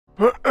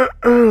Hello,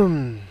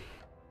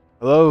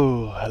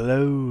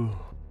 hello.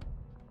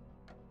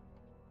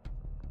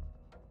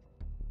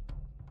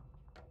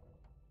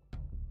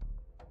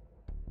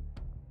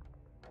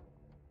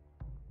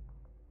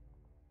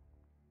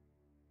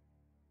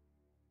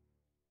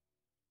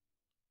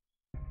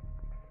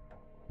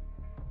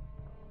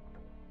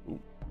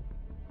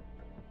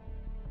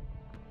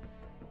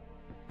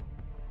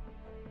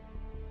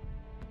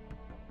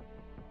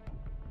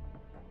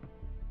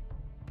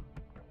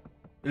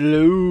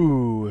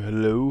 Hello,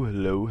 hello,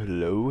 hello,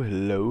 hello,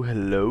 hello,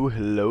 hello,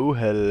 hello,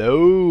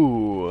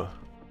 hello.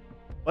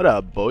 What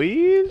up,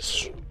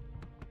 boys?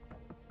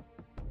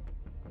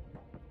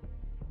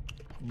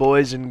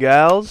 Boys and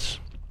gals.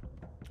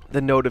 The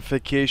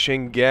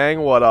notification gang.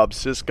 What up,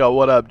 Cisco?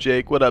 What up,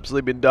 Jake? What up,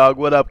 Sleeping Dog?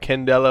 What up,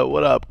 Candela?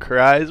 What up,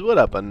 Cries? What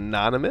up,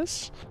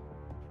 Anonymous?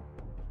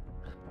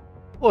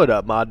 What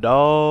up, my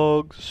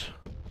dogs?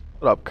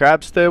 What up,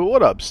 Crabstable?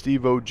 What up,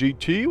 Steve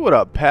OGT? What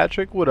up,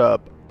 Patrick? What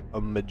up, a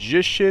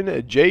Magician,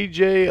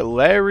 JJ,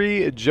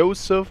 Larry,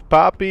 Joseph,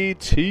 Poppy,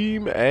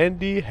 Team,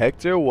 Andy,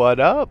 Hector? What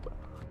up?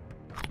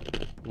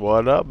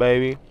 What up,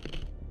 baby?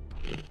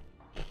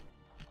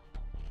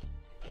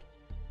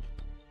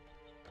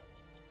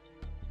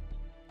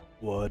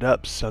 What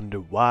up,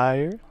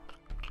 Sunderwire?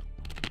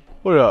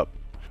 What up,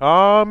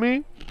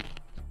 Tommy?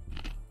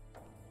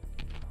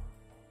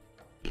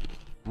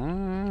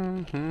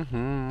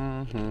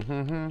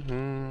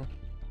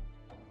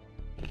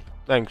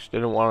 Thanks,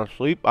 didn't want to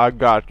sleep? I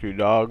got you,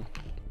 dog.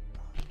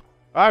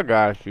 I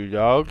got you,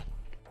 dog.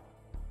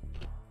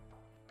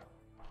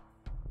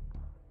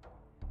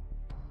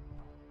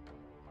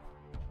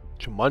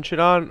 What you munching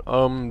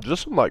on?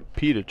 Just some like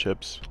pita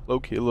chips.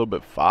 Low-key a little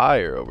bit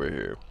fire over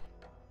here.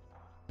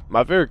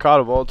 My favorite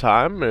COD of all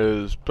time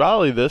is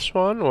probably this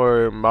one,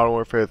 or Modern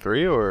Warfare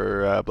 3,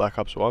 or Black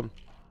Ops 1.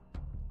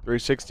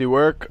 360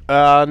 work?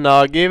 No,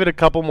 I gave it a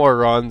couple more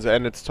runs,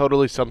 and it's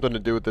totally something to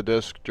do with the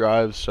disk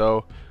drive,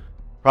 so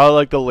probably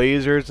like the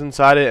lasers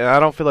inside it, and I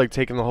don't feel like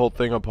taking the whole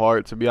thing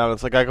apart, to be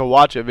honest. Like, I could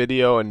watch a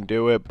video and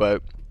do it,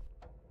 but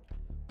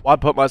why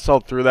put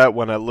myself through that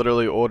when I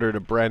literally ordered a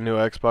brand new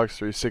Xbox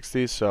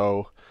 360,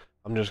 so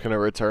I'm just gonna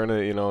return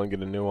it, you know, and get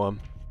a new one.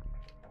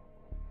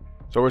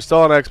 So we're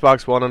still on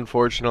Xbox One,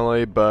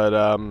 unfortunately, but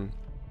I'm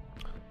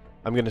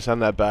gonna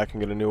send that back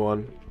and get a new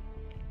one.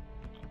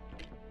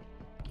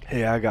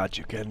 Hey, I got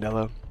you,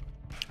 Candela.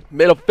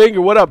 Middle finger,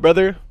 what up,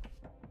 brother?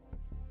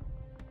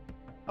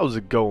 How's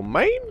it going,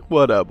 man?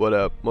 What up, what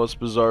up? Most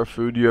bizarre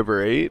food you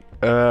ever ate?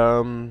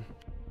 That's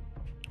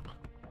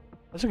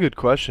a good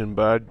question,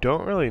 but I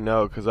don't really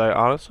know, because I'm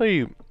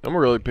a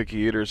really picky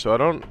eater, so I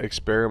don't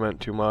experiment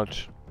too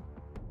much.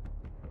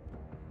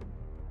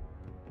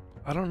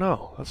 I don't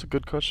know. That's a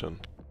good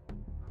question.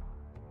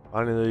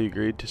 Finally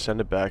agreed to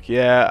send it back.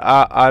 Yeah,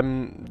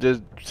 I'm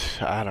just,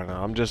 I don't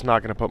know. I'm just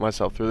not going to put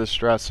myself through the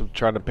stress of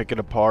trying to pick it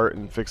apart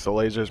and fix the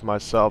lasers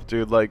myself,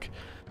 dude. Like,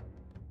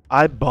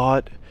 I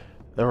bought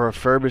the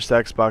refurbished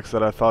Xbox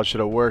that I thought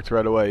should have worked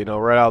right away, you know,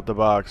 right out the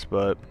box,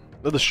 but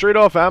the straight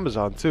off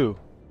Amazon, too.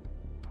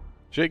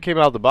 Shit came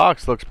out the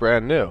box, looks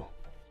brand new.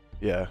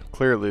 Yeah,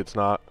 clearly it's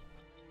not.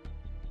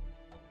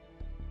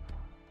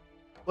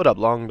 What up,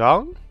 Long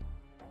Dong?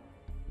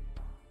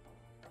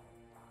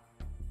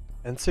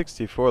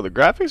 N64. The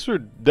graphics were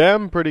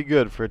damn pretty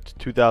good for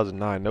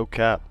 2009. No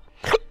cap.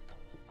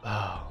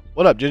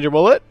 What up, Ginger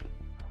Mullet?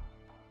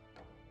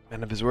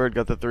 Man of his word,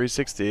 got the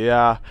 360.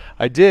 Yeah,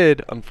 I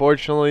did.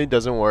 Unfortunately,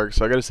 doesn't work,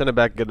 so I gotta send it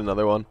back and get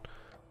another one.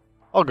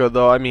 All good,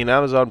 though. I mean,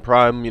 Amazon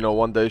Prime, you know,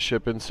 one-day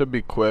shipping should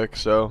be quick,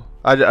 so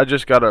I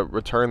just gotta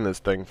return this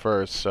thing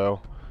first,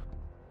 so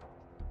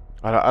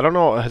I don't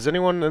know. Has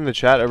anyone in the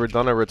chat ever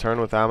done a return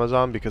with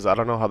Amazon? Because I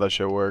don't know how that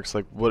shit works.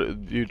 Like,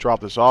 what, you drop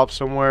this off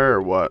somewhere,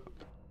 or what?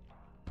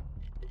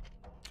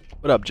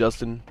 What up,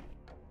 Justin?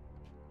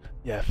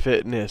 Yeah,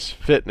 fitness.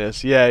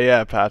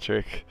 Yeah,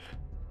 Patrick.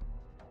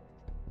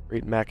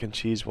 Rate mac and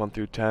cheese 1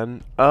 through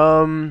 10. I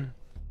don't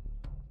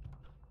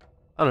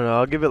know.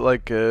 I'll give it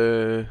like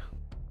a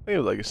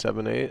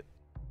 7, 8.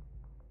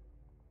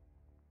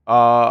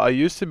 I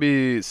used to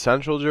be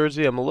Central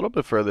Jersey. I'm a little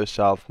bit further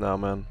south now,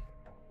 man.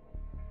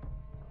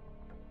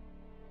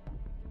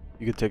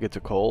 You could take it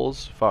to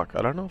Kohl's. Fuck,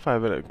 I don't know if I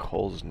have it at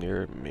Kohl's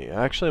near me.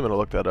 Actually, I'm gonna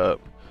look that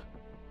up.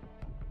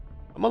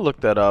 I'm gonna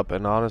look that up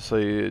and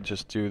honestly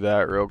just do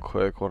that real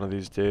quick one of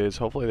these days.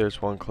 Hopefully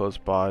there's one close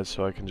by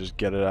so I can just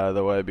get it out of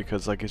the way,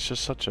 because like it's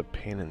just such a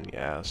pain in the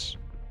ass.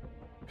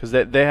 Because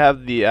they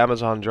have the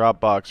Amazon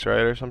Dropbox,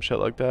 right, or some shit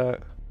like that.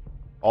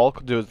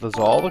 Does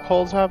all the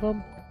Kohl's have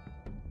them?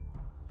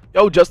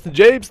 Yo, Justin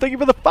James, thank you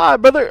for the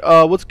 5, brother.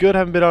 What's good?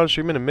 Haven't been on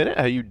stream in a minute.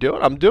 How you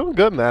doing? I'm doing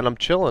good, man. I'm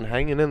chilling,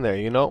 hanging in there,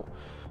 you know.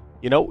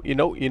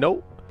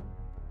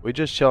 We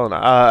just chilling.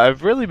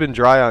 I've really been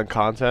dry on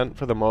content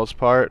for the most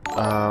part,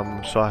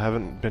 so I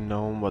haven't been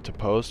knowing what to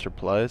post or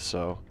play,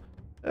 so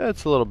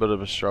it's a little bit of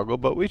a struggle,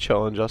 but we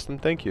chilling, Justin.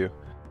 Thank you.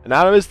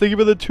 Anonymous, thank you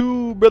for the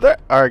 2, brother.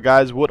 Alright,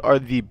 guys, what are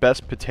the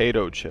best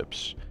potato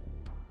chips?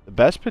 The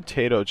best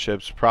potato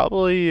chips,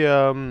 probably,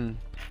 I don't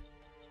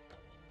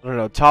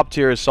know, top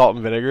tier is salt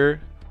and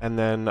vinegar. And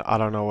then I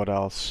don't know what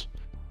else.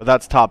 But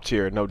that's top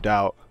tier, no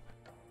doubt.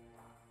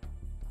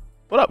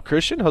 What up,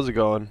 Christian? How's it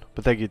going?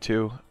 But thank you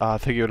too.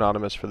 Thank you,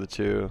 Anonymous, for the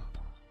 2.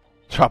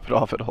 Drop it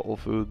off at Whole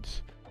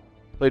Foods.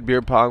 Played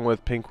beer pong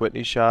with Pink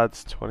Whitney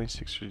shots.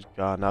 26 years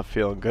gone. Not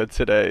feeling good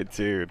today,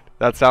 dude.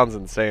 That sounds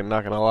insane,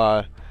 not gonna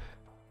lie.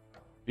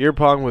 Beer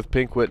pong with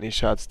Pink Whitney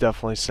shots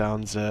definitely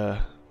sounds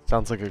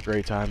like a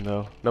great time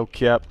though. No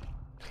cap.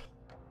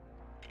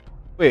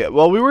 Wait,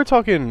 well, we were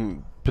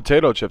talking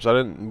potato chips. I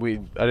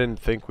didn't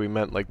think we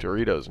meant like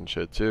Doritos and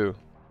shit too.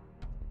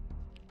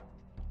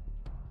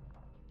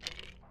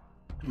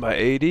 My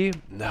 80?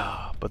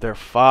 Nah, but they're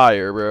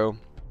fire, bro.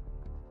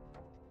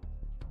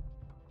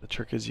 The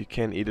trick is you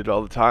can't eat it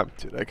all the time.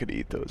 Dude, I could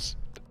eat those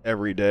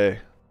every day.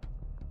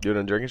 Doing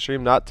a drinking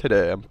stream? Not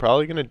today. I'm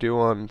probably going to do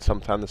one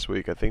sometime this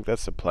week. I think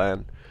that's the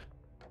plan.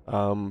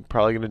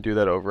 Probably going to do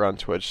that over on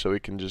Twitch so we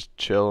can just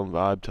chill and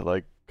vibe to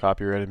like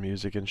copyrighted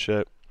music and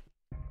shit.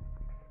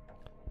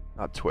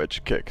 Not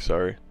Twitch, Kick,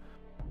 sorry.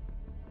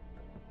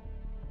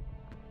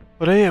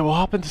 But yeah, we'll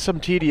hop into some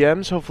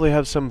TDMs, hopefully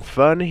have some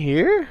fun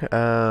here.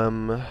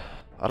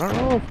 I don't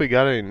know if we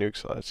got any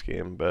nukes last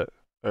game,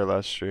 or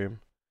last stream.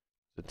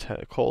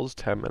 Cole's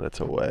 10 minutes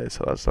away,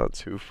 so that's not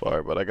too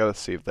far, but I gotta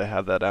see if they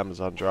have that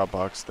Amazon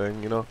Dropbox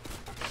thing, you know?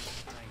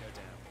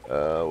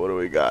 What do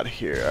we got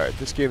here? Alright,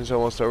 this game's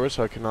almost over,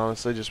 so I can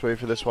honestly just wait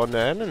for this one to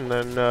end, and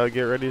then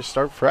get ready to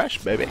start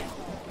fresh, baby.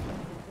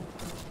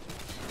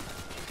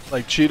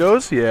 Like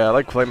Cheetos? Yeah, I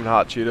like Flamin'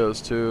 Hot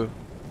Cheetos, too.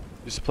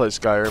 Used to play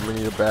Skyrim and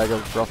eat a bag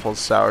of Ruffles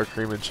sour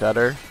cream and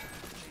cheddar.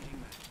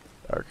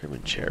 Sour cream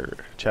and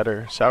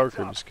cheddar. Sour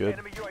cream is good.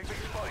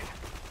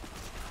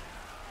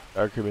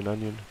 Sour cream and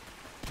onion.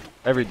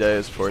 Every day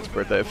is Fort's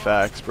birthday.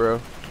 Facts, bro.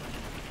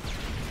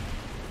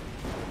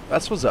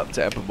 That's what's up,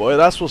 Tampa boy.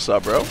 That's what's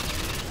up, bro.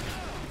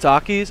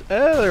 Takis?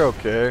 They're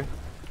okay.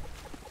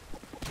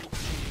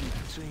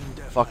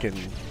 Fucking.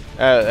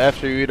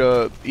 After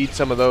you eat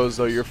some of those,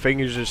 though, your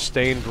fingers just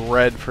stained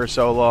red for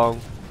so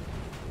long.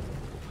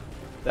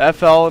 The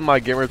FL in my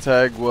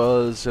gamertag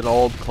was an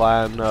old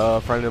clan. A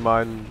friend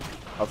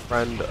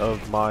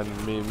of mine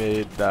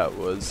made that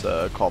was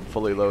called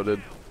Fully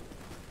Loaded.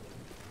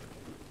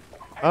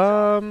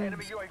 I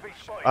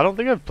don't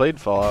think I've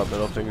played Fallout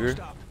Middle Finger.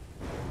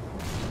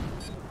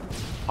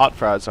 Hot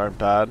fries aren't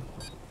bad.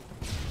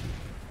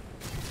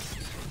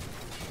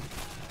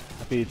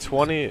 Happy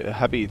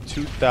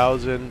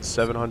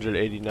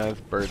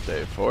 2,789th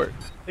birthday, Fort.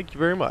 Thank you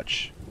very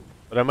much.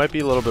 But I might be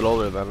a little bit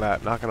older than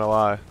that, not gonna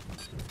lie.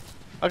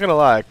 Not gonna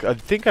lie, I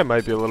think I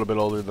might be a little bit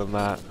older than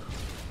that.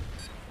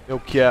 No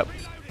cap.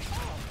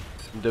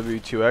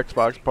 W2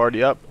 Xbox,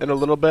 party up. In a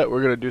little bit,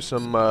 we're gonna do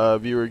some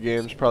viewer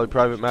games, probably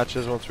private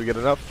matches once we get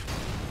enough.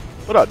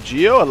 What up,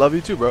 Gio? I love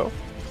you too, bro.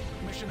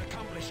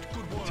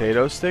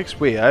 Potato sticks?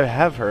 Wait, I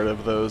have heard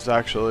of those,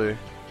 actually.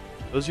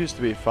 Those used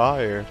to be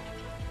fire.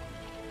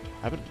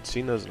 I haven't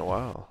seen those in a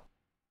while.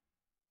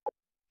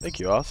 Thank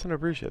you, Austin. I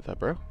appreciate that,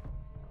 bro.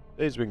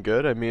 Today's been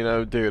good. I mean,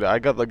 dude, I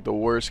got like the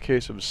worst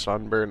case of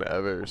sunburn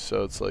ever,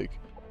 so it's like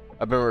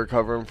I've been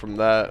recovering from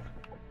that.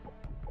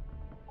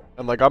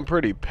 And like I'm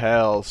pretty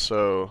pale,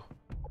 so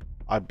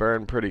I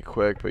burn pretty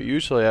quick, but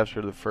usually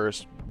after the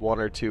first 1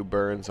 or 2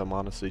 burns, I'm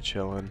honestly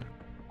chilling.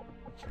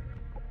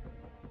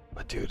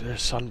 But dude,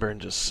 this sunburn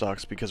just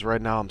sucks because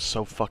right now I'm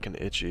so fucking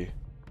itchy.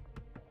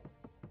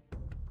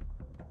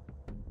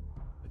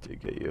 I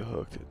did get you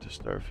hooked into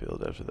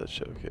Starfield after that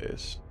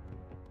showcase.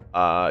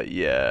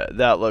 Yeah,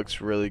 that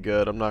looks really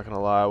good. I'm not gonna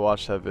lie, I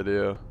watched that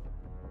video.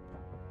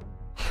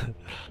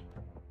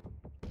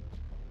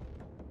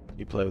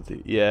 You play with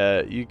the,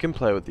 yeah, you can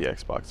play with the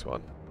Xbox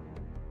One.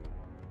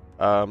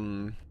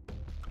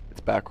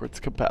 It's backwards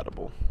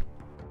compatible.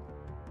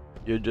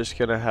 You're just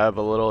gonna have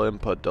a little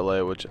input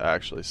delay, which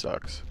actually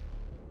sucks.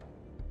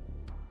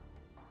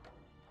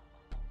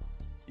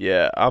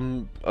 Yeah,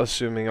 I'm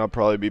assuming I'll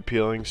probably be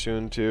peeling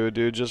soon too,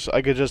 dude.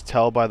 I could just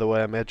tell by the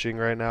way I'm itching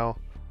right now.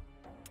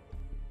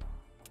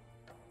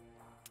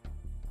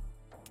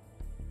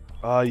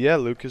 Yeah,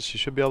 Lucas, you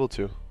should be able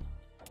to.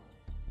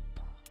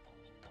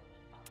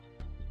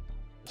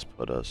 Let's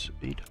put us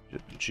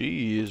 800.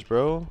 Jeez,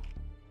 bro.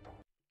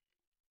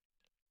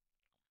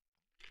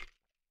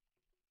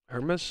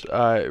 Hermes,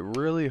 I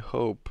really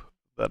hope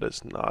that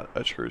it's not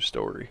a true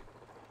story.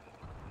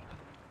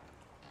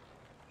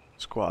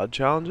 Squad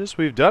challenges?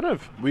 We've done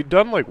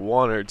like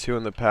 1 or 2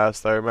 in the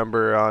past. I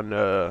remember on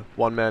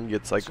one man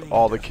gets like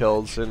all the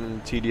kills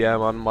in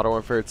TDM on Modern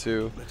Warfare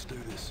 2. Let's do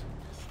this.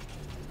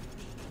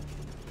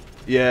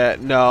 Yeah,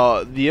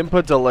 no, the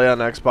input delay on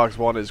Xbox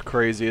One is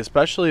crazy,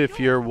 especially if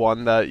you're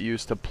one that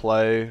used to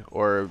play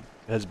or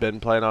has been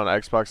playing on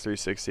Xbox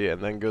 360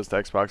 and then goes to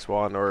Xbox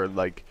One, or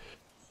like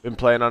been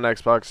playing on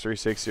Xbox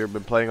 360 or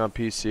been playing on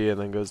PC and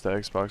then goes to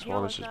Xbox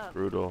One. It's just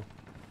brutal.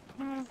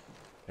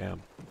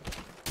 Damn.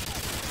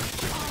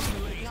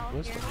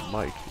 Where's the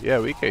mic? Yeah,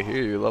 we can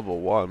hear you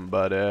level 1,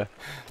 but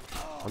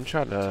I'm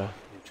trying to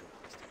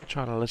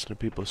listen to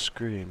people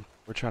scream.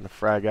 We're trying to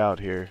frag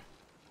out here.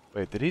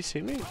 Wait, did he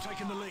see me?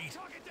 Taking the lead.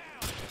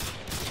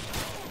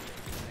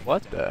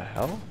 What the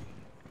hell?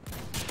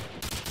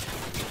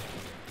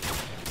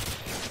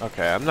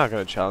 Okay, I'm not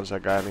gonna challenge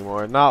that guy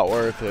anymore. Not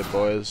worth it,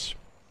 boys.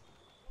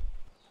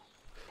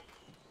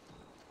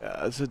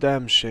 Yeah, it's a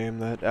damn shame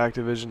that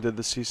Activision did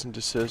the cease and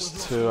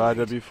desist to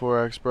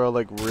IW4X, bro.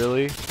 Like,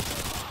 really?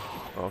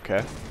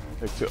 Okay.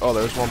 Oh,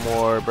 there's one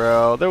more,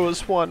 bro. There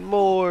was one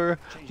more.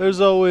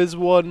 There's always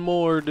one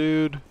more,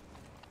 dude.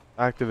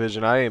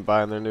 Activision, I ain't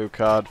buying their new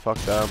COD. Fuck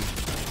them.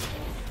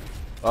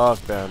 Fuck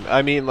them.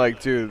 I mean, like,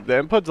 dude, the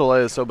input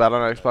delay is so bad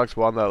on Xbox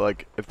One that,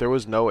 like, if there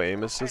was no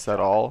aim assist at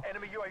all,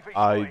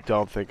 I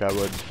don't think I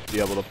would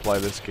be able to play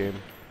this game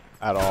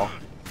at all.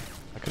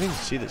 I couldn't even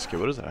see this kid.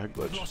 What is that head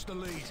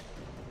glitch?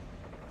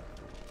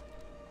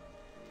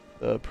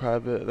 The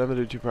private,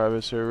 M2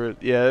 private server.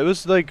 Yeah, it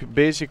was like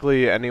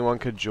basically anyone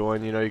could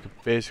join. You know, you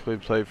could basically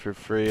play for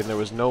free, and there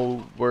was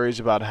no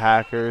worries about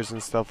hackers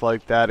and stuff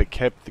like that. It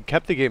kept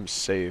the game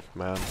safe,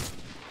 man.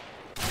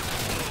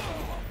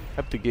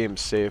 Kept the game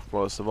safe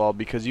most of all,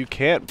 because you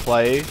can't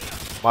play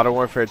Modern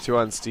Warfare 2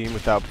 on Steam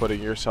without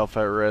putting yourself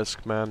at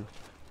risk, man.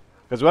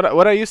 Because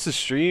when I used to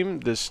stream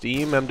the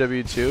Steam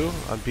MW2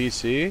 on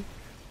PC,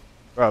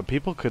 bro,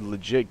 people could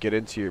legit get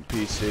into your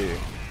PC,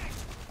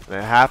 and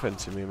it happened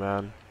to me,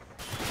 man.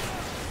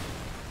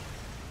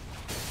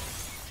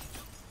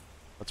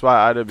 That's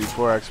why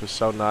IW4X was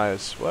so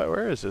nice.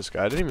 Where is this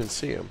guy? I didn't even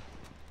see him.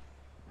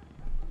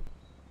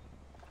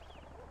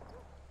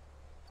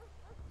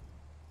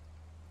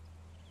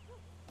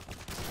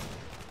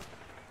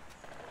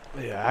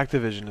 Yeah,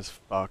 Activision is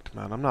fucked,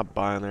 man. I'm not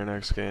buying their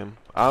next game.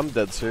 I'm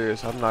dead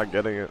serious. I'm not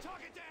getting it.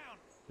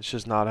 It's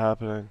just not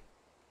happening.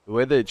 The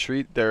way they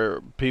treat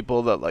their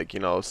people that, like, you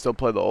know, still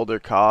play the older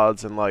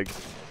CODs and, like,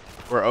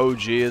 where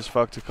OG is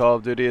fucked to Call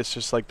of Duty, it's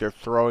just like they're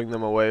throwing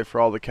them away for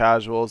all the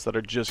casuals that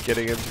are just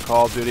getting into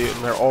Call of Duty,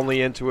 and they're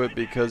only into it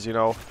because, you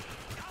know,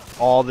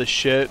 all the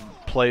shit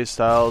play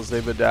styles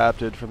they've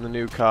adapted from the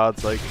new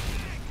CODs, like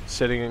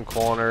sitting in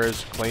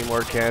corners,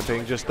 claymore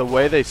camping, just the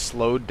way they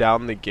slowed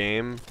down the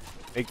game,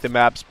 make the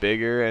maps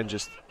bigger, and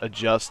just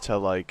adjust to,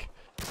 like,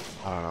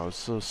 I don't know, it's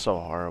so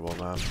horrible,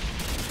 man.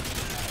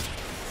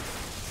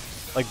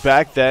 Like,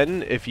 back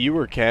then, if you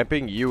were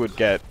camping, you would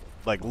get,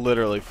 like,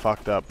 literally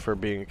fucked up for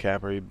being a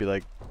camper. You'd be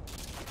like,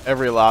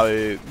 every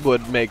lobby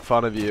would make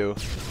fun of you,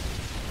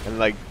 and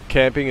like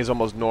camping is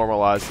almost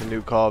normalized in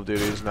new Call of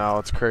Duties now.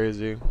 It's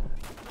crazy.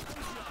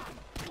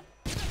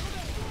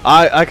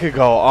 I could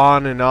go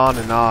on and on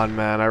and on,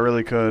 man. I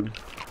really could.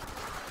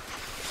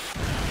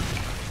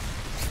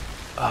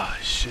 Oh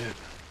shit.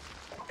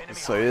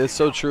 It's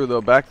so true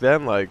though. Back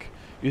then, like,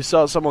 you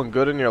saw someone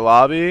good in your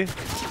lobby,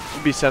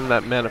 you'd be sending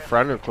that man a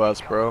friend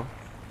request, bro.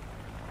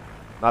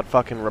 Not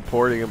fucking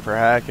reporting him for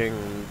hacking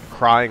and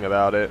crying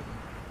about it.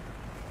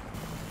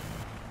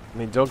 I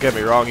mean, don't get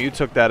me wrong, you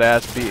took that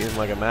ass beating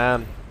like a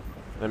man.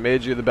 And it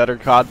made you the better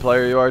COD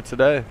player you are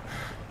today.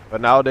 But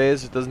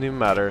nowadays, it doesn't even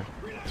matter.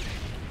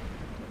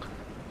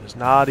 It does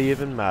not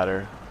even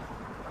matter.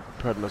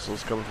 Pred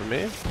missiles coming from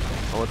me?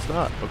 Oh, it's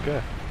not.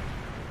 Okay.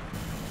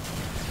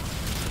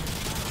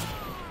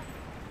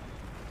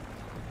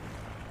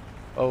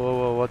 Oh, whoa,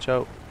 whoa, watch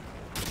out.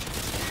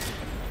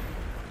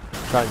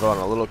 Try and go on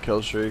a little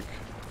kill streak.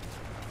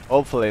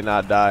 Hopefully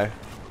not die.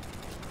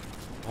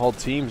 The whole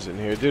team's in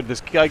here. Dude,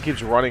 this guy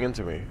keeps running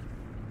into me.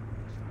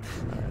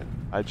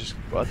 Alright,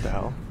 what the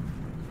hell?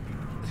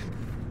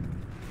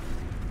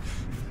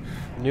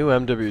 New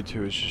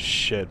MW2 is just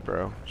shit,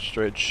 bro.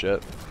 Straight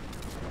shit.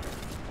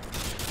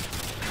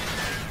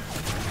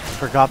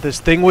 Forgot this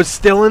thing was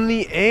still in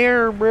the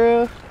air,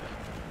 bro.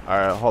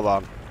 Alright, hold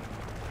on.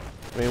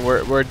 I mean,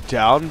 we're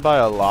down by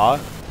a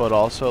lot, but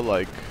also,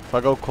 like, if I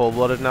go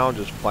cold-blooded now and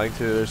just flank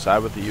to the other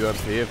side with the UMP,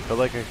 I feel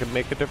like I can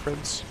make a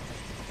difference.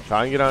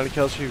 Try and get on a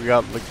kill streak. We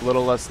got like a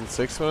little less than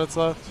 6 minutes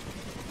left.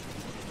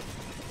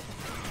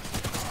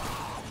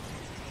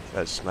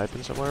 Guy's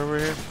sniping somewhere over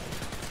here.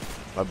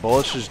 My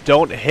bullets just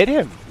don't hit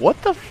him.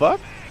 What the fuck?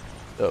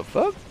 The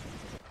fuck?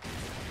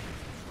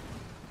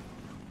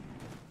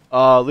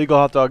 Legal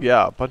hot dog,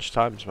 yeah, a bunch of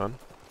times, man.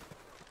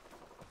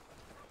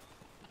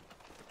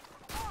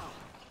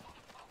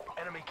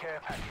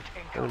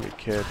 Enemy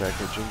care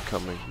package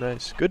incoming.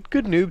 Nice. Good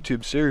noob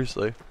tube,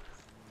 seriously.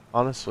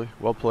 Honestly,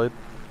 well played.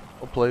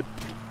 Well played.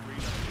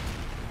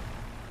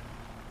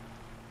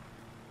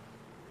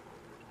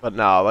 But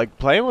now, like,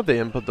 playing with the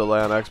input delay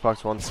on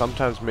Xbox One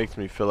sometimes makes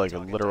me feel like a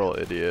literal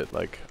idiot.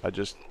 Like,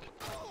 the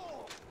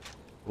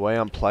way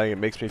I'm playing, it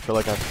makes me feel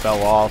like I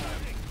fell off.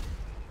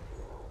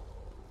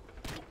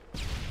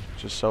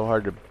 It's just so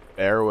hard to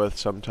bear with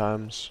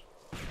sometimes.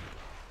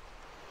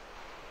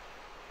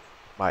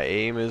 My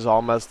aim is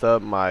all messed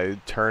up, my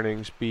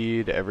turning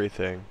speed,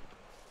 everything.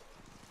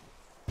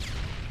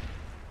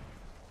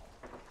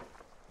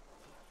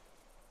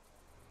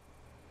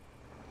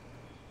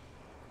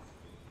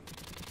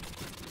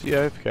 Is he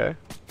AFK?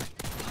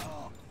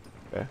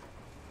 Okay.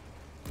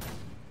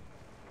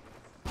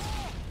 I'm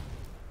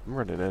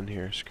running in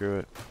here, screw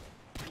it.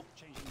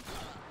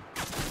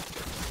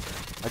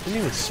 I didn't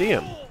even see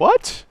him.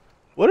 What?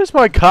 What is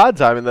my COD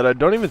timing that I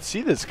don't even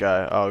see this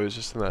guy? Oh, he was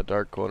just in that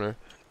dark corner.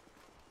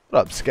 What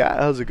up, Scat?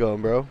 How's it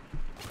going, bro?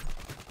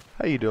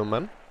 How you doing,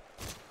 man?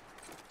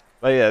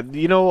 But yeah,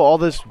 you know all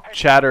this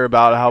chatter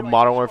about how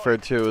Modern Warfare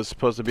 2 is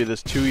supposed to be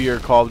this 2-year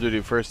Call of Duty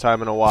first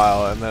time in a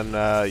while, and then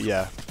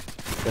yeah,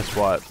 guess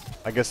what?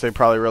 I guess they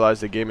probably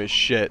realized the game is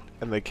shit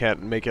and they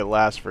can't make it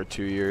last for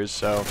 2 years,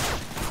 so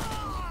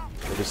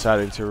they're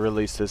deciding to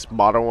release this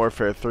Modern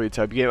Warfare 3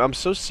 type game. I'm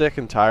so sick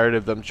and tired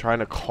of them trying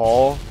to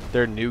call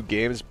their new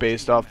games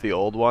based off the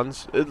old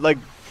ones. Like,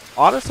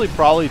 honestly,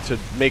 probably to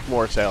make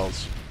more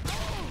sales.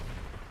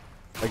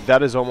 Like,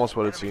 that is almost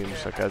what it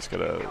seems. That guy's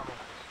got a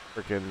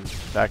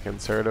freaking back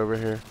insert over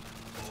here.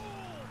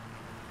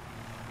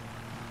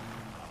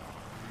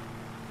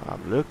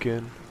 I'm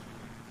looking.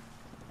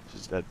 It's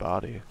his dead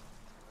body.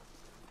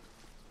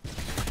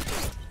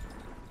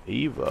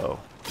 Evo.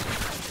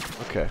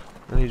 Okay.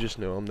 And he just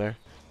knew him there.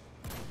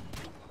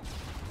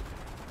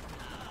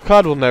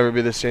 COD will never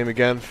be the same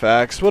again.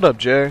 Facts. What up,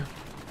 Jay?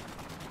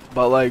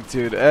 But like,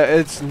 dude,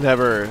 it's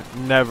never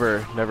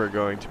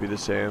going to be the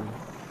same.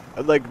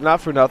 Like,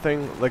 not for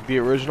nothing. Like, the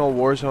original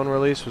Warzone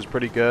release was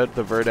pretty good.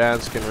 The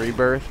Verdansk and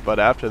Rebirth. But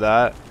after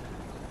that,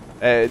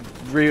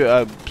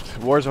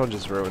 Warzone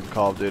just ruined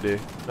Call of Duty.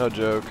 No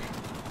joke.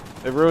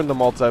 It ruined the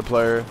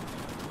multiplayer.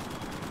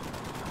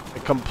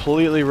 It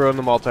completely ruined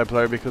the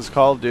multiplayer because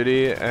Call of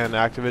Duty and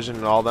Activision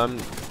and all them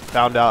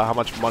found out how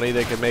much money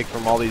they can make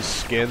from all these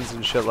skins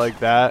and shit like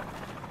that.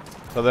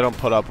 So they don't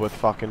put up with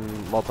fucking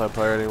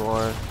multiplayer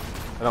anymore.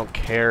 They don't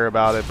care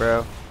about it,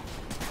 bro.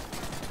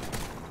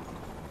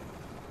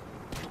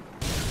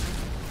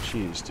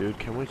 Jeez, dude,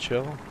 can we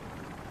chill?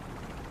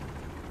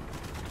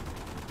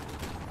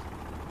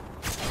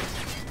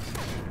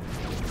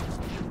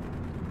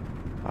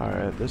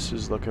 Alright, this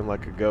is looking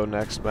like a go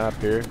next map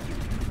here.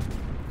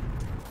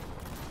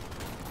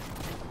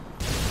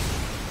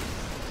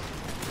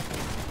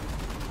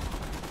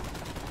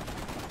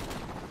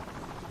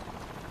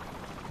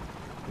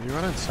 Did he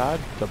run inside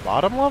the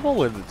bottom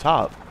level or the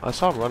top? I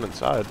saw him run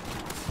inside.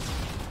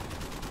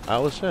 That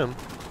was him.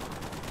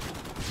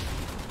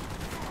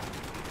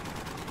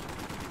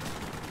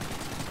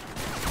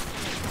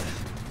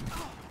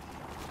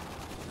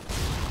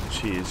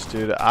 Jeez,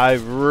 dude, I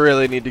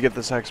really need to get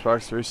this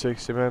Xbox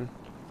 360, man.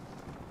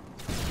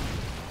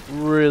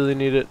 Really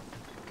need it.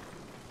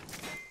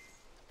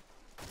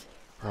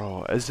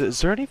 Bro, is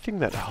there anything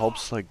that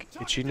helps, like,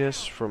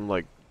 itchiness from,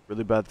 like,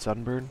 really bad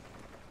sunburn?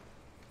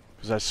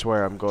 Because I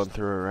swear I'm going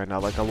through it right now.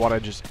 Like, I want to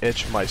just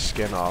itch my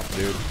skin off,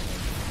 dude.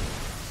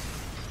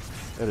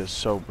 It is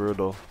so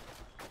brutal.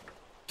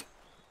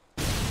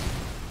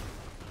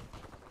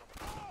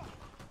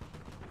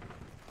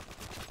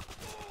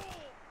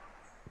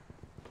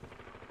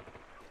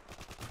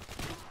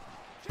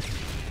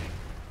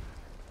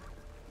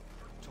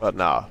 But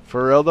nah,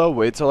 for real though,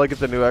 wait till I get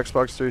the new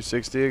Xbox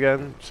 360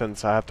 again,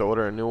 since I have to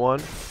order a new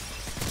one.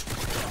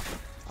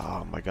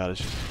 Oh my god, it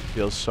just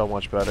feels so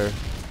much better.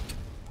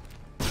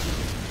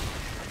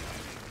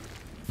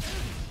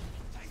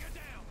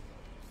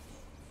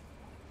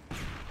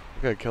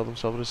 Okay, killed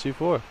himself with a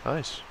C4.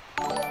 Nice.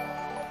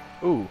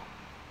 Ooh.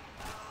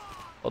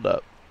 Hold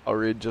up. I'll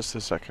read just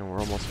a second. We're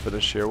almost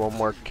finished here. One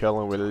more kill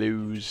and we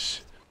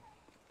lose.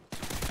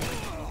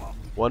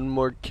 One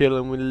more kill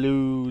and we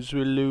lose.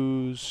 We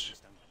lose.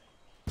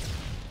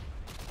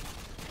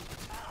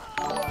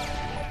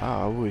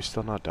 Oh, he's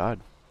still not died.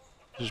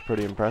 This is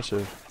pretty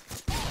impressive.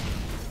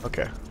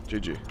 Okay,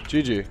 GG.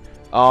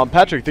 GG.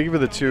 Patrick, thank you for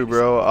the 2,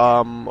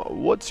 bro.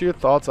 What's your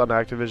thoughts on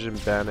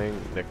Activision banning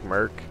Nick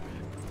Merck?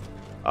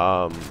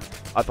 I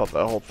thought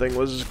that whole thing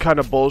was kind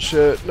of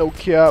bullshit. No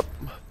cap.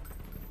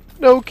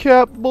 No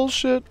cap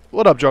bullshit.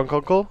 What up, Drunk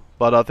Uncle?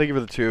 But thank you for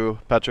the 2,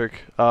 Patrick.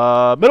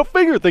 Middle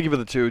finger, thank you for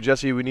the 2.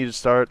 Jesse, we need to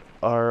start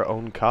our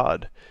own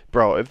COD.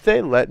 Bro, if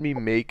they let me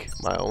make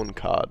my own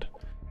COD,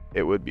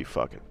 it would be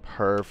fucking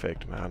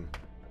perfect, man.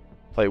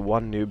 Play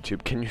one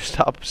NoobTube. Can you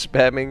stop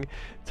spamming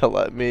to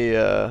let me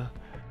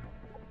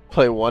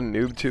play one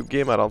NoobTube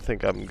game? I don't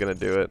think I'm gonna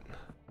do it.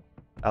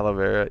 Aloe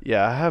vera.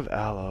 Yeah, I have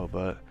aloe,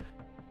 but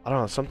I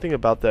don't know, something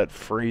about that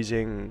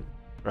freezing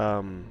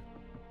I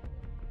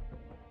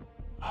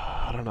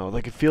don't know,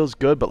 like it feels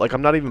good, but like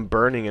I'm not even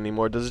burning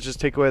anymore. Does it just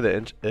take away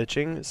the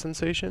itching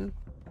sensation?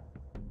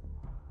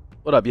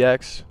 What up,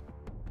 Yax?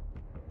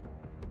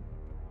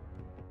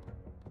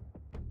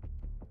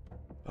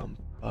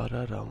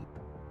 Ba-da-dum.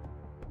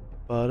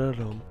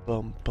 Ba-da-dum,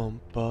 bum, bum,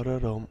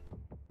 ba-da-dum.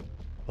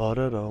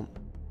 Ba-da-dum.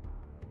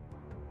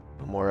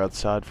 No more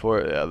outside for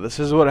it. Yeah, this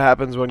is what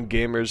happens when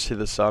gamers see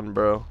the sun,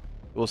 bro.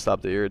 We'll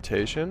stop the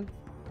irritation.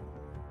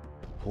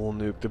 Pool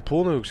nuke. The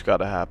pool nuke's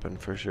gotta happen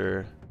for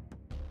sure.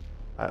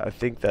 I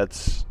think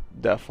that's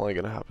definitely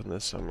gonna happen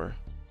this summer.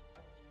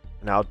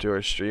 An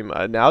outdoor stream.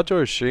 An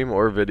outdoor stream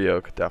or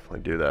video could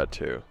definitely do that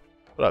too.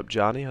 What up,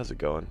 Johnny? How's it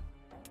going?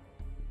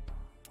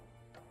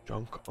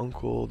 Drunk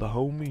Uncle, the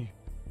homie.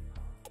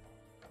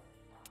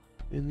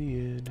 In the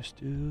end, it's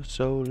still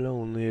so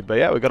lonely. But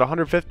yeah, we got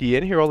 150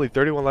 in here. Only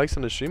 31 likes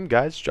on the stream,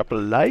 guys. Drop a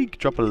like.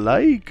 Drop a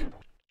like.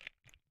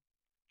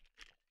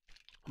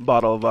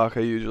 Bottle of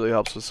vodka usually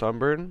helps with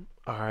sunburn.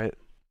 Alright.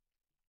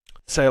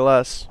 Say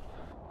less.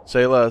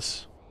 Say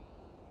less.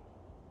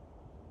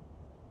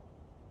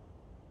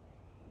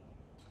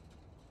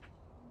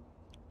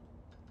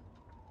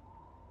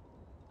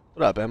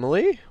 What up,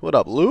 Emily? What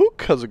up,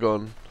 Luke? How's it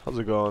going? How's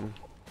it going?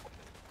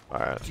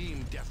 Alright.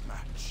 Team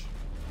deathmatch.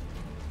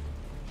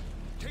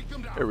 Take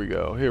them down. Here we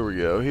go. Here we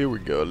go. Here we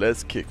go.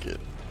 Let's kick it.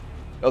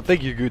 Oh,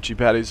 thank you, Gucci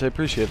Patties. I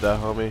appreciate that,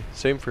 homie.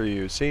 Same for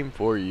you. Same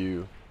for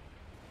you.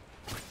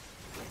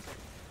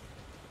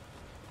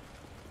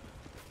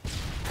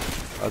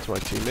 That's my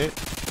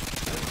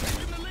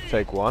teammate.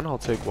 Take one. I'll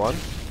take one.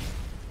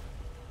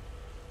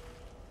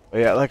 But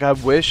yeah, like I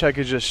wish I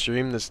could just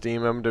stream the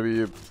Steam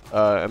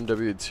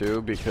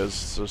MW2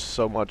 because it's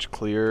so much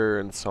clearer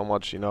and so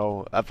much, you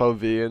know,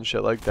 FOV and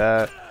shit like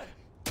that.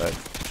 But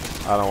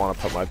I don't want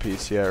to put my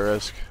PC at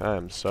risk. I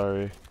am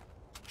sorry.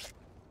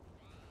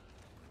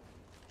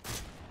 I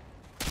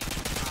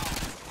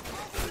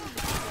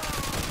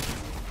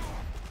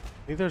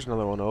think there's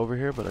another one over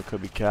here, but I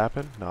could be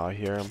capping. No, I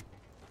hear him.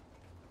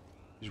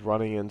 He's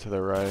running into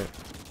the right.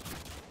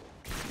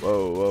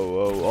 Whoa, whoa,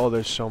 whoa. Oh,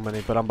 there's so many,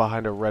 but I'm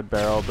behind a red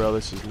barrel, bro.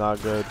 This is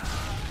not good.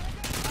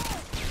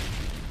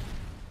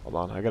 Hold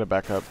on, I gotta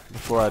back up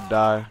before I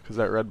die, because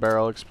that red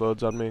barrel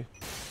explodes on me.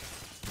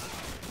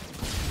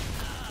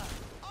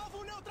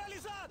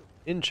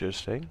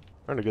 Interesting.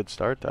 We're on a good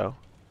start, though.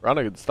 We're on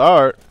a good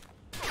start.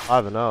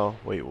 5-0.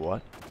 Wait,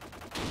 what?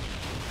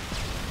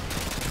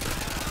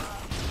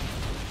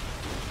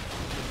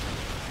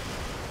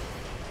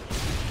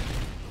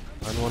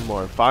 Find one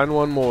more. Find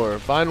one more.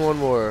 Find one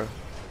more.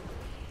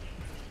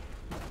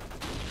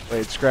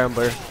 Wait,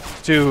 Scrambler.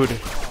 Dude,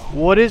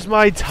 what is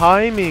my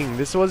timing?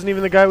 This wasn't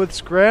even the guy with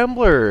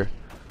Scrambler.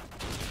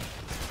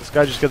 This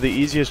guy just got the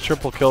easiest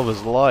triple kill of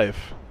his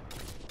life.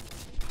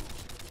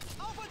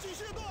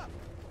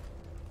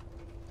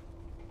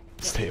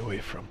 Stay away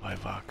from my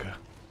vodka.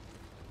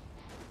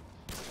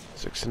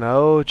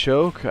 6-0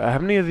 choke. How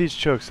many of these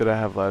chokes did I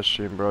have last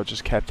stream, bro? It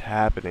just kept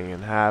happening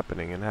and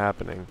happening and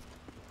happening.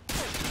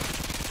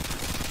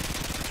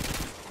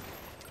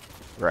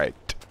 Right.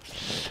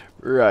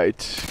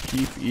 Right.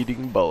 Keep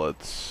eating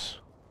bullets.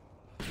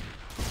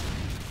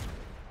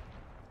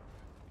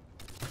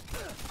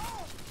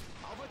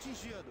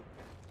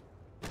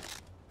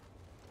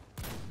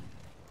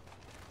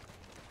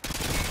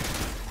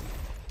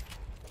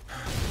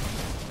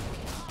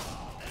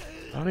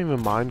 I don't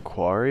even mind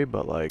Quarry,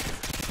 but like,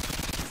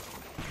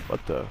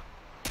 what the?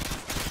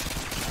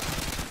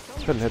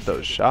 I couldn't hit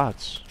those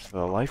shots for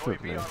the life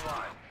of me.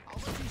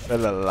 For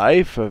the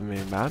life of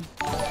me, man.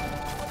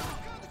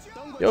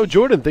 Yo,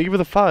 Jordan, thank you for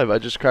the 5. I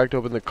just cracked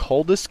open the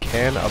coldest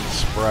can of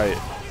Sprite.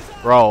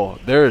 Bro,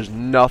 there is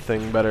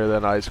nothing better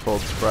than ice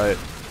cold Sprite.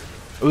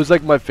 It was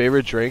like my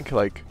favorite drink,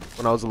 like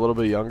when I was a little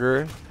bit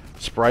younger.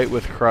 Sprite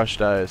with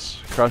crushed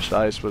ice. Crushed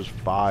ice was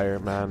fire,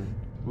 man.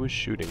 Who is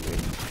shooting me?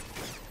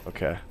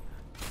 Okay.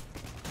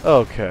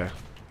 Okay.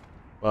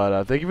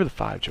 But thank you for the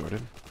 5,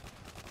 Jordan.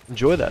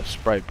 Enjoy that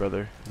Sprite,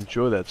 brother.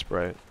 Enjoy that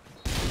Sprite.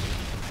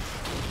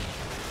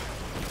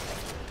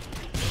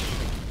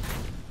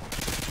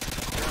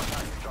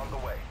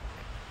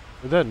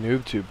 Where'd that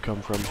noob tube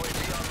come from?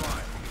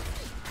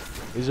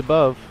 He's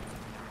above.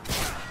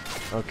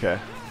 Okay.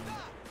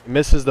 He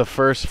misses the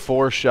first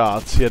 4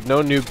 shots. He had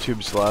no noob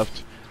tubes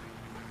left.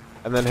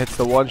 And then hits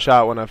the 1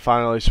 shot when I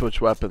finally switch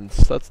weapons.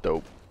 That's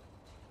dope.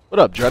 What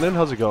up, Drennan?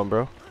 How's it going,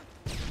 bro?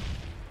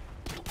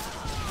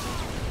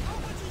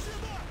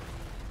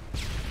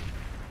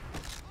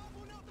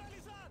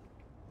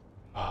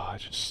 Oh, I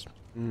just...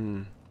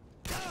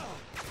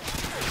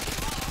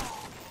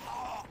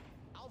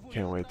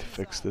 Can't wait to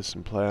fix this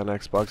and play on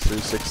Xbox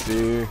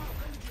 360.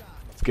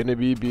 It's gonna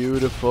be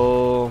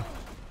beautiful.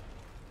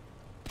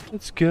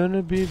 It's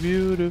gonna be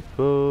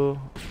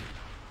beautiful.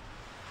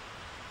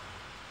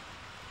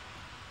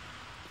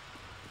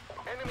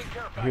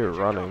 I hear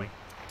running.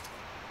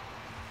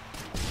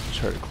 Just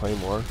heard a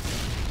Claymore.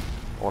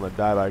 I wanna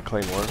die by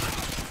Claymore.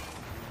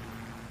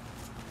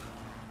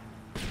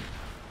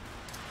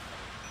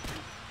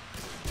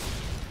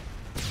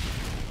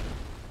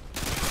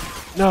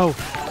 No!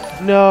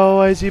 No,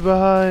 I see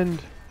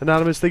behind.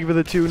 Anonymous, thank you for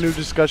the 2 new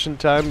discussion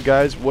time.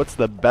 Guys, what's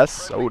the best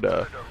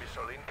soda?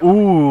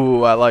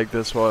 Ooh, I like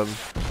this one.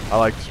 I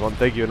like this one.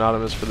 Thank you,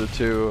 Anonymous, for the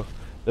 2.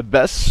 The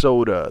best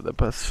soda. The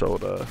best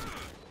soda.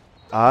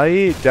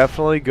 I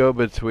definitely go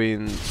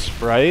between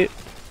Sprite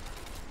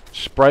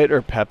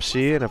or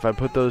Pepsi. And if I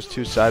put those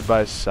 2 side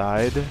by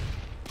side,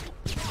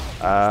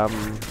 ah,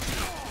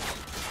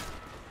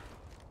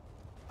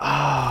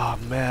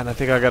 man, I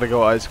think I gotta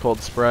go ice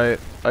cold Sprite.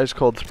 Ice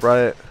cold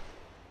Sprite.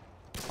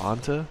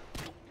 Fanta?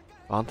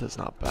 Fanta's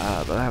not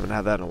bad, but I haven't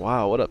had that in a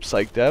while. What up,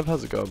 Psych Dev?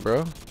 How's it going,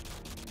 bro?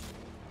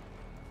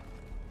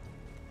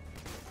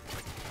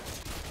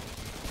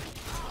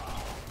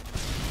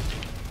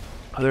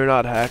 They're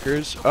not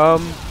hackers.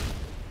 On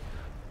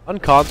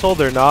console,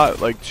 they're not,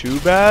 like, too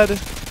bad.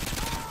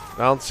 I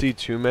don't see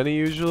too many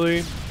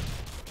usually.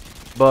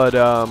 But,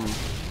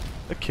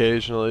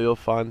 occasionally you'll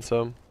find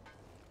some.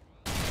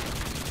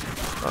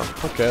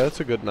 Oh, okay,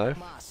 that's a good knife.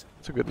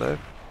 That's a good knife.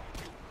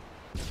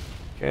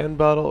 Can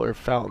bottle or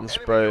fountain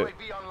Sprite?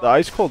 The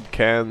ice cold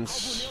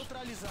cans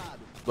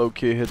low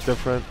key hit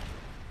different.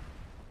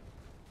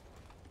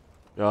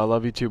 Yo, I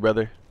love you too,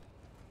 brother.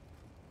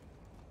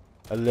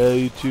 I love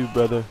you too,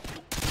 brother.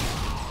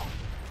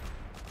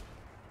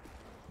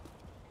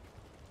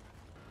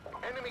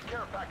 Enemy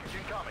care package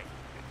incoming.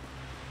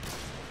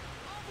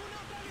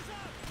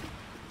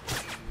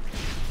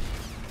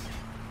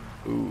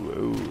 Ooh,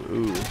 ooh,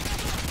 ooh.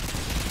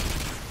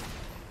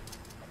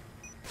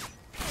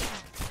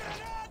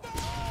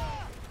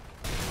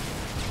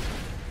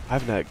 I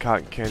haven't had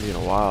cotton candy in a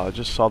while. I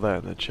just saw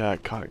that in the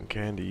chat. Cotton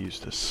candy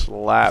used to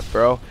slap,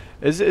 bro.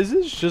 Is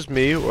this just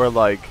me, or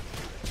like,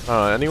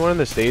 anyone in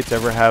the States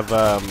ever have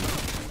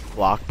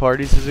block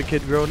parties as a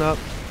kid growing up?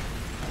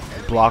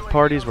 Block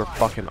parties were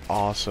fucking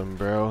awesome,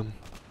 bro.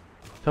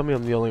 Tell me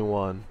I'm the only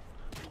one.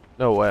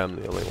 No way I'm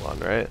the only one,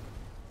 right?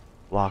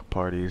 Block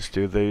parties,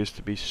 dude, they used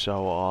to be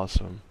so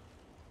awesome.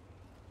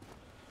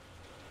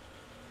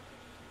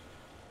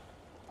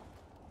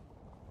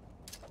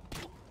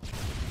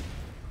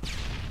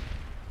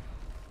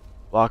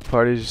 Block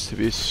parties used to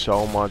be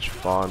so much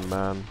fun,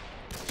 man.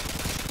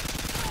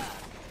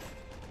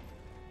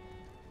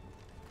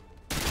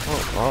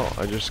 Oh,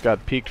 I just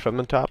got peeked from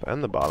the top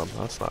and the bottom.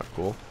 That's not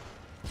cool.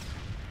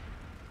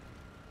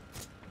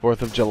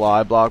 4th of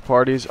July block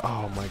parties.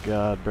 Oh my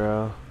god,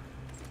 bro.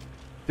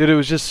 Dude, it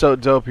was just so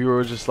dope. You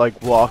were just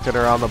like walking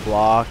around the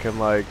block and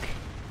like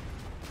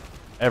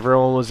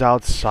everyone was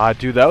outside.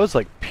 Dude, that was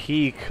like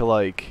peak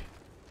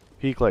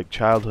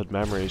childhood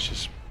memories.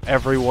 Just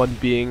everyone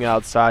being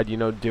outside, you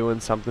know,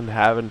 doing something,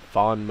 having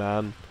fun,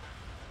 man.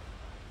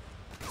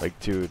 Like,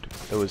 dude,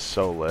 it was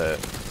so lit.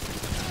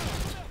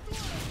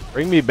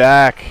 Bring me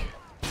back.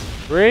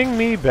 Bring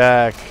me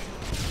back.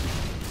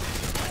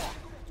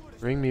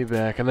 Bring me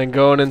back. And then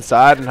going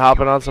inside and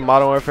hopping on some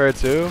Modern Warfare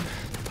 2?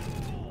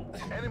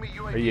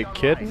 Are you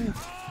kidding?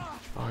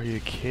 Are you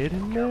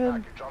kidding,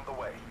 man?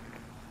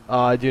 Oh,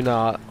 I do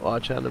not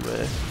watch anime.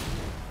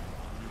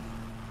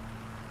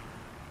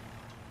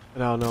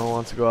 And I don't know,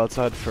 wants to go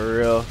outside for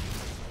real.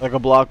 Like a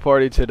block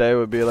party today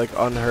would be like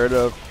unheard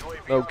of.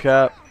 No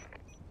cap.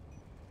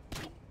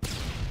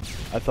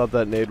 I thought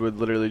that nade would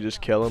literally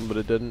just kill him, but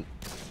it didn't.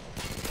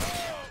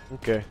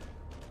 Okay.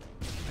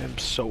 I'm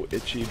so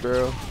itchy,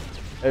 bro.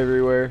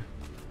 Everywhere.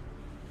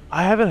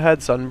 I haven't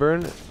had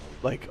sunburn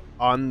like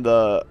on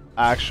the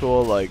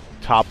actual like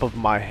top of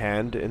my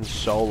hand in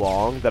so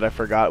long that I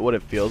forgot what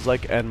it feels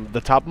like, and the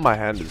top of my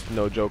hand is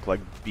no joke like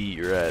beet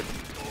red.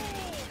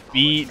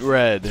 Beet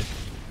red.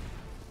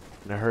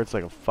 And it hurts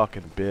like a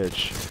fucking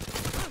bitch.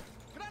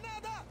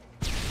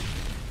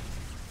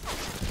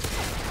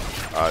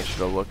 I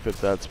should have looked at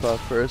that spot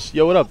first.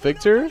 Yo, what up,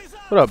 Victor?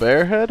 What up,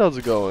 Airhead? How's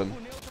it going?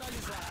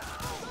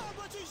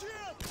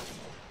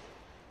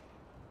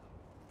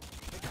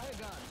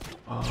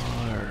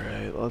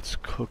 Alright, let's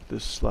cook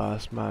this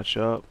last match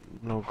up.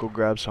 I'm gonna go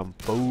grab some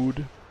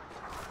food.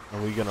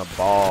 And we gonna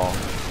ball.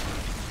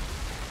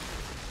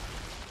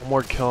 One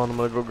more kill and I'm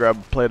gonna go grab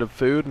a plate of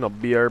food and I'll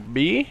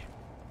BRB.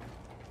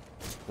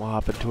 We'll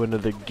hop into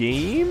another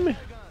game.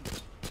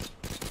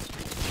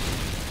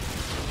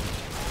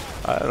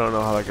 I don't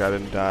know how that guy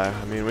didn't die.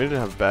 I mean, we didn't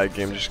have a bad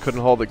game, just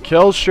couldn't hold the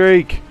kill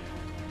streak.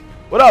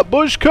 What up,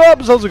 Bush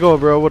Cubs? How's it going,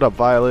 bro? What up,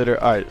 Violator?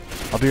 Alright,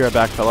 I'll be right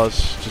back,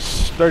 fellas.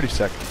 Just 30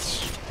 seconds.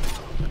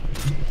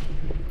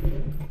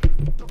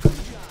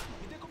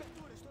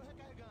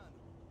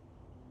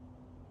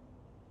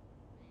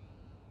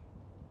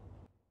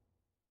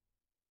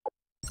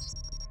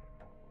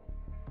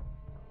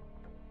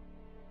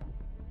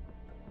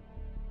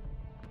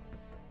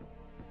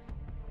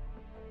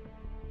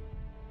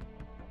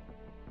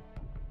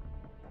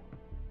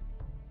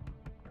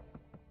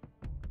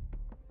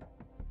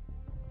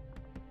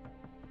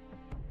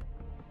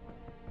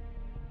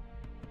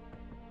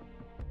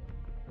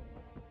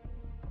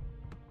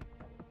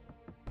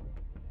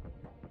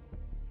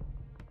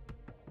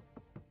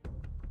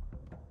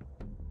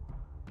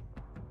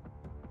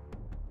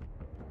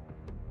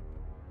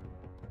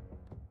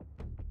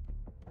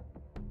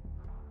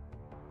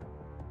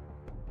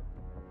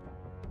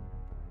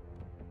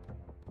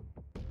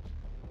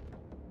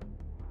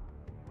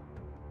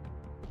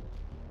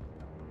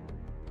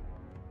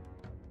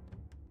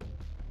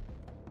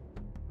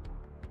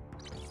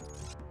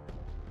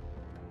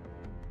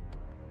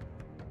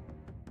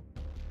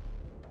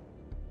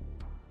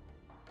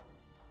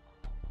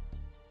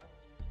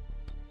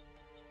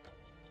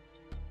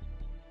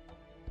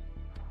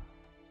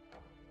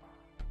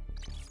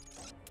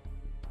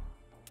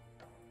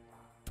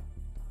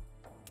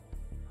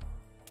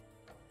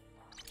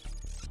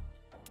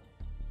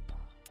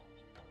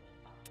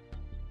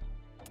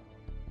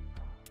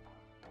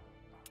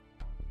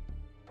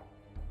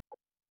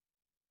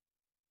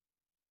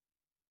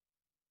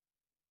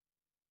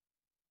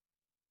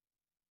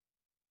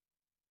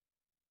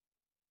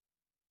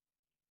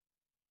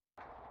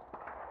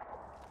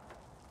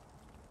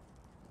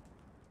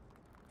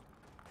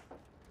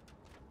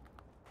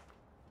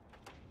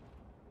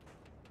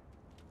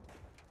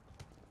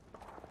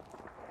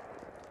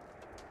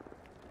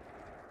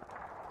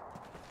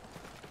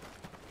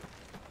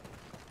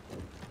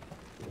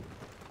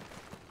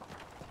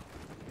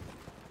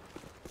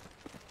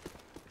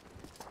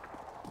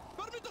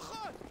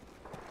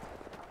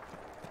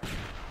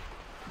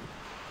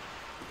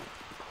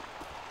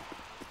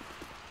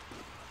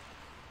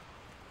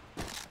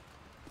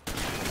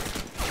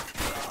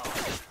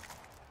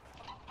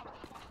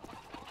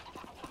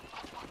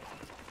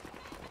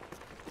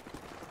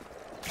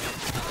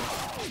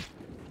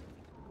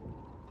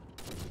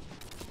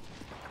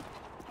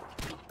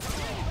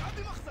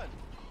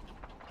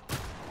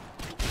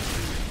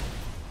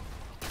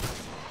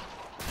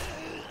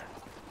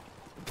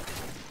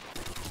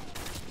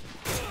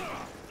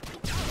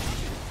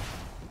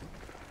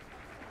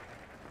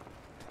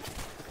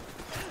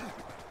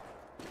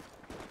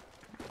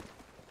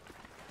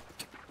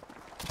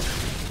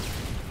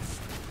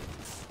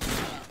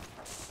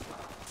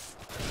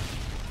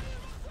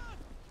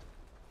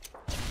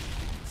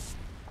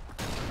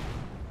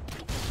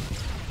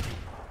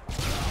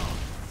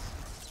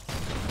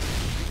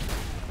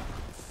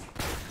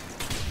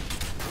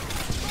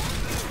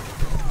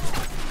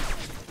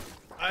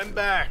 I'm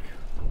back.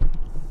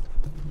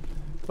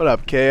 What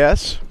up,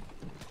 KS?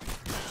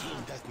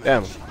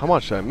 Damn, how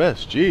much did I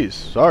miss? Jeez,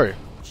 sorry.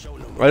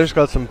 I just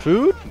got some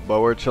food,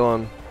 but we're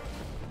chilling.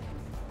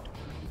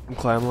 Some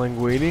clam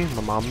linguine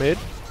my mom made.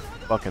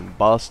 Fucking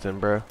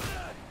busting, bro.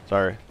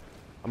 Sorry.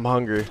 I'm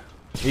hungry.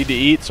 Need to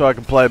eat so I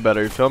can play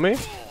better, you feel me?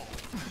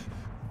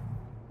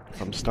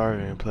 I'm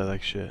starving and play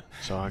like shit.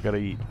 So I gotta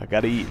eat. I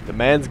gotta eat. The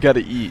man's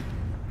gotta eat.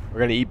 We're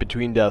gonna eat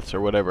between deaths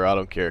or whatever. I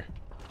don't care.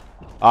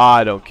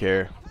 I don't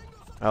care.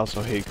 I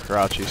also hate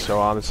Karachi, so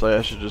honestly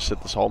I should just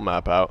sit this whole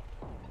map out.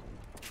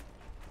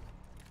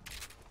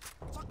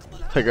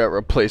 I got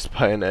replaced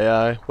by an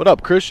AI. What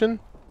up, Christian?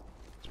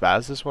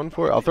 Spaz this one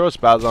for it? I'll throw a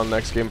Spaz on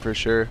next game for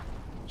sure.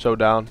 So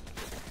down.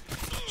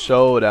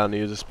 So down to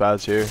use a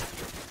Spaz here.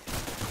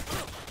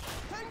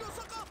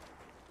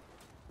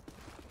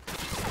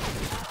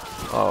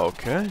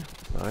 Okay,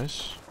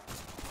 nice.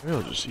 Maybe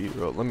I'll just eat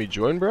real. Let me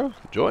join, bro.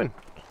 Join.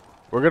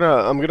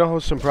 I'm gonna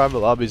host some private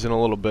lobbies in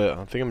a little bit.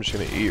 I think I'm just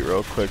gonna eat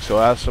real quick. So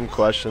I'll ask some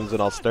questions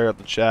and I'll stare at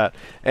the chat,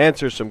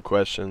 answer some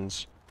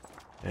questions,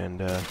 and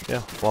yeah,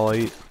 while I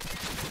eat.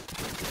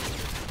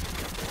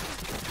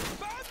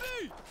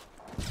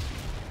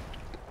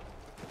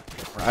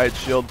 Riot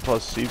shield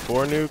plus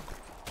C4 nuke.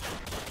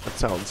 That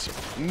sounds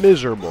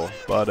miserable,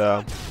 but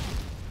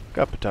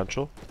got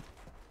potential.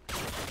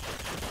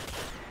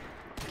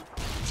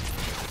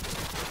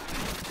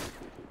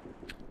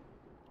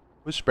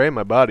 Who's spraying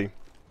my body?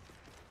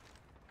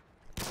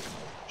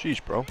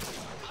 Sheesh, bro.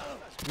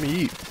 Let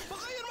me eat.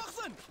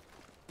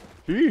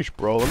 Sheesh,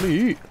 bro. Let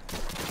me eat.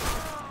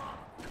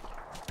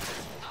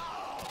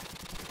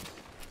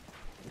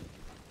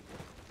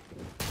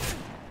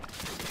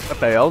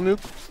 FAL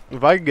nuke?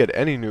 If I could get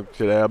any nuke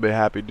today, I'll be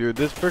happy, dude.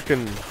 This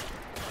freaking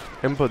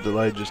input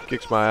delay just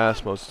kicks my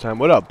ass most of the time.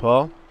 What up,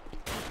 Paul?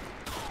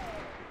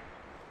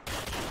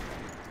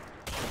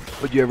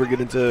 Would you ever get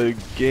into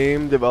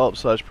game develop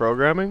 /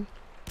 programming?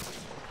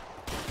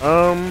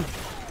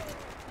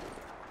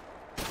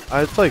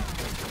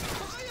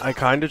 I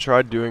kind of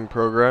tried doing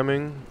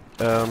programming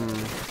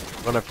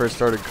when I first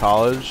started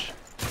college,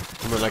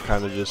 and then I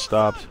kind of just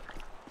stopped.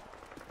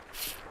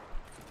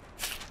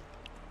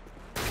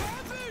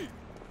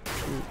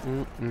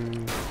 Well,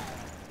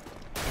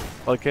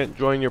 I can't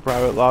join your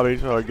private lobby,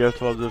 so I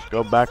guess I'll just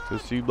go back to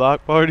C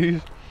block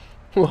parties.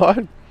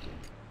 What?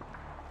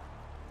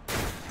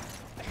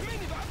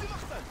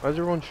 Why is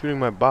everyone shooting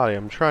my body?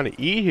 I'm trying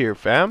to eat here,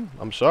 fam.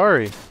 I'm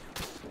sorry.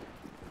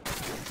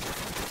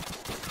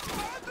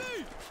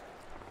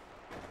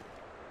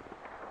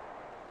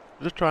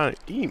 Just trying to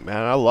eat,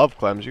 man. I love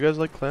clams. You guys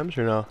like clams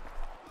or no?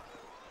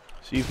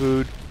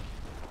 Seafood.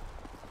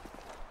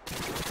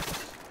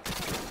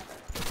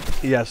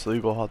 Yes,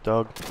 legal hot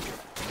dog.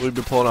 Will we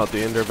be pulling out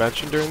the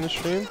intervention during the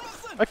stream?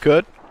 I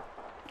could.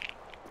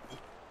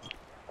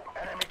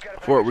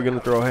 Fort, we're gonna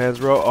throw hands,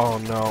 bro. Oh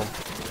no.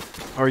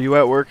 Are you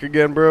at work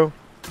again, bro?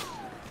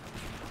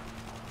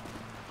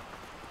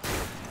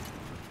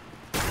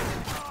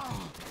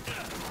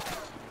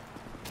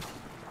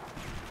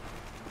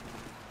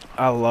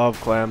 I love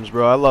clams,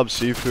 bro. I love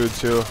seafood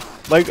too.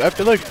 Like I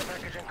feel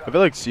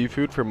like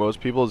seafood for most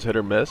people is hit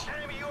or miss.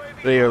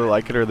 They either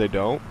like it or they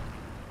don't.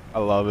 I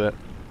love it.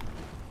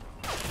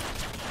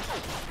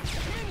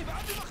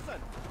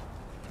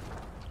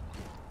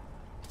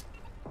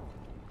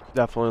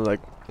 Definitely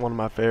like one of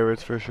my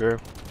favorites for sure.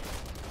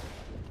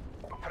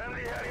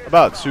 How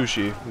about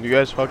sushi? Do you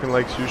guys fucking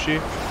like sushi?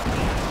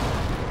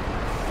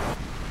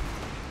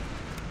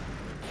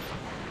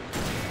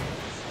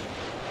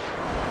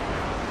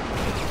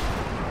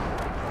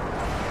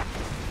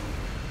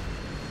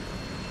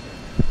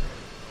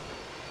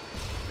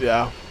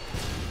 Yeah,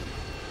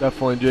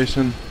 definitely,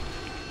 Jason.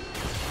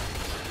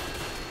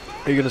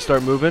 Are you gonna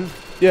start moving?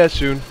 Yeah,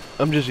 soon.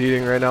 I'm just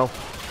eating right now.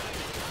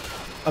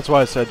 That's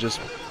why I said just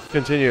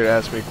continue to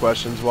ask me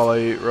questions while I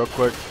eat real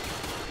quick.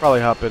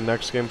 Probably hop in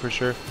next game for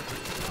sure.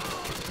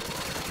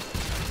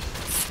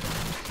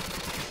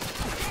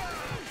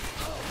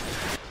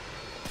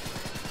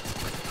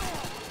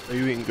 Are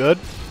you eating good?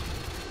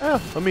 Yeah,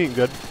 I'm eating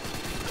good.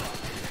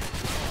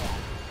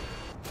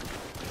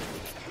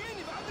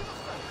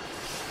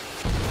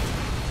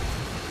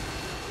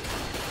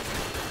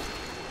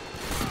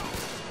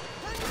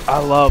 I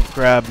love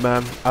crab,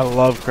 man. I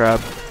love crab.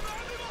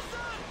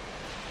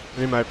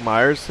 Any Mike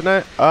Myers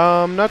tonight?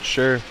 Not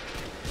sure.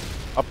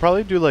 I'll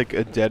probably do like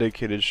a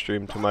dedicated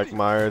stream to Mike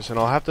Myers, and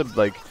I'll have to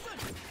like,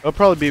 it'll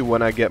probably be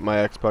when I get my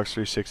Xbox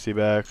 360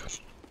 back.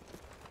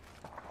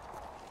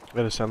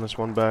 Gotta send this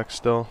one back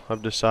still.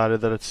 I've decided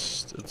that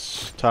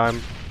it's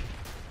time.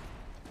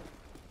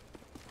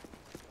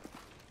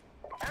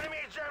 Enemy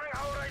jamming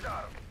our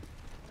radar.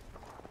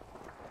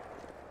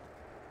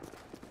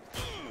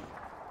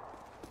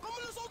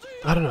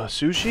 I don't know,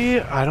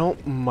 sushi, I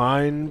don't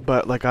mind,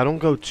 but like I don't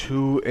go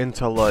too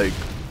into like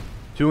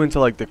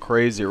the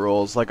crazy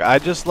rolls. Like I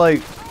just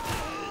like,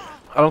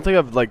 I don't think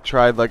I've like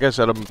tried, like I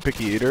said, I'm a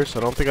picky eater, so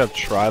I don't think I've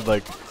tried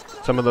like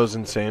some of those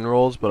insane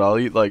rolls, but I'll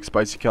eat like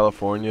spicy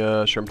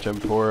California, shrimp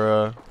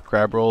tempura,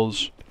 crab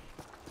rolls.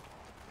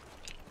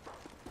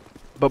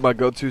 But my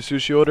go-to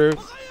sushi order,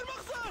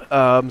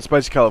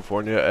 spicy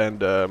California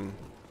and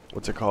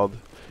what's it called?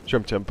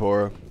 Shrimp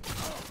tempura.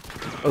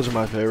 Those are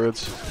my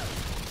favorites.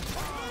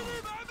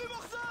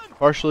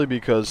 Partially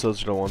because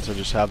those are the ones I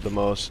just have the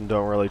most and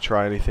don't really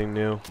try anything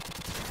new.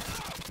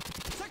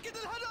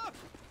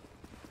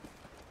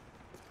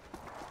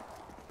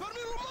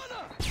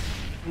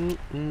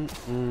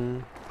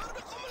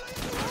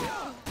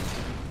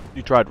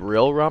 You tried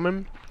real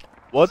ramen?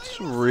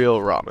 What's real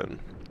ramen?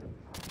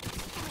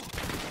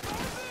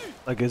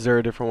 Like, is there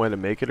a different way to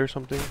make it or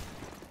something?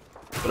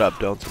 What up,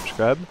 don't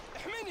subscribe?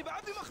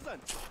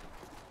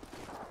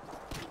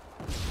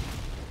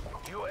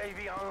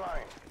 UAV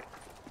online.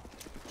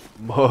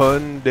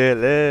 Monday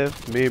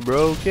left me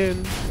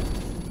broken.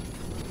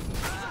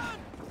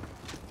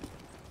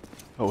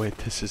 Oh wait,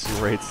 this is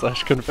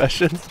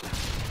raid/confessions.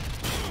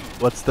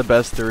 What's the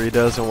best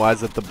Doritos and why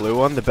is it the blue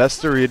one? The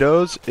best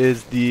Doritos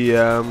is the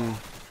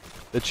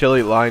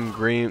chili lime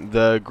green,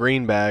 the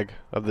green bag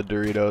of the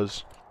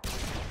Doritos.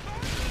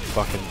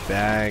 Fucking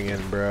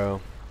banging,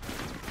 bro.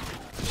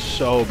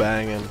 So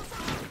banging.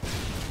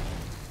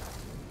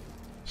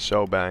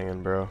 So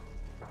banging, bro.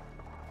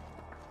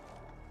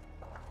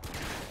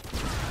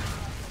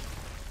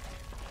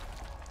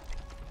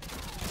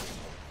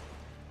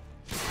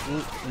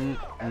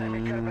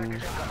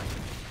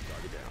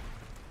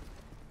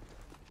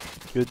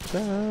 Good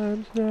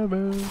times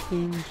never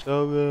seem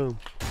so good.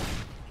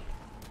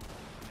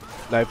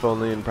 Knife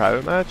only in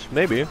private match?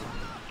 Maybe.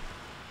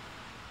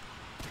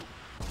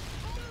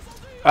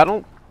 I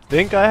don't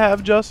think I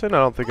have, Justin. I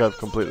don't think I've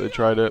completely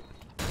tried it.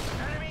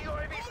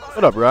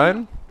 What up,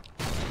 Ryan?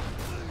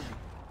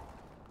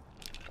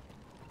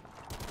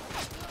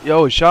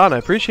 Yo, Sean, I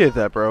appreciate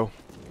that, bro.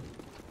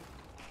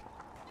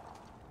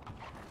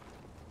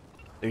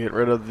 To get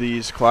rid of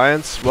these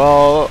clients?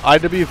 Well,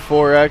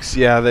 IW4X,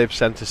 yeah, they've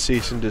sent a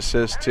cease and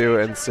desist to,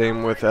 and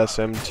same with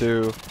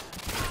SM2,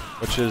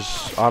 which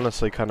is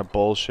honestly kind of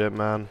bullshit,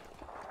 man.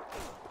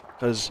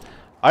 Because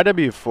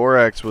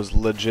IW4X was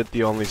legit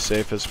the only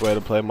safest way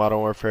to play Modern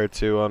Warfare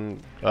 2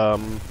 on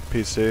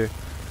PC.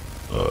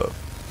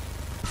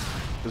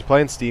 Because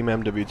playing Steam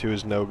MW2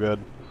 is no good.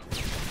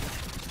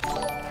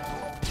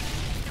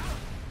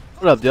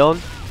 What up, Dylan?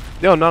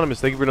 Yo,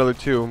 Anonymous, thank you for another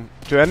 2.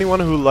 To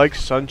anyone who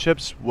likes Sun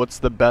Chips, what's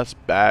the best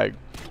bag?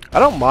 I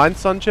don't mind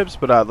Sun Chips,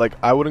 but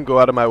I wouldn't go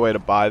out of my way to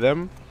buy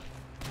them.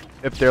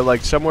 If they're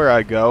like somewhere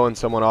I go and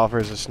someone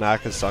offers a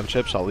snack as Sun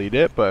Chips, I'll eat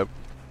it, but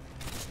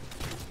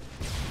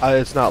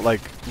it's not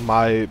like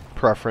my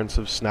preference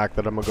of snack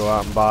that I'm gonna go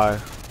out and buy.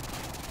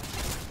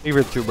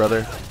 Even too,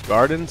 brother.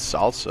 Garden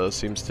salsa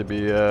seems to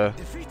be a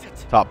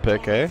top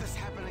pick, eh?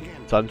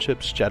 Sun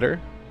Chips,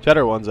 cheddar.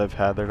 Cheddar ones I've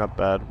had, they're not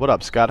bad. What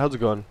up, Scott? How's it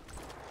going?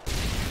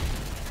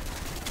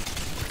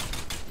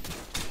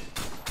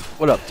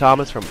 What up,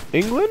 Thomas from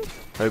England?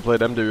 Have you played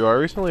MWR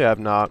recently? I have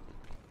not.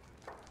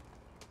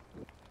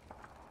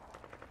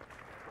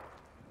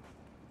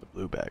 The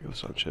blue bag of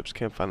Sun Chips.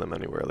 Can't find them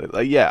anywhere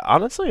lately. Yeah,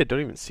 honestly, I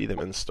don't even see them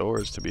in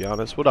stores, to be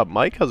honest. What up,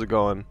 Mike? How's it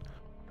going?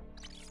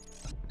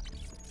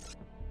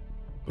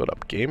 What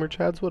up, Gamer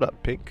Chads? What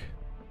up, Pink?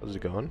 How's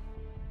it going?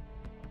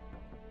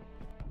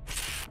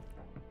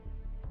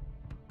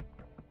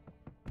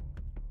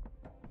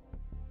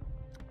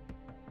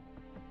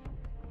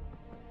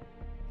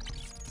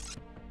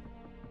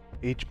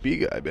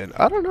 HB guy, man.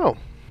 I don't know.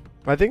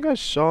 I think I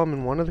saw him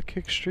in one of the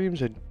kick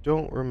streams. I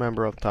don't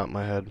remember off the top of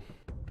my head.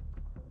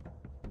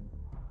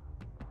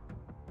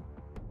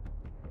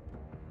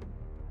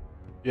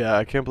 Yeah,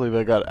 I can't believe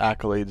I got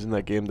accolades in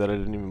that game that I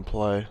didn't even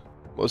play.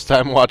 Most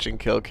time watching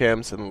kill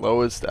cams and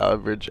lowest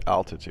average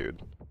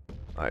altitude.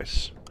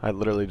 Nice. I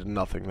literally did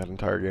nothing that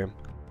entire game.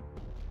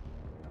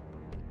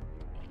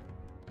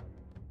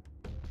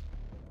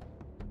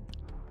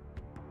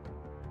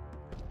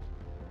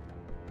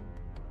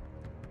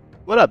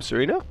 What up,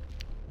 Serena?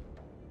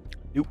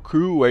 New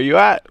crew, where you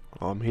at?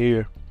 I'm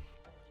here.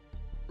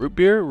 Root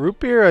beer? Root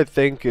beer, I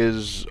think,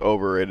 is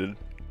overrated.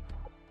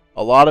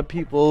 A lot of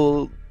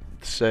people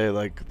say,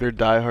 like, they're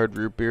diehard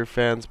root beer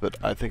fans, but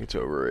I think it's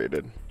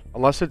overrated.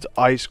 Unless it's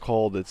ice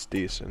cold, it's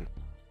decent.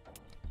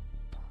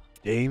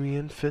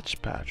 Damian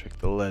Fitzpatrick,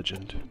 the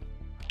legend.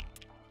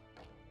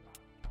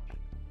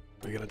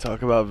 We gonna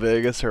talk about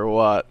Vegas or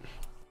what?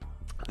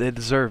 They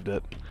deserved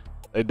it.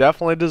 They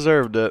definitely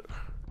deserved it.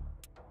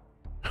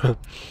 I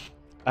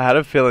had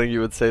a feeling you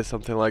would say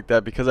something like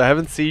that because I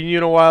haven't seen you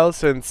in a while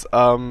since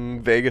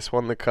Vegas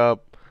won the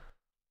cup.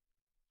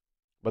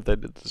 But they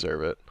did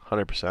deserve it.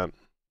 100%.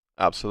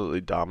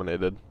 Absolutely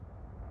dominated.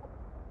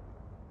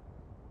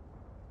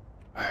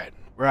 Alright.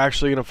 We're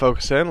actually going to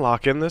focus in,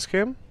 lock in this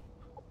game.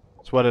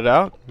 Sweat it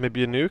out.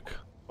 Maybe a nuke.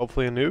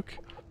 Hopefully a nuke.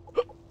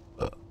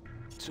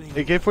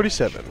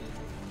 AK-47.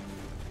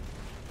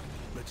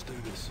 Let's do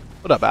this.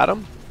 What up,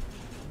 Adam?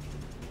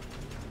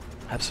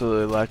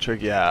 Absolutely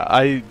electric. Yeah,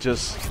 I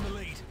just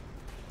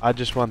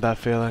want that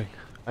feeling.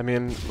 I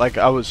mean, like,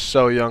 I was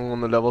so young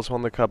when the Devils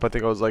won the cup. I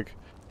think I was like,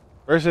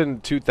 first in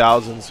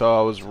 2000, so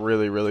I was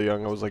really, really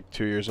young. I was like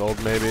 2 years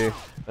old, maybe.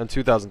 And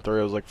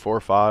 2003, I was like 4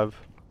 or 5.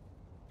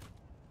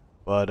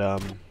 But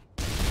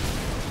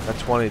that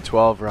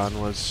 2012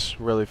 run was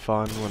really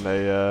fun when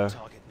they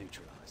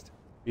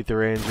beat the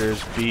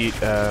Rangers, beat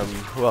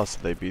who else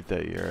did they beat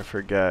that year? I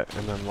forget,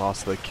 and then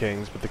lost to the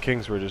Kings. But the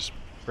Kings were just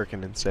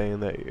freaking insane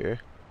that year.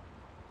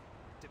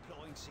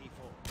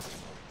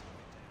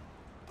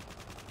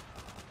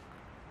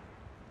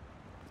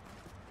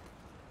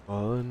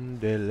 One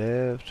day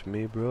left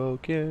me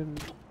broken.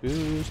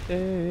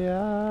 Tuesday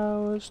I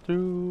was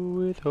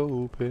through with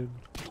hoping.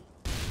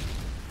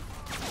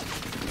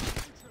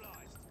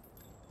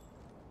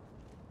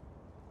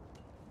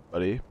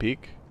 Buddy,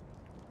 peek.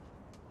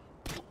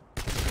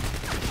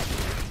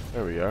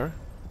 There we are.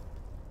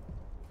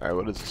 Alright,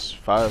 what is this?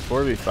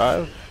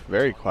 4v5?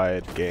 Very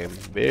quiet game.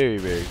 Very,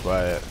 very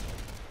quiet.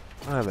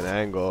 I don't have an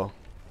angle.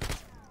 I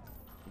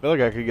feel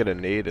like I could get a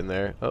nade in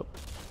there. Oh,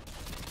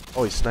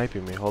 he's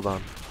sniping me. Hold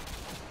on.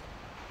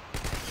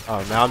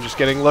 Oh, now I'm just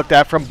getting looked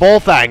at from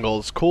both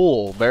angles.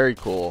 Cool. Very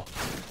cool.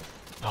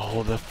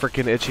 Oh, the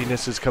freaking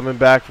itchiness is coming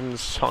back from the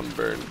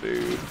sunburn,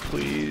 dude.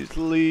 Please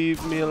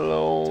leave me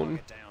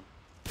alone.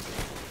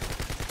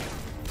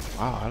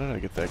 Wow, how did I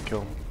get that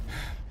kill?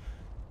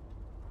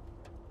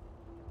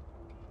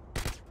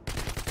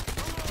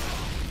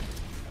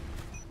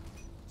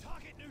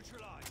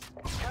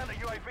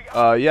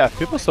 Yeah,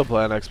 people still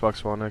play on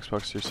Xbox One,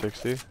 Xbox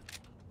 360.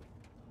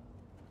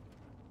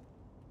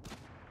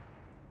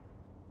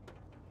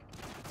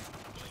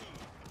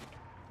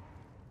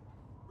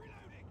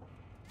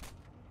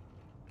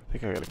 I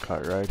think I got a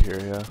cut right here,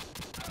 yeah.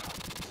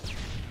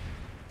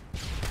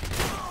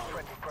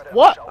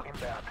 What?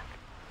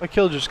 My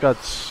kill just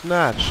got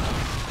snatched.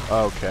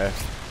 Okay.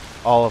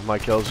 All of my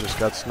kills just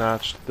got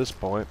snatched at this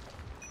point.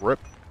 Rip.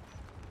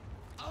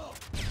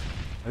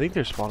 I think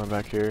they're spawning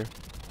back here.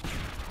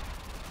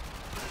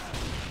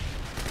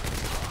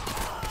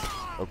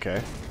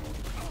 Okay.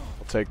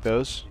 We'll take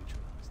those.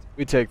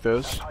 We take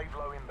those.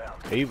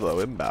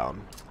 Avlo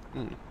inbound.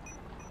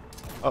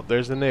 Oh,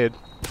 there's the nade.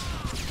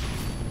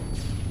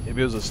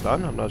 Maybe it was a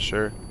stun? I'm not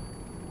sure.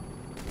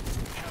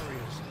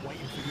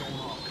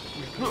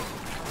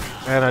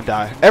 And I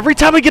die. Every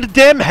time I get a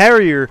damn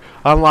Harrier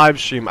on live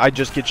stream, I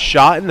just get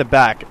shot in the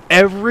back.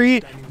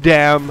 Every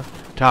damn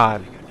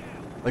time.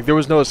 Like, there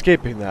was no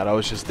escaping that. I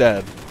was just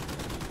dead.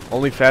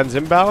 OnlyFans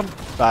inbound?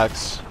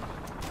 Facts.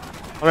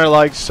 100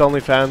 likes,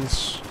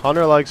 OnlyFans.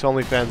 100 likes,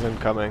 OnlyFans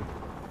incoming.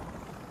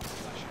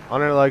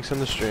 100 likes in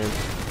the stream.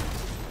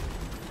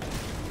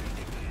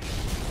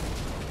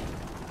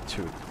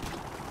 Dude.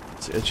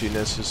 This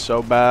itchiness is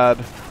so bad.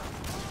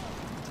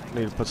 I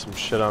need to put some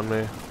shit on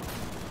me.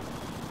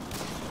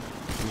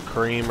 Some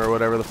cream or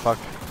whatever the fuck.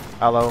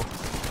 Aloe.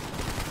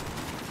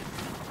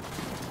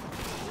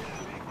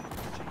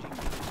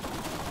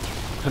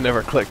 I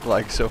never clicked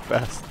like so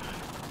fast.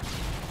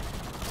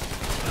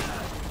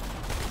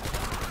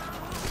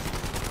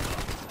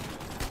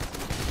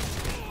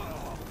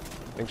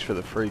 Thanks for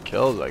the free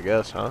kills, I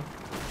guess, huh?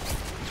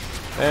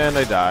 And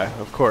I die,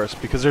 of course,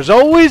 because there's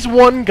always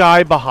one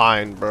guy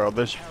behind, bro.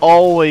 There's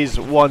always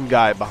one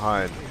guy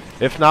behind.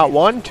 If not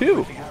one,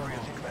 two.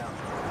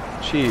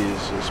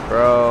 Jesus,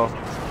 bro.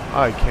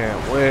 I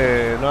can't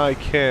win. I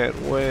can't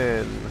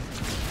win.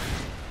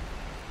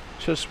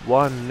 Just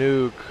one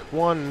nuke.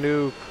 One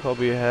nuke. I'll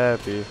be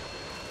happy.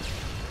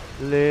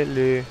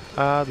 Lately,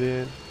 I've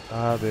been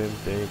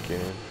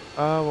thinking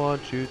I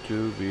want you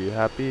to be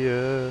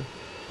happier.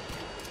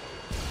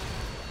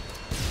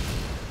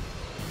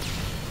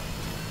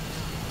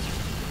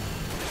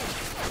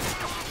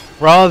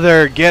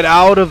 Brother, get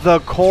out of the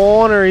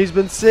corner. He's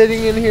been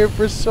sitting in here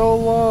for so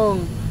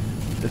long.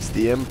 It's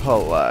the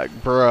input lag,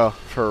 bruh.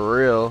 For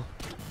real.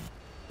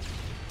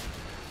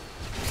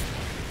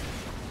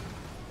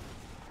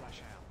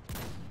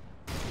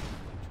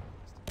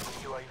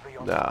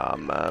 Nah,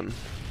 man.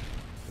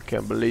 I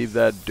can't believe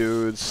that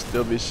dude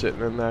still be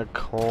sitting in that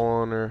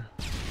corner.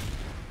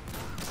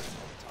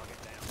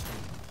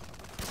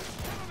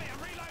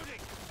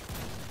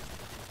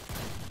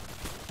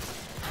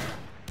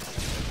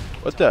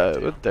 What day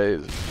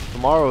is it?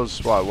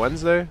 Tomorrow's what,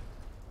 Wednesday?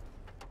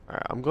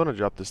 Alright, I'm gonna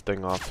drop this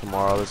thing off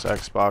tomorrow, this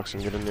Xbox,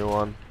 and get a new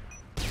one.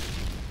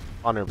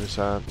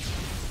 100%.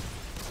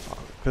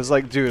 Cause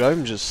like, dude,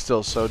 I'm just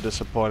still so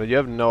disappointed. You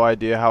have no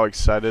idea how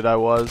excited I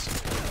was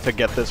to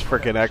get this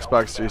freaking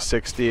Xbox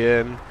 360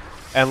 in.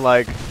 And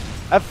like,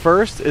 at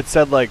first it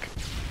said like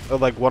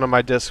one of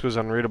my discs was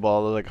unreadable. I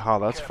was like, oh,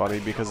 that's funny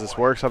because this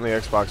works on the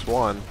Xbox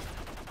One.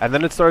 And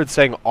then it started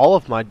saying all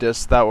of my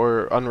discs that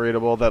were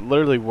unreadable that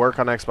literally work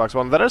on Xbox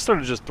One. Then I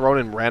started just throwing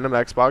in random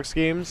Xbox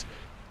games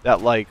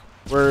that like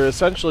were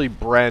essentially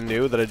brand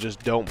new that I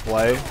just don't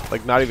play.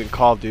 Like not even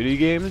Call of Duty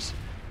games.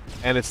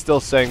 And it's still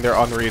saying they're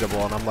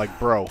unreadable. And I'm like,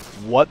 bro,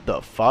 what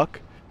the fuck?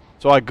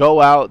 So I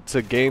go out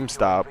to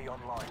GameStop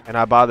and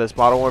I buy this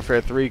Modern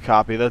Warfare 3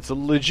 copy that's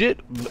legit,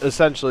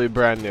 essentially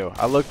brand new.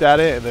 I looked at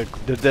it and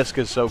the disc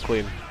is so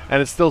clean.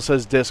 And it still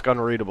says disc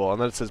unreadable.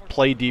 And then it says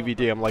play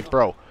DVD. I'm like,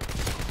 bro.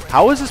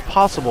 How is this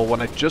possible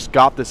when I just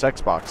got this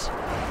Xbox?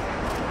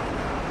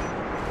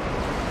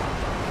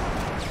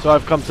 So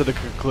I've come to the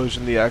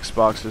conclusion the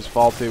Xbox is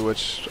faulty,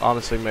 which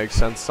honestly makes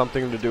sense.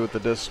 Something to do with the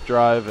disk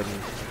drive, and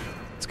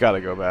it's got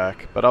to go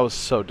back. But I was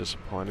so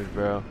disappointed,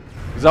 bro.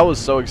 Because I was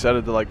so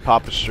excited to like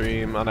pop a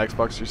stream on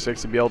Xbox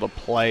 360, be able to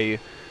play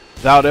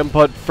without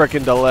input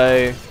frickin'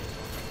 delay.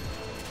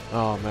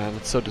 Oh man,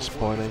 it's so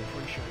disappointing.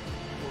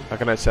 How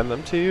can I send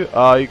them to you?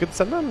 You can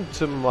send them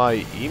to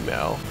my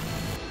email.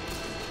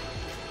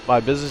 My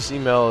business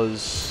email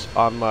is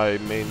on my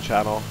main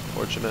channel.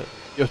 Fortunate.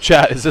 Yo,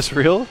 chat, is this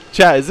real?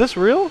 Chat, is this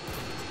real?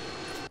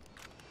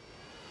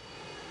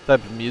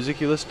 Type of music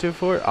you listen to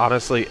for it?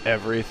 Honestly,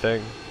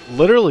 everything.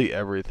 Literally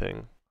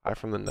everything. Hi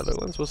from the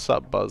Netherlands. What's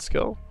up,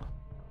 Buzzkill?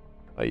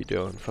 How you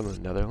doing from the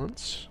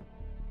Netherlands?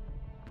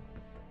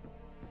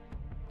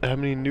 How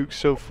many nukes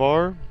so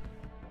far?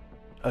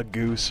 A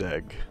goose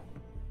egg.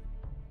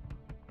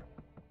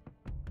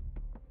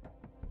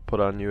 Put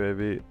on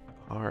UAV.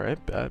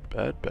 Alright,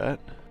 bet.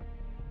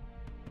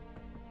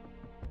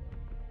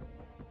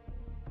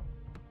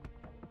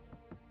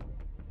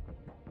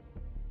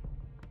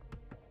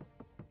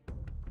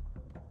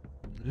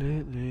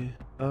 Lately,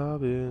 I've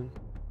been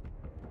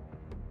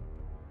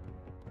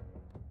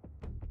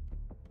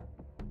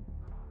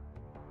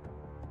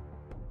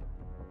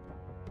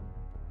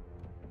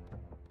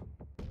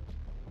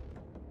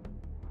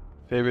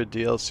favorite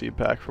DLC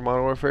pack for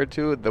Modern Warfare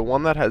 2? The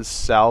one that has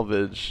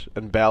salvage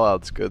and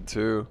bailout's good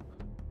too.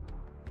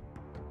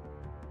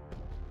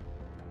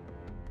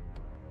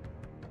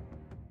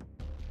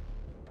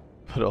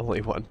 But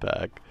only one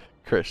pack.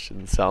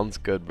 Christian, sounds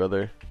good,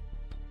 brother.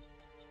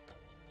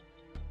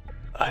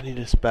 I need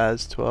a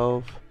Spaz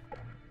 12.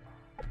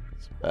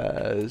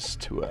 Spaz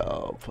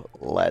 12.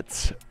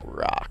 Let's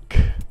rock.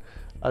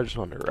 I just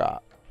want to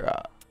rock.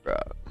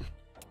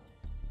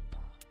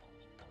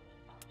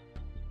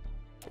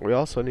 We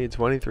also need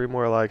 23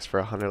 more likes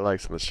for 100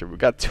 likes on the stream. We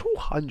got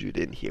 200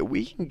 in here.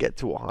 We can get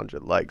to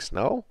 100 likes.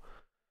 No?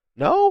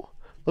 No?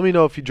 Let me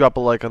know if you drop a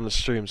like on the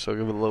stream so I'll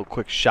give it a little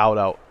quick shout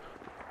out.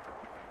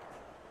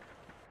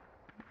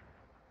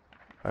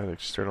 I have an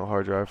external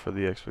hard drive for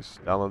the Xbox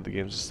to download the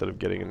games instead of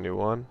getting a new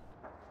one.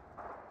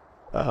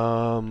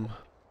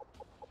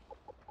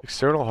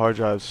 External hard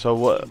drive. So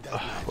what?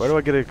 Where do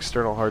I get an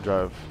external hard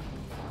drive?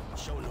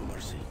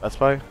 Best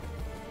Buy?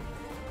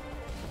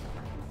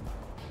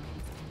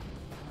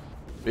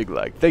 Big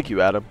lag. Thank you,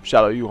 Adam.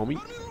 Shout out you, homie.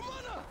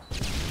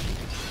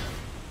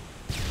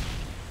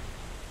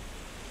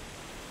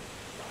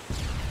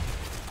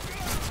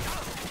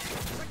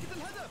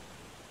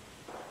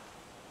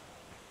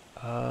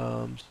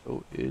 I'm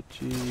so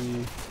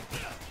itchy.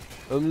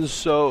 I'm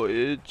so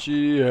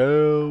itchy.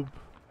 Help.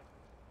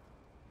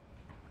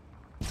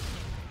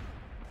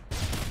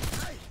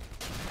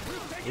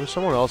 There's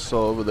someone else still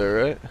over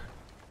there, right?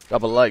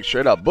 Drop a like.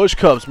 Straight up. Bush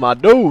Cubs, my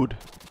dude.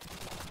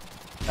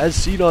 As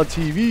seen on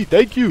TV.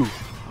 Thank you.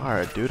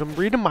 Alright, dude. I'm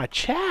reading my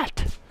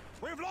chat.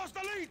 We've lost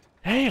the lead.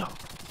 Damn.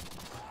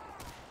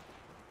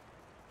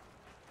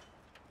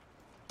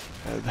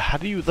 How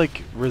do you,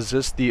 like,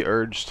 resist the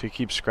urge to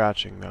keep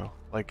scratching, though?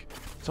 Like,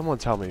 someone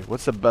tell me,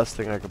 what's the best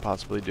thing I could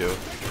possibly do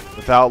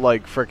without,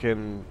 like,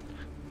 frickin'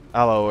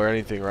 aloe or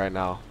anything right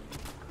now?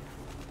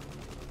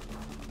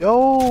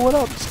 Yo, what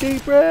up,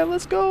 Skate Brand?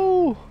 Let's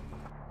go!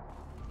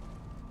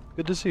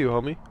 Good to see you,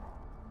 homie.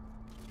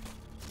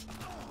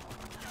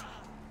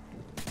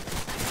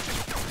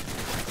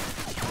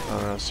 Oh,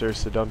 no,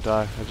 seriously, don't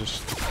die. I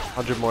just...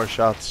 100 more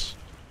shots.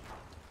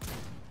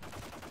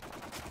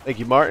 Thank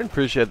you, Martin.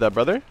 Appreciate that,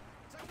 brother.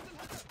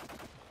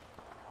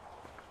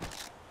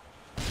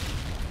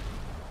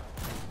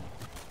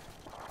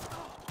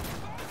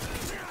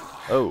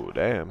 Oh,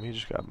 damn. He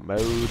just got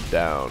mowed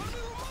down.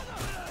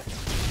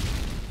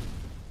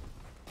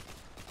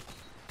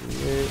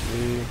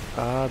 Lately,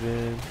 I've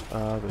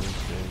been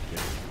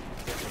thinking.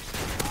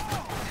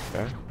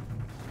 Okay.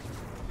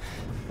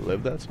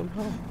 Live that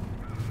somehow?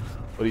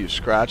 What are you,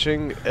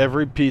 scratching?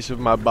 Every piece of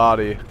my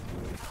body.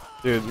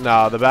 Dude,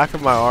 nah, the back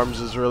of my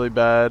arms is really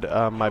bad.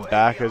 My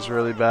back is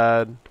really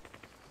bad.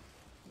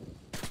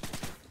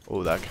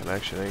 Oh, that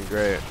connection ain't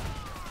great.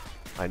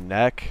 My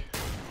neck.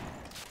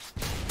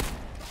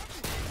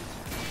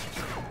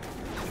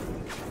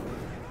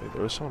 Wait,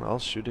 there was someone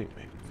else shooting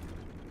me.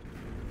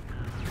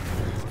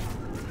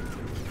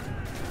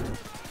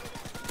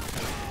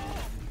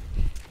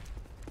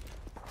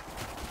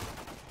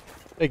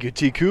 Thank you,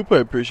 T. Coop. I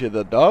appreciate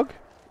that, dog.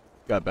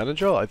 Got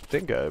Benadryl? I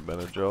think I have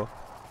Benadryl.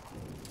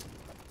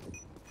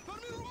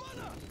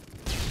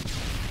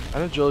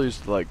 Benadryl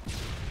used to, like,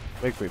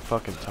 make me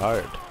fucking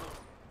tired.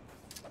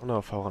 I don't know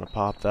if I want to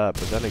pop that,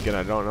 but then again,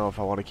 I don't know if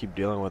I want to keep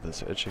dealing with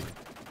this itching.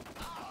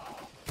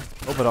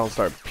 Hope I don't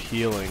start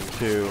peeling,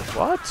 too.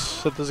 What?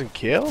 That doesn't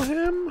kill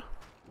him?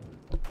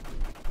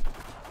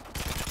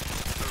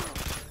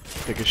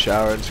 Take a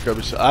shower and scrub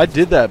yourself. I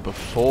did that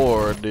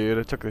before, dude.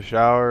 I took a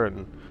shower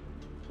and...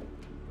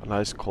 a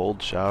nice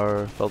cold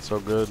shower. Felt so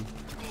good.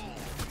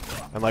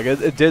 And, like,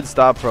 it did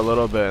stop for a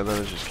little bit, and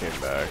then it just came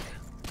back.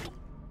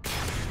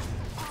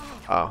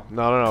 Oh,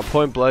 no.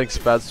 Point blank,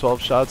 Spaz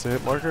 12 shots, a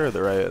hit marker, or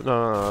the right?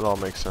 No, it all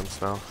makes sense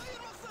now.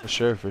 For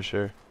sure.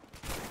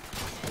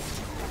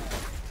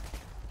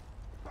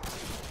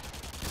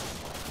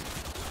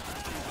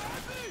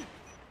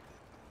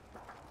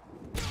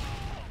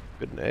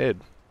 Good nade.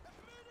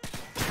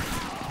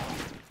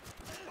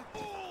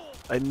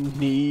 I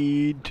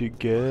need to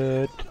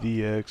get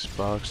the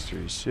Xbox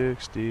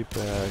 360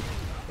 back,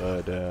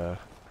 but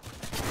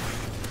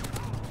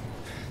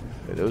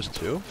wait, those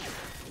two?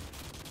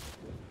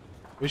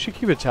 We should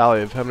keep a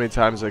tally of how many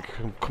times I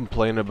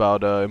complain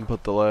about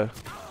input delay.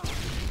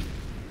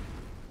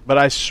 But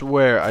I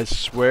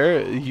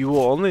swear, you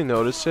will only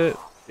notice it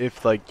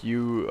if like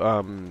you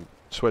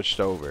switched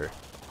over.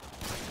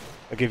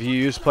 Like if you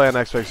used to play on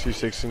Xbox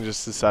 360 and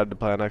just decided to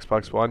play on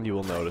Xbox One, you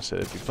will notice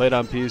it. If you played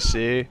on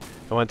PC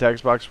and went to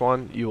Xbox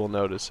One, you will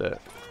notice it.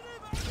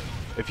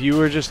 If you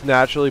were just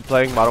naturally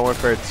playing Modern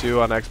Warfare 2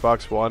 on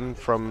Xbox One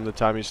from the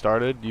time you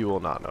started, you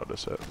will not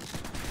notice it.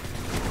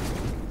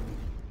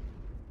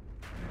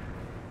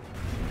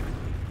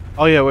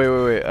 Oh yeah,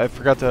 wait. I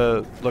forgot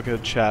to look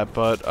at chat,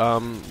 but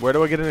where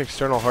do I get an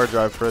external hard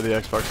drive for the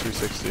Xbox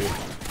 360?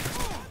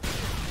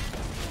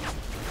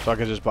 So I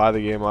can just buy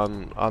the game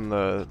on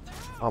the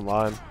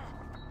online.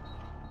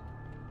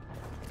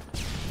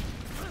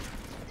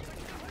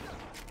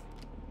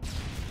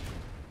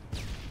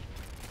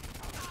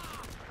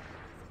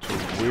 It's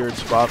a weird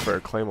spot for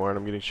a claymore, and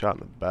I'm getting shot in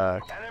the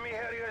back. Enemy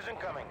Harriers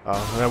incoming.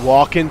 Oh, and I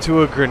walk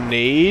into a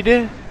grenade.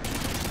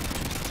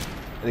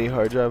 Any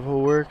hard drive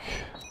will work.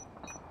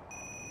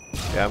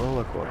 Yeah, I'm gonna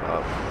look one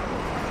up.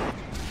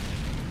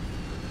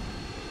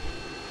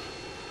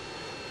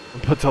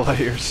 Put delay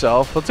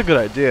yourself. That's a good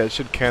idea. It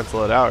should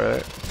cancel it out,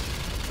 right?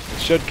 It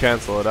should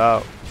cancel it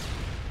out.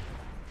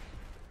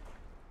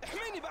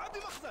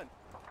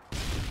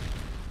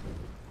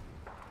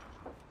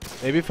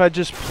 Maybe if I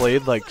just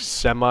played like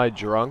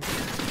semi-drunk,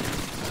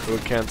 it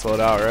would cancel it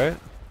out, right?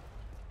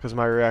 Because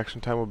my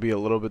reaction time would be a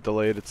little bit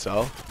delayed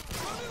itself.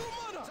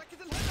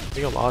 I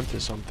think I'm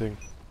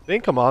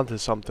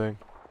onto something.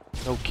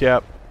 No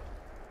cap.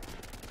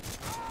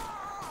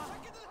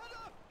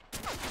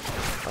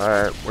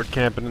 Alright, we're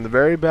camping in the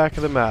very back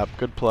of the map.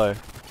 Good play.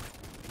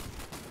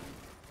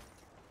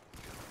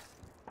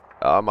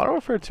 Modern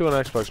Warfare 2 on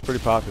Xbox is pretty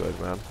popular,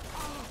 man.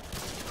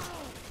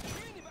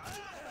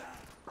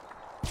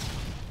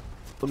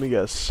 Let me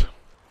guess.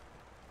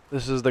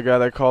 This is the guy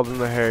that called in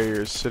the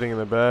Harriers, sitting in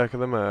the back of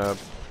the map.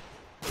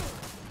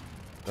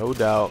 No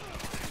doubt.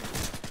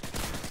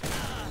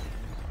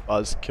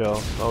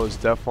 Buzzkill. That was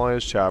definitely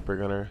his chopper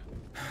gunner.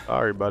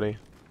 Sorry, buddy.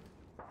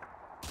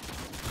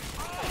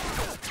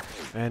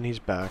 And he's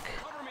back.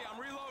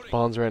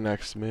 Spawn's right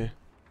next to me.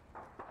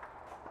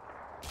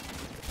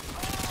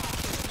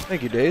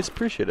 Thank you, Daze.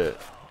 Appreciate it.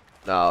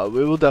 No,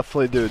 we will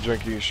definitely do a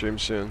drinking stream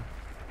soon.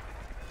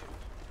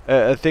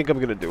 I think I'm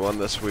gonna do one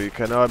this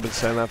week. I know I've been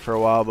saying that for a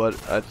while, but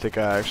I think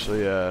I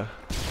actually am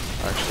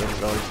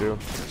going to.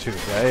 Dude,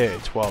 AA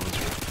 12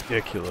 is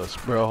ridiculous,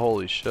 bro.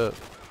 Holy shit.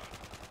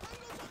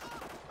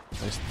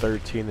 Nice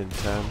 13 and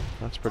 10.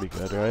 That's pretty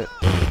good, right?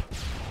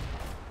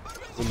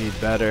 We need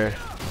better.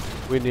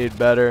 We need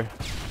better.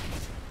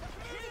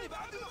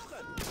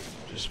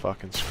 Just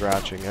fucking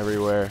scratching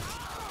everywhere.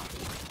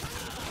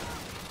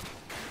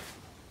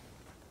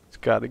 It's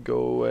gotta go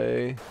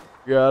away.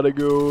 Gotta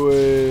go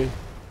away.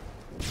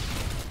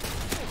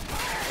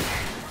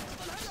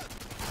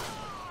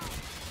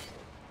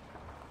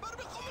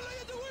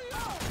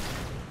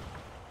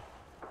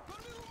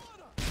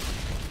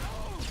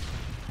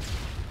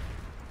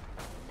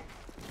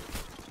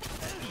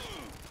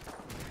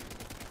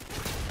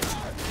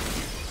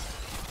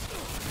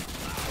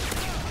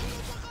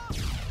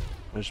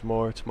 There's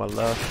more to my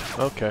left.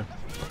 Okay.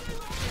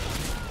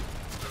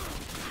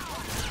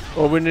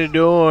 Open the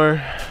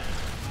door.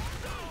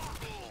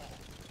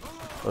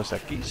 Los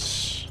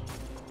Aquis.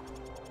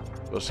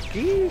 Los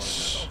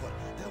Aquis.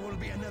 There will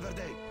be another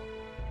day.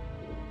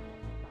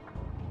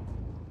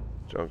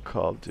 Drunk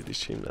Call of Duty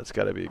stream. That's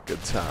gotta be a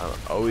good time.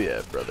 Oh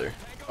yeah, brother.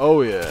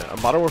 Oh yeah. A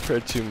Modern Warfare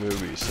 2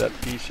 movie. Set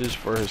pieces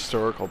for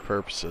historical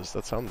purposes.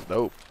 That sounds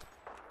dope.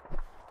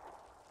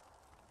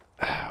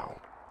 Ow.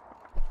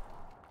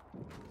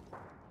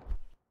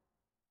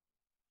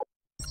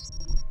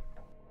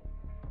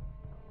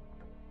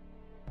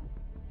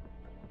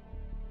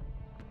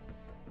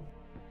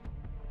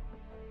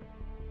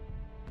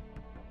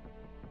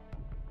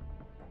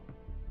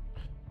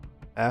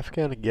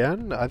 Afghan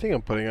again? I think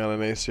I'm putting on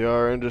an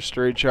ACR and just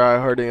straight try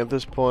harding at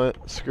this point.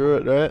 Screw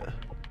it, right?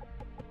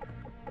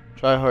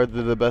 Try hard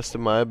to the best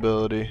of my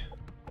ability.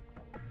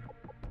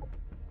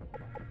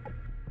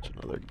 It's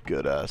another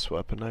good ass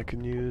weapon I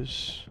can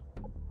use.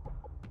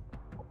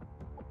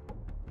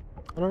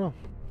 I don't know.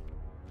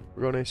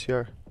 We're going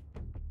ACR.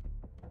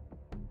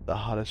 The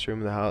hottest room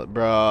in the house.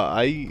 Bro,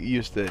 I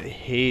used to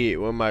hate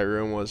when my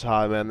room was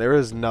hot, man. There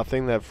was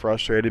nothing that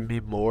frustrated me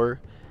more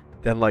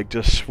than like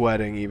just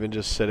sweating, even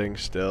just sitting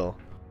still.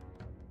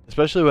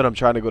 Especially when I'm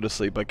trying to go to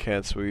sleep, I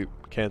can't sleep.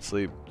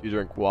 You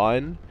drink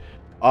wine?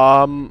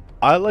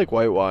 I like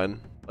white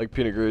wine, like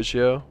Pinot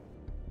Grigio.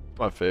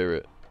 My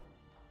favorite.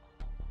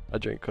 I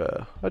drink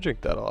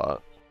that a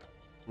lot.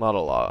 Not a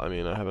lot. I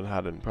mean, I haven't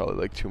had it in probably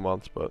like 2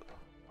 months, but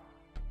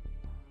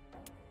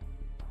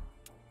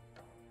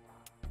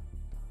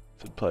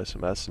To play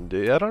some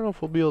S&D. I don't know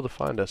if we'll be able to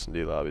find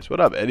S&D lobbies. What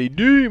up, Eddie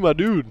D, my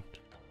dude?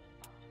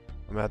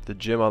 I'm at the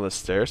gym on the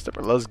stair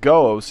stepper. Let's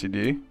go,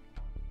 OCD.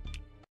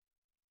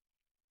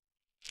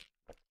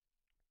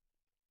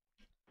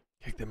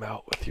 Kick them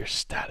out with your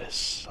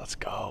status. Let's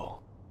go.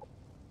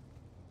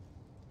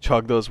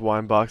 Chug those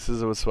wine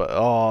boxes with sweat.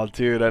 Oh,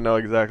 dude, I know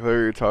exactly what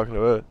you're talking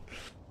about.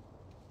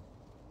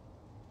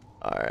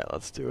 Alright,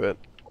 let's do it.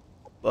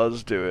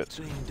 Let's do it.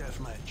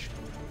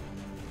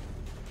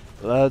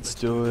 Let's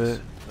do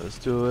it. Let's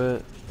do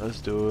it. Let's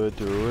do it.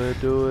 Do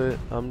it. Do it.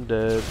 I'm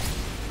dead.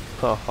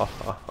 Ha ha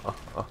ha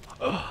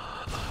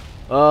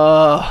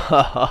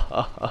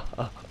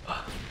ha.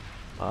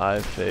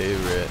 My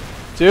favorite.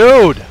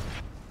 Dude!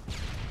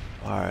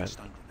 Alright.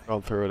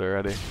 Gone through it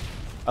already.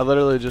 I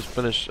literally just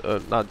finished,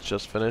 not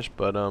just finished,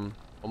 but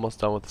almost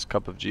done with this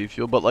cup of G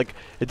Fuel. But like,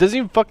 it doesn't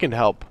even fucking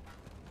help.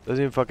 It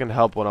doesn't even fucking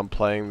help when I'm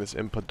playing this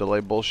input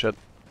delay bullshit.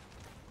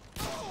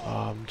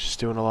 I'm just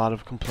doing a lot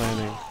of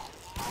complaining.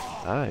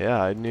 Ah,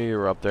 yeah, I knew you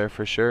were up there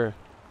for sure.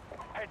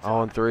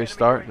 0-3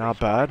 start, not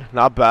bad,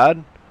 not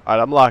bad.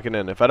 Alright, I'm locking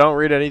in. If I don't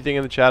read anything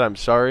in the chat, I'm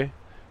sorry.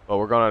 But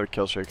we're going out of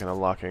kill streak and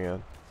I'm locking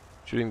in.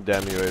 Shooting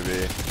damn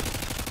UAV.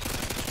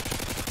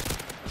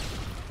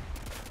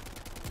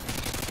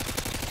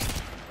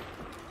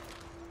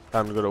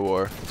 Time to go to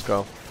war. Let's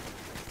go.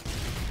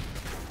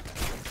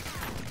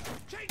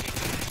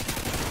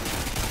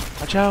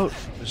 Watch out!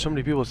 There's so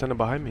many people standing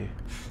behind me.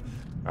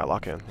 Alright,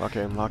 lock in, lock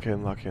in, lock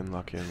in, lock in,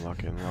 lock in,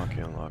 lock in, lock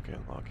in, lock in,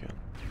 lock in.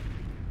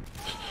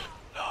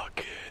 Lock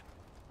in.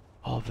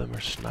 All of them are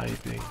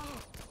sniping.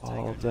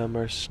 All of them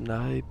are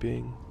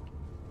sniping.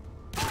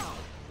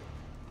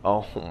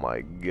 Oh my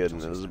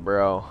goodness,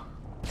 bro.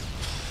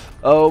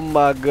 Oh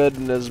my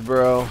goodness,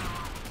 bro.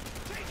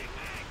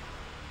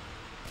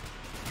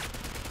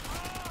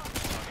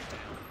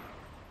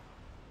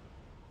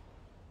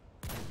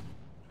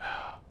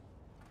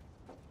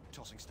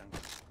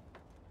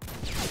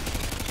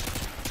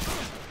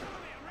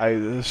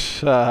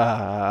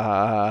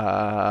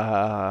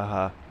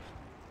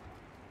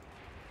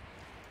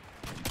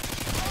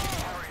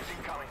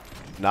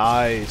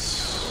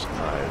 Nice,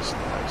 nice,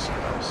 nice,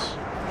 nice.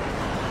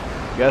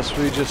 Guess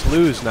we just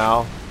lose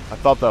now. I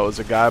thought that was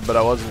a guy, but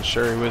I wasn't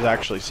sure he was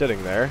actually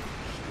sitting there.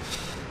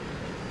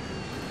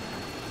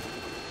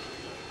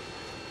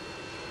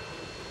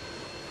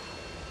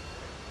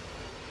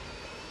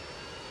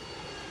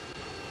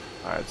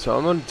 Alright,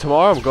 so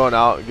tomorrow I'm going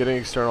out, getting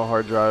external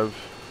hard drive,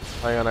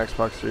 playing on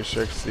Xbox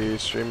 360,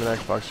 streaming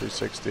Xbox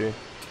 360.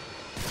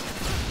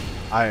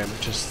 I am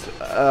just,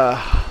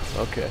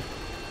 okay.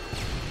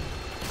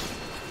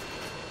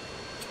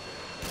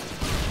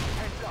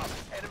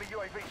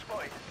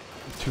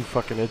 Too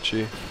fucking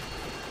itchy.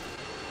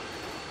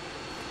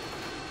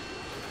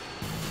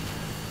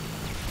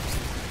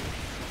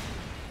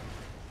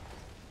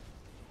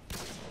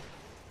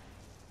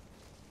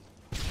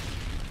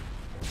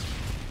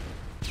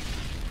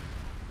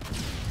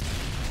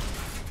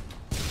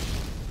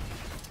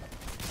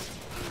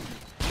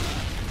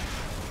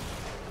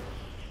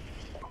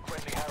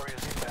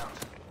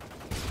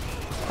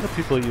 A lot of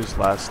people use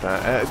last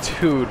night.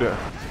 Dude,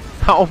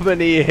 how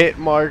many hit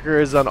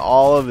markers on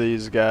all of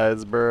these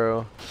guys,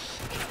 bro?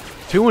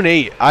 2 and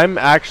 8. I'm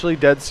actually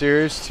dead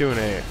serious. 2 and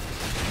 8.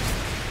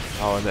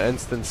 Oh, and the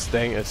instant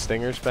stinger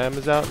spam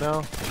is out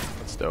now.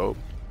 That's dope.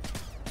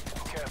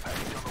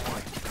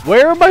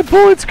 Where are my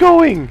bullets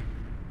going?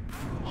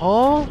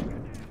 Huh?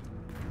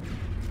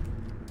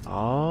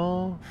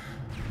 Oh.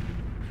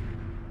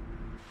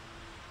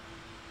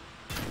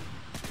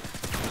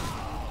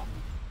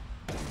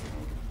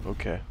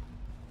 Okay.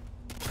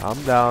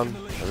 Calm down.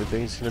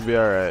 Everything's gonna be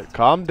alright.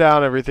 Calm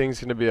down. Everything's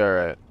gonna be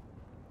alright.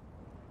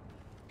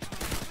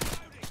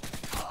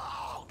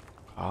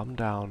 Calm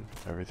down.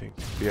 Everything's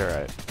gonna be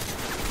alright.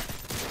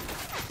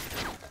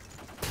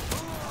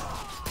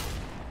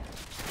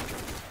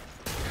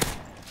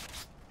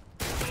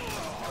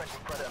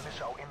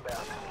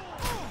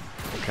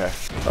 Okay.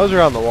 Those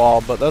are on the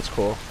wall, but that's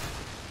cool.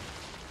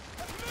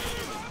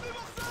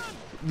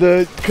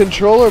 The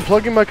controller,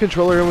 plugging my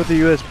controller in with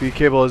the USB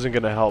cable isn't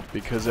going to help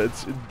because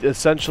it's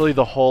essentially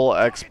the whole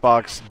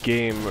Xbox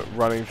game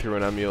running through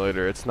an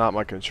emulator. It's not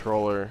my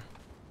controller.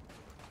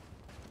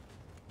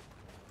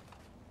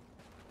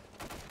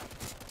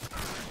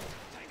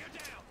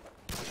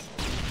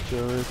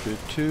 So if you're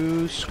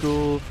too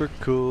school for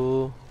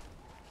cool,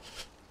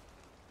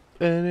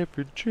 and if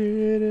you're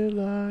treated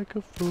like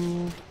a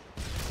fool,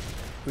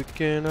 we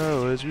can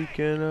always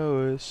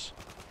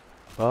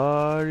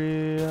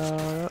party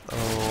our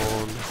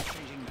own.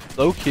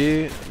 Low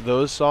key,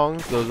 those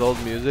songs, those old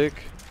music,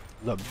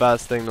 the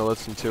best thing to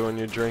listen to when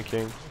you're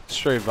drinking.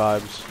 Straight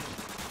vibes.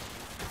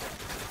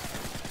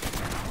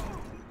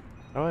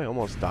 Oh, I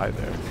almost died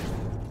there.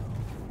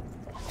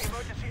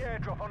 Emergency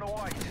airdrop on the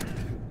way.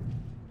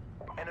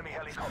 Enemy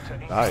helicopter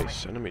incoming.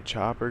 Nice. Enemy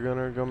chopper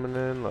gunner coming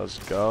in. Let's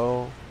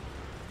go.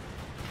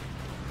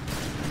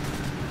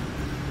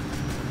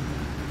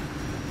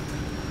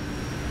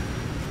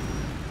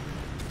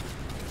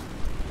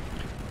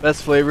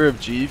 Best flavor of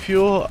G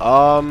Fuel?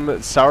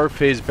 Sour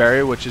Phase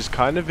Berry, which is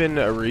kind of in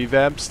a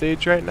revamp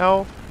stage right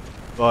now.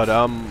 But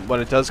when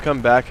it does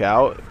come back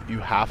out, you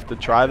have to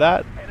try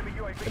that.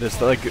 It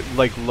is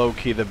like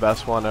low-key the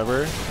best one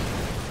ever.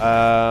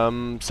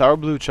 Sour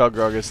Blue Chug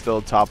Rug is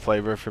still top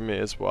flavor for me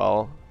as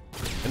well.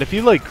 And if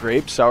you like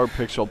grape, Sour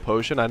Pixel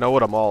Potion, I know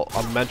what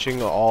I'm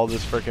mentioning all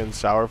this freaking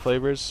sour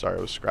flavors. Sorry,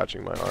 I was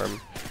scratching my arm.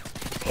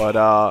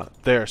 But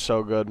they are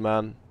so good,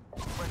 man.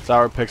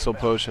 Sour Pixel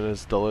Potion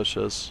is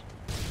delicious.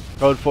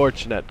 Code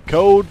Fortunate.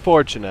 Code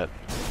Fortunate.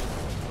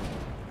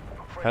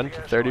 10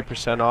 to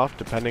 30% off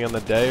depending on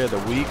the day or the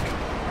week.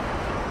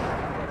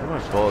 Where do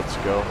my bullets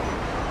go?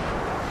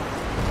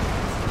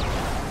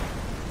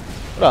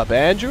 What up,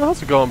 Andrew?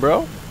 How's it going,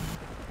 bro?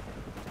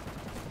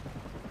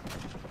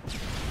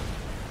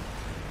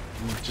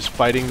 I'm just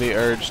fighting the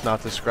urge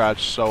not to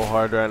scratch so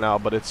hard right now,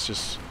 but it's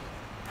just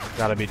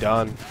gotta be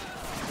done.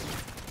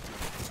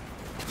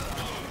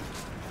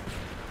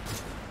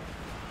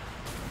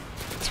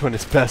 It's when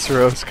his best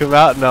rows come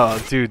out? No,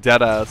 dude,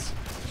 deadass.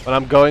 When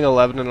I'm going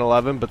 11 and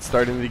 11, but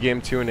starting the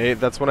game 2 and 8,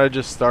 that's when I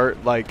just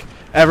start, like,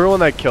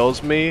 everyone that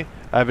kills me,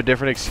 I have a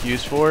different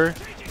excuse for,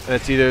 and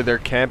it's either they're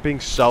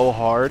camping so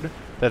hard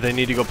that they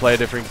need to go play a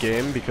different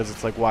game because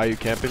it's like, why are you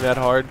camping that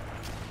hard?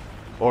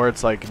 Or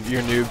it's like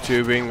you're noob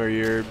tubing or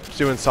you're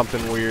doing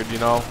something weird, you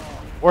know?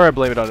 Or I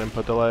blame it on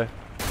input delay.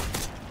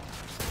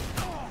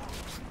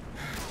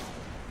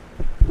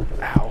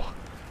 Ow.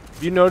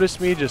 You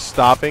noticed me just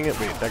stopping it?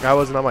 Wait, that guy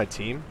wasn't on my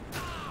team?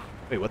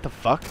 Wait, what the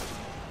fuck?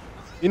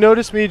 You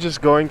notice me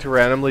just going to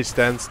randomly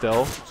stand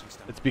still?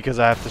 It's because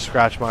I have to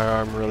scratch my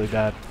arm really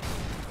bad.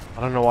 I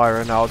don't know why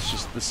right now, it's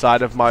just the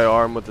side of my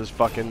arm with this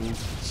fucking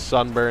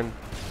sunburn.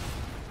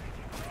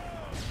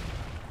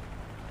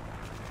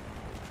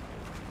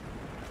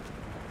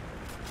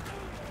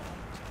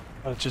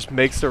 It just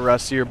makes the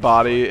rest of your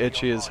body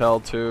itchy as hell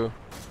too.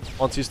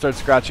 Once you start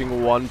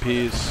scratching one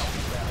piece,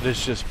 it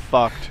is just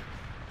fucked.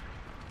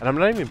 And I'm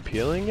not even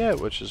peeling yet,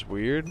 which is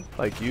weird.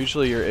 Like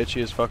usually you're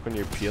itchy as fuck when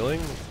you're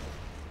peeling.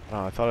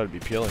 Oh, I thought I'd be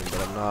peeling, but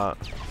I'm not.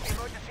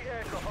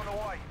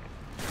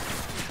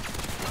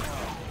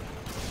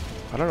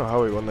 I don't know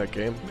how we won that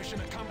game.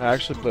 I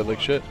actually played like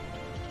shit.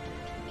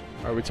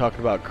 Are we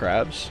talking about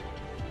crabs?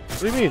 What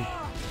do you mean?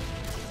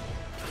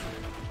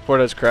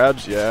 Fort has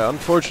crabs? Yeah,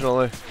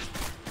 unfortunately.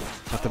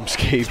 Not them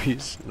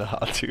scabies. Nah,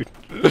 dude.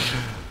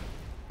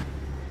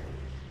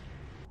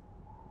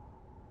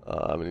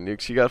 How many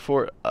nukes you got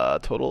for?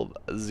 Total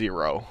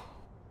 0.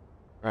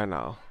 Right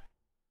now.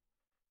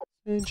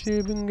 Since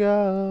you've been gone.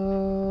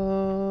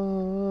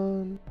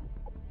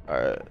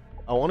 Alright.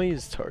 I want to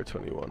use TAR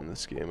 21 in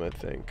this game, I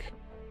think.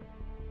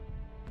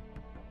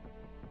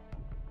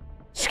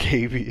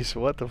 Scabies,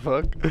 what the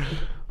fuck?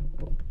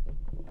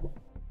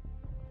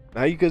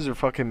 Now you guys are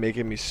fucking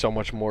making me so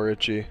much more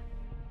itchy.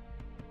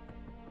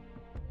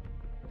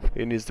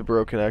 It needs the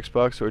broken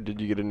Xbox, or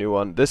did you get a new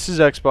one? This is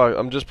Xbox.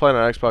 I'm just playing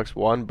on Xbox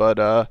One, but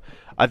I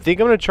think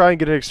I'm gonna try and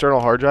get an external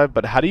hard drive.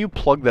 But how do you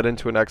plug that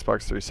into an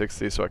Xbox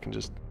 360 so I can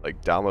just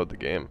like download the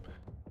game?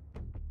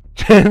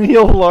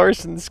 Daniel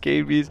Larson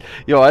scabies.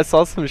 Yo, I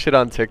saw some shit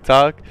on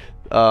TikTok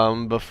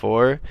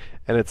before,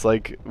 and it's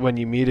like when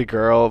you meet a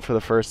girl for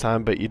the first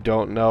time, but you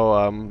don't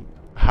know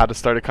how to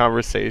start a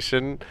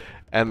conversation,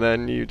 and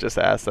then you just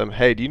ask them,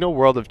 "Hey, do you know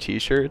World of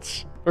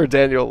T-shirts?" Or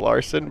Daniel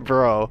Larson,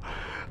 bro.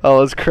 I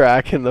was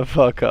cracking the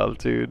fuck up,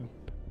 dude.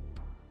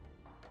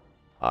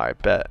 Alright,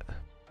 bet.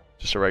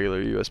 Just a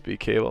regular USB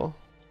cable.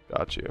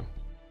 Got you.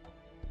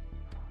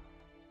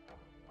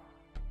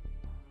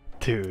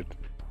 Dude.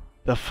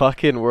 The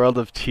fucking World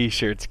of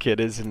T-shirts kit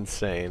is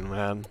insane,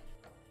 man.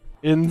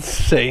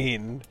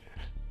 Insane.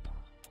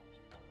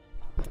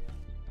 On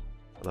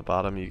the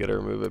bottom, you gotta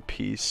remove a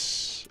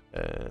piece.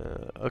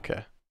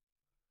 Okay.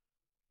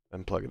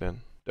 Then plug it in.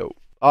 Dope.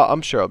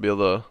 I'm sure I'll be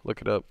able to look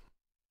it up.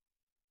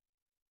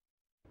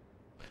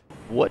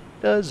 What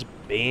does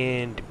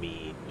banned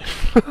mean?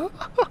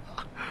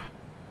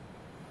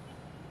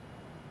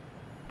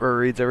 Bro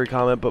reads every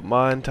comment but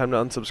mine. Time to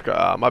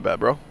unsubscribe. My bad,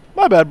 bro.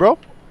 My bad, bro.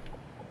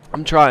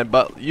 I'm trying,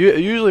 but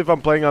usually if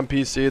I'm playing on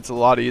PC, it's a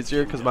lot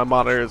easier because my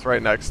monitor is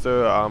right next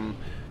to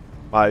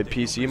my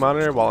PC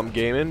monitor while I'm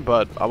gaming.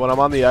 But when I'm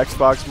on the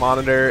Xbox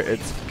monitor,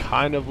 it's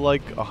kind of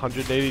like a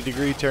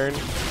 180-degree turn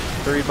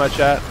to read my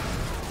chat,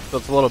 so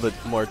it's a little bit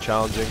more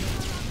challenging.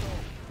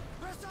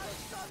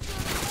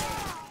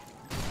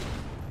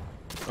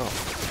 Oh,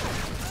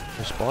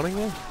 they're spawning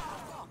there?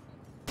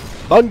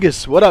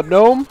 Bungus, what up,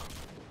 gnome?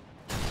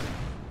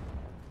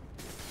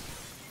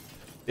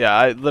 Yeah,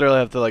 I literally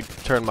have to like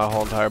turn my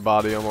whole entire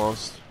body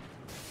almost.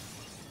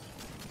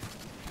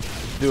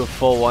 Do a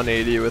full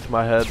 180 with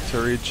my head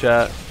to read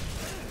chat.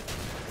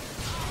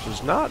 Which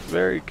is not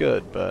very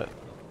good, but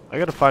I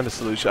gotta find a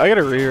solution. I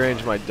gotta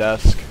rearrange my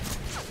desk.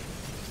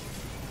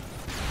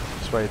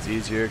 This way it's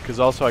easier, because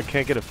also I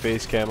can't get a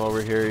face cam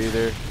over here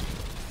either.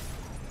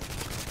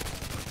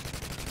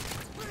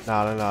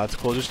 No, it's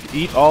cool. Just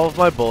eat all of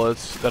my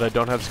bullets that I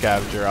don't have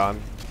scavenger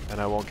on, and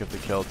I won't get the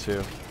kill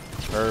too.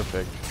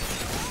 Perfect.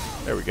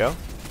 There we go.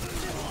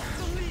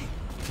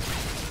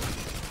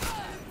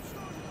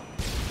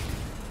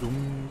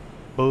 Doom,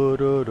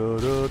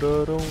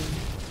 ba-da-da-da-da-dum.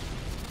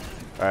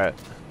 Alright.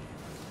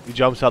 He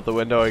jumps out the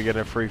window, I get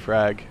a free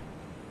frag.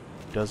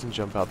 Doesn't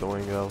jump out the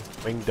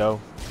window.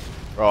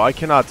 Bro, I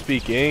cannot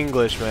speak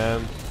English,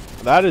 man.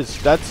 That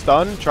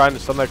stun, trying to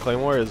stun that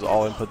claymore is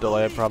all input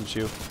delay, I promise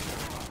you.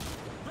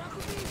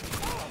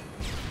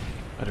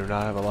 I do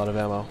not have a lot of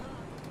ammo.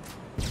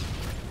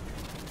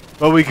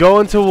 But we go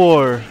into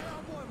war.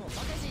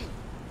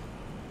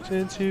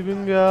 Since you've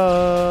been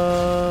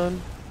gone.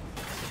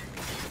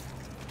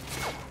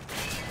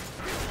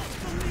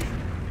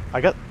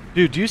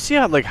 Dude, do you see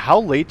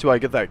how late do I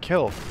get that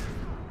kill?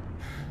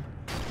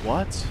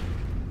 What?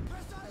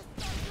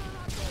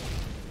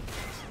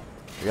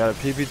 We got a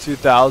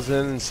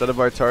PP2000 instead of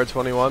our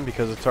TAR-21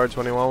 because the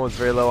TAR-21 was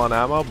very low on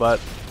ammo, but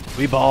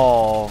we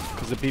ball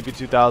because the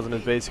PP2000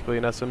 is basically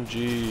an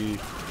SMG.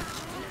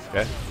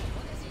 Okay.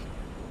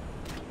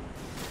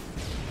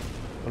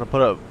 I'm gonna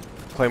put a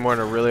claymore in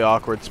a really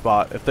awkward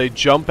spot. If they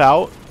jump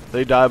out,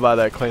 they die by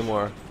that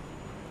claymore.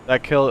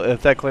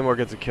 If that claymore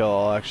gets a kill,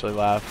 I'll actually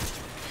laugh.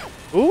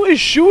 Who is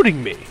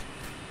shooting me?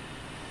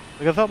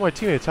 Like, I thought my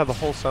teammates had the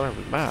whole center of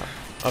the map.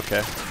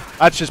 Okay.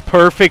 That's just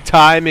perfect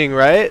timing,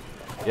 right?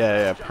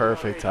 Yeah,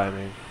 perfect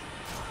timing.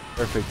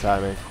 Perfect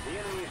timing.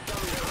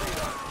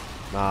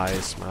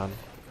 Nice, man.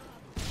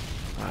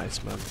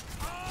 Nice, man.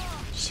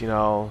 Just, you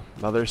know,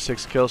 another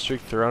 6 kill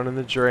streak thrown in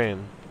the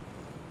drain.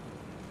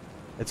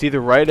 It's either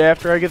right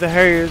after I get the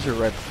Harriers or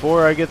right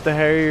before I get the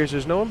Harriers.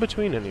 There's no in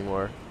between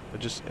anymore. I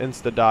just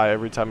insta-die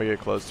every time I get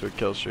close to a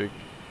kill streak.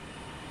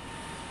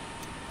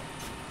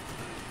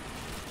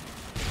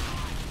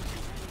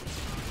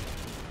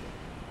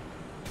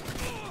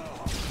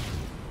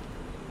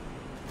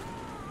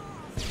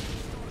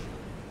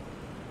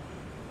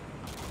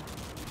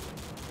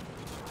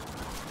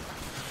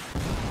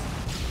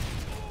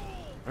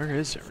 Where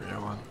is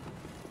everyone?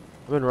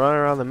 I've been running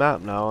around the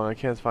map now and I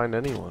can't find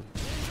anyone.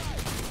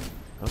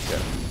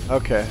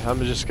 Okay,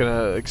 I'm just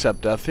gonna accept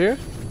death here.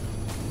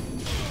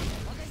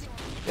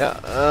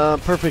 Yeah,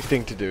 perfect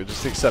thing to do.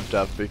 Just accept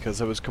death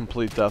because it was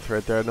complete death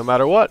right there. No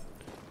matter what.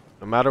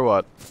 No matter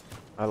what.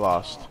 I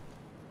lost.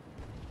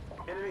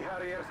 Enemy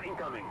Harriers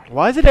incoming.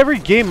 Why is it every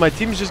game my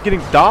team's just getting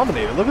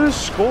dominated? Look at this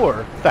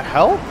score. What the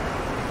hell?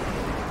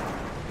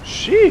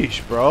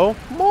 Sheesh, bro.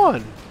 Come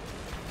on.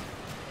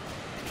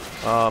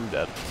 I'm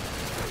dead.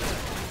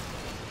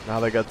 Now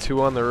they got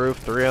 2 on the roof,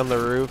 3 on the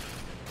roof.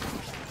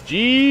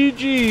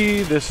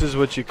 GG. This is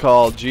what you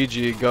call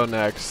GG, go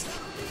next.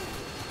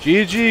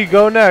 GG,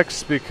 go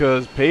next,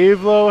 because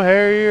Pavlo,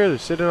 Harrier, they're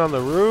sitting on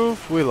the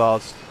roof. We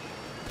lost.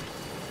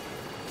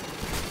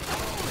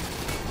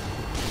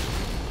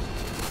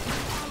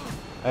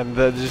 And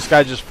this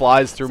guy just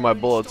flies through my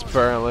bullets,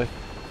 apparently.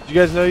 Did you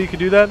guys know you could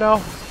do that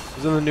now?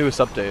 It's in the newest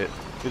update.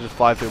 You can just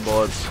fly through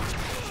bullets.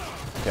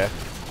 Okay.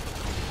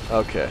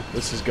 Okay,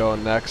 this is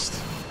going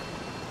next.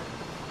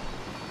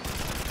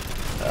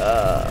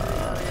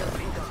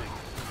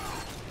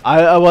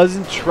 I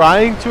wasn't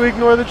trying to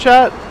ignore the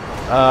chat.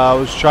 I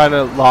was trying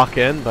to lock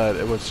in, but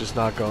it was just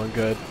not going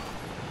good.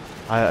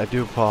 I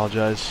do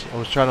apologize. I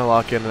was trying to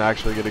lock in and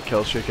actually get a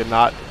kill streak and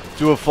not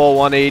do a full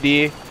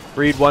 180,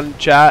 read one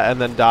chat,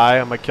 and then die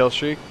on my kill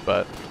streak,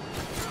 but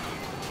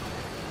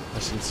my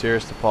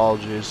sincerest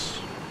apologies.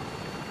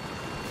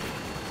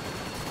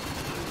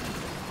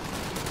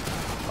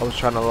 I was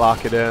trying to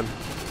lock it in.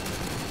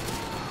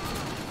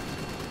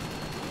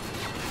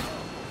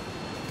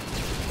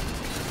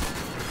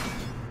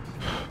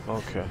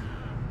 Okay.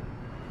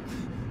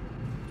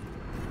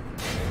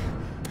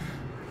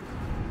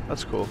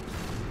 That's cool.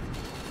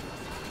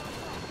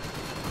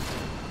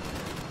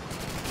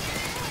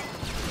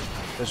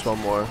 There's one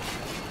more.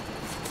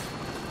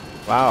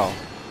 Wow.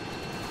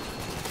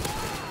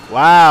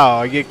 Wow,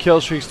 I get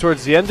kill streaks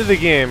towards the end of the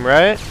game,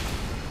 right?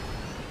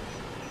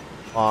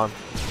 On.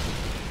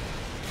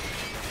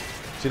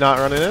 Is he not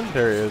running in?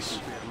 There he is.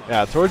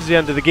 Yeah, towards the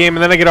end of the game,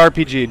 and then I get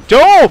RPG.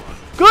 Dope!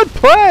 Good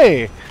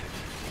play!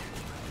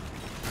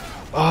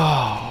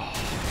 Oh.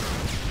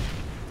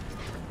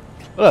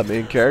 What up,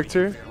 main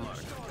character?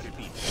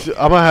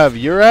 I'm gonna have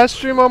your ass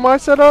stream on my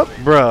setup?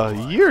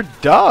 Bruh, you're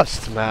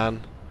dust,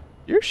 man.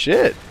 You're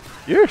shit.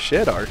 You're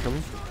shit,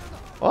 Arkham.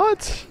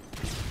 What?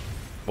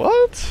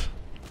 What?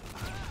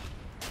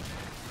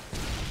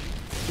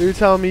 You're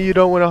telling me you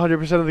don't win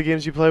 100% of the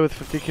games you play with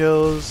 50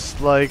 kills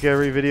like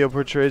every video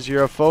portrays?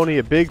 You're a phony,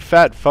 a big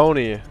fat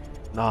phony.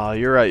 Nah,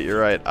 you're right, you're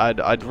right.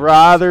 I'd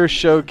rather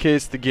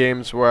showcase the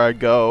games where I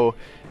go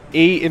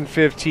 8 and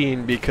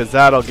 15 because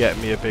that'll get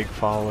me a big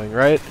following,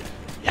 right?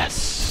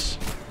 Yes.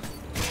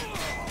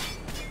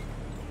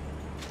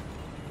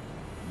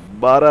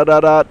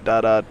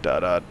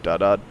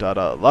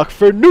 Ba-da-da-da-da-da-da-da-da-da. Luck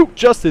for Nuke.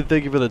 Justin,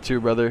 thank you for the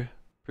 2, brother.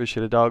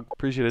 Appreciate it, dog.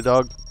 Appreciate it,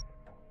 dog.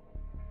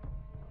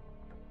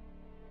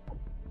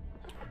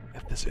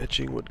 If this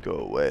itching would go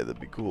away, that'd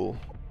be cool.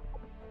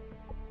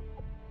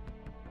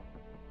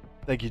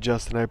 Thank you,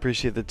 Justin. I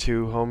appreciate the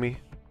 2, homie.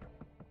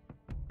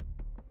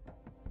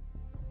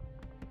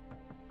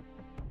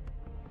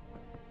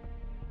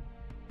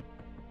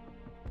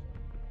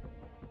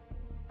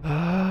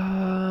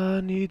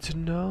 I need need to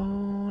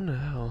know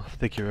now.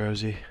 Thank you,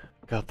 Rosie.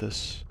 Got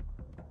this.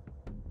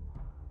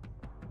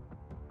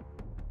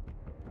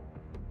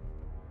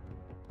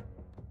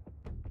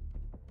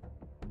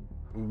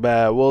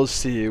 But we'll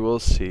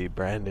see,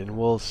 Brandon.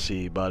 We'll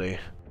see, buddy.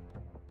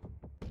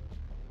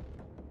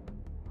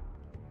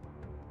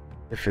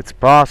 If it's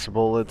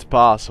possible, it's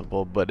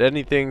possible. But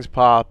anything's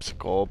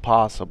possible.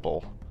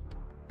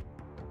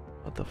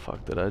 What the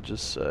fuck did I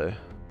just say?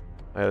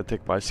 I had to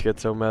take my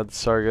schizo meds,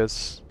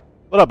 Sargus.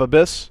 What up,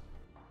 Abyss?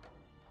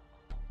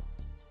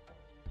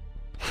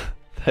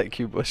 Thank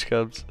you, Bush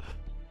Cubs.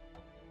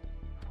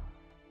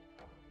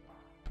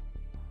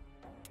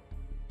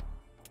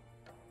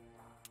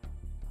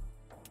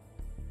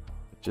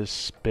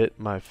 Just spit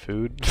my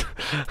food.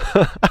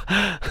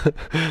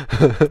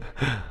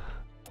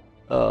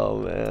 Oh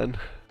man.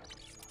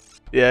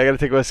 Yeah, I gotta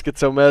take my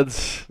schizo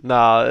meds.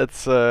 Nah,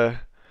 it's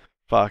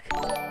fuck.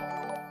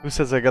 Who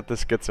says I got the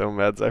schizo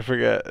meds? I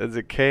forget. Is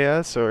it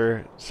KS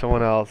or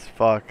someone else?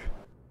 Fuck.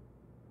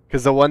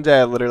 Because the one day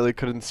I literally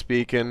couldn't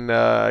speak and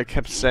I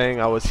kept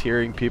saying I was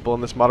hearing people in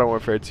this Modern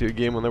Warfare 2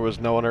 game when there was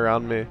no one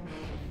around me.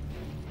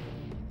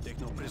 Take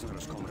no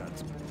prisoners,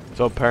 comrades.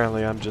 So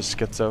apparently I'm just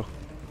schizo.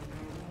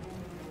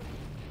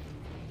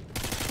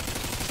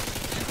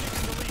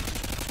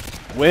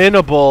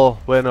 Winnable,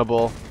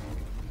 winnable.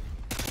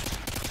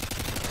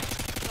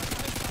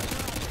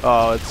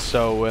 Oh, it's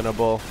so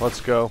winnable.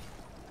 Let's go.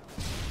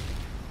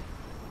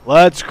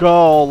 Let's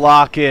go.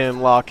 Lock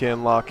in, lock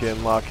in, lock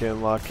in, lock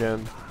in, lock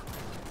in.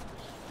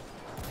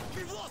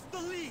 We've lost the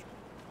lead.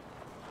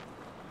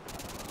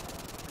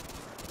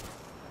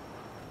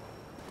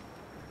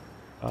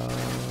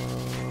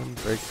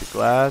 Break the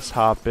glass,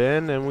 hop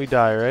in, and we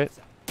die, right?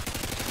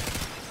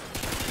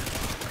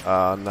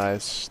 Ah,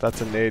 nice.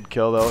 That's a nade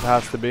kill, though. It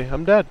has to be.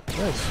 I'm dead.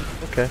 Nice.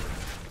 Okay.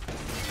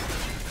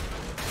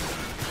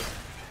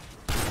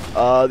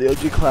 The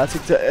OG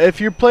Classic.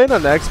 If you're playing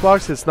on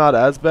Xbox, it's not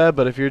as bad,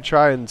 but if you're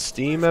trying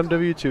Steam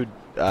MW2,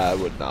 I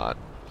would not.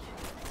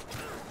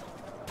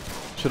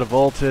 Should have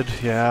ulted.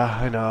 Yeah,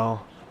 I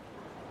know.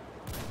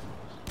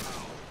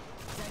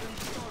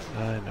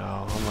 I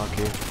know.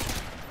 Unlucky.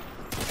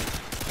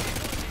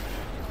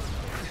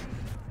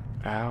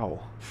 Ow.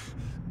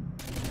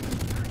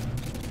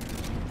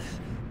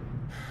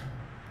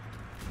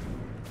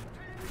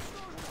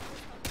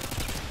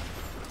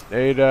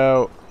 Nade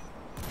out.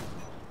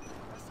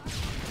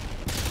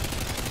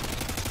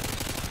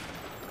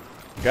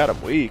 Got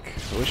him weak.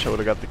 I wish I would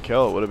have got the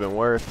kill. It would have been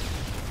worth.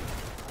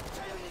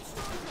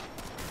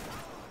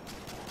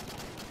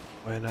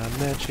 When I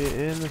met you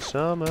in the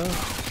summer,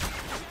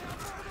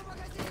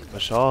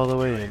 push all the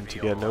way in to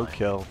get no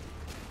kill.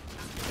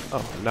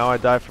 Oh, now I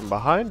die from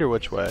behind or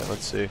which way?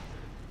 Let's see.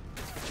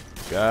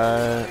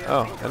 Guy.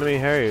 Oh, enemy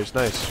Harriers.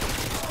 Nice.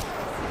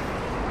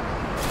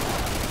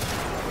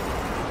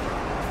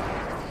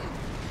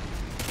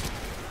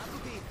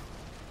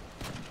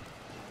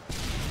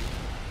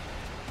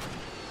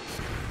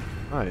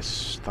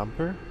 Nice.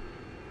 Thumper.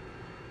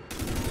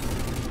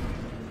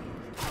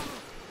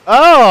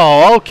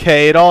 Oh,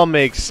 okay. It all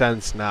makes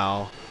sense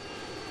now.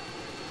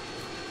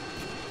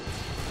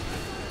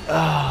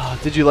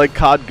 Did you like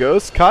COD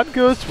Ghost? COD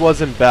Ghost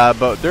wasn't bad,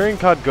 but during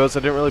COD Ghost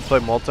I didn't really play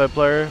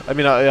multiplayer. I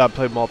mean, yeah, I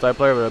played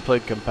multiplayer, but I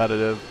played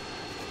competitive.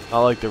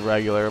 Not like the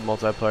regular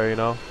multiplayer, you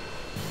know?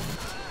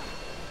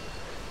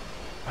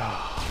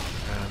 Oh,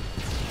 man.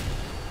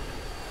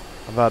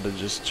 I'm about to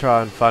just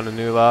try and find a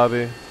new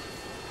lobby.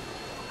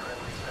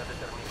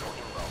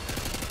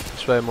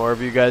 This way more of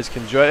you guys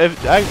can join.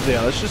 Actually,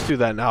 yeah, let's just do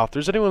that now. If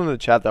there's anyone in the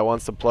chat that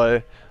wants to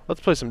play,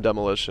 let's play some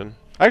Demolition.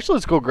 Actually,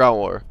 let's go Ground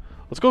War.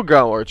 Let's go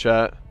Ground War,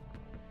 chat.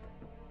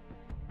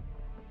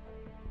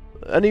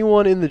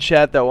 Anyone in the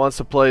chat that wants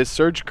to play,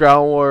 search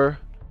Ground War.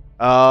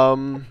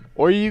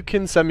 Or you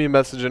can send me a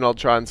message and I'll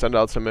try and send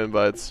out some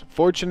invites.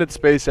 Fortunate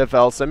Space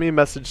FL, send me a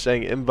message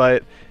saying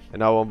invite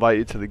and I will invite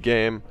you to the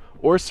game.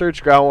 Or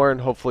search Ground War and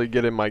hopefully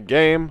get in my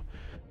game.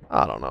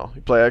 I don't know.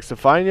 You play X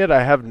Define yet?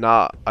 I have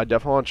not. I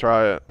definitely want to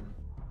try it.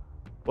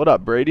 What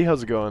up, Brady?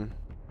 How's it going?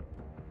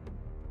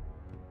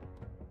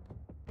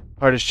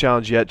 Hardest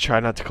challenge yet. Try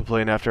not to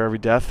complain after every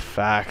death.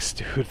 Facts,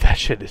 dude. That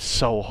shit is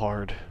so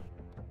hard.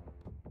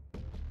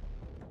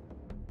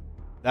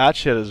 That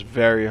shit is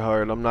very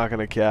hard. I'm not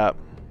gonna cap.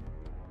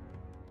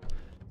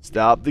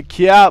 Stop the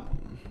cap.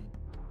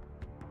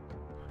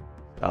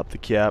 Stop the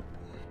cap.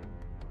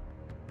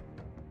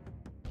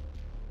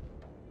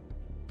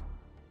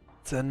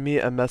 Send me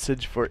a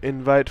message for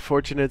invite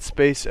Fortunate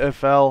Space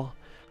FL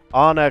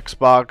on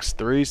Xbox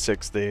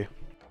 360.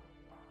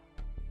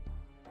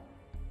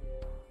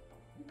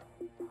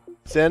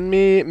 Send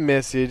me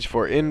message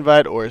for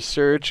invite or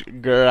search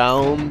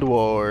Ground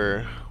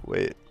War.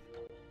 Wait.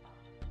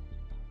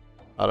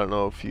 I don't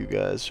know if you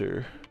guys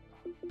are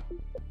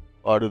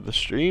part of the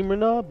stream or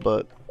not,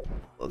 but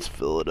let's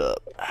fill it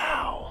up.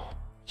 Ow.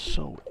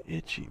 So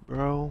itchy,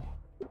 bro.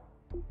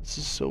 This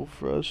is so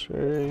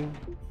frustrating.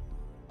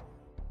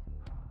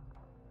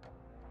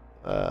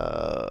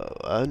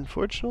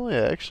 Unfortunately,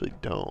 I actually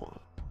don't.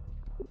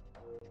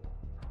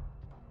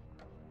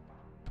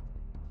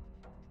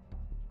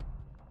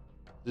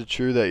 Is it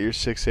true that you're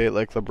 6'8"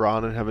 like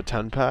LeBron and have a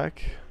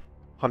 10-pack?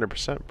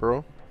 100%,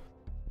 bro.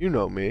 You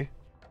know me.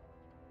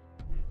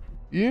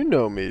 You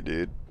know me,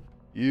 dude.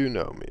 You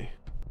know me.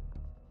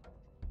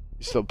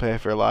 You still pay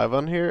for live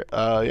on here?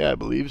 Yeah, I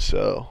believe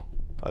so.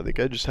 I think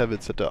I just have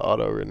it set to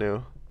auto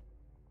renew.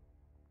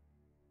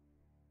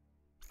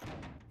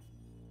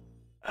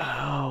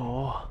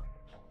 Ow.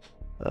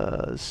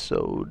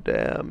 So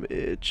damn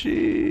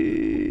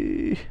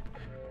itchy.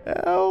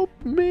 Help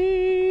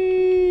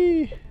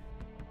me.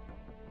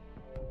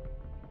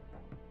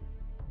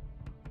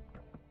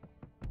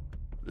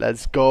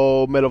 Let's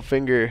go, middle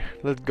finger.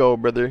 Let's go,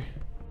 brother.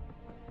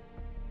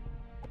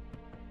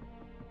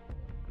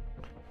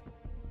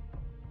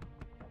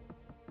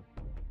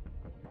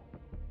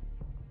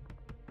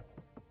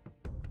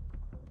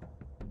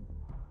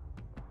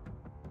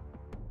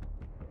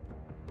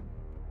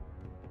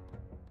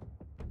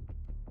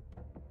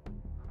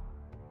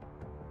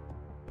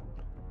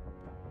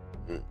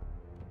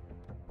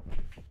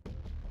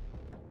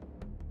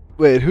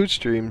 Wait, who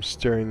streams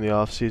during the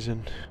off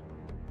season?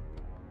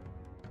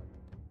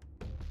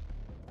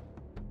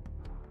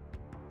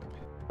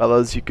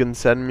 Fellas, you can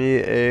send me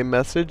a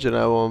message and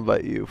I will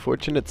invite you.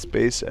 Fortunate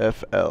Space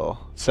FL.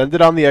 Send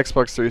it on the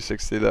Xbox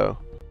 360 though.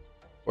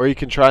 Or you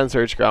can try and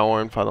search Ground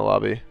War and find the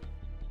lobby.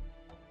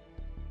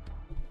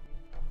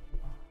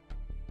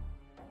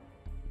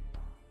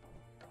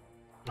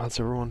 How's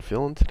everyone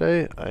feeling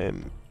today? I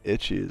am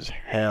itchy as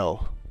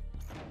hell.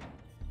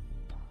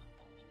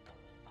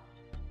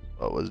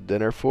 What was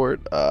dinner for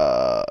it?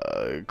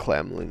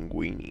 Clam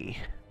linguine.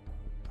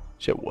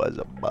 Shit was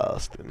a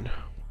Boston.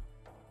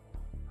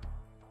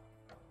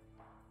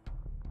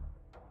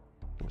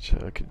 Wish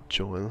I could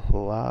join the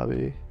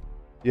lobby.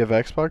 You have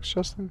Xbox,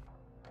 Justin?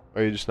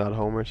 Or are you just not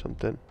home or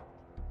something?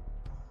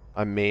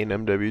 My main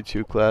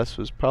MW2 class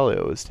was probably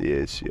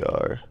OSD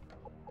ACR.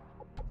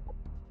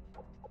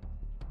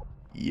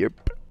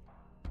 Yep.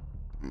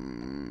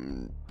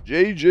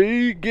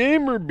 JJ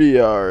Gamer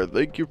BR,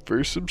 thank you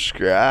for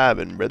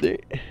subscribing, brother.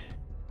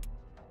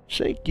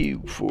 Thank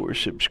you for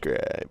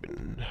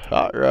subscribing.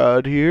 Hot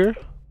Rod here.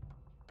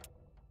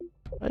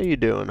 How you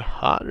doing,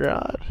 Hot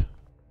Rod?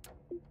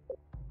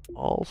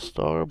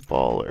 All-Star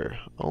Baller.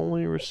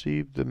 Only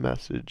received the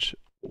message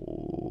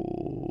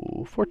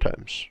 4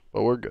 times,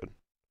 but we're good.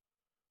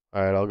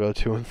 Alright, I'll go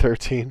 2 and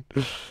 13.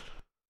 Hey,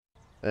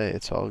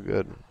 it's all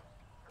good.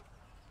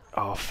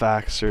 Oh,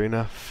 facts,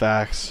 Serena.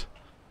 Facts.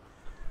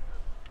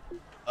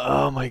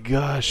 Oh my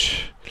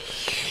gosh.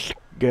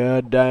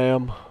 God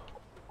damn.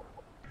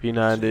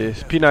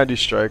 P90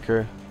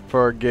 striker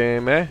for a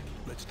game, eh?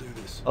 Let's do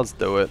this. Let's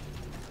do it.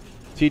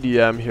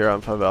 TDM here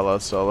on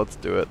Favela, so let's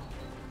do it.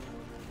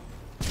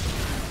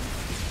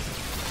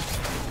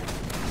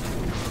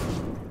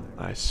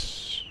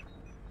 Nice.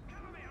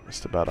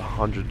 Missed about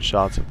 100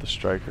 shots at the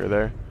striker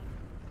there.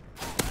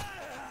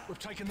 We've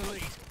taken the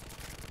lead.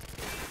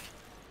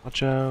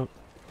 Watch out.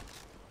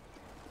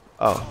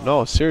 Oh,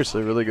 no,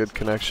 seriously, really good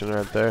connection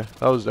right there.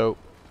 That was dope.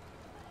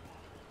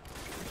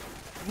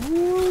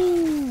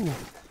 Woo!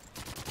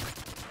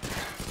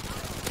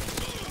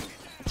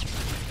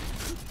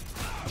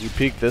 Does he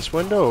peek this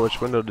window, or which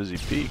window does he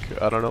peek?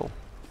 I don't know.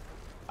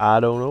 I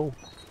don't know.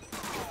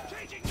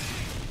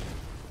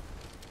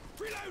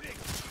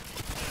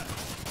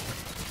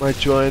 Might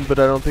join, but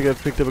I don't think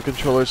I've picked up a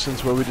controller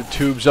since where we did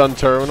tubes on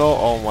terminal.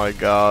 Oh my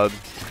god.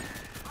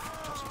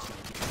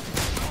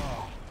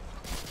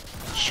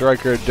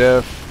 Striker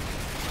diff.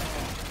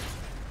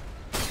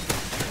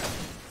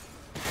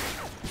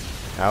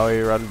 Now we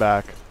run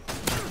back.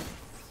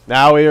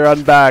 Now we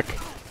run back.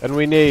 And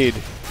we need.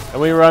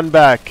 And we run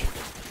back.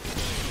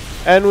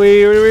 And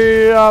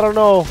we I don't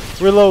know.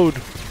 Reload.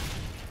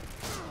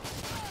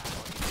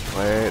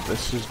 Wait,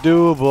 this is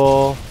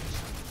doable.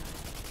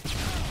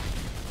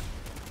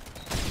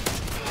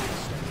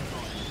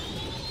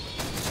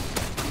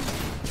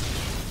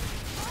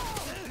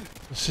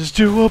 This is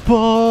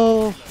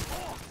doable.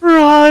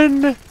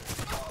 Run!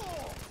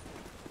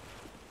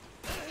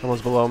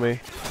 Someone's below me.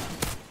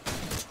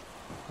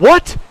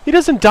 What? He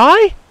doesn't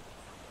die?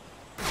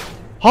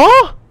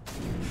 Huh?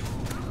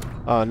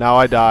 Oh, now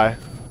I die.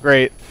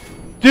 Great.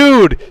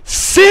 Dude,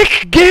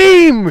 sick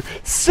game!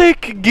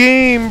 Sick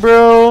game,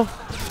 bro.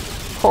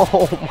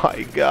 Oh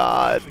my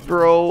god,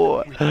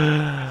 bro.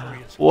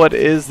 What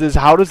is this?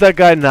 How does that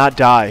guy not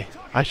die?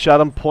 I shot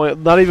him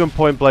not even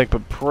point blank,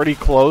 but pretty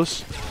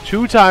close.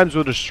 2 times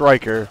with a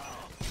striker.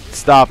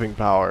 Stopping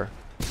power.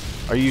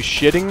 Are you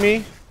shitting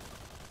me?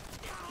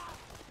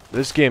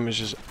 This game is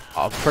just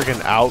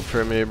freaking out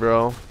for me,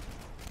 bro.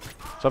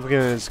 Something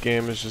in this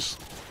game has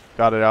just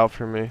got it out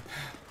for me.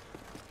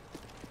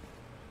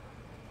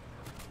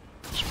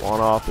 Just one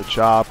off the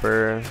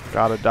chopper.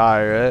 Gotta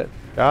die, right?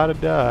 Gotta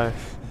die.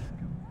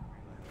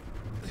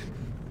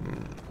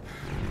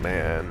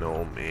 Man,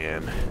 oh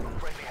man.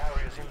 Friendly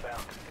Harriers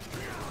inbound.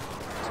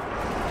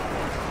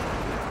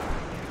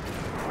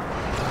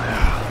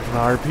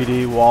 An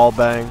RPD wall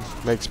bang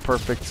makes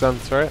perfect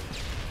sense, right?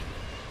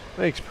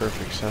 Makes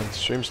perfect sense.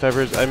 Stream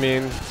snipers, I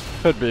mean,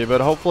 could be,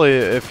 but hopefully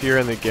if you're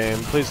in the game,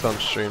 please don't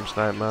stream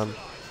snipe, man.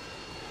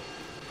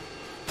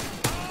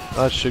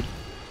 That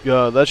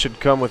should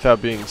come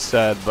without being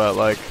said, but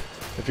like,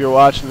 if you're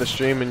watching the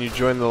stream and you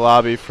join the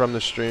lobby from the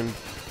stream,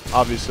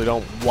 obviously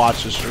don't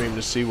watch the stream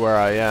to see where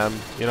I am,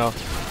 you know?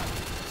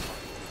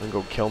 And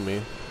go kill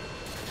me.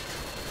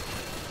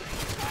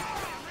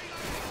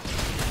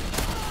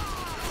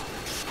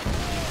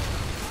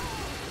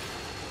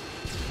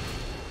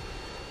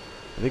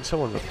 I think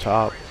someone's up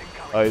top.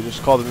 Oh, he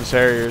just called in his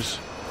Harriers.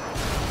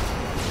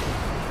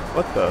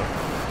 What the?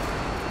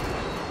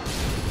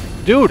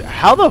 Dude,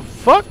 how the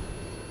fuck?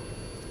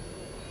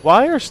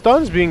 Why are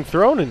stuns being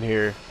thrown in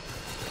here?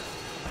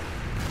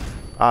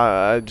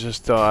 I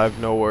just I have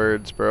no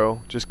words,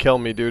 bro. Just kill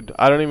me, dude.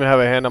 I don't even have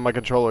a hand on my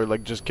controller.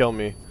 Like, just kill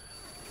me.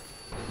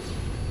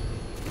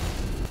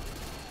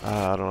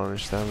 I don't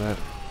understand that.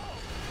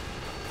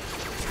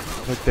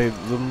 Like, they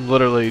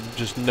literally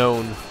just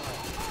known.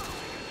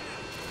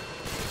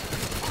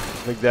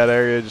 Like, that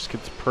area just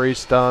gets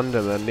pre-stunned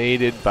and then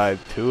naded by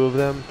 2 of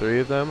them, 3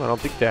 of them. I don't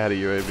think they had a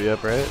UAV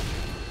up, right?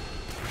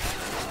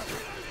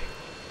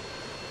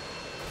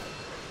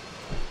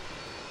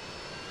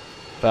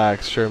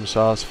 Facts, shrimp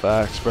sauce,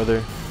 facts,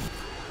 brother.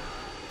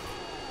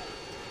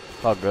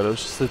 All good, it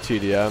was just a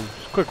TDM.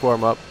 Just a quick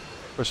warm-up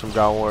for some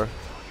ground war.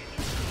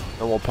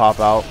 Then we'll pop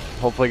out.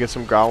 Hopefully get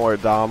some ground war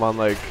dom on,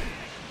 like,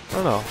 I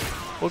don't know.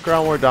 What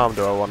ground war dom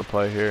do I want to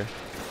play here?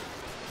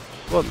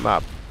 What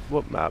map?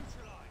 What map?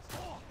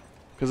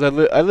 Because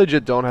I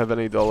legit don't have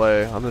any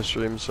delay on the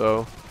stream,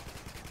 so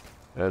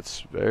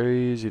it's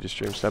very easy to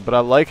stream snap. But I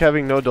like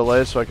having no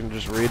delay so I can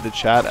just read the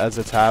chat as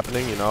it's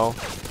happening, you know?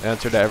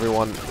 Answer to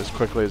everyone as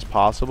quickly as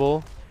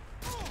possible.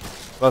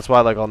 That's why,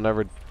 like, I'll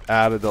never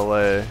add a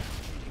delay.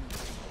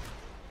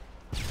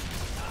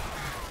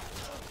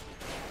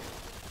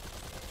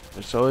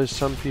 There's always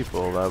some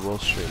people that will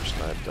stream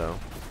snipe, though.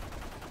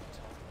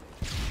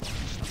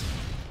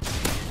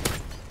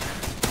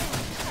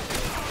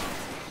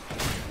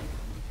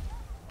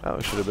 Oh,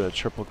 it should have been a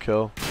triple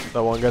kill.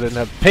 That one guy didn't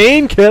have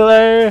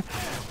painkiller.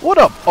 What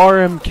up,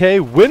 RMK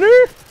winner?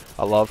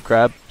 I love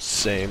crab.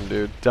 Same,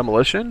 dude.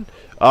 Demolition.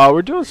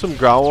 We're doing some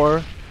ground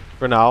war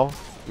for now.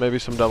 Maybe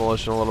some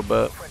demolition a little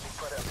bit.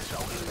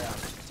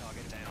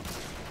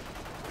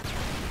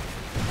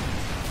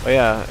 But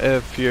yeah,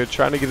 if you're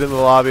trying to get in the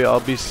lobby, I'll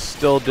be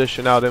still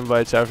dishing out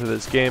invites after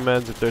this game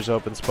ends if there's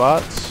open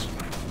spots.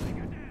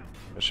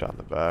 A shot in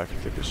the back. I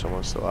think there's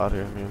someone still out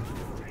here. I mean,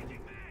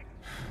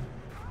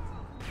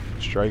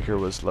 Striker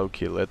was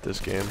low-key lit this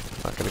game.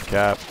 Not gonna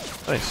cap.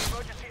 Nice.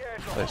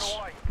 Nice.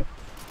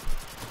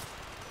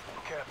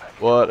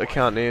 What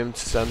account name to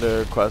send a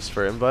request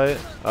for invite?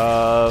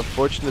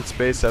 Fortunate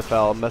Space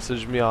FL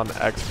messaged me on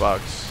Xbox.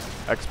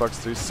 Xbox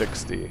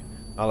 360.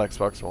 Not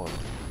Xbox One.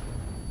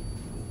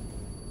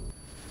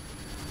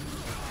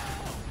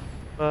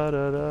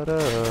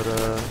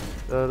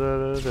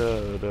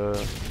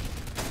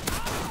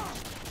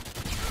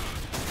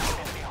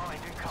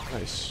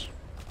 Nice.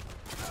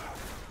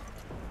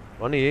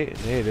 28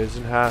 and 8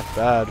 isn't half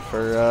bad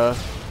for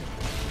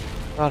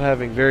not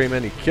having very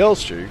many kill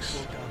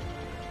streaks.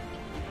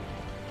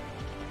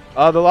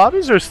 The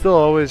lobbies are still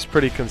always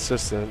pretty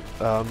consistent,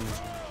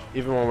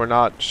 even when we're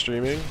not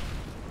streaming.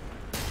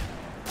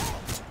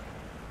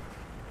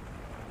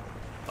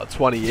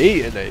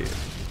 28 and 8.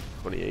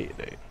 28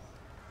 and 8.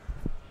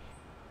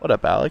 What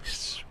up,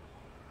 Alex?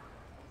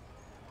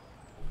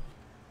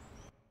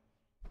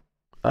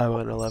 I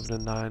went 11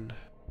 and 9.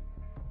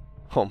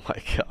 Oh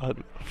my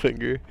god,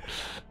 finger.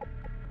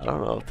 I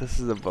don't know if this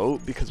is a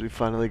vote because we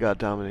finally got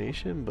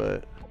domination,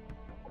 but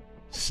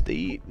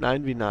state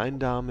 9v9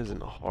 dom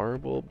isn't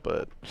horrible,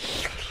 but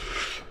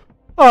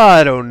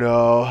I don't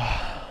know.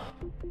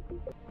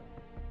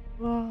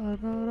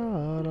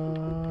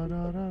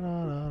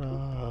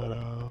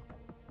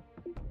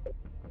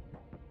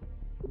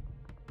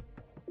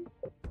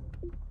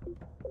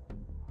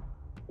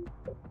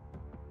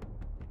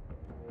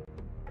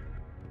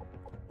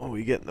 Oh,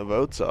 we getting the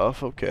votes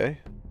off, okay.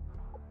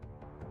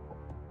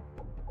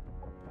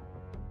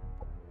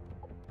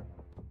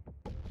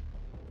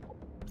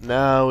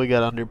 Now we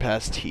got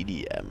underpass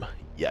TDM.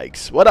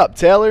 Yikes. What up,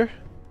 Taylor?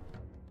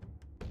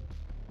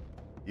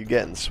 You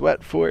getting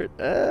sweat for it?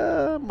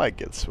 Might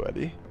get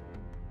sweaty.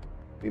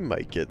 We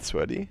might get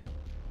sweaty.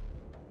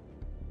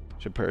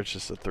 Should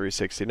purchase a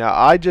 360. Now,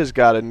 I just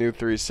got a new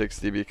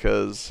 360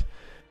 because,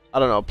 I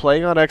don't know,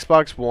 playing on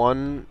Xbox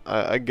One,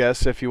 I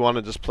guess if you want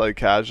to just play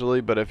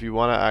casually, but if you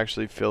want to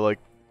actually feel like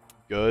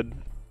good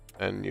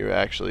and you're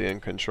actually in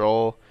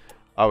control,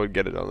 I would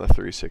get it on the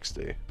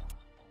 360.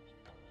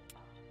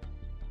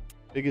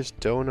 Biggest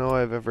dono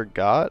I've ever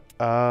got?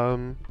 I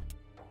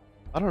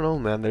don't know,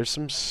 man. There's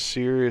some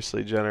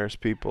seriously generous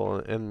people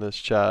in this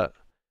chat.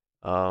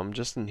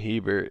 Justin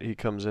Hebert, he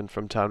comes in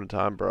from time to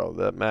time, bro.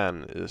 That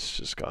man is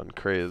just gone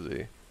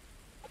crazy.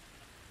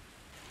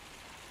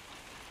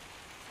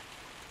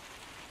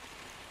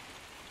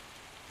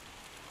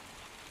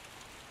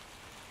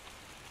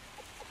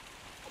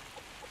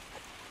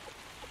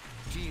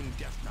 Team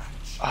deathmatch.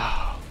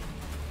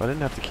 If I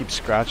didn't have to keep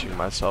scratching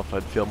myself,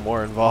 I'd feel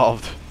more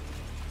involved.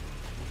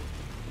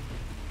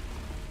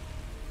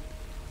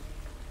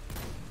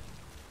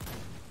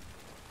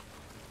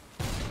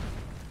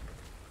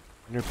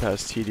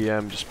 Underpass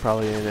TDM just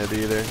probably ain't it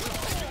either.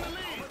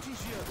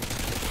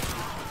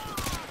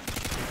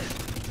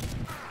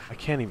 I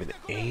can't even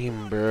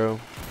aim, bro.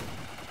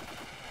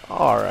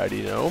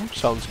 Alrighty, no,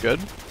 sounds good.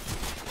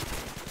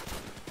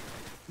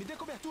 Me dê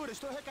cobertura,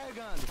 estou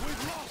recarregando.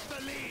 We've lost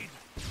the lead.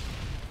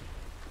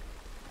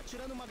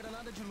 Atirando uma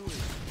granada de luz.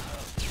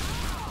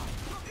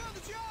 Trocando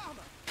de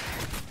arma.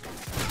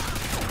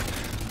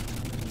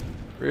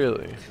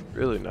 Really?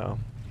 Really no.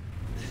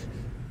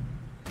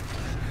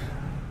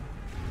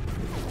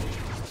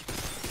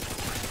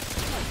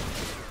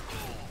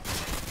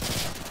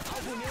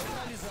 Alvo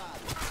neutralizado.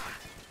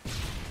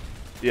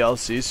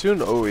 DLC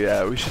soon? Oh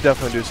yeah, we should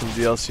definitely do some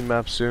DLC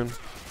maps soon.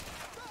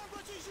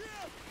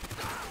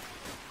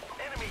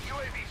 Enemy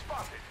UAV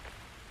spotted.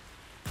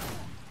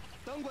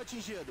 Tango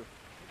atingido.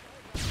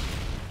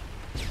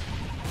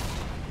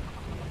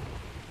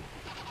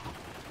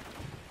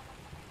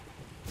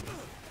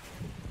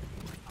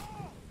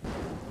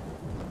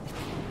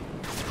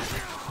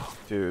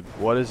 Dude,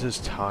 what is his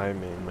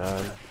timing,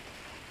 man?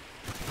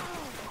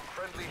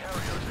 Friendly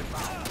Harriers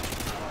inbound.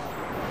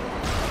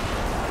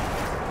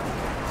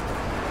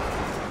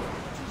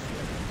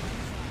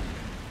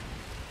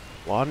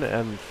 One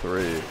and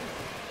 3.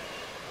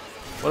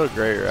 What a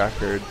great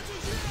record.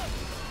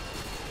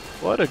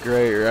 What a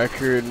great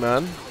record,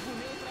 man.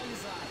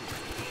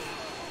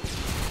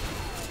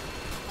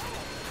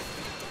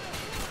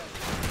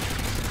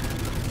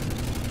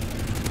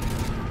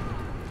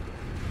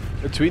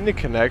 Between the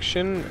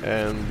connection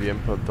and the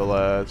input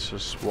delay, it's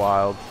just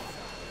wild.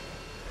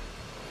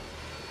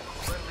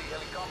 Friendly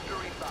helicopter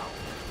inbound.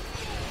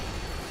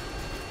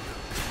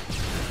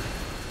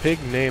 Pig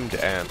named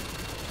Ant.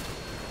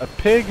 A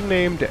pig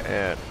named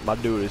Ant. My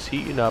dude is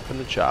heating up in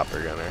the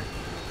chopper gunner.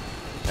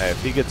 Hey,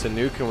 if he gets a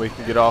nuke and we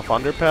can get off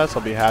underpass,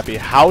 I'll be happy.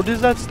 How does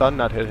that stun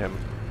not hit him?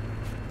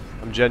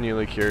 I'm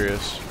genuinely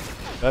curious.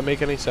 Does that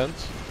make any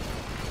sense?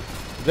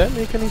 Does that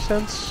make any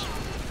sense?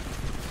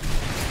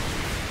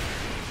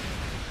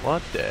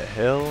 What the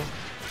hell?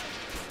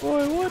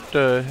 Boy, what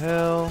the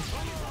hell?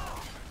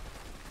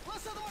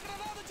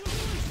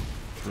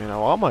 I mean, I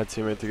want my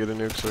teammate to get a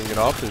nuke so we can get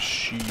off this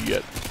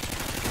shit.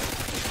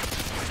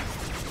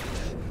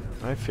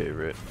 My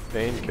favorite.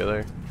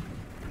 Painkiller.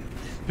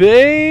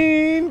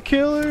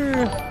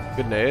 Painkiller!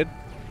 Good nade.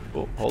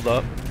 Oh, hold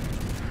up.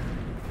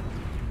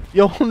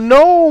 Yo,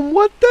 Gnome!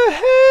 What the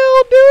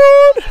hell,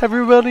 dude?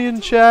 Everybody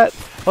in chat.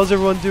 How's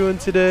everyone doing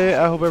today?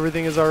 I hope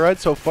everything is alright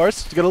so far.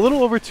 So, got a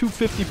little over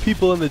 250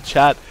 people in the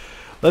chat.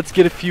 Let's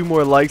get a few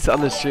more likes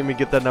on the stream and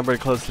get that number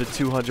closer to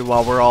 200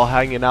 while we're all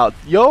hanging out.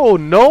 Yo,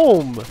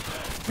 Gnome!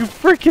 You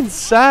freaking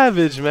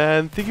savage,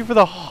 man. Thank you for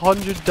the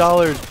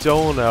 $100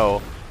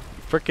 dono.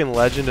 Freaking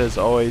legend as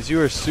always. You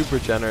are super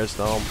generous,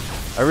 Gnome.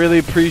 I really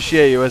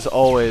appreciate you as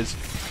always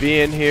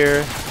being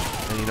here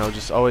and, you know,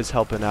 just always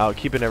helping out,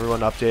 keeping everyone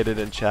updated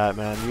in chat,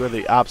 man. You are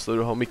the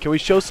absolute homie. Can we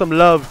show some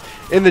love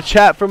in the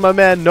chat for my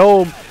man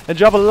Gnome and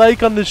drop a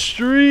like on the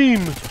stream?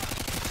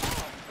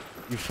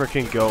 You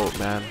freaking goat,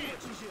 man.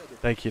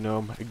 Thank you,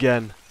 Gnome.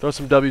 Again, throw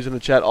some W's in the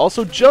chat.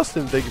 Also,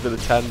 Justin, thank you for the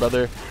 10,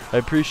 brother. I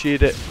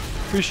appreciate it.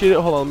 Appreciate it.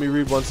 Hold on, let me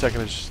read 1 second.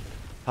 There's just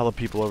hella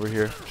people over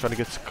here trying to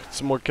get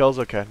some more kills.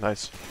 Okay,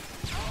 nice.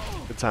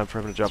 Good time for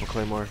him to drop a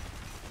claymore.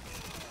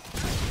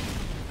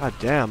 God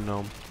damn,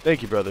 Gnome.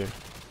 Thank you, brother.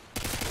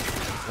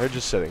 They're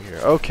just sitting here.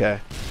 Okay.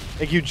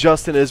 Thank you,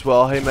 Justin, as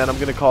well. Hey, man, I'm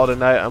going to call it a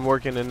night. I'm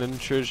working an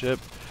internship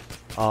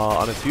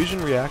on a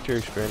fusion reactor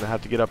experiment. I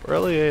have to get up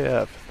early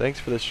AF. Thanks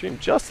for the stream.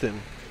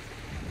 Justin,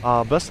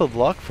 best of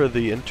luck for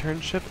the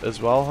internship as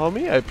well,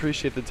 homie. I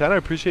appreciate the 10. I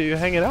appreciate you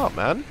hanging out,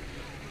 man.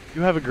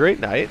 You have a great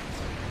night.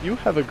 You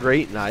have a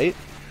great night.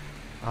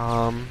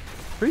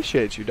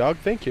 Appreciate you, dog.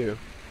 Thank you.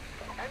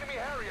 Enemy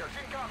Harriers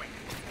incoming.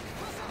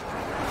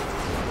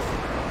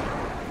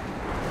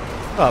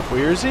 Up,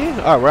 Weersy.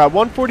 Alright, we're at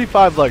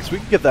 145 likes. We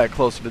can get that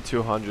closer to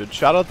 200.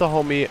 Shout out the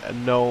homie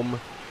Gnome.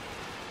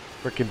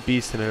 Freaking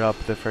beasting it up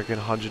with the freaking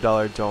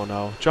 $100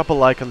 dono. Drop a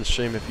like on the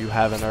stream if you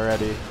haven't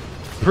already.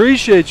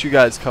 Appreciate you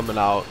guys coming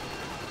out.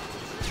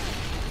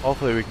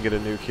 Hopefully we can get a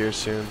nuke here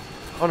soon.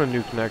 I want a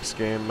nuke next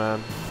game,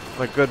 man.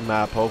 On a good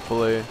map,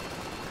 hopefully.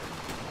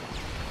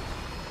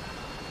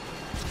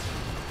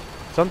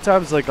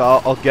 Sometimes, like,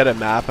 I'll get a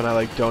map and I,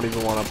 like, don't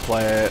even want to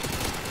play it.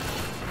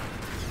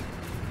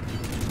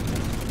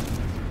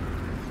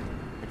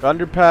 Like,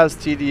 underpass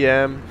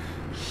TDM,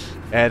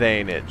 it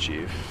ain't it,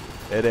 Chief.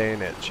 It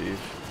ain't it, Chief.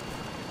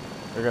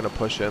 They're gonna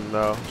push in,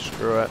 though.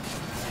 Screw it.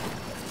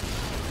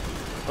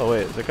 Oh,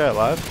 wait, is that guy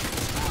alive?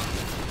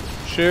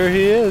 Sure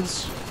he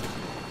is.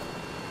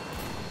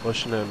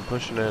 Pushing in,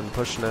 pushing in,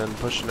 pushing in,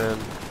 pushing in.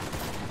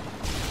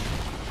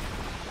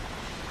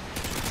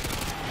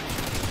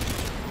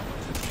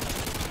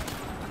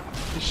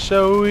 He's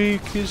so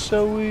weak, he's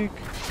so weak.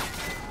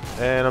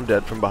 And I'm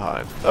dead from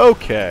behind.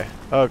 Okay,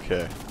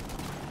 okay.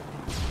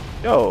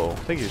 Yo,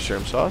 thank you,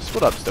 Sherm Sauce.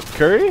 What up, Steph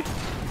Curry?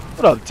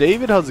 What up,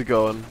 David? How's it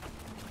going?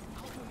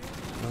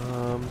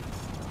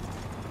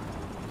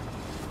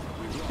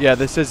 Yeah,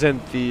 this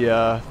isn't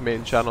the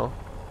main channel.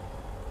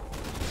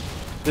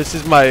 This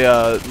is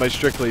my my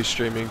strictly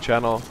streaming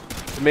channel.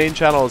 The main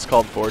channel is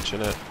called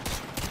Fortunate.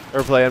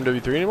 Ever play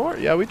MW3 anymore?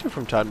 Yeah, we do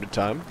from time to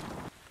time.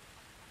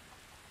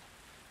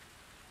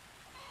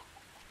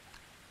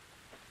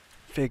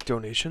 Fake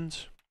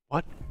donations?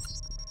 What?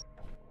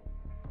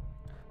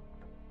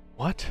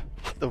 What?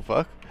 What the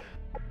fuck?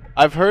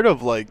 I've heard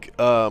of like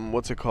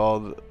what's it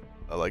called?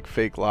 Like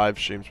fake live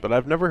streams, but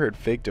I've never heard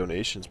fake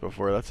donations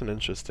before. That's an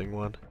interesting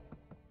one.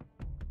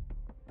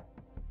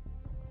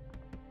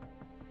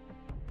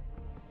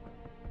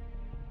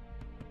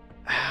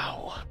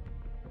 Ow.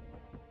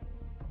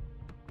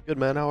 Good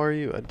man, how are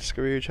you? I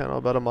discovered your channel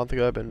about a month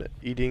ago. I've been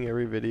eating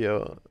every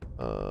video.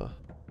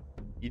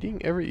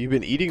 You've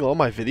been eating all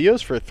my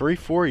videos for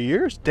 3-4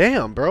 years?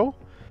 Damn, bro.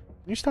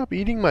 Can you stop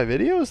eating my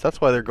videos?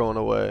 That's why they're going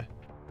away.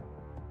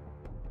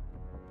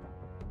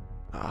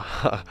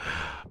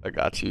 I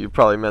got you. You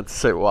probably meant to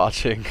say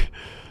watching.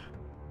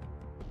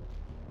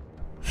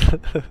 Nah,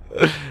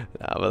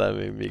 but that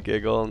made me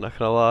giggle, I'm not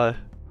gonna lie.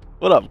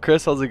 What up,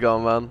 Chris? How's it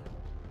going, man?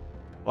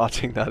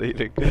 Watching, not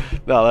eating.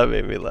 No, that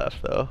made me laugh,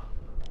 though.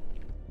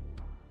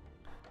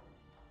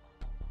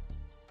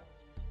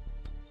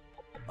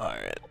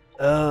 Alright.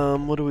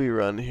 What do we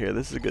run here?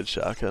 This is a good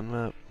shotgun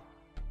map.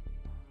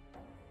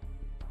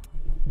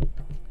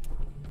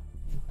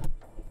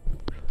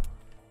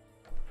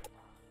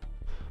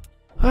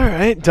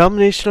 Alright,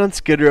 domination on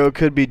Skid Row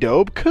could be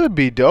dope. Could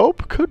be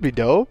dope. Could be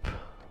dope.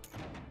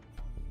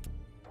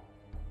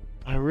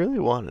 I really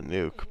want a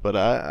nuke, but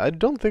I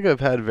don't think I've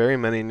had very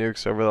many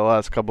nukes over the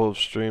last couple of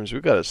streams.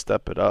 We gotta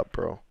step it up,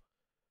 bro.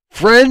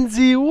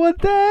 Frenzy, what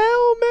the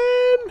hell,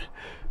 man?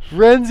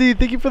 Frenzy,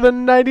 thank you for the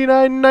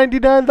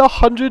 $99.99, the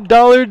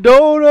 $100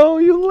 dono,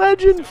 you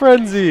legend,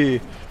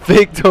 Frenzy.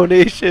 Fake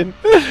donation.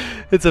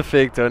 It's a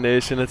fake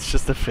donation. It's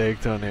just a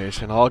fake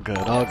donation. All good,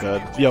 all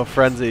good. Yo,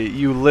 Frenzy,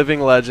 you living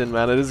legend,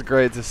 man. It is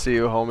great to see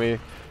you, homie.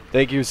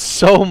 Thank you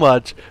so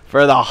much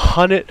for the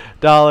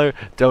 $100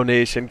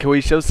 donation. Can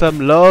we show some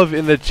love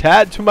in the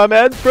chat to my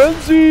man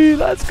Frenzy?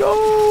 Let's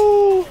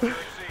go.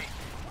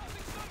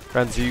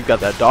 Frenzy, you got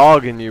that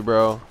dog in you,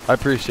 bro. I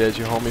appreciate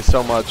you, homie,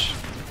 so much.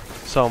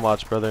 So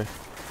much, brother.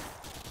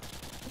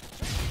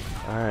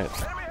 Alright.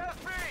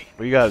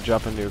 We gotta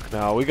drop a nuke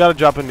now. We gotta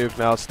drop a nuke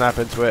now, snap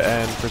into it,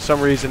 and for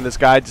some reason this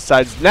guy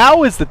decides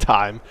now is the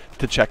time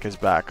to check his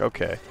back.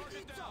 Okay.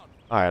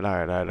 Alright,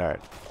 alright, alright, alright.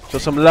 So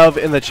some love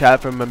in the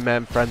chat from my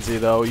man Frenzy,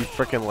 though. You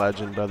freaking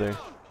legend, brother.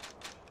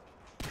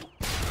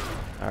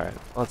 Alright,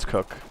 let's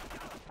cook.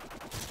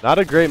 Not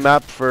a great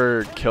map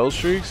for kill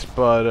streaks,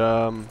 but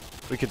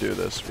we could do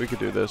this. We could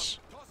do this.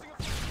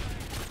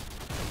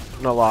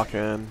 I'm gonna lock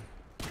in.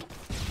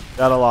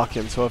 Gotta lock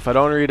in. So if I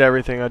don't read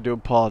everything, I do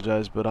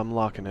apologize, but I'm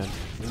locking in.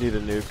 We need a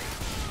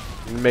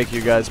nuke. Make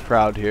you guys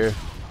proud here.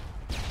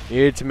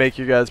 Need to make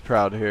you guys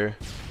proud here.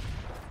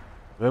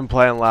 I've been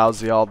playing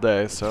lousy all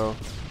day, so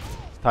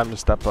it's time to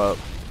step up.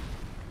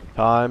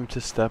 Time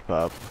to step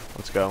up.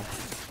 Let's go.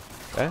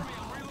 Okay.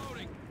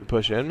 We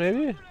push in,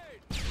 maybe?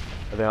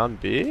 Are they on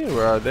B?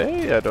 Where are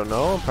they? I don't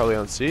know. Probably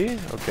on C.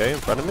 Okay, in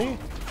front of me.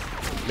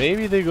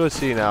 Maybe they go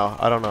C now.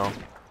 I don't know.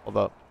 Hold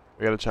up.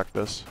 We gotta check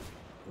this.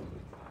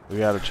 We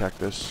gotta check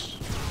this.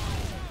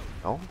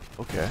 Oh,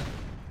 okay.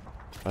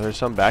 Are there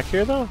some back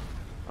here, though?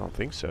 I don't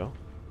think so.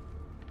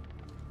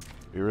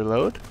 We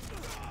reload.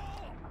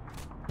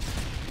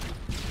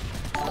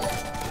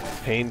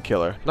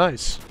 Painkiller.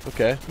 Nice.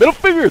 Okay. Middle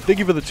finger! Thank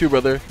you for the 2,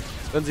 brother.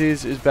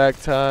 Frenzy's is back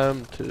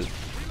time to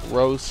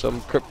roast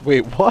some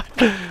wait, what?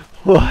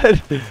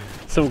 What?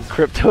 Some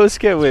crypto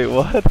skin? Wait,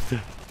 what?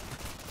 Did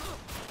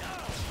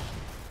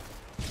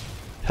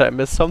I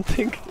miss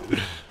something?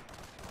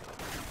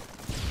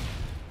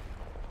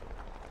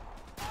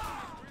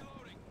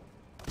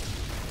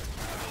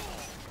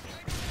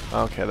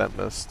 Okay, that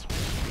missed.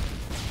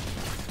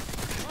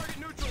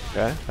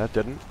 Okay, that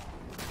didn't.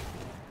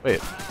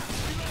 Wait.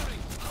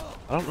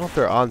 I don't know if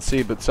they're on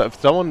C, but so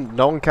if no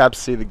one caps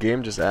C, the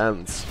game just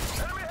ends.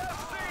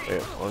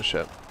 Wait, oh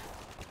shit.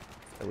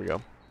 There we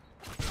go.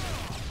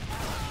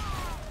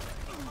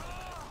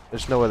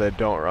 There's no way they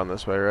don't run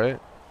this way, right?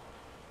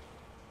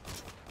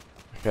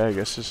 Okay, I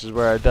guess this is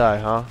where I die,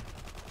 huh?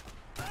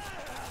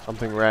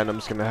 Something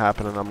random's gonna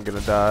happen and I'm gonna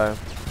die.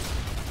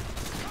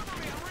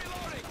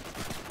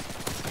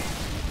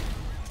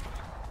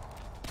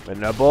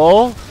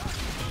 Winnable.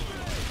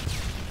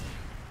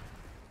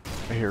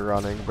 I hear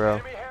running,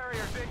 bro.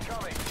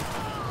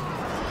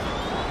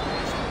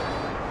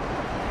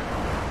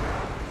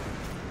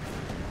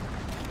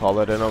 Call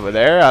it in over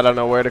there. I don't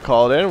know where to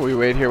call it in. We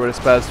wait here with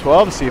a Spaz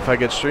 12 to see if I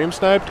get stream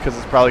sniped, because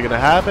it's probably going to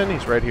happen.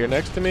 He's right here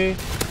next to me.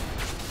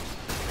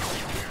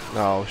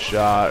 No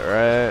shot,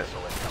 right?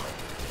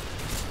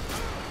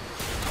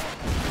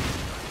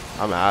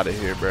 I'm out of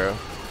here, bro.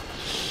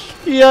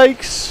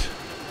 Yikes.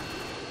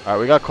 Alright,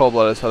 we got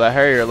cold-blooded, so that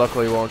Harrier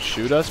luckily won't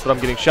shoot us, but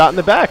I'm getting shot in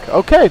the back.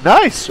 Okay,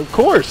 nice, of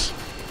course.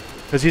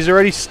 Because he's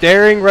already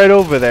staring right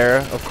over there,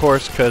 of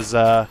course, because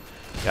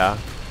Yeah.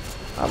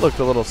 That looked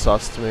a little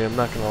sus to me, I'm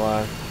not gonna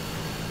lie.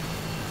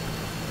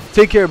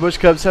 Take care, Bush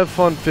Cubs. Have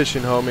fun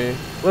fishing, homie.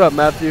 What up,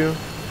 Matthew?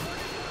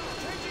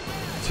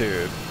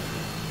 Dude.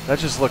 That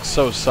just looks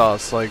so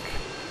sus. Like,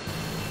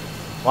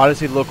 why does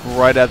he look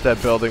right at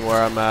that building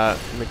where I'm at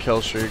in the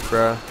kill streak,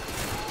 bruh?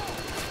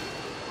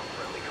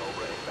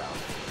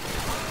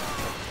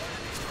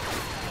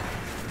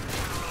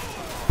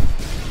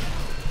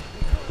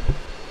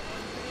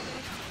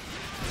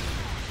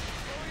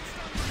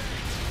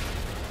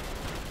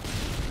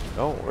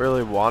 Don't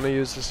really want to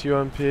use this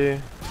UMP,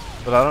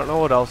 but I don't know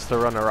what else to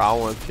run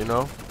around with, you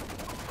know?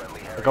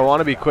 Like, I want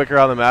to be quicker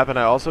on the map, and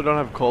I also don't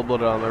have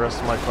cold-blooded on the rest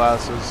of my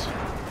classes.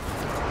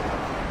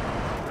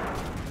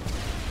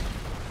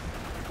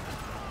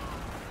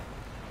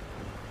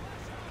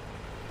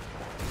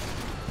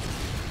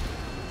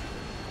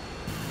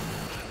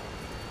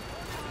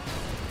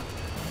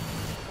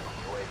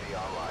 UAV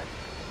online.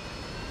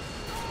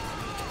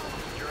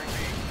 Securing B.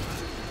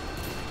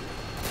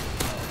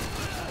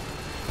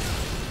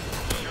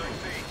 Securing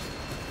C.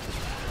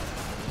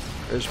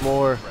 There's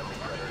more. Friendly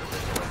predator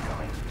missile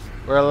incoming.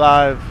 We're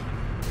alive.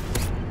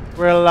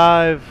 We're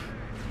alive.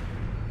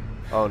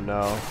 Oh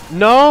no.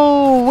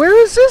 No! Where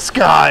is this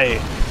guy?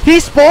 He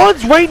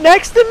spawns right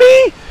next to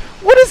me?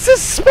 What is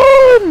this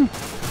spawn?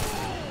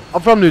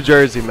 I'm from New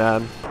Jersey,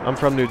 man. I'm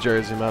from New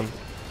Jersey, man.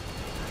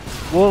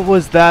 What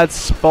was that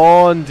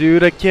spawn,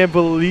 dude? I can't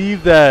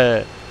believe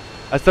that.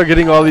 I start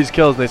getting all these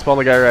kills and they spawn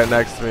the guy right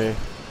next to me.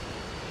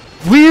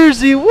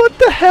 Weirzy, what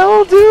the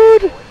hell,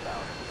 dude?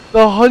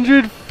 The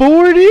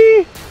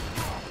 140?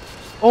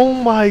 Oh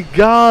my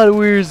god,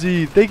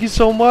 Weirzy. Thank you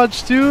so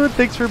much, dude.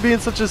 Thanks for being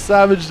such a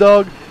savage,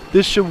 dog.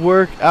 This should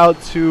work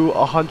out to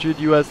 $100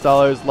 US.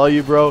 Love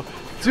you, bro.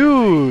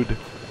 Dude.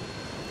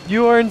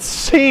 You are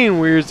insane,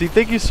 Weirzy.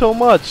 Thank you so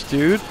much,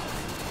 dude.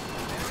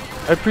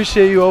 I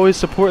appreciate you always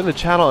supporting the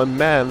channel. And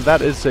man,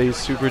 that is a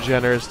super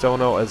generous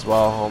dono as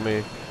well,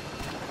 homie.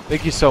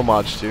 Thank you so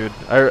much, dude.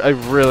 I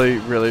really,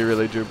 really,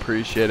 really do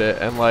appreciate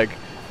it. And like,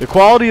 the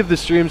quality of the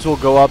streams will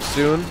go up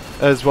soon,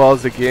 as well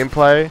as the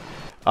gameplay.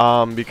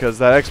 Because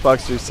that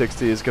Xbox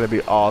 360 is going to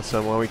be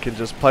awesome when we can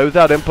just play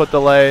without input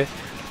delay.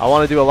 I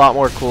want to do a lot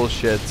more cool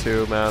shit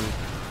too, man.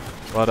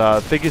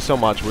 But thank you so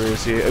much,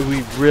 Weirzy.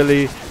 We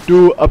really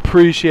do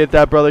appreciate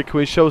that, brother. Can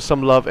we show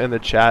some love in the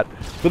chat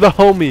for the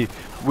homie,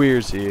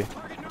 Weirzy?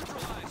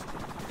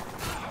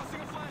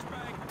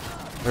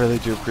 Really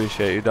do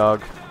appreciate you,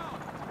 dog.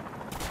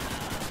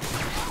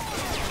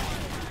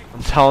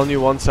 I'm telling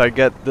you, once I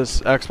get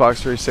this Xbox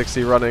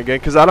 360 running again,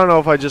 because I don't know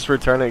if I just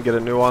return it and get a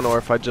new one, or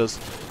if I just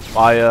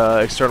buy a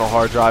external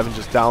hard drive and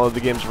just download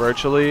the games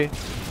virtually.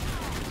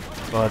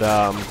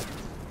 But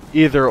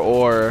either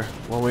or,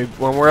 when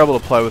we're able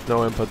to play with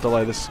no input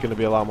delay, this is going to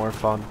be a lot more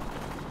fun.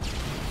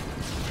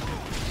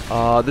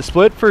 The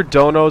split for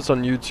donos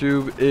on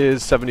YouTube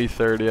is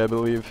 70-30, I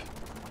believe.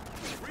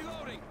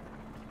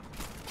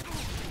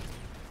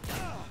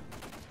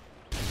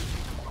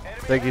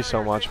 Thank you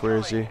so much,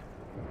 Weirzy.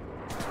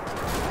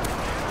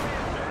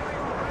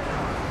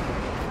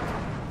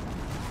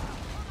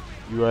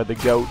 You are the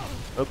GOAT.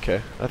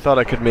 Okay, I thought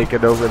I could make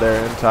it over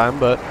there in time,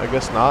 but I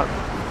guess not.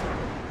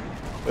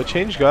 But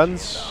change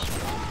guns.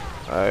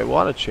 I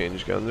want to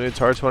change guns. Maybe it's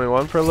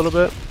R21 for a little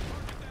bit.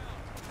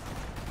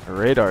 The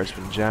radar's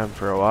been jammed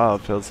for a while,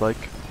 it feels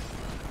like.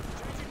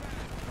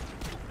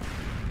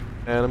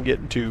 And I'm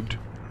getting tubed.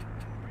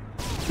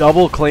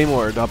 Double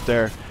Claymored up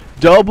there.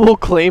 Double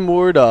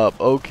Claymored up.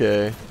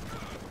 Okay.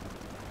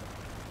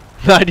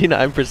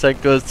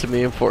 99% goes to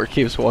me and 4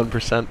 keeps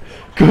 1%.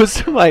 Goes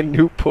to my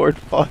Newport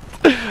fund.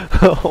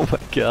 Oh my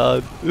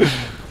god.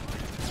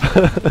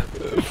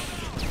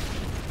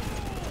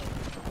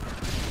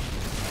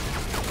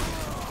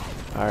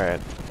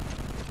 Alright.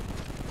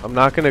 I'm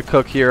not gonna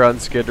cook here on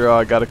Skid Row.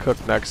 I gotta cook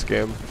next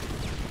game.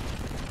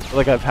 I feel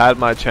like I've had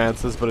my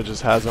chances, but it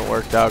just hasn't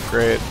worked out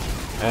great.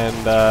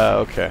 And,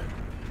 okay.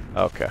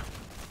 Okay.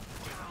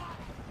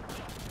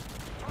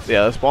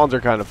 Yeah, the spawns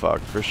are kind of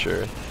fucked, for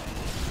sure.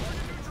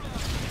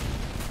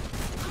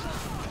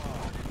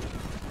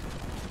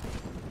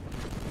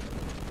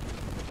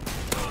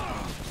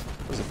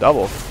 It was a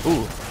double.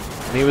 Ooh.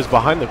 And he was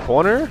behind the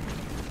corner?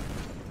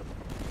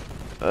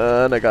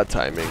 And I got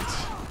timings.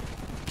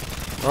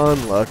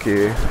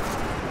 Unlucky.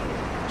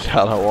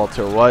 Shout out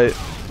Walter White.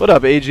 What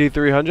up,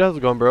 AG300? How's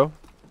it going, bro?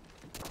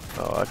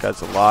 Oh, that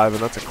guy's alive,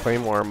 and that's a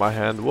claymore in my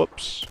hand.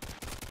 Whoops.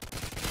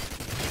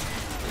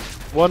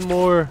 One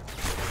more.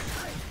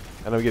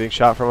 And I'm getting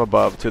shot from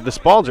above, too. The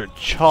spawns are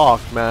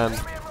chalked, man.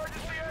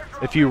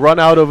 If you run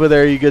out over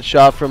there, you get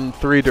shot from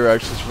 3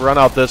 directions. If you run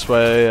out this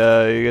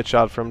way, you get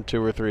shot from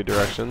 2 or 3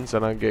 directions.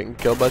 And I'm getting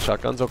killed by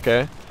shotguns.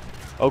 Okay.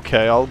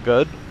 Okay, all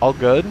good. All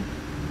good.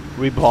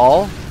 We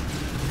ball.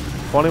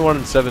 21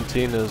 and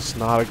 17 is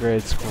not a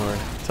great score.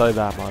 I'll tell you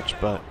that much,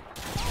 but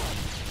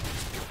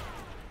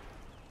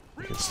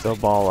we can still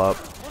ball up.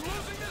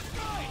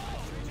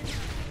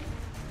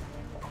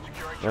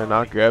 They're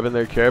not grabbing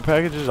their care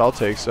packages. I'll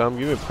take some.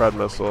 Give me a Pred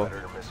missile.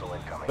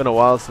 Been a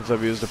while since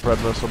I've used a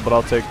Pred missile, but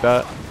I'll take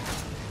that.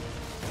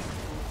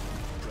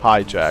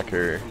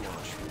 Hijacker.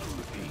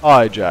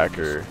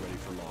 Hijacker.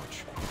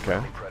 Okay.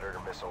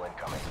 Predator missile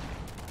incoming.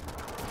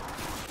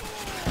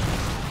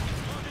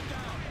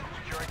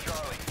 Securing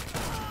Charlie.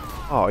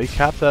 Oh, he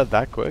capped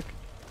that quick?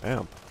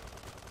 Damn.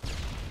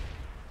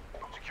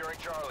 Securing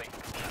Charlie.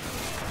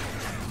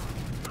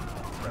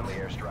 Friendly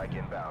airstrike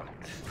inbound.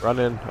 Run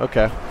in.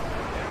 Okay.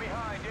 Enemy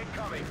behind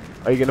incoming.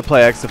 Are you gonna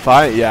play X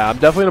Defiant? Yeah, I'm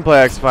definitely gonna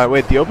play X Defiant.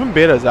 Wait, the open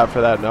beta is out for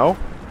that, no?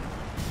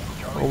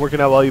 I'm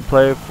working out while you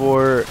play.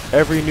 For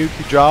every nuke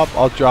you drop,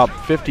 I'll drop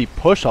 50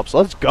 push-ups.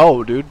 Let's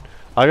go, dude.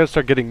 I gotta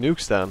start getting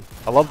nukes then.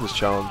 I love this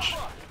challenge.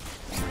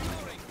 We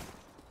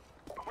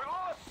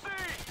lost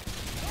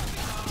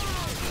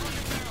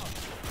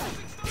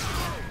C.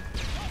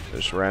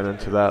 Just ran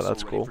into that.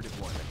 That's cool.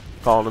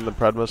 Calling in the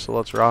Pred missile.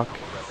 Let's rock.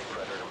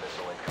 Predator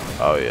missile incoming.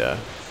 Oh yeah.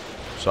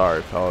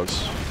 Sorry,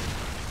 fellas.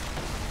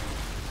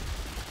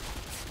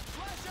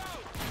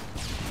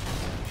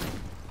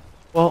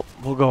 Well,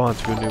 we'll go on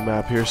to a new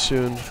map here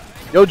soon.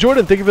 Yo,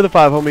 Jordan, thank you for the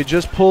 5, homie.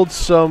 Just pulled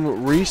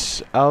some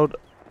Reese out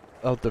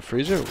the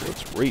freezer.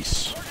 What's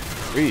Reese?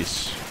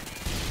 Reese.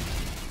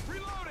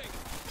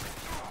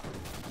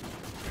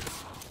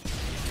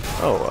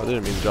 Oh, I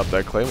didn't mean to drop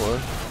that claymore.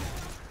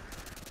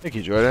 Thank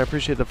you, Jordan. I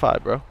appreciate the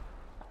 5, bro.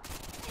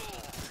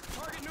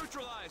 Target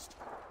neutralized.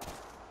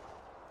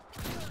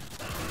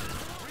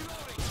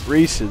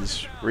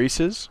 Reese's.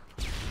 Reese's?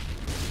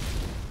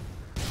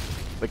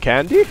 The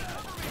candy?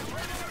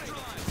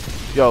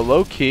 Yo,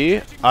 low key,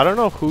 I don't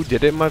know who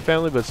did it in my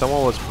family, but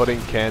someone was putting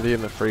candy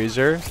in the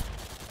freezer.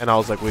 And I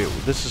was like, wait,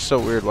 this is so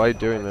weird. Why are you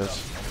doing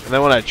this? And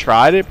then when I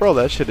tried it, bro,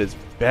 that shit is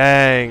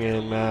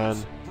banging, man.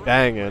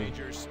 Banging.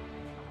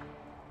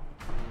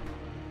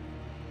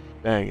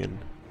 Banging.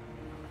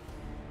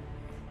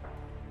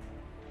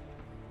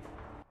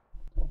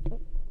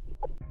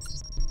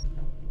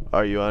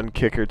 Are you on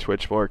Kick or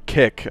Twitch more?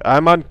 Kick.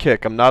 I'm on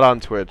Kick. I'm not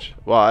on Twitch.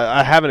 Well,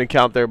 I have an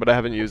account there, but I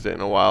haven't used it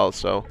in a while,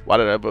 so why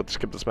did I both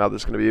skip this map?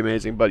 This is going to be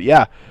amazing. But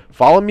yeah,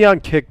 follow me on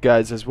Kick,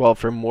 guys, as well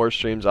for more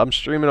streams. I'm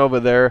streaming over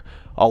there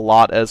a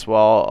lot as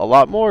well. A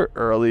lot more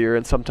earlier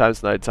and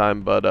sometimes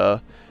nighttime, but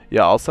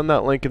yeah, I'll send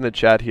that link in the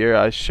chat here.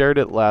 I shared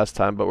it last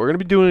time, but we're going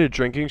to be doing a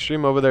drinking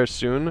stream over there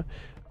soon,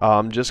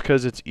 just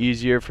because it's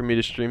easier for me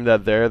to stream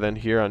that there than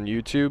here on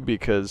YouTube,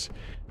 because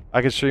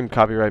I can stream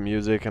copyright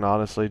music and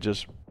honestly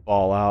just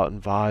ball out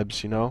and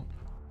vibes, you know.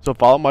 So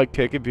follow my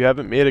Kick if you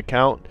haven't made an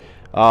account.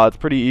 It's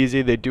pretty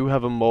easy. They do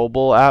have a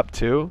mobile app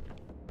too,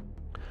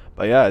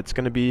 but yeah, it's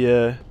gonna be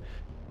I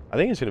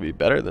think it's gonna be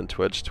better than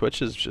Twitch. Twitch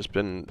has just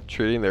been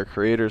treating their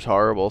creators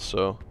horrible,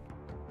 so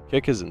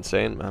Kick is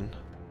insane, man.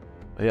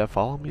 But yeah,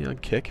 follow me on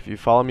Kick. If you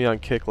follow me on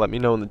Kick, let me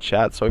know in the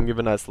chat so I can give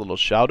a nice little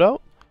shout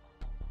out.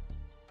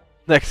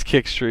 Next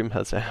Kick stream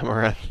has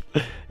Amaranth.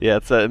 Yeah,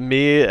 it's a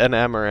me and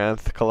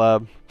Amaranth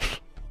collab.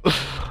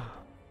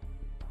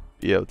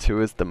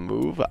 BO2 is the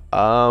move.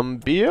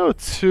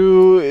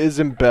 BO2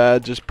 isn't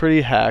bad, just pretty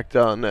hacked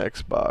on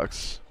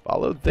Xbox.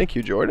 Followed. Thank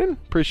you, Jordan.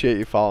 Appreciate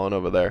you following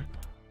over there.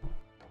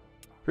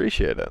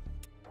 Appreciate it.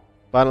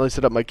 Finally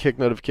set up my Kick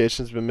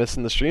notifications. Been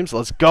missing the streams.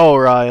 Let's go,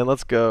 Ryan.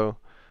 Let's go.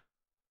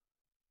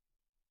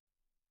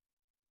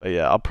 But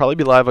yeah, I'll probably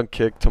be live on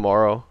Kick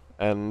tomorrow.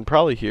 And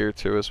probably here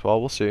too as well.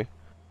 We'll see.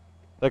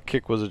 That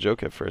Kick was a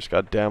joke at first.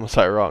 God damn, was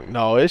I wrong?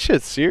 No, this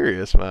shit's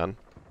serious, man.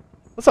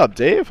 What's up,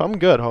 Dave? I'm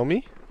good,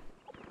 homie.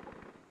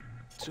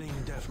 Team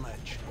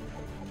deathmatch.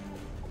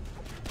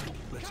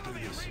 Let's do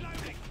this.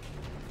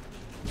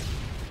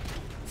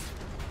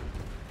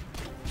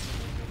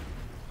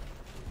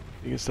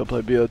 You can still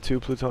play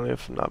BO2 Plutonium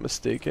if I'm not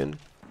mistaken.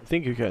 I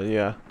think you can,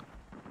 yeah.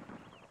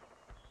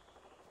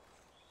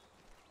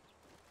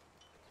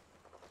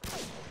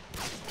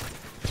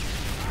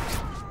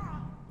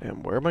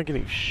 Damn, where am I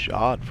getting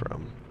shot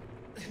from?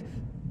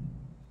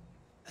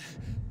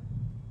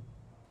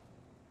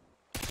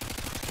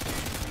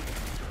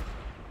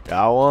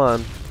 Got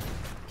one.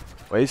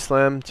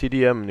 Wasteland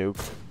TDM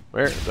nuke.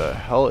 Where the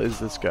hell is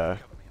this guy? I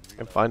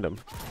can't find him.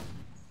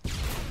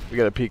 We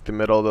gotta peek the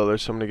middle though,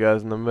 there's so many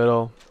guys in the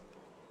middle.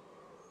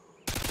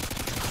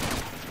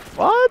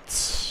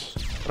 What?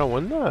 I don't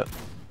win that.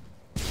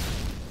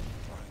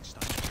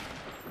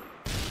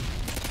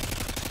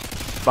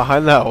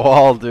 Behind that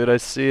wall, dude, I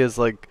see his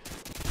like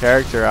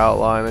character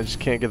outline. I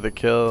just can't get the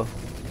kill.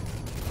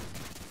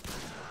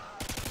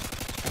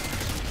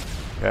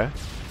 Okay.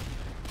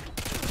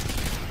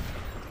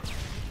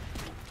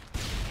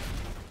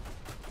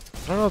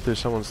 I don't know if there's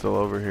someone still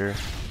over here.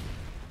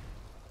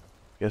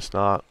 Guess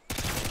not.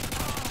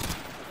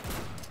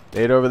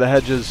 Nade over the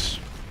hedges.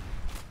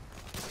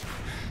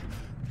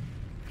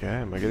 Okay,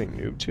 am I getting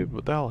noob tube?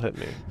 What the hell hit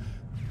me?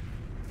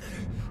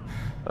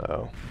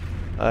 Uh-oh.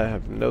 I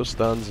have no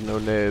stuns and no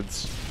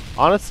nades.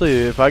 Honestly,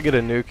 if I get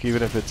a nuke,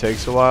 even if it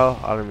takes a while,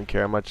 I don't even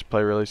care. I might just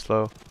play really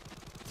slow.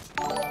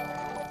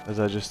 As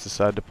I just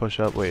decide to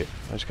push up. Wait,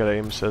 I just got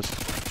aim assist.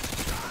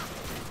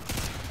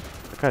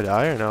 Did I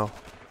die or no?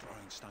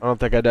 I don't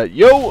think I died.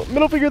 Yo,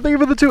 middle finger, thank you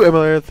for the 2,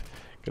 Amaranth.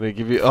 Gonna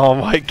give you, oh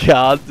my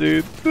god,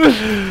 dude.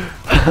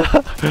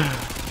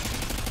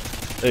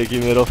 Thank you,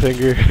 middle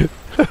finger.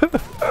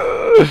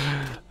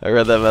 I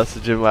read that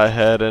message in my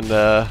head, and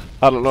I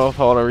don't know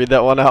if I want to read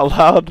that one out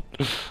loud.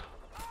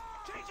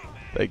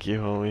 Thank you,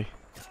 homie.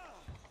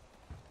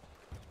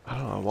 I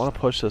don't know, I want to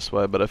push this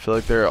way, but I feel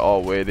like they're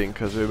all waiting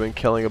because we've been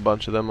killing a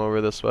bunch of them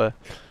over this way.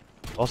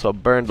 Also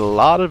burned a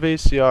lot of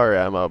ACR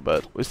ammo,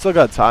 but we still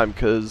got time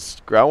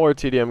because Ground War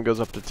TDM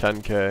goes up to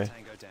 10k.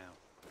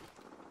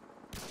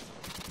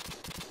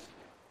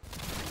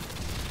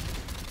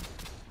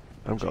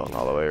 I'm going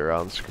all the way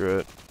around, screw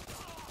it.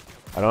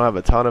 I don't have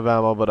a ton of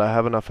ammo, but I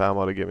have enough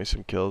ammo to get me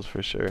some kills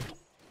for sure.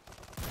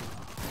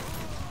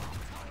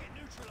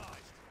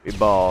 We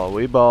ball,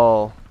 we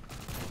ball.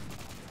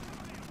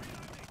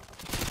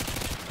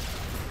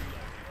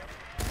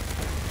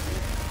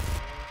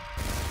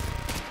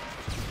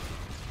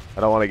 I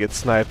don't want to get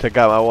sniped. I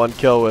got my one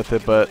kill with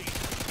it, but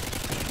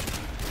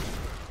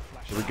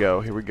here we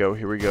go, here we go,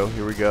 here we go,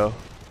 here we go.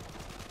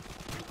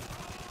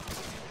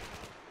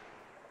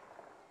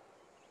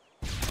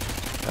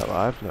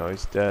 Alive? No,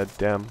 he's dead.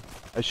 Damn.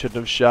 I shouldn't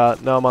have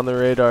shot. Now I'm on the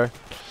radar.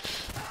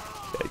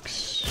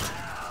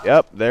 Yikes.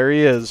 Yep, there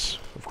he is.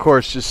 Of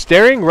course, just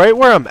staring right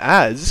where I'm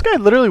at. Is this guy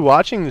literally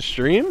watching the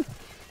stream?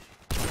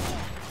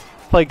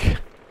 Like,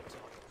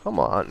 come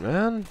on,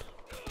 man.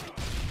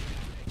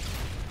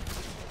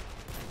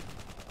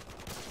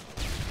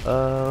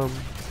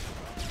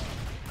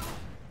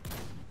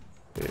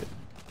 Wait,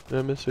 did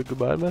I miss a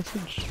goodbye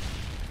message?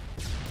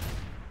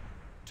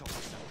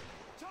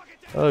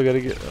 Oh, I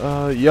gotta get,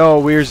 yo,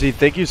 Weirzy,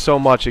 thank you so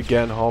much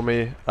again,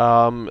 homie.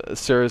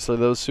 Seriously,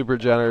 that was super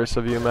generous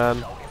of you,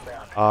 man.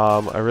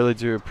 I really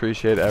do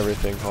appreciate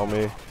everything,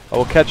 homie. I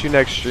will catch you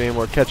next stream,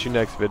 or catch you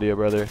next video,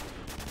 brother.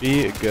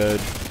 Be good.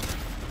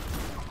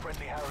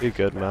 Be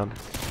good, man.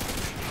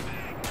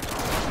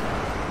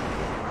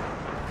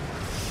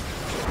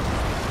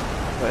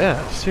 But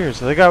yeah,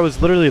 seriously, that guy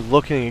was literally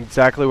looking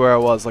exactly where I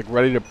was, like,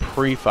 ready to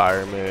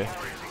pre-fire me.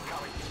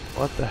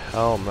 What the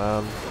hell,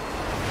 man?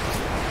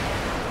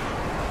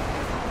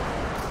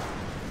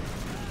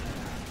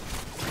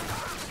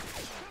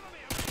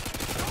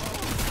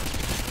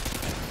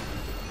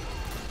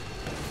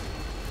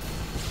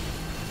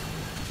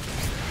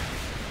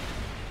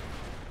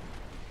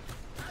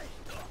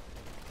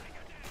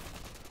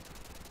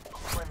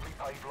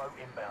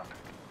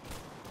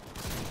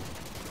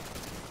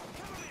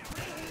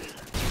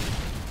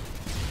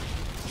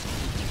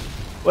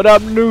 What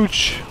up,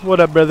 Nooch? What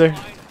up, brother?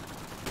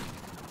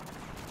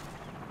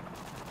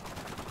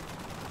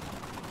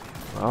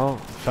 Well,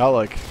 felt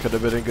like it could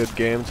have been a good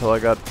game till I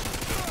got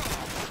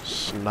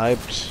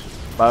sniped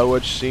by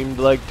what seemed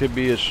like to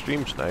be a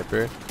stream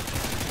sniper.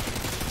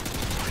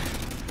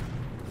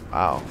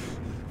 Wow.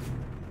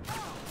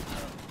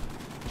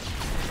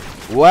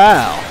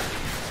 Wow.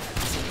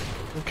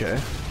 Okay.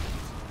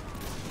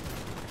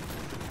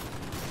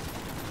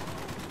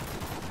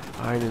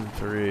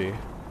 9-3.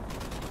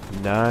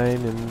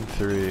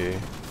 9-3.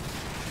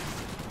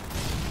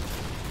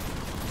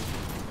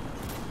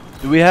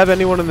 Do we have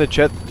anyone in the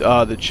chat?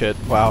 Wow,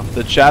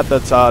 the chat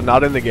that's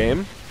not in the game.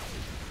 Is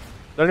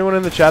there anyone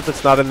in the chat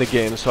that's not in the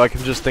game, so I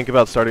can just think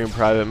about starting a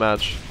private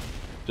match?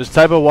 Just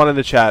type a 1 in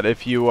the chat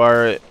if you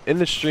are in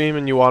the stream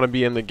and you want to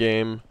be in the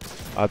game.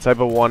 Type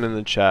a 1 in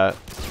the chat.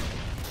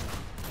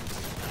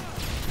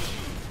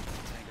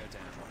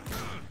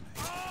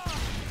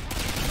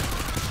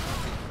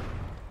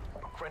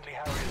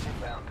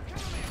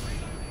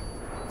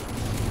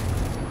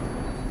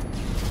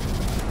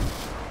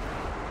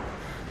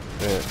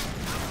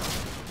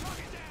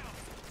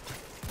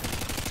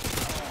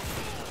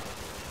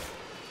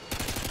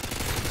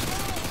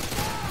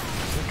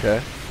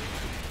 Okay.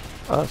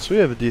 So we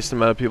have a decent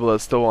amount of people that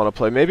still want to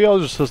play. Maybe I'll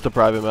just host a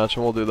private match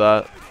and we'll do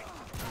that.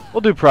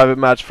 We'll do private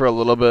match for a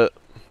little bit.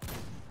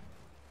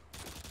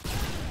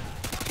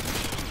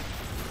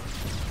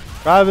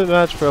 Private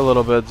match for a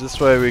little bit. This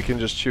way we can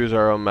just choose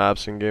our own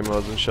maps and game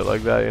modes and shit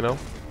like that, you know?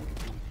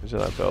 Who's in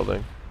that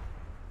building?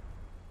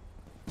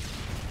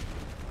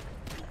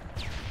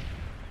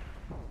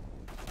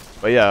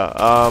 But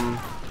yeah,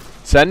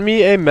 send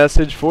me a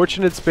message,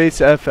 Fortunate Space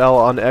FL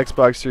on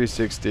Xbox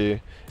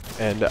 360,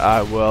 and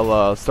I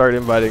will start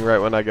inviting right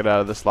when I get out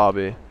of this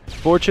lobby.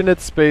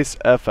 Fortunate Space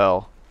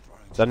FL.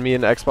 Send me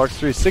an Xbox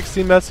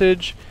 360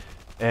 message,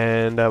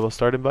 and I will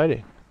start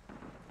inviting.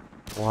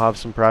 We'll have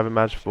some private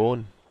match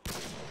fun.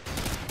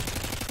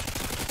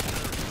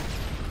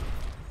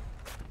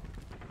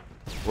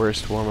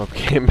 Worst warm-up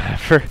game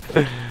ever.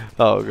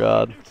 Oh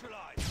god.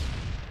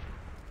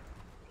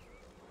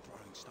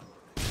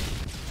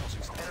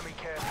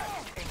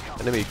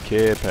 Enemy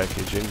care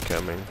package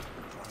incoming.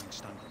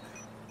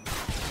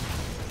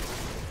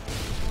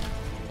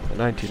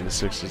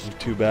 19-6 isn't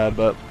too bad,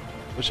 but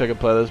wish I could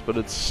play this, but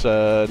it's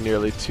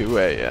nearly 2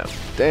 AM.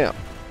 Damn.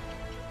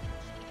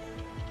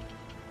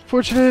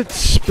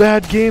 Fortunate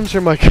bad games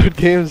are my good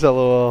games,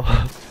 lol.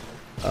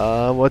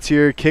 What's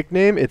your kick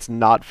name? It's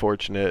Not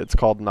Fortunate. It's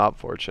called Not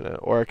Fortunate.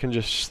 Or I can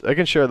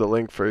share the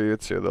link for you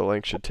too. The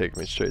link should take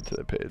me straight to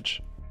the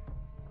page.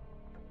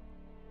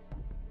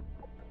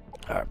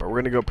 Alright, but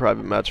we're gonna go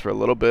private match for a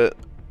little bit.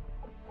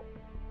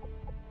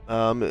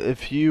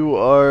 If you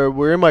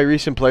were in my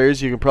recent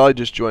players, you can probably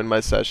just join my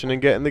session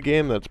and get in the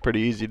game. That's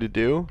pretty easy to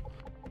do.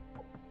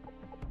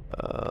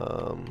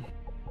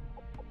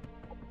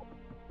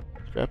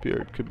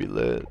 Scrapyard could be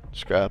lit.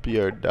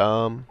 Scrapyard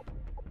Dom.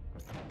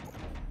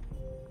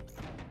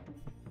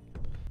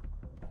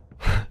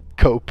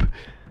 Cope.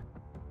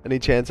 Any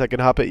chance I can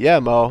hop it? Yeah,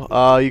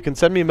 Mo. You can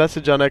send me a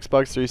message on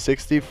Xbox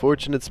 360,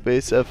 Fortunate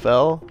Space FL,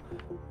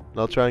 and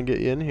I'll try and get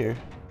you in here.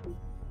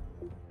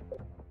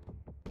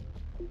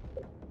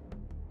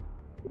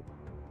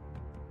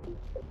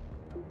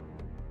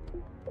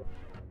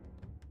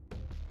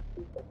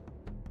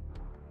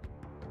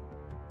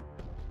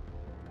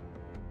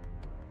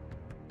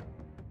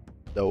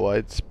 The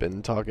White's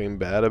been talking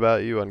bad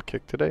about you on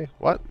Kick today?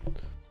 What?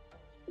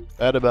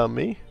 Bad about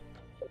me?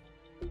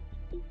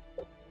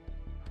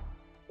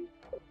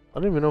 I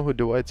don't even know who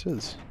Dwight's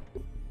is.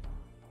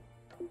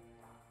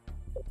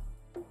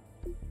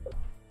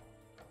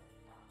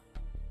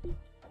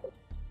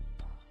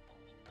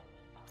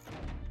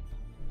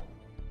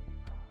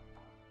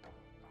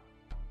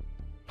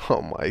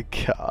 Oh my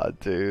god,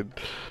 dude.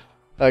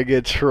 I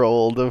get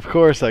trolled. Of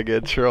course I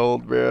get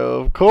trolled,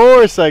 bro. Of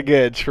course I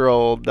get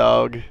trolled,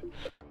 dog.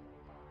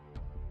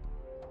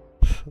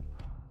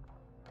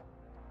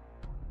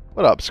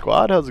 What up,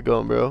 squad? How's it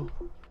going, bro?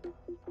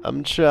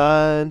 I'm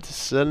trying to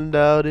send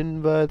out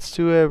invites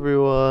to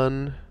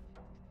everyone.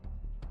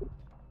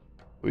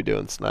 We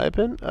doing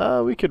sniping?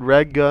 We could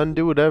rag gun,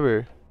 do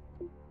whatever.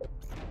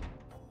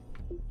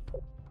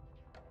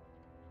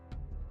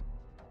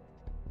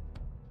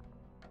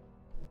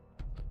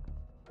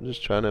 I'm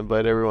just trying to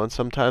invite everyone.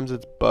 Sometimes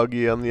it's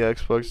buggy on the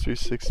Xbox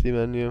 360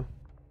 menu.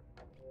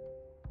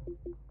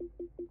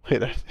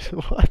 Wait,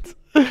 what?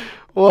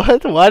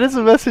 What? Why does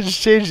the message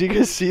change? Do you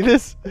guys see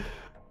this?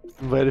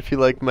 Invite if you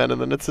like men,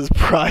 and then it says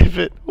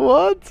private.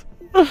 What?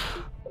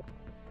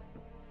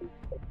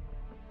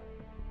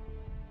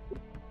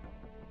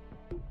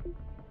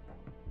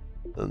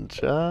 I'm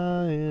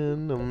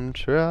trying, I'm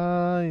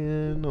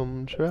trying,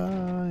 I'm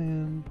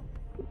trying.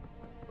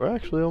 We're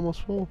actually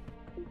almost full.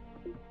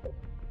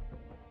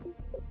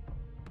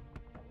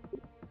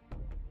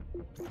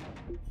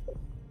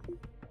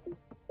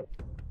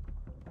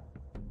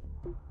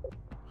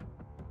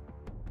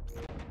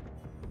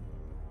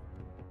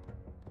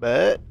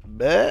 Bet.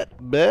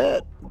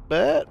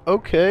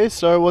 Okay,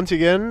 sorry once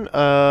again.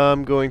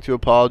 I'm going to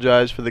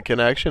apologize for the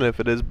connection. If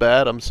it is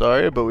bad, I'm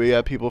sorry, but we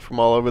have people from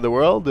all over the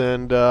world,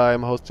 and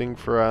I'm hosting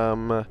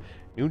from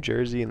New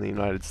Jersey in the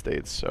United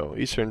States. So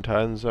Eastern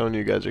time zone,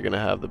 you guys are going to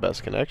have the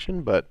best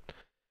connection, but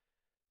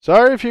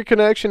sorry if your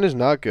connection is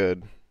not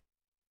good.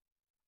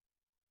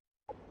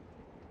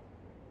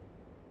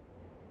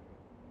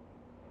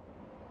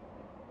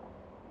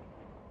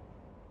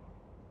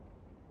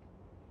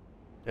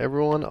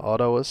 Everyone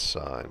auto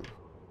assign.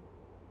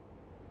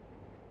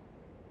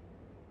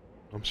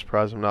 I'm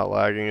surprised I'm not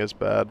lagging as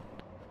bad.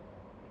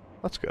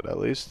 That's good at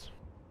least.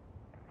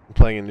 I'm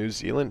playing in New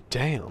Zealand.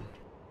 Damn.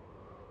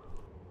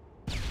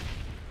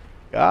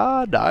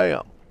 God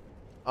damn.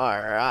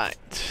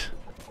 Alright.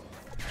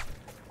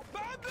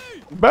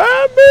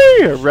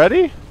 Bambi!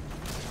 Ready?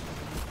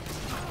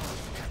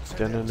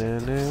 Securing B.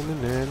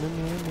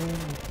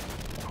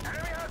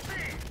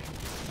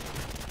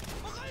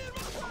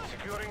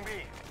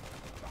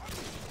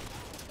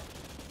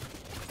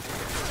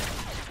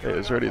 Hey, it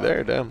was already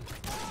there, damn.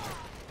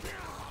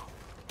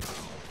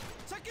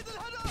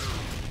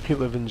 You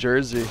live in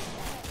Jersey.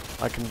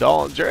 My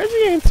condolences.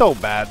 Jersey ain't so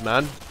bad,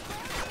 man.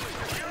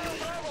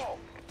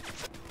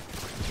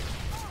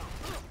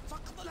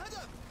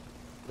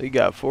 We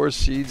got 4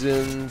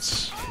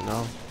 seasons, you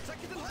know.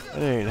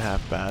 It ain't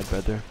half bad,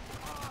 brother.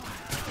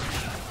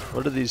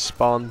 What are these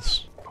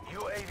spawns?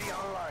 UAV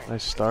online.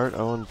 Nice start,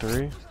 0-3.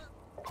 Enemy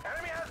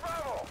has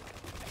Bravo.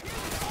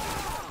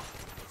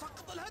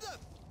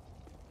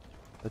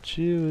 But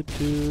you would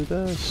do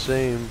the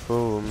same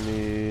for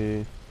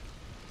me.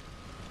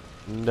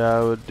 And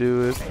I would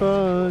do it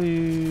for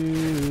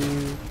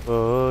you,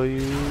 for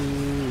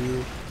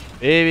you.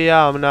 Baby,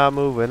 I'm not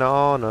moving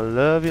on. I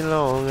love you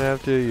long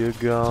after you're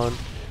gone.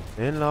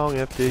 And long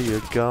after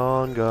you're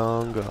gone,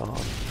 gone,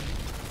 gone.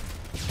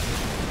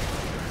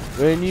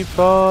 When you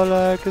fall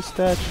like a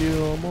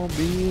statue, I'm gonna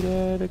be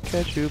there to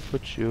catch you,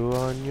 put you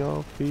on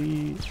your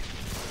feet.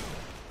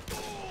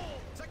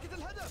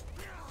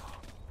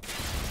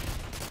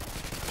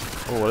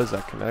 Oh, what is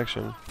that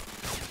connection?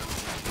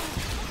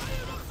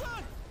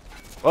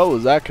 What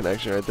was that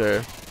connection right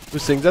there? Who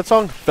sings that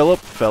song? Philip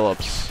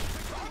Phillips.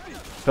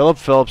 Philip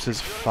Phillips is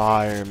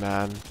fire,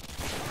 man.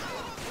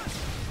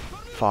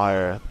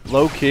 Fire.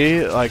 Low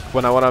key, like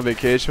when I went on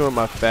vacation with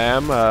my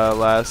fam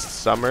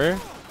last summer,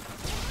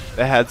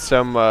 they had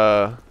some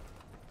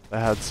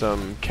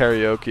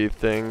karaoke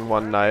thing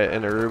one night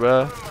in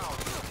Aruba,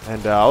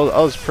 and I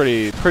was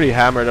pretty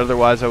hammered.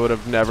 Otherwise, I would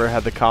have never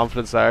had the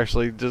confidence to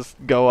actually just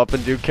go up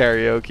and do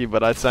karaoke.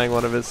 But I sang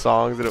one of his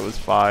songs, and it was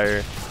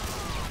fire.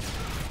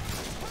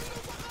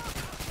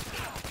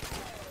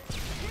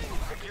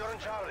 Securing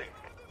Charlie.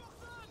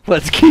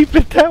 Let's keep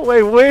it that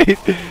way. Wait,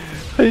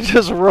 He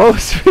just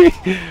roasts me.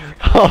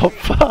 Oh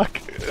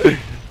fuck.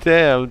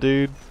 Damn,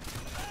 dude.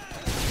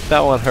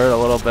 That one hurt a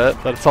little bit,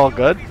 but it's all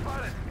good.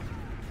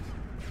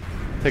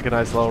 Take a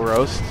nice little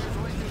roast.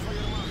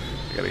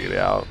 I gotta get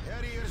out.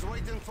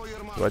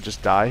 Do I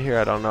just die here?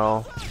 I don't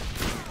know.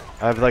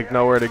 I have like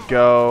nowhere to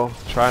go.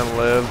 Try and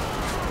live.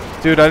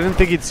 Dude, I didn't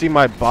think he'd see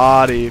my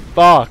body.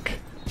 Fuck.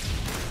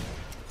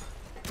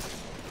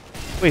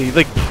 Wait, he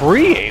like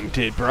pre-aimed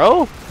it,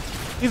 bro.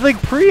 He's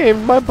like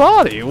pre-aimed my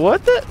body.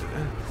 What the?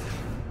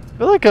 I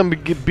feel like I'm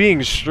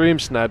being stream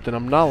sniped and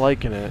I'm not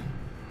liking it.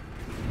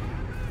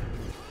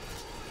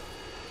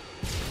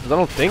 'Cause I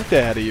don't think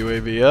they had a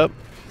UAV up.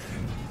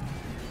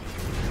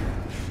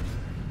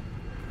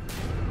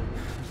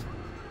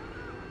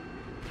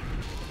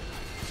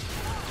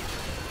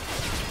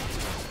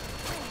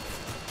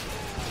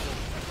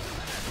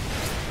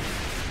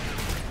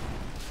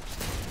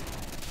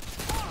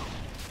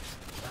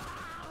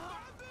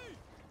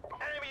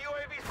 Enemy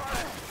UAV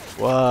spotted.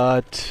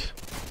 What?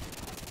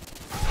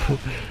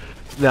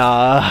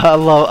 Nah, I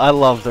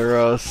love the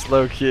roast,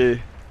 low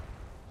key.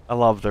 I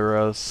love the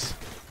roast.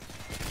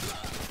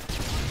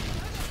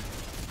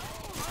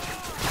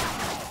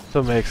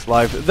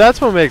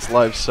 That's what makes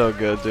life so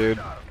good, dude.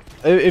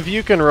 If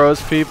you can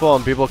roast people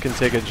and people can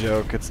take a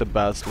joke, it's the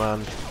best,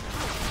 man.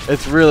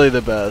 It's really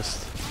the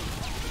best.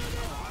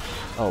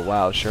 Oh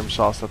wow, shrimp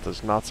sauce, that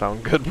does not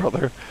sound good,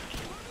 brother.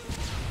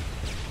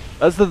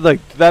 That's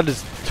that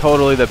is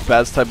totally the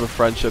best type of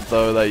friendship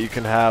though that you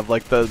can have,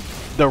 like the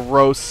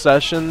roast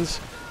sessions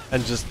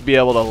and just be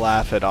able to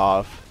laugh it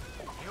off.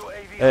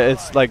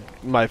 It's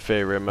like my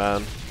favorite,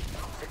 man.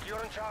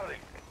 Securing Charlie.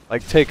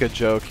 Like take a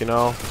joke, you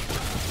know?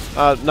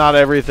 Not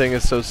everything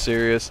is so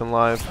serious in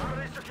life.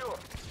 Charlie secure.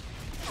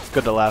 It's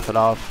good to laugh it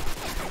off.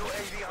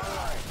 UAV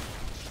online.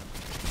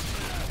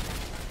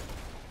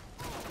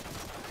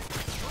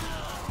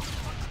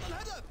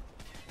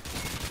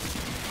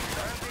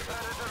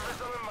 Anti-predator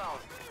missile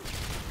inbound.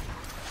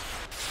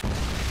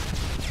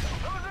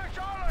 Losing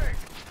Charlie.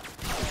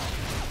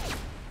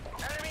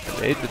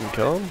 Enemy Nate didn't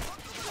kill him?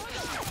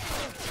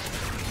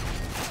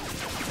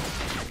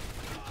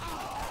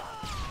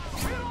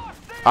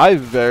 I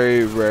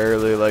very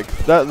rarely like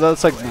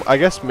that's like, I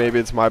guess maybe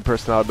it's my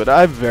personality, but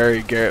I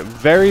very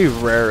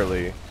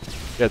rarely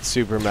get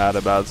super mad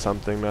about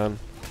something, man.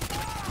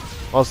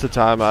 Most of the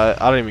time I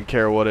don't even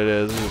care what it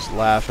is and just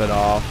laugh it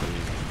off, and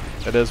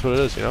it is what it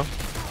is, you know?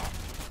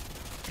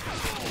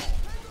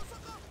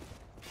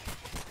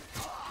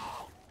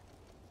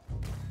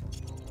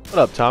 What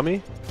up,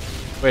 Tommy?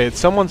 Wait,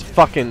 someone's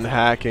fucking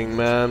hacking,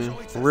 man.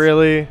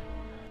 Really?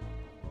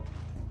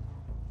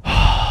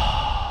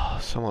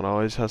 Someone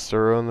always has to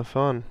ruin the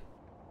fun.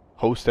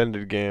 Host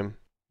ended game.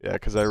 Yeah,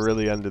 because I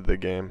really ended the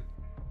game.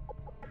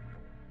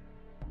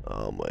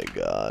 Oh my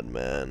god,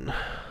 man.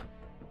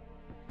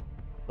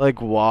 Like,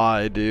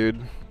 why,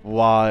 dude?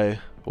 Why?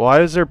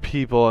 Why is there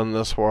people in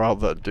this world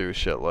that do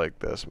shit like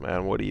this,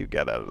 man? What do you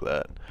get out of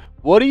that?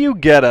 What do you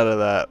get out of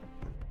that?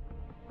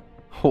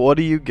 What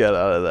do you get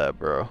out of that,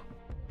 bro?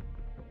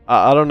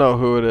 I don't know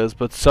who it is,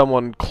 but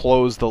someone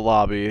closed the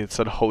lobby. It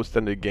said host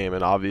ended game,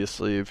 and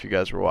obviously, if you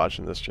guys were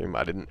watching this stream,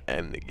 I didn't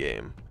end the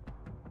game.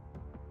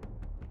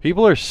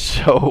 People are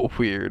so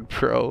weird,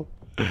 bro.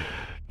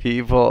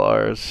 People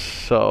are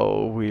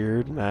so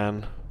weird,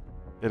 man.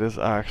 It is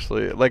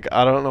actually, like,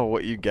 I don't know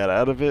what you get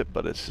out of it,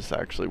 but it's just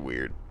actually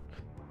weird.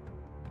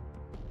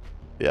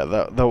 Yeah,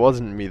 that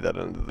wasn't me that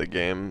ended the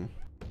game.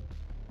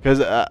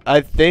 Because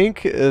I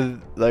think,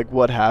 like,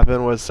 what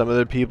happened was some of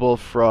the people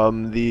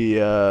from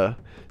the,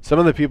 some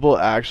of the people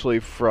actually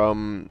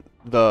from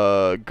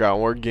the Ground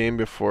War game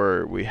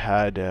before we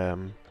had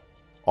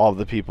all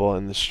the people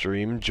in the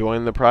stream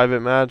join the private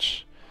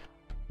match,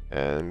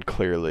 and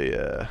clearly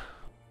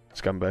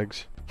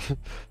scumbags.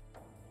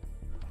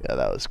 Yeah,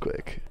 that was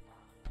quick.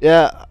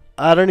 Yeah,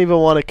 I don't even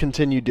want to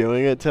continue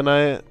doing it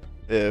tonight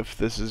if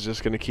this is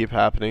just going to keep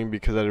happening,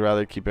 because I'd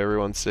rather keep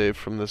everyone safe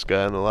from this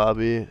guy in the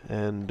lobby,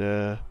 and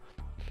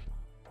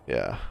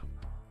yeah.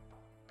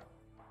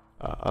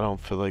 I don't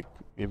feel like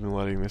even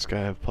letting this guy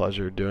have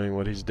pleasure doing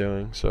what he's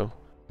doing, so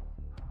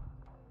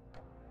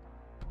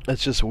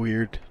it's just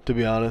weird, to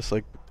be honest.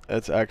 Like,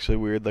 it's actually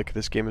weird. Like,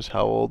 this game is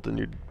how old and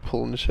you're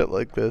pulling shit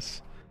like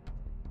this.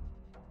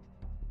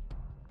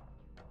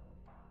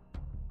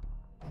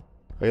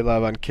 Are you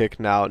live on Kick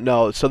now?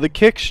 No, so the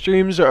Kick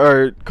streams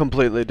are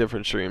completely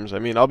different streams. I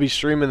mean, I'll be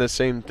streaming the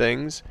same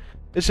things.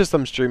 It's just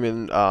I'm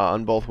streaming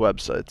on both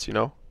websites, you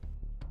know?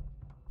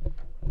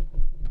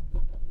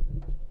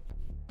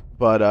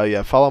 But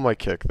yeah, follow my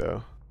Kick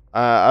though.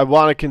 I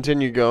want to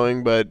continue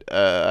going, but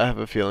I have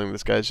a feeling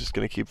this guy's just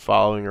gonna keep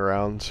following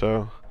around,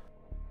 so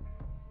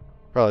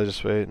probably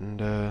just wait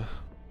and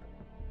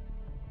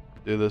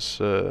do this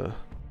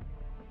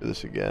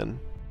again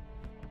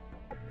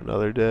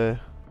another day,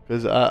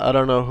 because I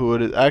don't know who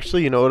it is.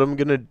 Actually, you know what I'm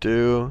gonna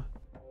do?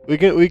 We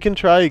can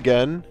try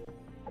again.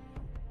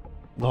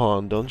 Hold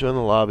on, don't join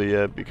the lobby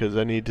yet because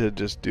I need to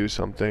just do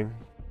something.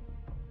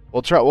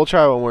 We'll try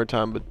one more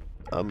time, but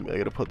I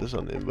gotta put this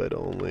on invite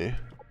only.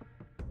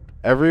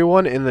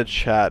 Everyone in the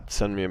chat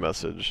send me a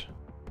message.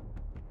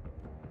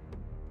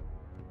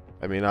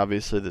 I mean,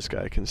 obviously this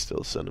guy can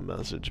still send a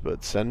message,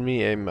 but send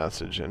me a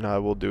message and I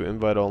will do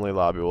invite only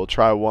lobby. We'll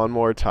try one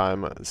more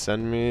time.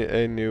 Send me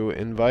a new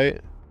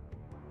invite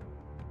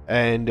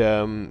and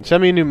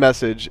send me a new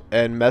message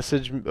and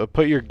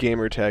put your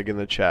gamer tag in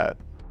the chat.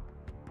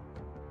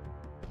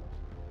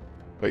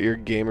 Put your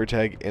gamer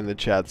tag in the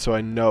chat so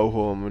I know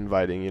who I'm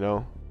inviting, you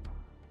know?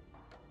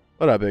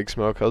 What up, Big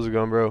Smoke? How's it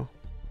going, bro?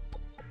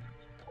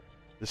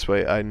 This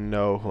way I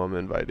know who I'm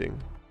inviting.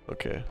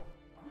 Okay.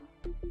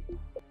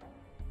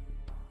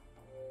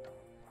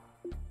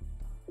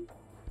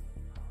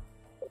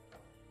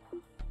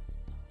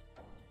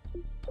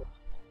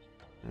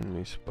 Let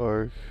me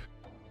spark.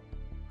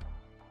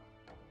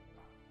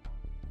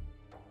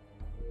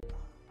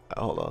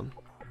 Hold on.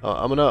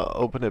 I'm gonna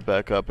open it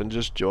back up and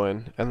just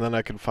join, and then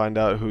I can find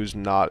out who's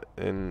not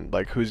in,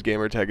 like, whose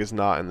gamer tag is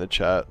not in the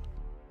chat.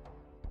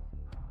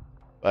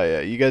 But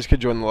yeah, you guys could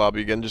join the lobby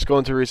again. Just go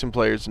into recent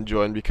players and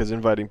join because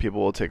inviting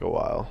people will take a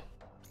while.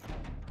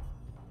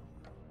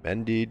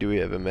 Mendy, do we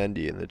have a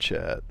Mendy in the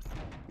chat?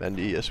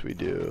 Mendy, yes we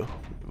do.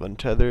 We have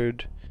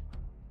Untethered.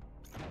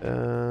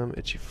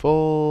 Itchy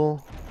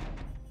Full.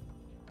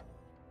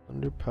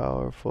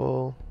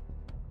 Underpowerful.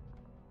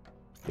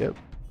 Yep.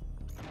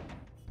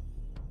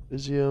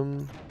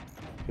 Visium.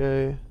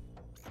 Okay.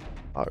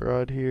 Hot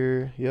Rod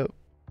here. Yep.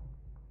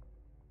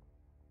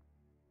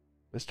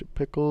 Mr.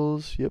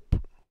 Pickles. Yep.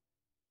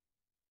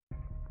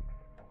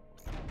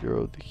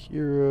 Hero the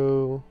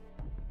Hero.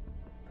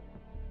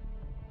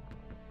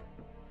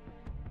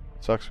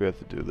 Sucks we have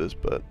to do this,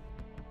 but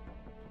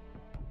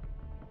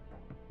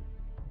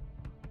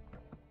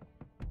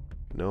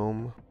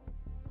Gnome.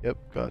 Yep,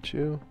 got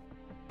you.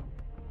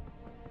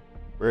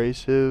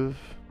 Abrasive.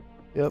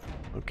 Yep,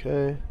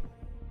 okay.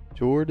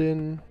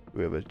 Jordan.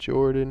 We have a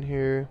Jordan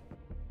here.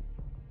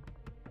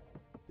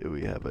 Do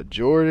we have a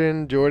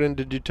Jordan? Jordan,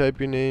 did you type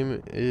your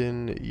name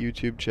in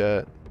YouTube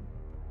chat?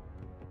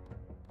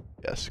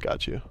 Yes,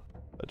 got you.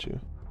 Got you.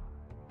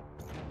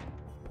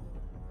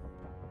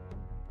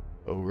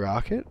 Oh,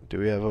 Rocket? Do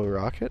we have a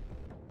Rocket?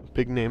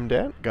 Big name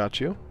Dan? Got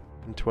you.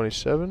 In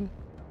 27.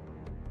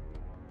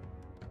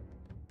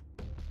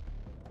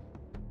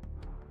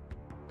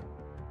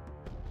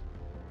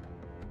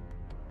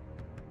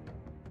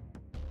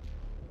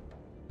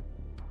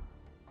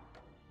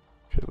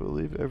 Okay, I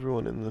believe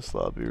everyone in this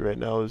lobby right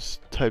now has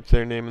typed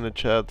their name in the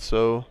chat,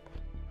 so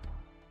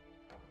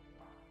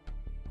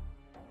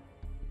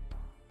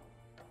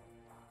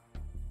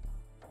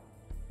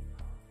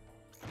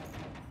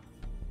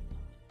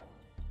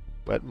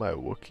Wet My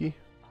Wookie?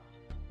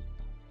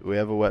 Do we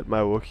have a Wet My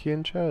Wookie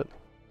in chat?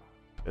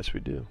 Yes, we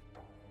do.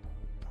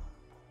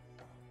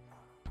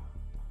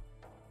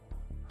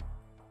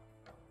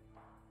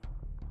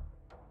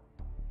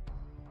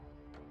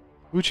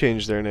 Who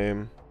changed their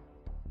name?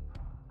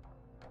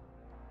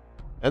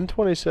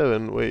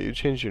 N27, wait, you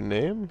changed your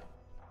name?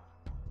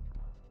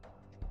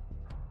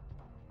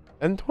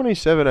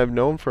 N27 I've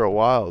known for a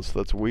while, so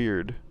that's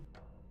weird.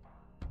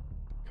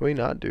 Can we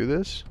not do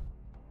this?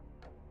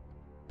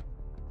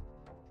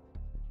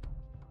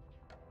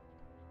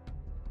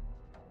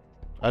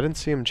 I didn't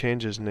see him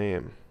change his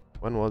name.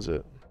 When was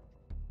it?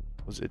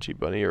 Was Itchy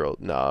Bunny or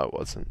old? Nah, it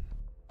wasn't.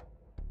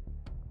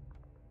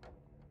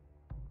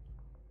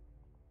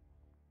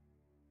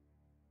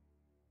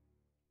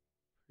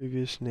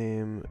 Previous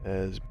name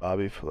as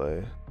Bobby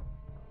Flay.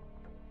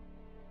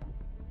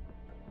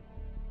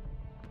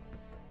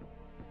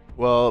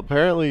 Well,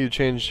 apparently you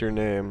changed your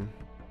name.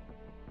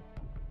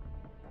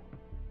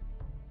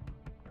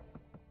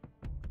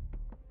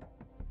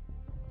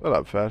 What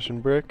up,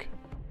 Fashion Brick?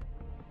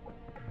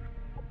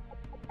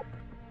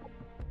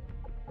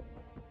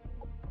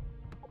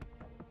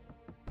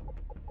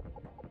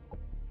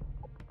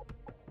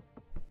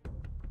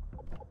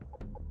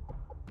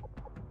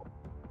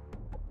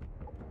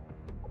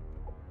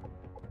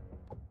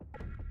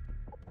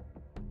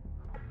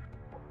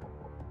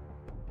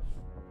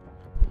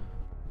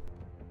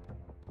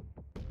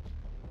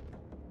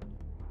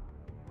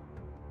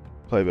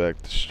 Play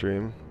back the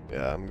stream.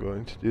 Yeah, I'm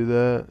going to do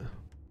that.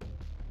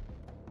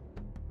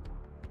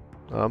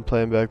 I'm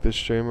playing back the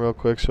stream real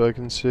quick so I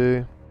can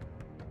see.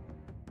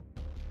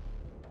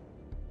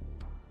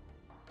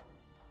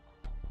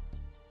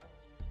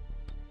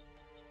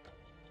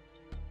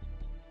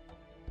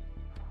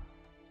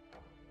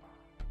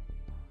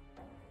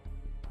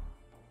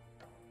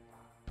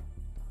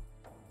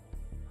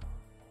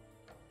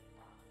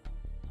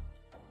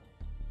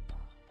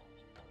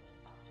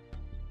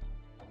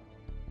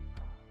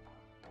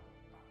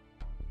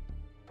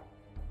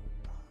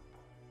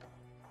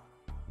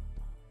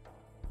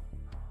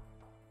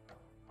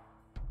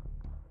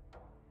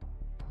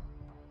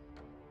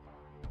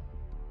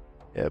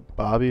 Yeah,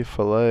 Bobby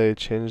Fillet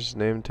changed his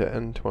name to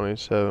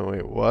N27.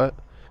 Wait, what?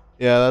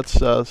 Yeah, that's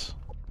sus.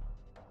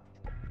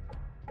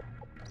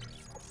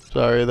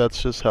 Sorry,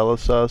 that's just hella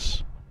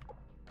sus.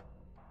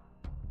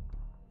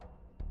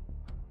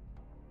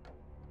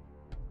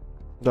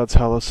 That's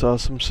hella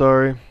sus, I'm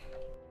sorry.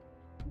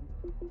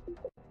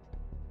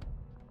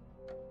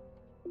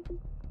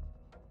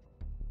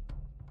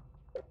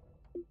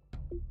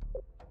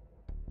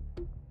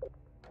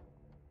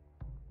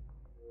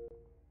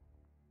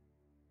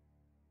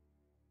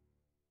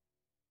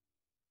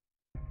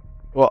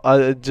 Well,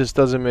 it just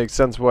doesn't make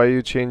sense. Why are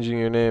you changing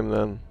your name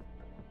then?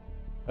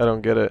 I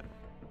don't get it.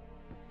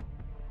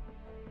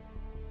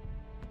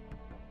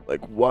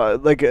 Like, why?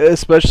 Like,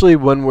 especially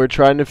when we're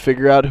trying to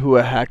figure out who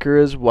a hacker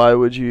is, why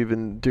would you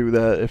even do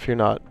that if you're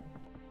not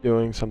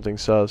doing something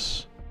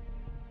sus?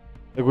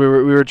 Like, we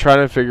were trying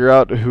to figure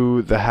out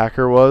who the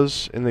hacker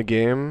was in the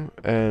game,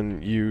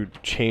 and you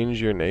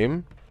change your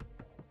name?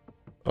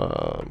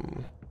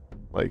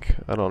 Like,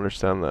 I don't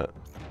understand that.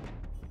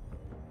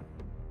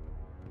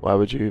 Why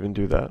would you even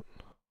do that?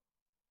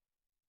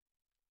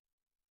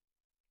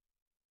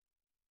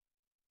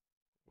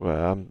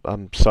 Well,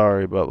 I'm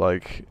sorry, but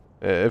like,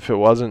 if it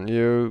wasn't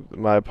you,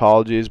 my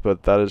apologies,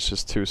 but that is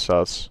just too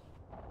sus.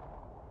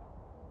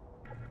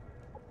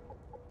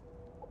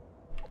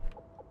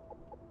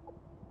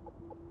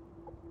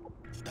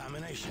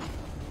 Domination.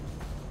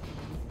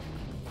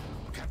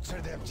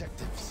 Capture the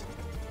objectives.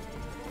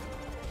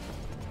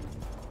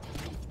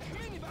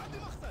 Enemy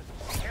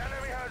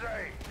has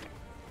A.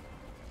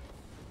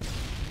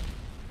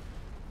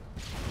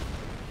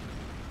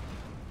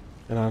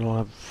 And I don't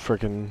have I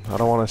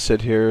don't want to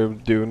sit here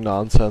do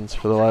nonsense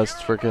for the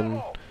last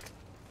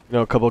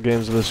couple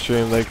games of the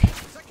stream. Like,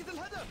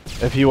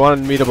 if you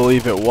wanted me to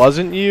believe it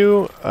wasn't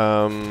you,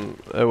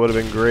 it would have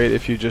been great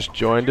if you just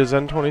joined as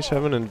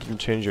N27 and didn't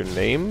change your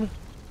name.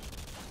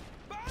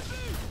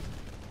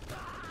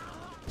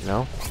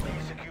 No?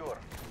 Secure.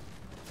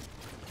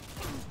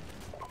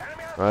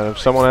 Alright, if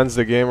someone ends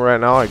the game right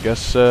now, I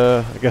guess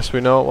we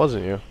know it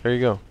wasn't you. There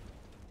you go.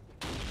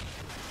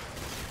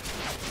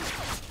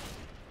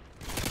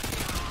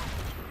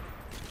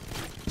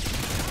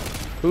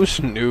 Who's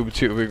noob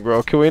tubing,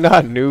 bro? Can we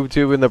not noob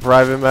tube in the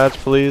private match,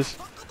 please?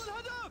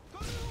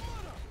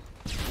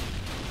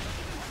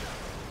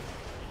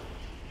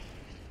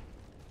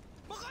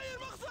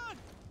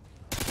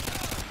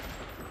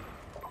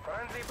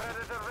 Friendly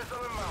predator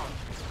missile inbound.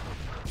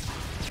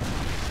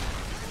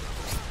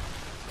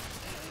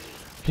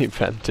 He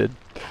vented.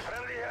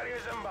 Friendly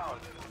Harriers inbound.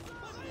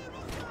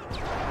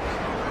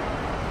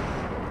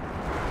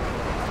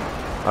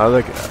 I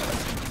like.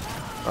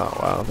 Oh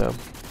wow, damn.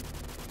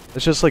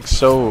 It's just like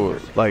so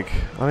like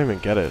I don't even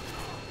get it.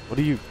 What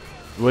do you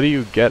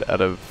get out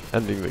of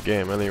ending the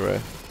game anyway?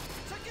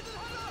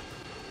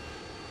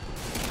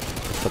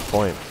 What's the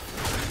point?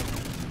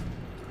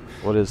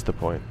 What is the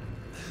point?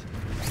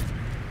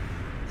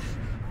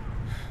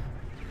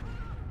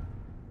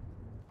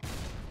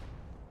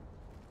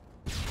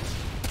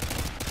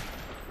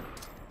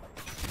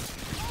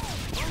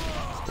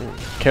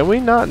 Can we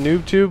not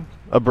noob tube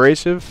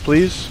abrasive,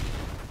 please?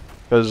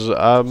 Because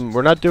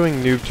we're not doing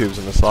noob tubes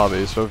in this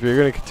lobby, so if you're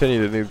going to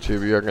continue to noob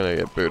tube, you're going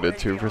to get booted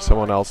too for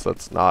someone else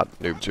that's not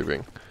noob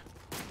tubing.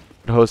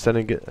 The host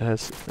ending game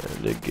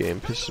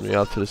pisses me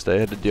off to this day. I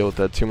had to deal with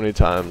that too many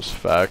times.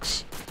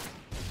 Facts.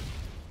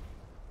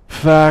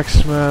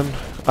 Facts, man.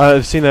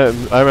 I've seen that.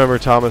 I remember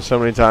Thomas so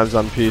many times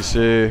on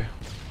PC.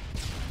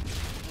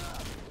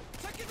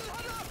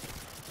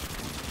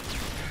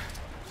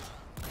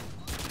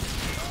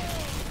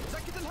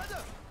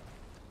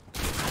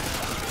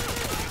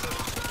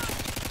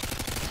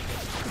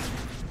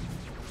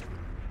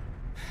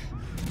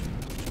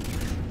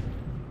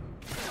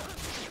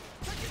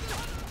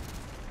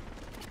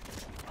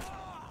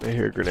 I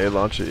hear grenade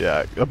launcher.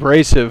 Yeah,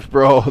 abrasive,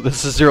 bro.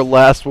 This is your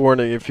last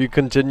warning. If you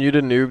continue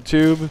to noob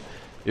tube,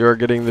 you are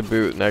getting the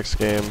boot next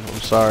game. I'm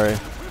sorry.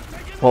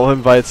 We'll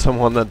invite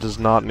someone that does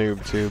not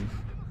noob tube.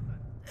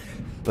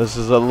 This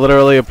is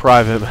literally a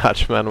private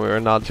match, man. We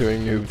are not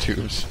doing noob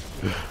tubes.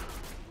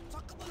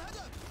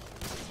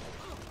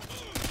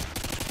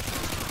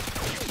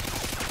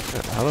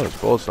 How are those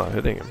bullets not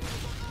hitting him?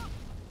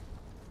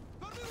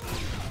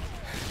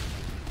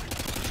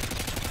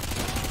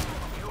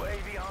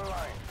 UAV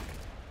online.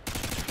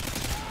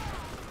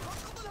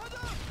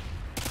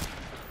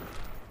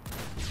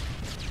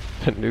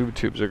 The noob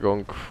tubes are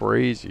going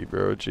crazy,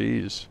 bro.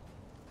 Jeez.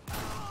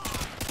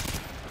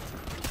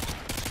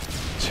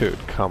 Dude,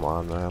 come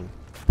on, man.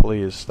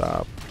 Please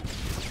stop.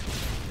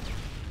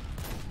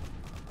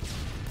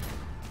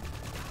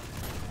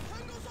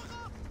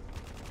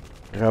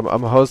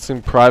 I'm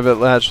hosting private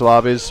match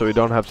lobbies so we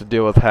don't have to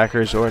deal with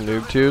hackers or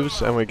noob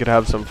tubes, and we could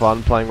have some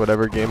fun playing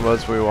whatever game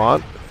modes we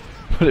want.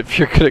 But if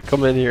you're gonna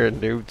come in here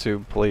and noob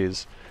tube,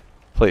 please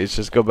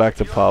just go back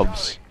to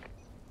pubs.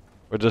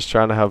 We're just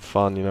trying to have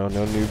fun, you know.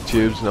 No noob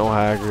tubes, no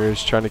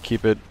hackers. Trying to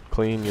keep it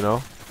clean, you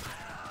know.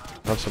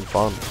 Have some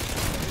fun.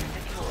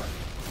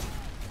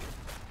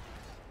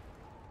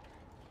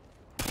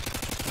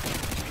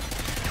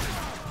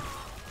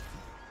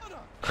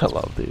 I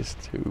love these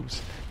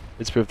tubes.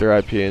 They spoof their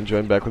IP and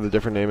join back with a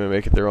different name and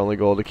make it their only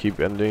goal to keep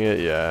ending it.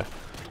 Yeah.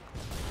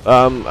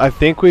 I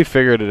think we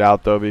figured it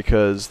out though,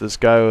 because this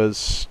guy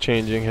was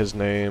changing his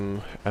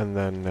name and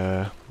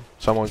then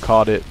someone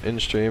caught it in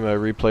stream. I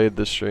replayed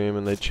the stream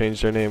and they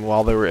changed their name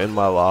while they were in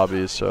my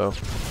lobby, so.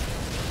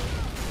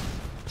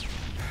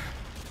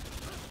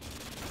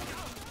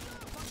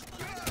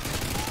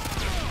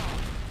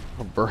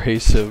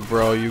 Abrasive,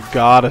 bro. You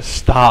gotta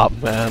stop,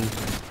 man.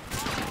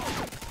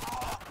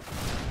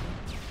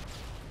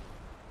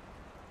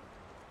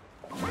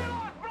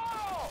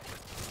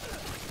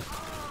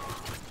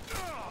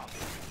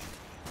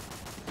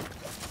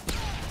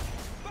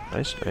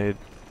 Nice nade.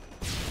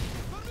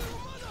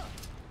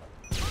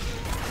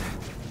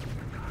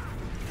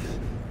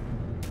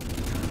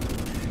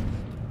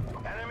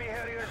 Enemy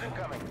Harriers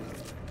incoming.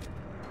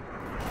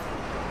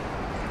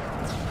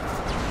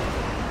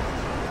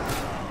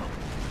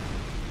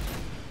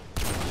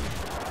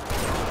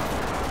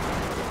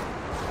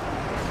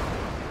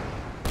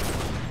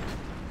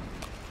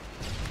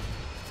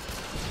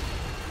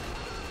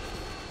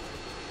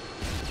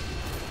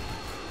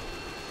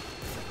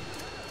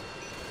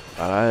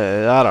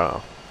 I don't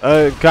know.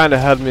 It kind of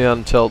had me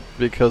on tilt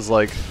because,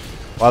 like,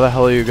 why the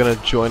hell are you gonna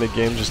join a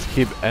game just to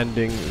keep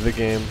ending the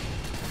game?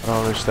 I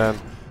don't understand.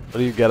 What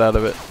do you get out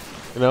of it?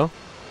 You know?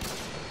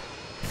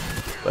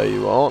 But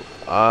you won't.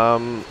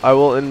 I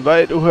will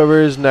invite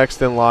whoever is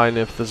next in line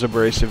if this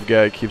abrasive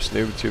guy keeps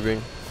noob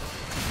tubing.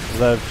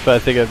 I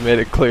think I've made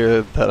it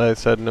clear that I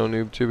said no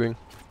noob tubing.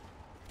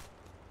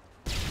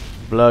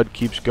 Blood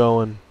keeps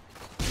going.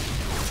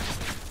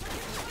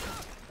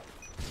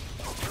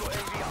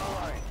 UAV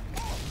online.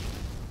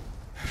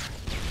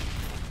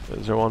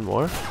 Is there one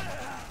more?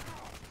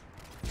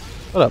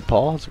 What up,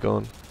 Paul? How's it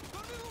going?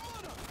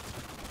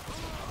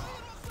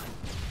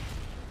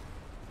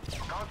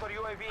 Counter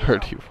UAV.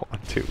 Heard you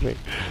want tubing.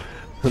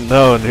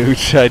 No,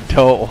 Nooch, I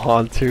don't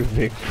want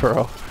tubing,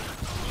 bro.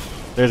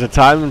 There's a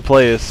time and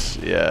place.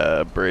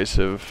 Yeah,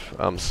 abrasive.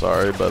 I'm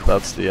sorry, but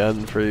that's the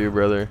end for you,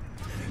 brother.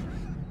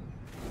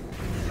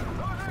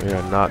 We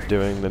are not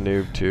doing the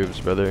noob tubes,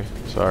 brother.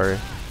 Sorry.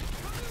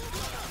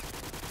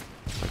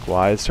 Like,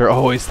 why is there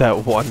always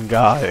that one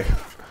guy?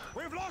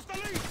 We've lost the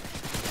lead.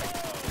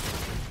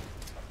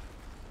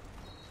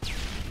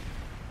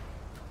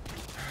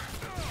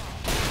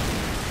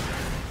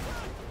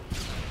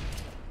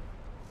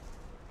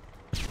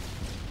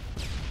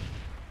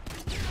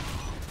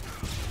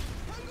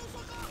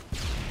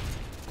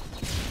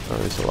 Oh,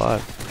 he's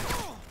alive.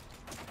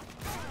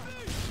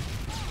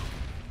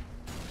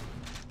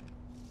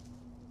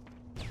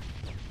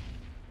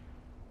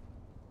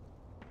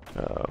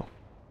 Oh.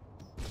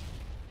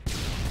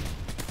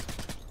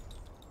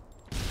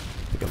 I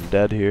think I'm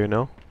dead here,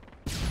 no?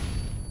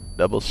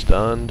 Double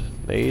stunned,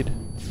 nade,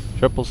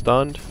 triple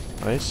stunned.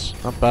 Nice,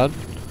 not bad.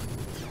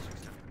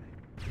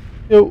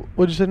 Yo,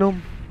 what'd you say,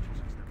 Gnome?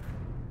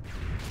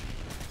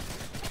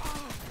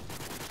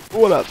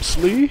 What up,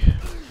 Slee?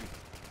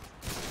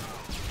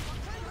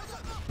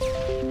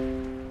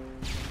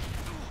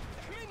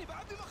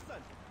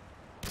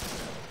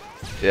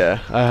 Yeah,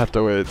 I have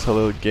to wait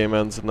till the game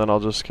ends and then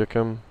I'll just kick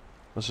him.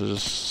 This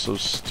is just so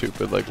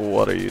stupid. Like,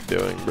 what are you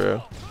doing,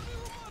 bro?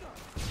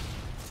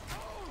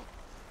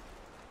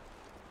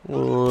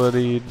 What are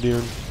you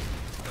doing?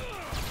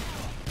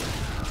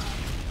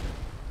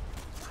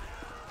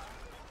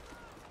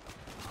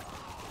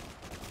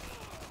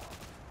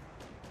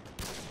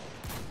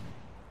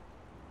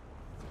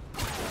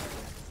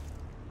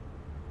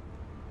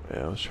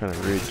 Yeah, I was trying to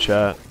read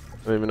chat.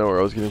 I don't even know where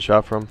I was getting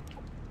shot from.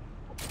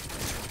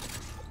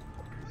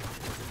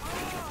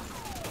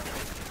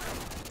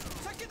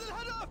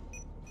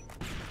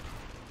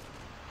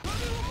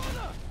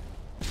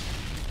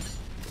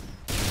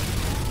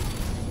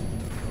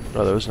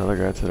 Oh, there was another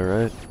guy to the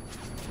right.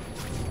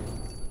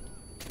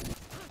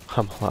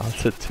 I'm allowed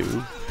to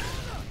tube.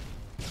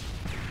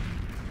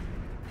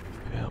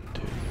 Damn,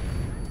 dude.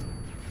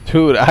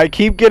 Dude, I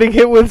keep getting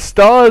hit with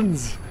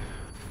stuns!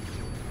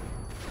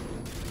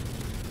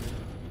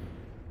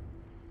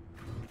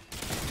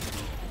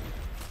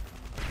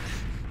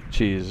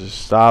 Jesus,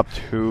 stop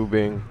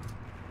tubing.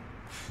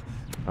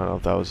 I don't know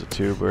if that was a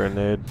tube or a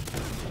nade.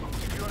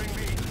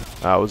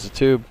 That was a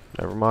tube.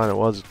 Never mind, it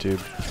was a tube.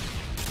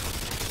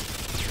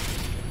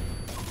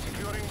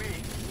 Securing B.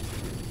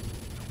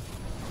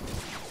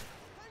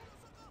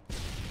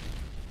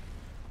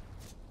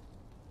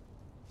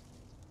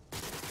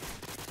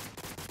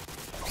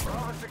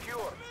 Bravo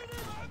secure.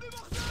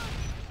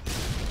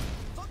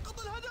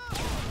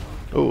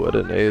 Oh, what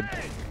a nade.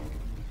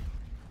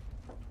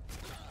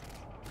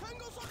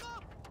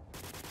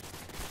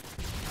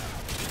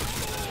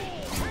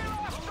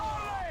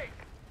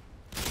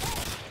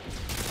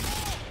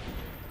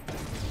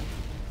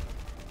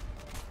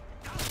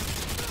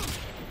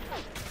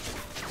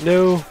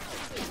 No.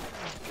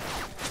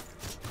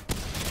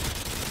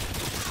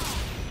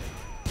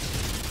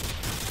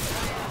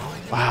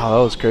 Wow,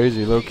 that was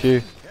crazy, low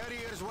key.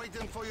 Harriers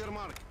waiting for your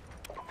mark.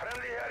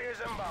 Friendly Harriers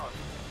inbound.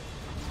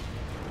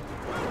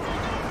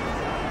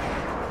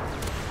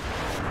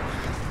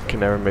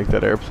 Can never make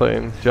that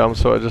airplane jump,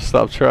 so I just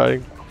stopped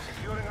trying.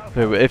 Securing Alpha.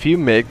 Yeah, but if you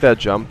make that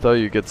jump though,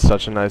 you get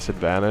such a nice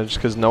advantage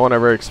because no one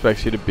ever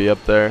expects you to be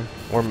up there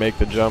or make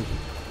the jump.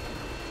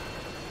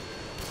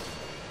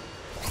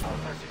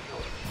 Alpha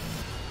secure.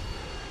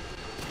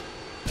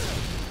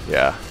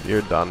 Yeah,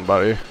 you're done,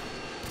 buddy.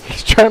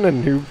 He's trying to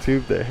noob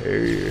tube the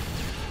Harrier.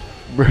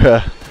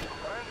 Bruh.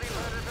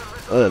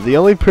 The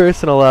only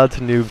person allowed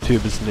to noob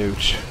tube is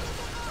Nooch.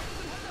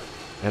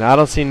 And I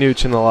don't see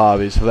Nooch in the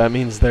lobby, so that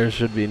means there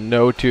should be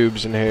no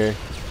tubes in here.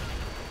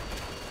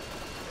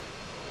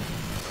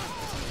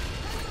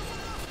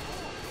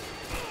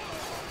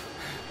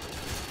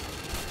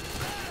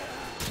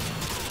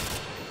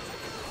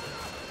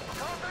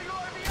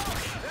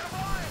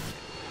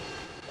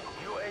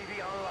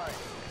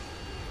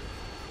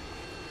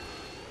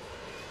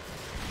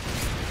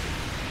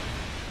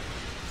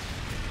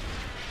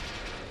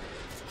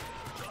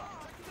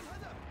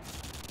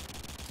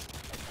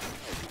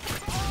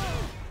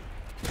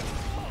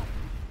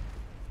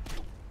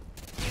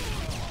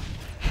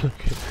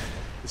 Okay.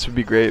 This would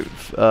be great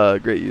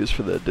use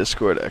for the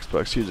Discord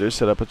Xbox users.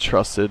 Set up a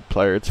trusted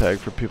player tag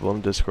for people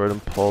in Discord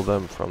and pull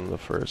them from the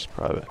first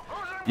private.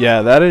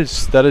 Yeah, that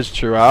is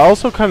true. I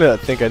also kind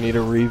of think I need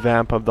a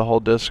revamp of the whole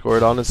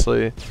Discord,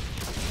 honestly.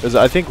 Because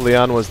I think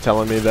Leon was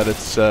telling me that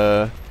it's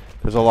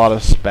there's a lot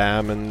of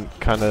spam and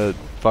kind of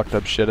fucked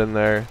up shit in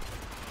there.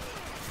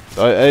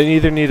 So I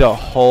either need a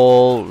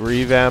whole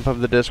revamp of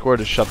the Discord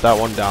to shut that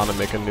one down and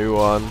make a new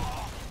one.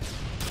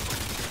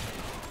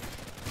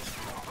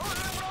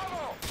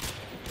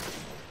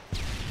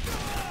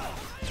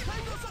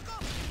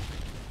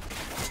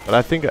 But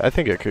I think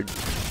it could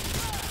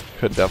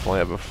definitely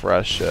have a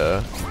fresh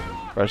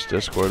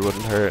Discord,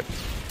 wouldn't hurt.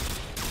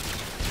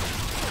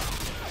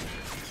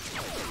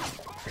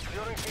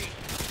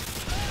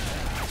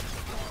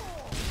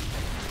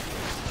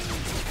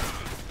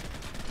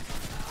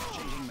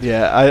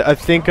 Yeah, I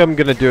think I'm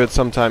gonna do it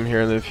sometime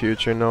here in the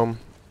future, Gnome.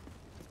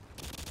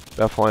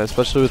 Definitely,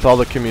 especially with all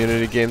the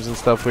community games and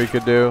stuff we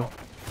could do.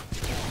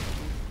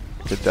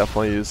 Could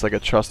definitely use like a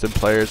trusted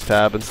players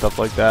tab and stuff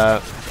like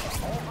that.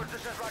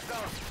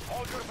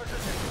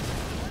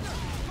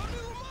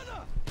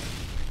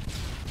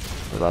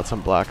 About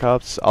some Black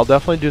Ops. I'll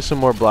definitely do some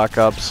more Black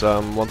Ops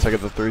once I get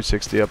the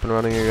 360 up and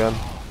running again.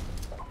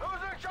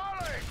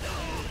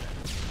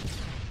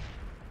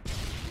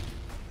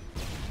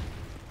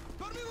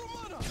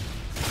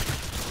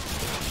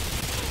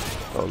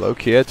 Oh, low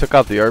key, I took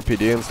out the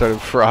RPD and started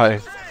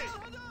frying.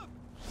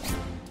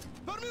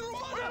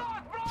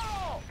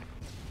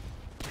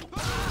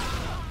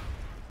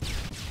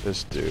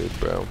 This dude,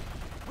 bro.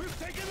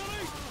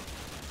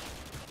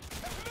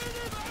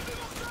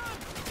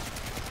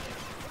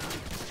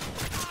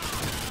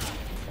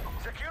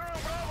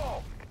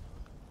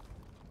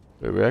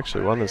 Dude, we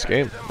actually won this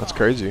game. That's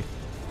crazy.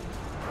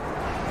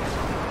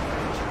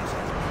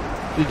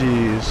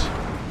 GG's.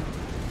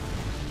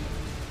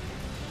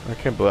 I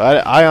can't believe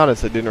I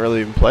honestly didn't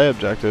really even play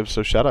objective,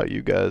 so shout out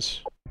you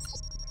guys.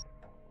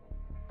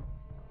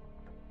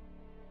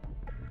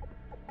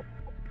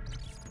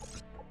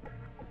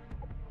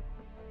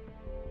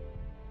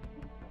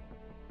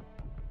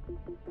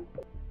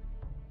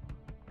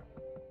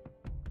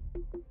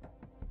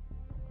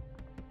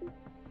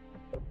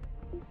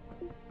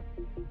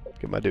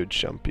 Get my dude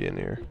Chumpy in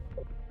here.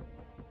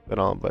 Then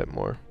I'll invite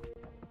more.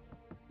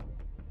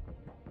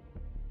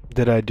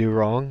 Did I do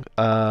wrong?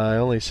 I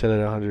only said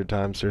it 100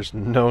 times. There's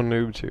no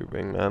noob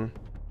tubing, man.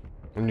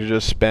 When you're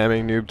just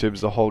spamming noob tubes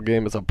the whole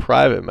game, it's a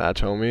private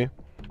match, homie.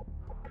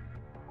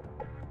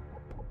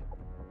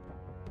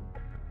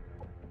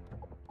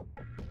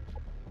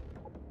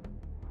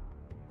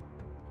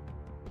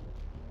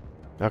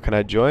 How can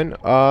I join?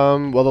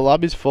 Well, the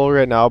lobby's full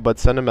right now, but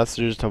send a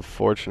message to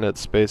Fortunate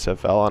Space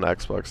FL on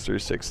Xbox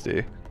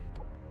 360.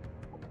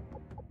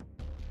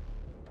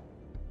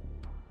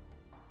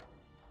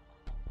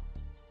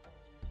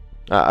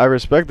 I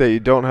respect that you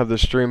don't have the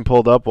stream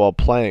pulled up while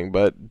playing,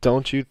 but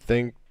don't you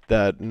think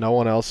that no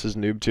one else is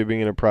noob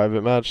tubing in a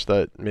private match,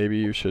 that maybe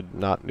you should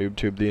not noob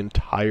tube the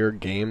entire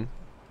game?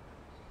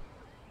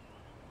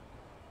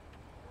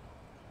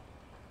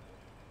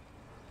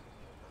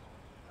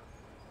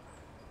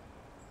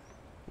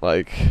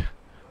 Like,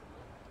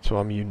 so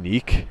I'm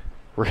unique?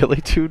 Really,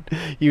 dude?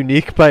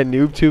 Unique by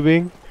noob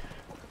tubing?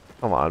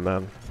 Come on,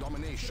 man.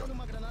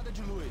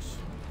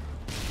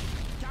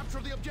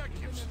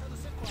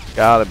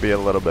 Gotta be a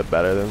little bit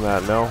better than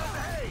that, no?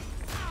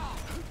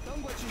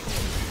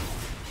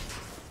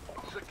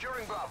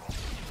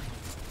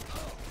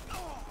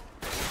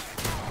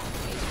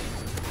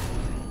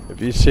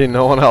 If you see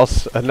no one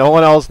else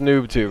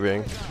noob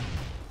tubing,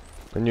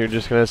 and you're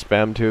just gonna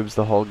spam tubes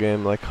the whole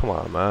game, like, come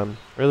on, man.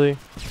 Really?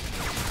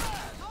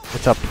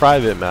 It's a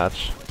private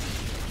match.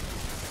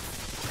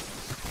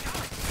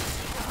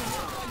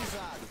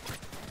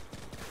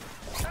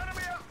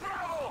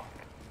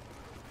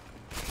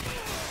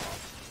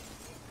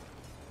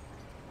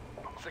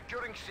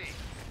 Securing C.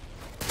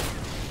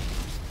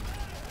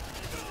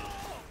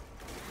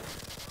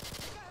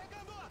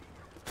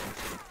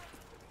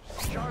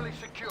 Charlie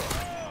secure.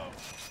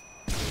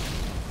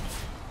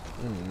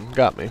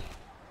 Got me.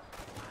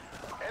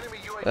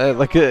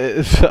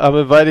 I'm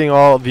inviting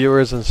all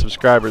viewers and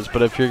subscribers,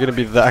 but if you're gonna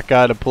be that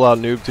guy to pull out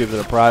NoobTube in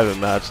a private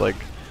match, like,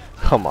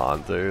 come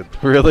on, dude.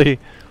 Really?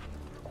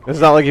 It's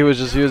not like he was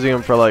just using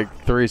them for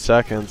like 3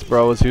 seconds.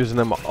 Bro was using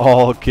them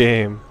all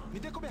game.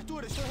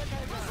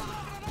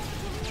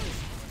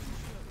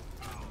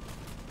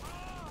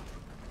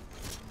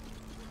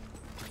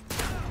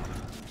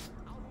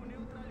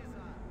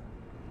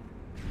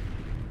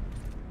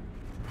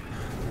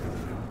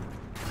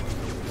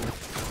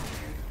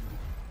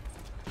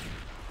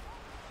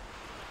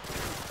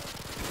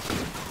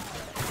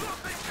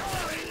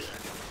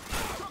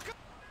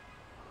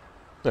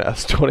 Yeah,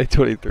 it's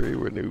 2023,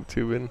 we're noob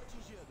tubing.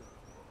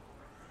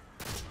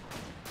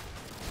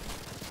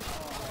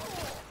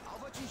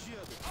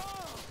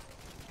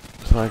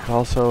 It's like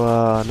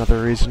also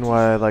another reason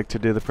why I like to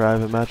do the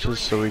private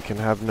matches, so we can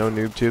have no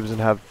noob tubes and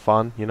have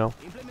fun, you know?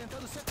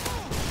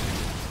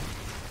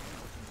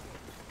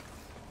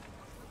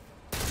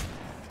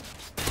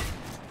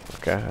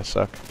 Okay, I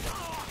suck.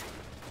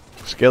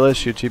 Skillet,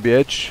 shoot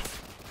TBH.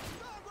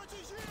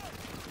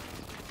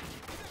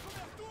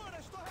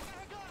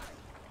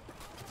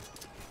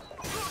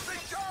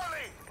 Losing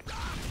Charlie.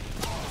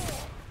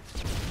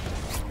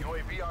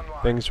 UAV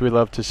online. Things we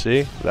love to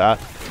see. That.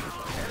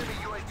 Enemy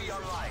UAV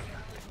online.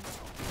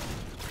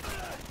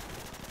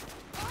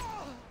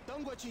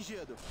 Tango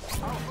atingido.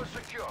 Alpha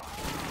secure.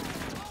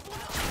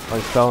 Oh,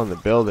 he fell in the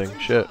building.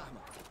 Shit.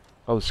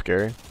 That was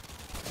scary.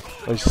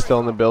 Oh, he's still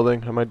in the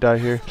building. I might die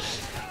here.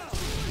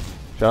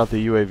 Shout out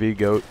the UAV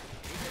goat.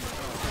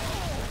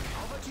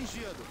 Alvo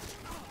atingido.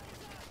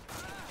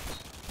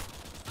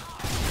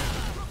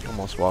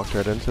 Almost walked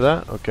right into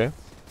that. Okay.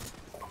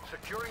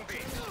 Securing B.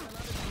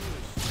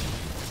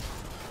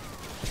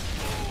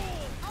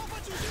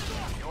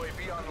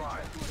 UAV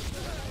online.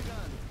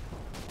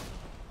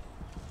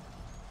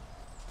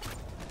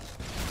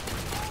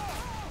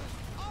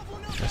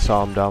 I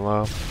saw him down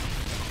low.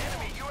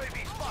 Enemy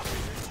UAV spotted.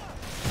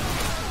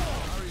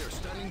 Barrier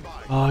standing by.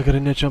 Oh, I got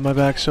a niche on my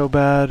back so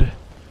bad.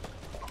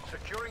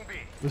 Securing B.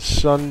 The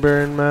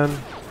sunburn, man.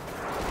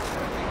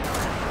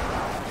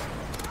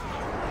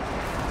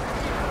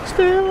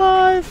 Stay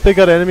alive. They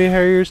got enemy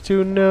Harriers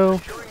too. No.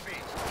 Securing B.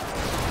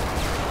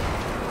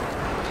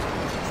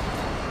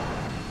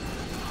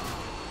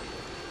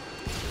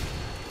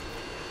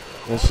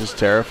 This is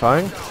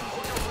terrifying.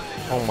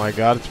 Oh my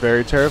god, it's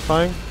very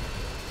terrifying.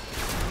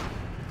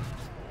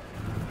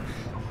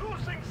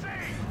 Losing C.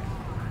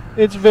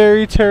 It's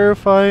very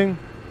terrifying.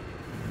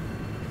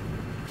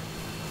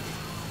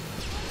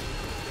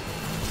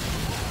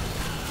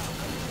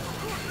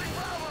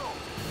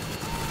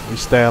 We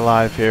stay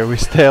alive here. We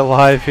stay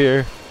alive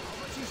here.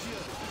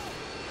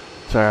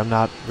 Sorry, I'm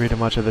not reading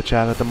much of the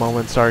chat at the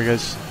moment. Sorry,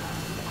 guys.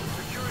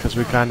 Because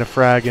we kind of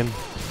fragging.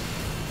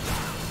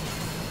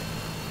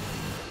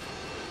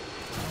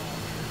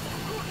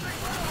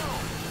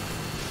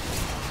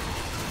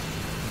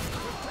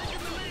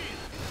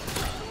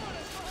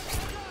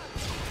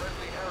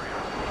 Friendly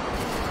Harrier.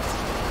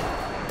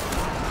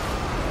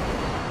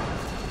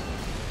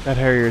 That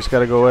Harrier's got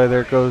to go away.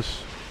 There it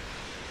goes.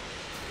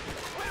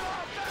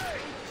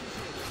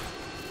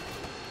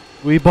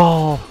 We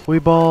ball. We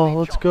ball.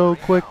 Let's go.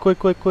 Quick, quick,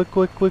 quick, quick,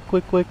 quick, quick,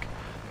 quick, quick.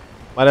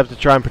 Might have to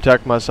try and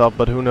protect myself,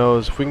 but who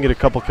knows. If we can get a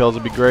couple kills,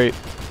 it'd be great.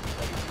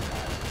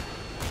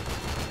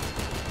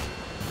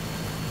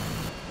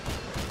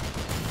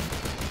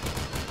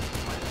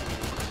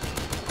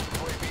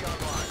 UAV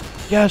online.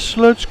 Yes,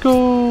 let's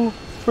go.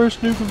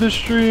 First nuke of the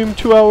stream.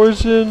 2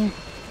 hours in.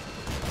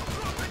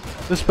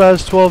 The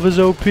Spaz 12 is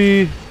OP.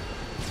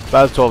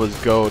 Spaz 12 is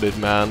goated,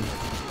 man.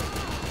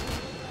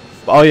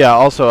 Oh yeah,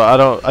 also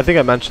I think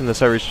I mentioned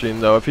this every stream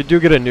though. If you do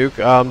get a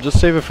nuke, just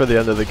save it for the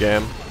end of the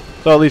game.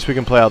 So at least we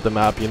can play out the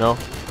map, you know?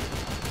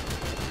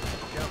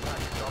 Care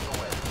package on the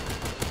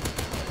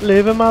way.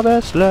 Living my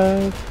best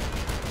life.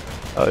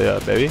 Oh yeah,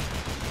 baby.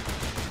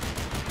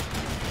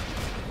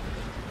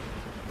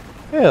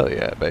 Hell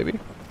yeah, baby.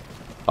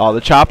 Oh,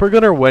 the chopper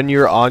gunner when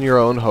you're on your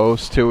own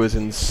host too is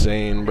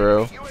insane,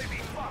 bro.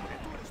 UAV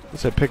spotted.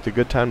 Guess I picked a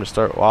good time to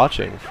start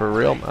watching, for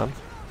real, man.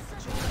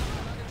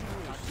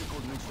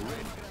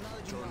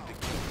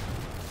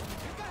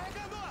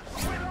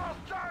 We lost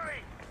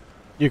Charlie.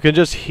 You can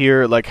just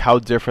hear like how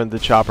different the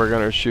chopper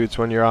gunner shoots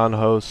when you're on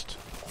host.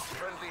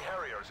 Friendly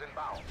Harriers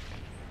inbound.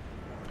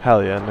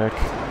 Hell yeah, Nick.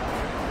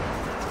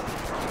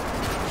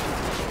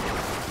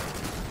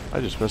 I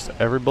just missed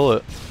every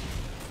bullet.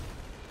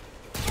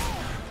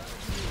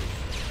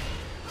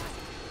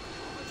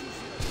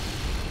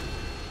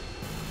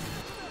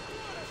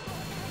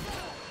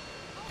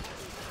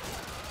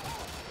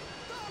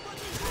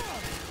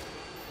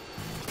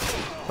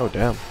 Oh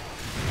damn.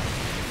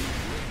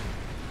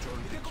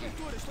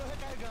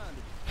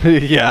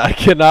 Yeah,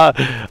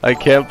 I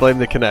can't blame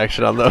the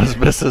connection on those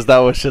misses. That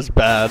was just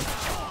bad.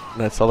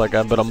 That's all I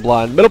got, but I'm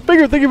blind. Middle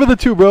finger, thank you for the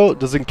 2, bro.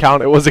 Doesn't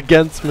count, it was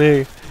against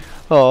me.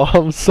 Oh,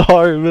 I'm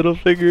sorry, middle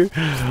finger.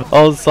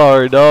 I'm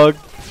sorry, dog.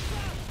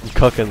 I'm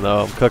cooking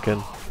though, I'm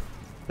cooking.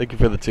 Thank you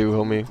for the 2,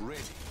 homie.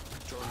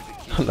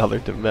 Another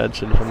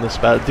dimension from the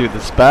Spaz. Dude, the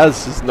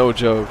Spaz is no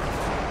joke.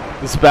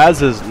 The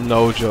Spaz is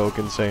no joke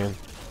insane.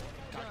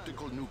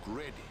 Tactical nuke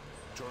ready.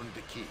 Turn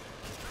the key.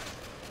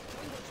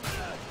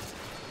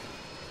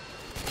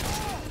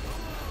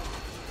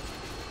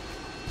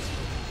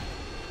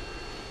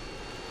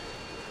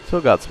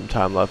 Still got some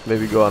time left.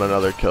 Maybe go on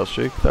another kill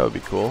streak. That would be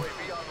cool.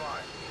 UAV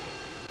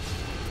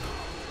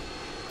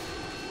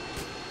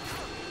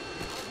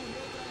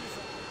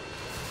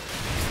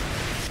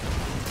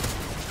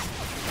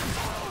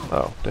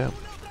online. Oh, damn.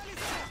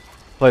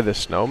 Play the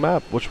snow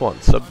map? Which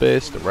one? Sub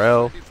base, the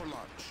rail? Ready for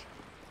launch.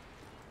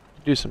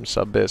 Do some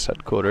sub base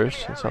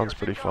headquarters. That sounds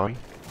pretty fun.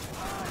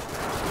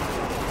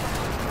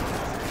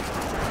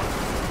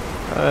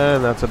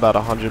 And that's about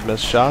 100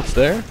 missed shots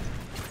there.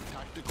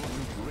 Tactical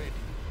nuke ready.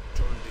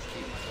 Turn the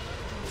key.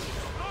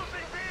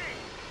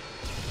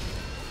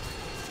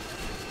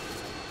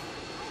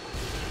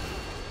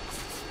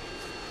 Losing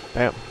B.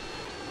 Bam.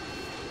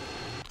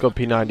 Go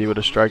P90 with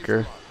a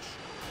striker.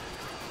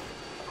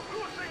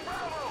 Losing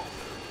Bravo.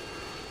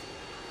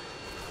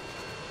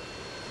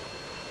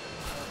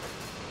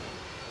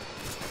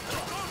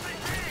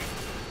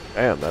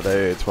 Damn, that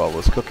AA-12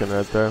 was cooking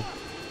right there.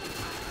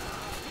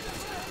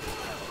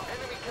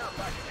 Enemy care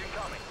package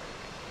incoming.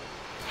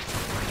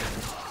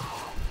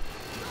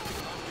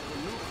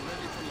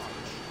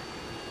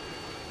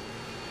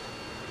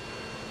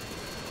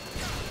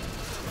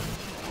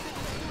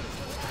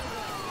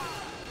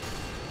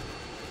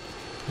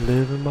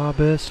 Living my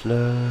best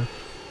life.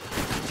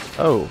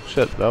 Oh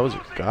shit, that was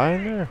a guy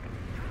in there?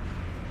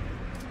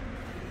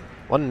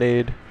 One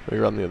nade. We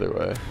run the other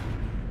way.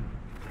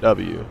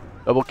 W.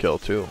 Double kill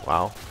too.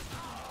 Wow.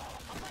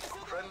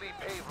 Friendly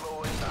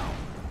payload inbound.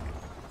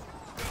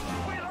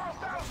 We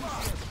lost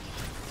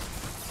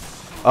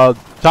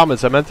Alpha.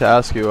 Thomas, I meant to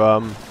ask you,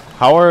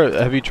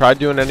 have you tried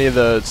doing any of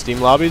the Steam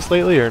lobbies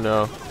lately or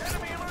no? Enemy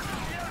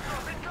emergency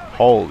aircraft incoming.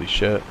 Holy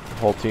shit.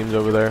 Whole team's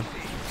over there.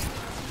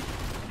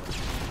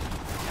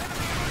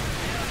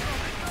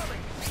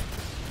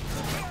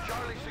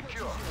 Charlie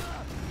secure.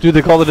 Dude,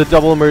 they called it a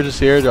double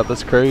emergency airdrop.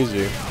 That's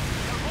crazy.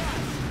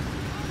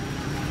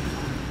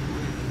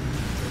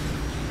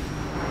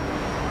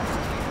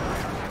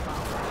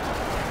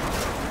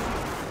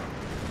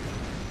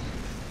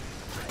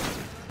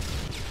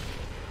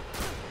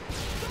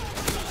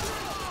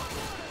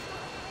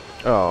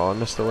 Oh, I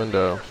missed the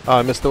window. Oh,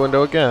 I missed the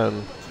window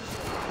again.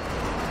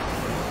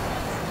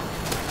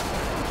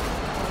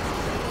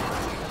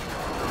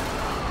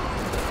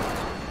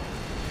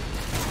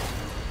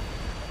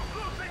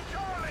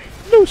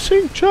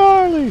 Losing Charlie. Losing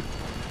Charlie!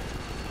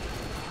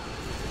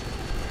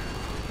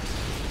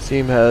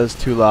 Team has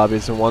 2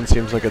 lobbies and one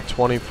seems like a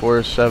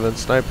 24/7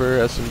 sniper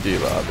S&D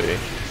lobby.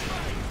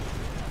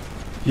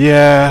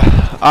 Yeah,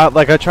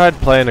 I tried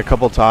playing a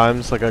couple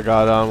times, like I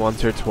got on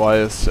once or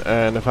twice,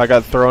 and if I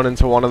got thrown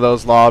into one of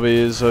those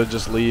lobbies, I would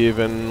just leave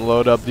and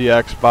load up the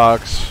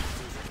Xbox.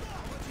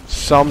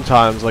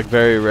 Sometimes, like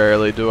very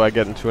rarely, do I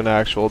get into an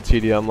actual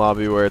TDM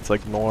lobby where it's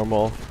like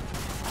normal.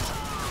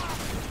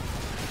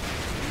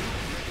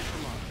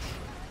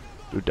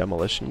 Do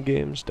demolition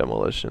games?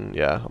 Demolition,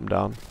 yeah, I'm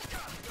down.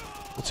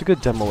 What's a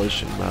good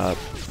demolition map?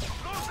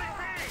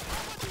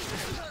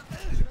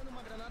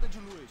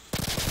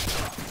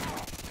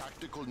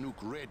 Tactical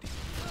nuke ready.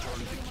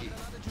 Charlie the key.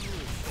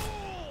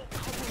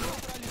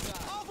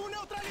 Alvo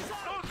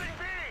neutralizado. Losing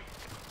B.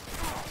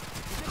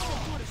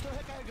 Estou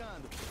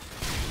recarregando.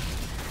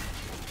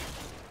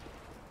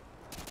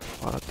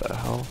 What the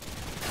hell?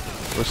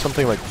 There was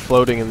something like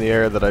floating in the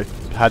air that I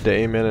had to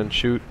aim in and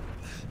shoot.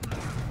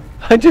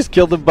 I just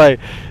killed him by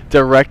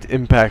direct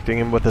impacting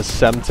him with a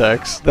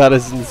Semtex. That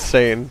is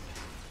insane.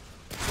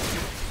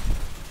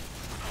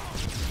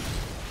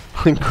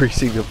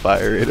 Increasing the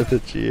fire rate of the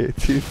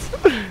G18s.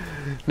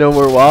 No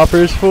more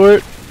whoppers for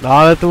it?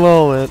 Not at the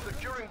moment.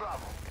 Securing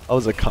Bravo. I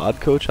was a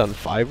COD coach on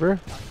Fiverr?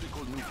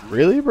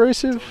 Really,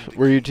 Abrasive?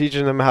 Were you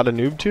teaching them how to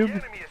noob tube?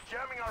 Enemy is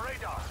jamming our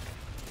radar.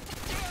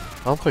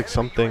 Sounds like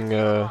something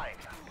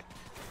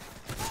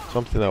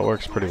something that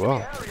works pretty well.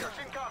 Carriers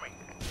incoming.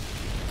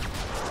 Enemy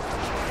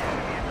is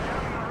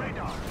jamming our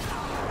radar.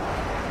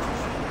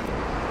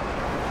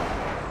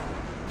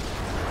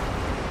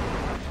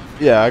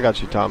 Yeah, I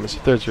got you, Thomas.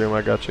 Third room,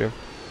 I got you.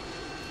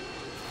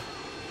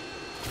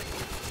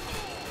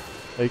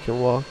 You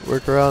can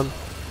work around.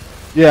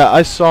 Yeah,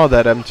 I saw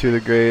that M2 the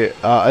Great.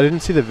 I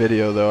didn't see the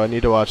video though. I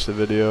need to watch the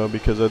video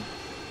because I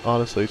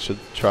honestly should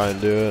try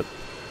and do it.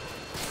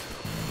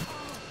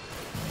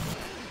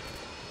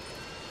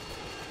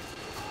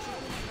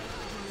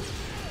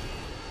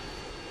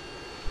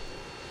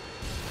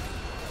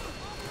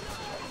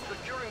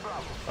 Securing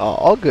Bravo.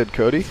 All good,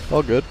 Cody.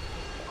 All good.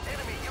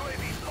 Enemy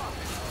UAV spotted.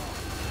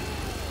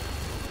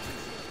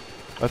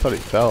 I thought he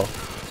fell.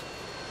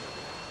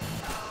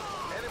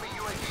 Enemy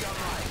UAV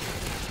online.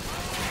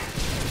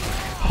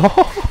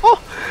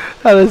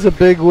 That is a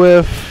big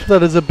whiff.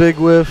 That is a big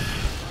whiff.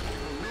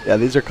 Yeah,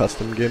 these are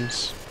custom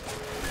games.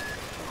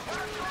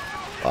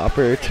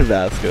 Operator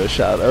Tabasco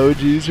shot.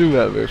 OGs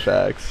remember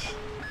facts.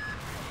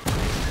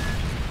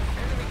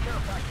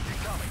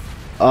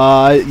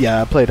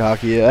 Yeah, I played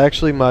hockey.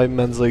 Actually, my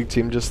men's league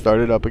team just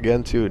started up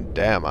again too.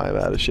 Damn, I'm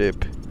out of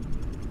shape.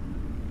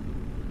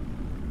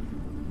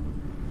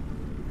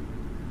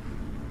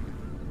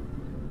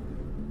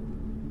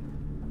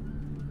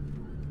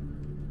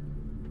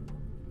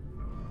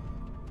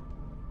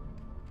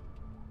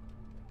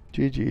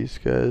 GG's,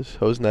 guys.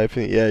 Hose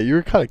knifing. Yeah, you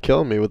were kind of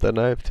killing me with that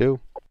knife, too.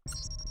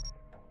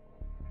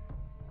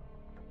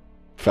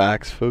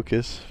 Facts,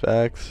 focus,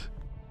 facts.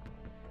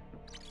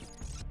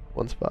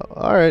 One spot.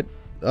 Alright.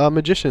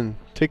 Magician,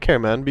 take care,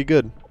 man. Be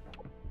good.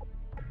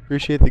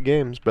 Appreciate the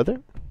games,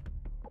 brother.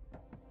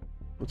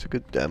 What's a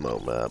good demo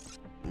map?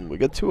 We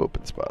got 2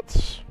 open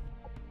spots.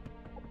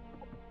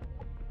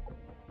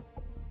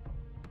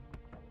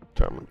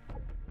 Determined.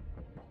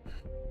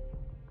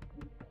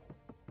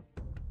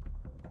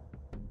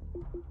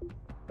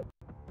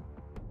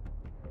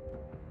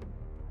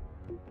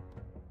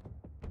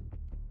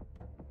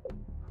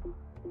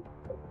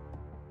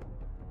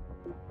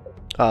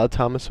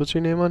 Thomas, what's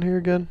your name on here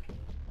again?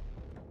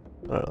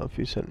 I don't know if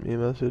you sent me a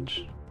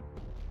message.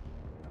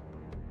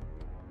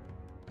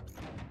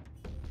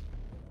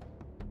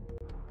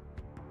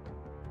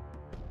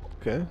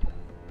 Okay.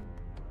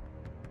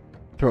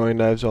 Throwing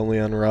knives only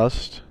on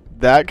Rust.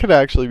 That could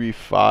actually be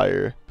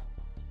fire.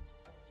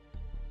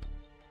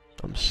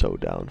 I'm so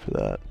down for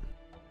that.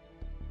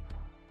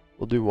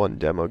 We'll do one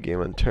demo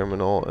game on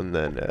Terminal and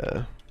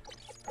then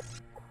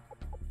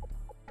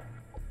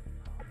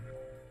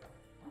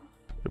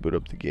boot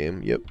up the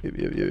game. Yep.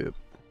 You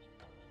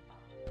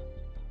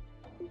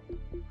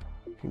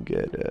can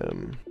get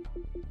I'm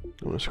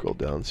gonna scroll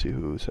down and see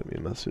who sent me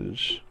a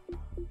message.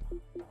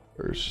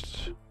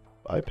 First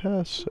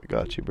bypass. I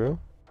got you, bro.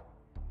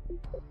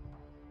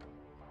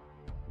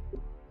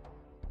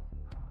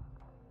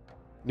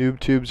 Noob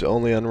tubes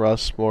only on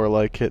Rust, more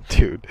like it,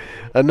 dude.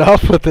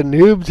 Enough with the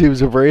noob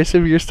tubes,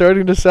 Abrasive. You're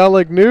starting to sound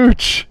like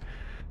Nooch.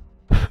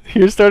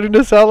 You're starting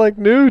to sound like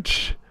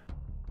Nooch.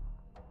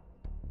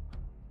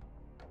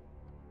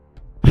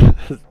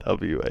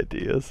 W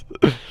ideas.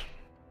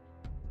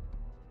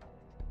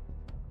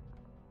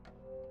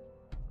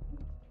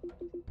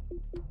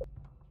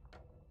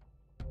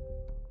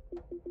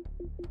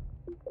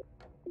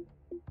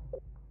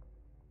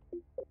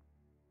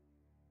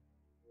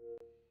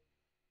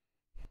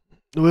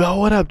 Well,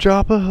 what up,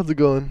 Joppa? How's it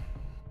going?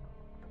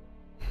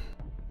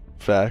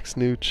 Facts,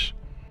 Nooch.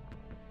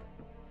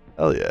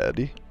 Hell yeah,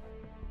 Eddie.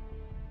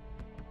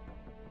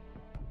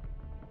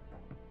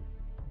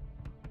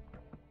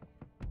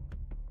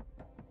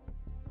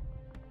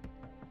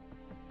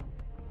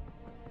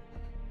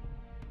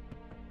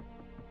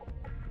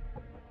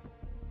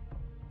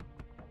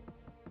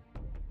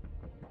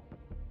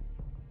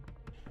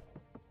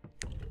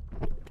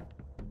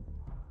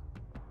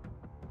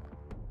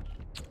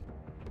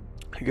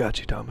 I got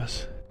you,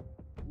 Thomas.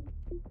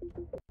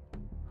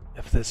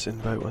 If this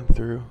invite went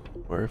through,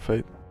 or if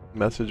a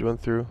message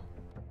went through,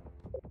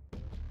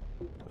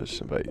 I'll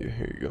just invite you.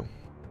 Here you go.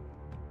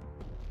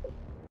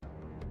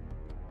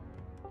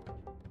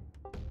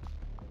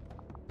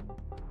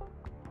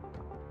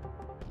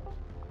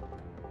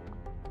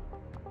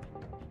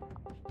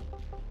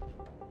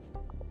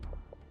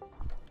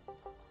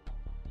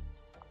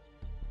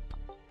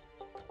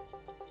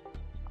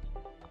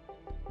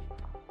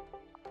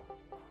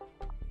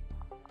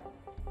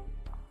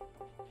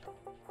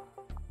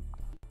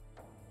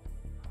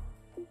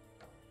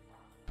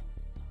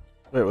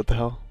 Wait, what the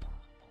hell?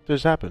 What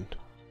just happened?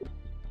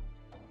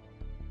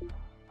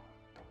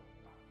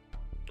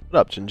 What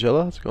up,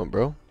 Chinchilla? How's it going,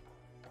 bro?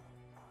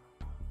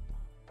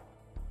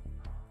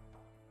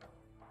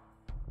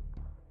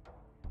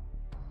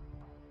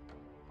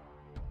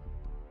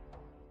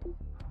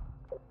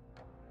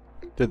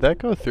 Did that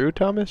go through,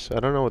 Thomas? I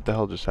don't know what the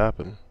hell just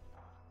happened.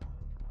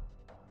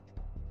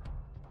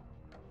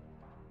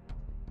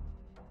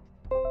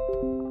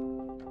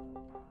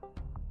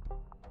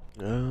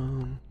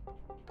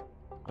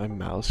 My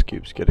mouse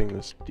keeps getting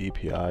this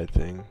DPI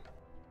thing.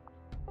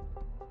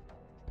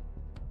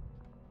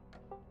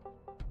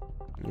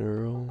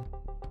 Neural.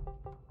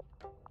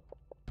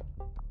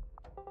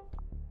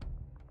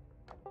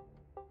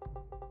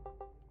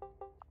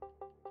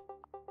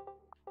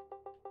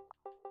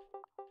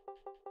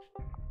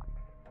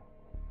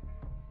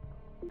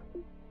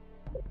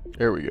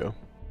 There we go.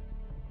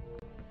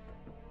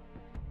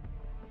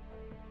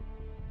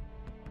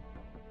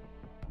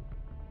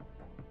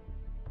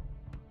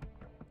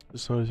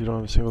 Just noticed you don't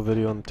have a single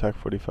video on the Tech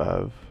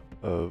 45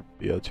 of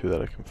BO2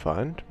 that I can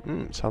find.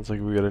 Sounds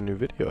like we got a new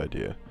video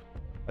idea.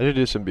 I should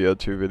do some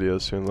BO2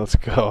 videos soon. Let's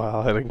go.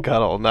 I'll hit and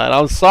cut all night.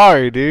 I'm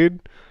sorry,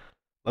 dude.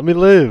 Let me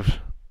live.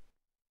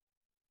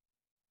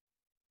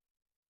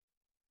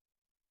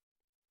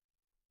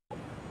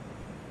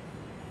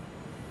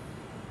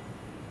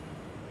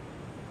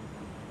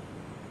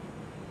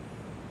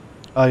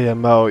 Oh yeah,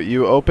 Mo,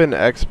 you open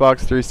Xbox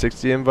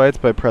 360 invites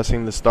by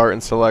pressing the start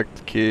and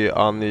select key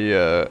on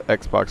the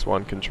Xbox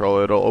One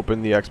controller. It'll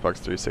open the Xbox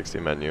 360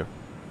 menu.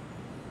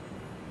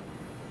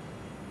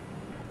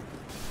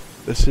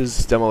 This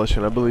is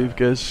Demolition, I believe,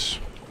 guys.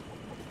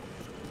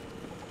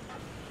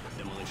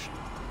 Demolition.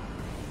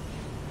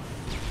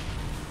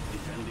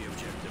 Defend the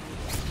objective.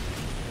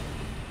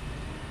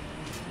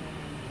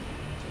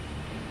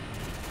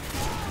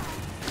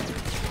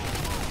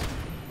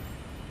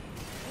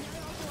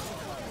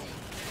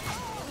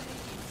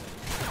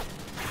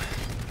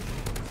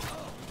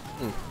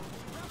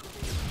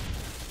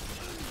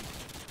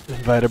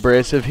 Invite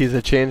Abrasive, he's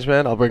a change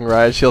man. I'll bring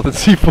Riot Shield and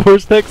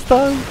C4s next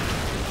time.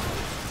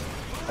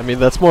 I mean,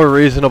 that's more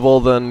reasonable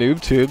than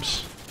noob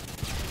tubes.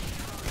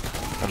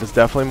 That is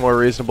definitely more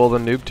reasonable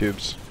than noob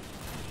tubes.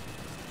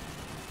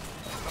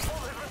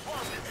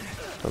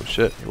 Oh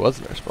shit, he was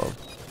in their spawn.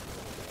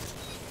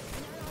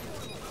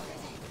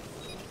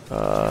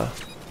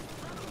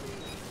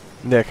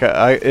 Nick,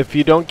 if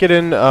you don't get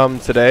in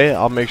today,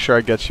 I'll make sure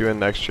I get you in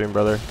next stream,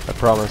 brother. I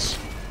promise.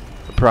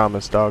 I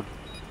promise, dog.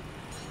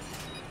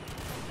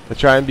 I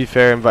try and be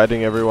fair,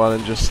 inviting everyone,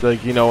 and just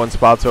like, you know, when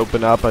spots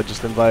open up, I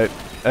just invite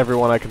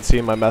everyone I can see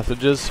in my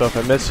messages. So if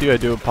I miss you, I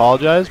do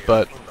apologize,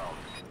 but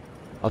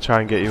I'll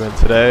try and get you in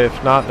today.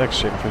 If not, next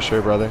stream for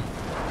sure, brother.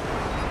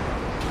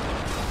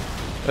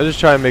 I just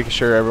try and make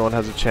sure everyone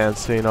has a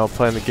chance to, you know,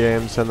 play in the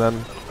games, and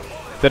then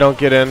they don't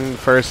get in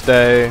first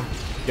day,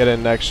 get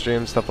in next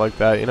stream, stuff like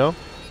that, you know?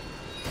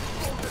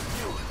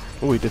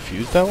 Oh, we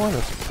defused that one?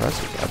 That's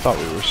impressive. I thought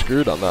we were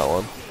screwed on that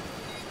one.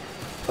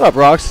 What up,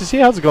 Roxy?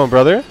 How's it going,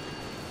 brother?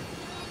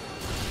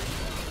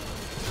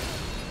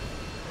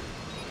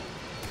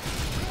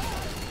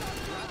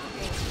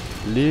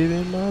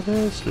 Living my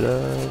best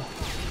life.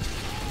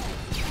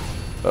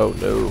 Oh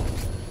no.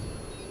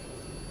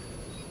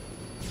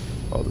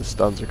 Oh, the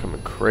stuns are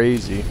coming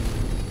crazy.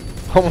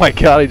 Oh my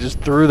god, he just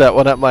threw that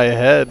one at my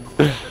head.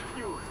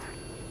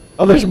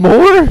 Oh, there's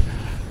more?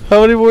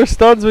 How many more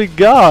stuns we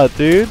got,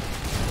 dude?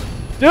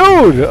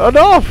 Dude,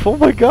 enough! Oh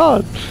my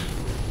god.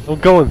 I'm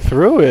going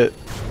through it.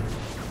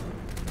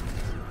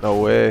 No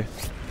way.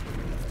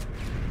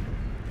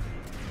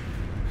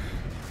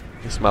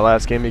 This is my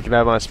last game. You can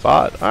have my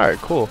spot. Alright,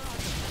 cool.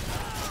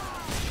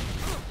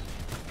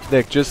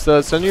 Nick, just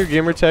send your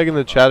gamer tag in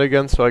the chat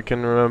again so I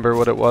can remember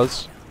what it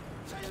was.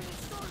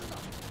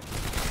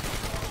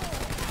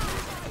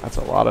 That's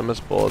a lot of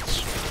missed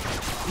bullets.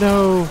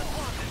 No!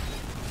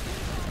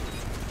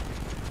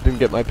 Didn't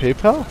get my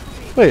PayPal?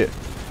 Wait.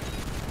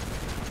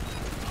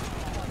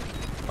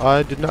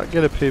 I did not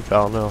get a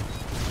PayPal, no.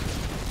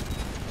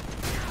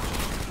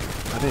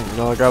 I didn't even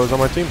know that guy was on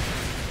my team.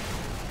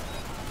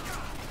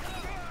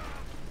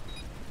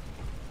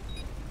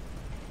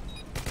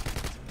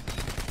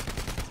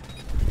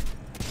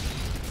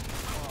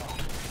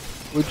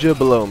 Would you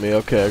below me?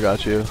 Okay, I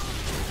got you.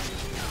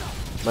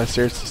 Am I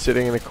seriously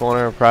sitting in a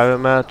corner of a private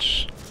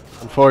match?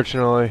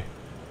 Unfortunately,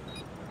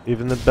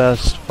 even the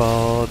best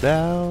fall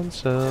down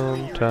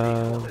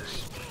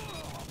sometimes.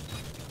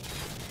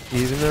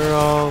 Even the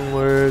wrong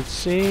words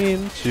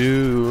seem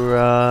to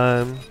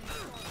rhyme.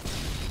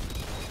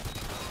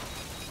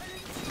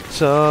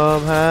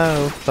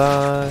 Somehow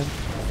find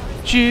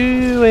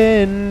you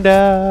and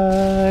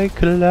I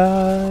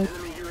collide.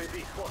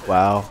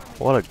 Wow,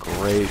 what a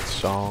great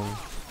song.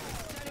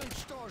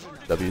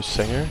 W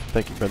Singer,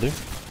 thank you, brother.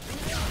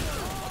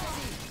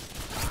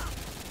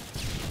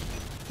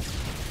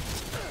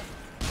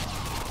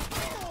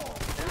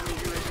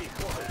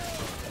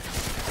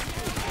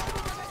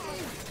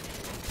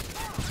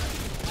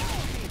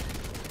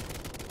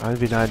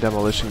 IV9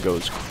 Demolition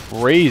goes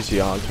crazy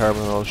on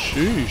terminal.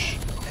 Sheesh.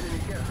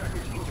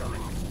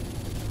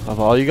 Love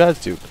all you guys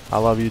do. I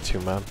love you too,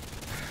 man.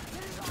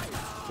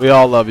 We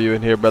all love you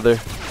in here, brother.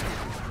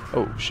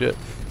 Oh shit.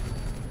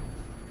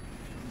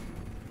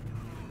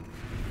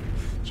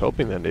 I was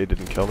hoping that they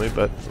didn't kill me,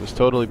 but it was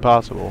totally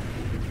possible.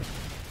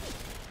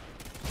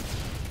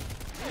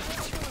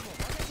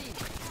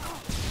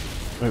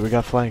 Wait, we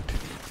got flanked.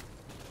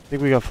 I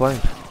think we got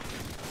flanked.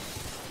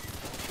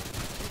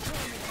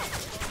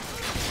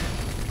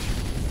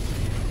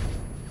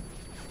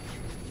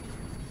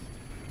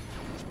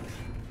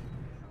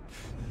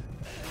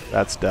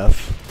 That's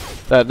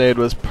death. That nade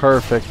was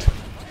perfect.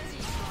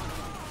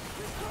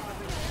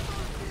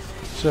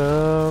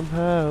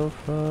 Somehow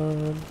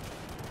fun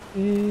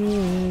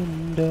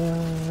and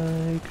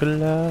I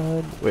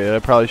collide. Wait, I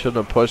probably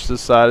shouldn't have pushed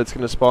this side. It's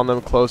gonna spawn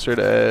them closer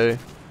to A.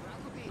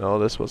 No,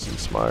 this wasn't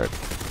smart.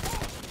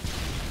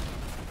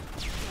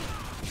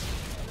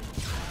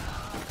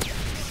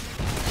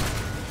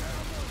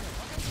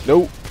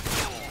 Nope.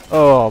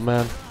 Oh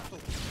man.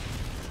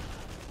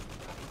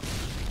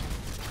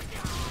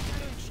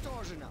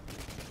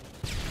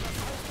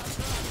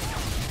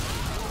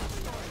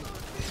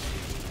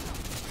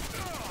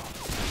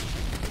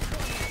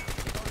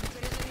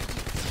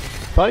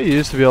 I thought you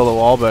used to be able to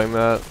wallbang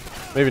that.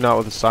 Maybe not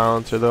with a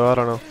silencer though, I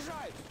don't know.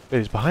 Wait,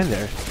 he's behind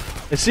there.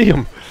 I see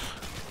him.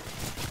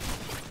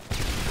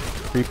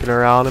 Creeping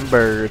around in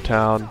Burger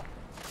Town.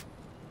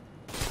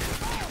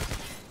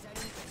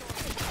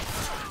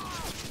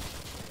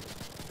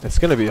 It's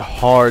gonna be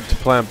hard to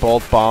plant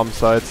both bomb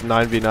sites,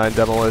 9v9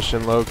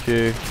 demolition, low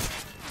key.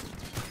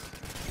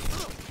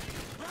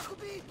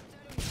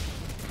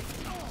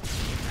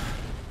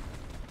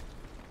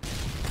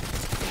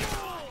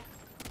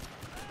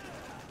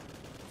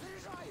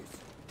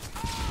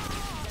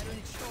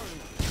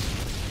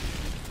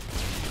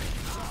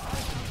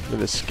 Look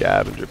at this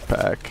scavenger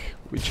pack.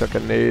 We chuck a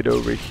nade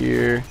over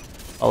here,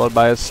 followed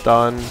by a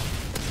stun.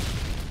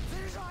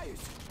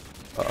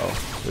 Uh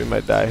oh, we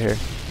might die here.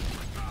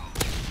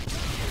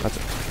 That's a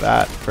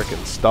fat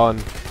frickin' stun.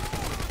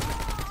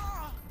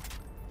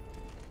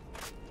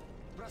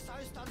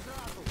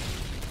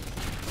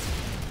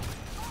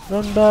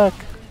 Run back.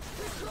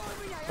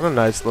 What a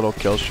nice little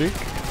kill streak.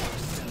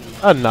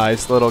 A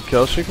nice little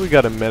kill streak. We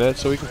got a minute,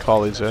 so we can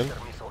call these in.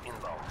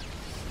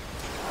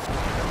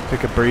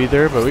 Take a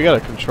breather, but we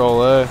gotta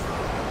control A.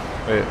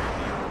 Wait,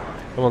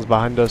 someone's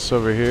behind us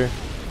over here.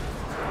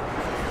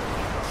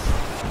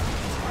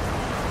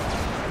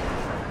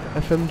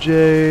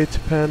 FMJ to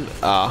pen.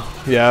 Ah,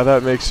 yeah,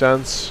 that makes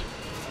sense.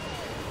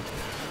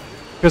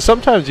 Because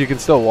sometimes you can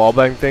still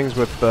wallbang things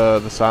with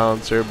the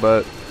silencer,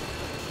 but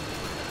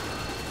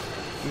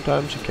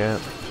sometimes you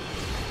can't.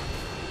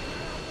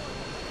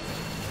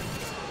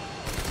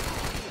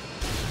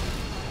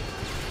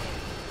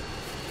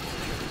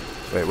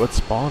 Wait, what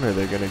spawn are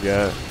they gonna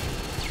get?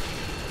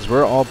 Cause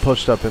we're all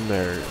pushed up in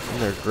their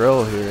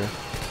grill here.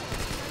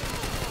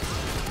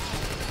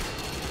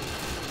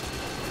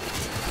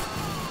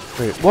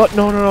 Wait, what?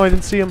 No, no, no! I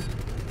didn't see him.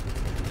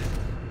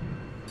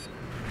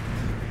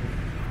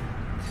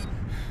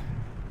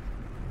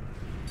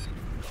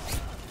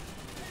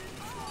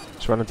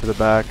 Just running to the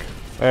back.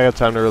 I got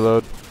time to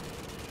reload.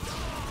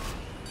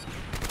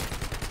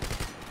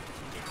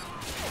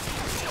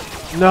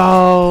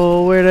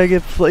 No, where did I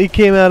get? He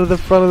came out of the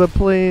front of the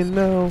plane.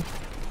 No.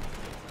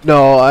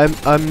 No, I'm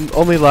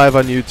only live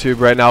on YouTube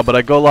right now, but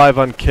I go live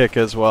on Kick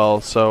as well,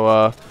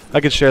 so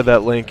I could share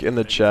that link in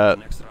the chat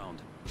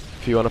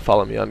if you want to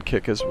follow me on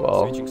Kick as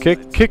well.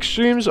 Kick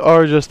streams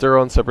are just their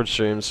own separate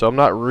streams, so I'm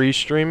not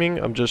re-streaming.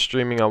 I'm just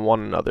streaming on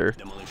one another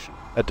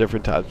at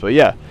different times. But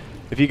yeah,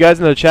 if you guys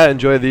in the chat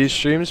enjoy these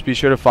streams, be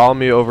sure to follow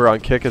me over on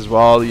Kick as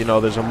well. You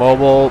know, there's a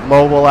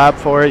mobile app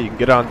for it. You can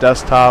get it on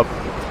desktop.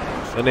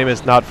 My name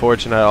is Not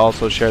Fortune. I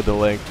also shared the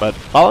link, but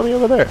follow me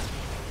over there.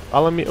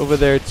 Follow me over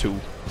there too.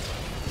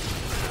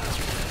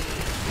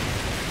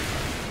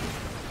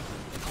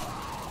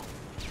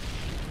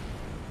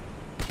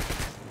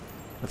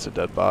 That's a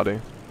dead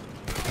body.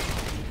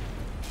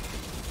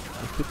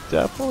 We could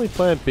definitely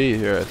plant B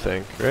here, I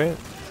think, right?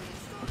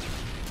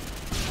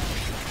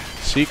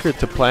 Secret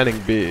to planting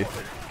B. You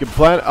can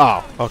plant.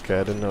 Oh, okay.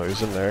 I didn't know he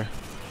was in there.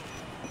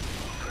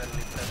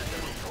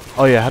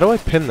 Oh yeah, how do I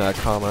pin that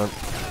comment?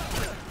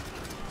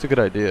 It's a good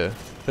idea.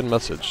 Pin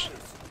message.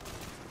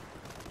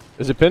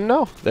 Is it pinned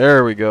now?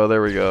 There we go.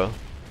 There we go.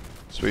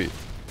 Sweet.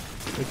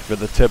 Thank you for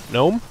the tip,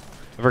 Gnome.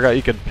 I forgot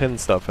you could pin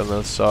stuff in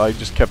this, so I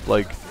just kept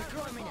like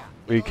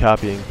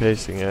recopying,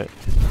 pasting it.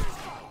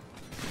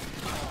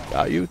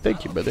 Got you.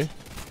 Thank you, brother.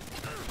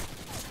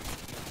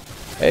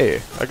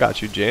 Hey, I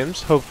got you,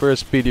 James. Hope for a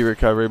speedy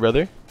recovery,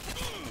 brother.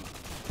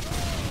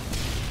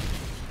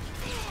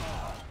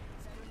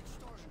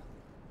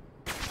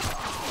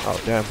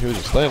 Oh, damn. He was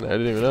just laying there. I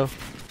didn't even know.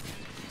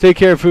 Take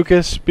care,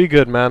 Fucus. Be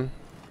good, man.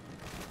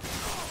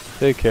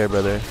 Take care,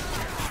 brother.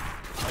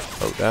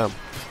 Oh, damn.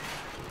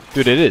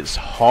 Dude, it is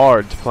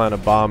hard to plant a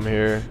bomb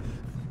here.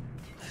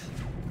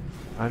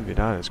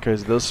 9v9 is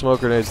crazy. Those smoke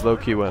grenades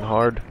low-key went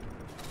hard.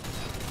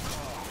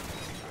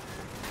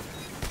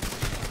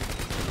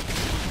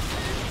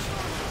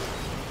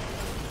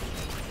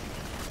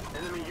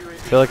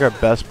 I feel like our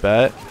best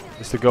bet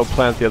is to go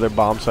plant the other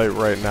bomb site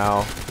right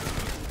now.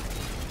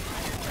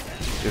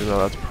 Even though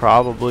that's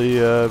probably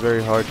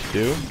very hard to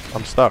do.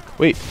 I'm stuck.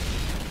 Wait.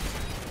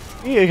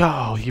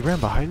 Oh, he ran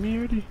behind me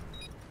already?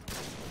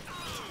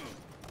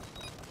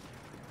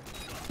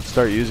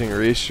 Start using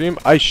Restream?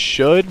 I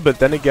should, but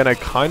then again, I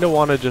kind of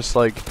want to just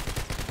like,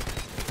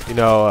 you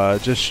know,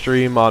 just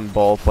stream on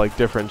both, like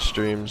different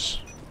streams.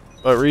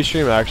 But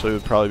Restream actually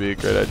would probably be a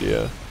great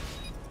idea.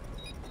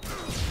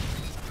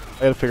 I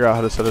gotta figure out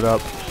how to set it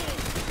up.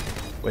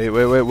 Wait,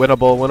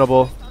 winnable,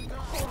 winnable.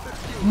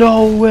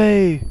 No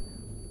way!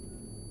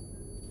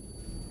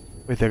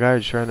 Wait, that guy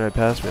is trying right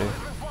past me.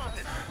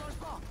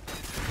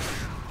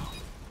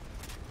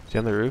 Is he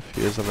on the roof?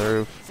 He is on the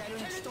roof.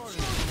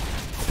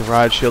 The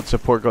riot shield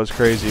support goes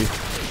crazy.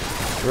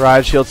 The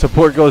riot shield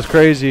support goes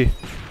crazy.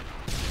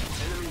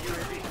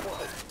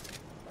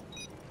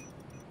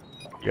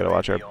 You gotta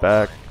watch our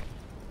back.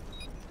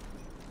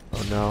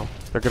 Oh no.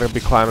 They're gonna be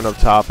climbing up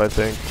top, I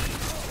think.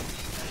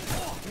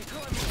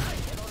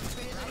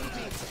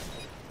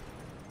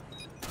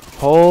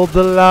 Hold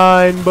the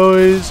line,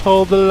 boys.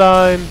 Hold the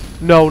line.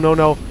 No, no,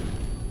 no.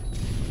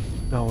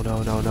 No,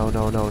 no, no, no,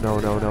 no, no, no,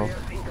 no, no.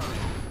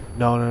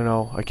 No, no,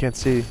 no. I can't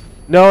see.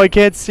 No, I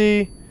can't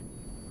see.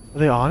 Are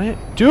they on it?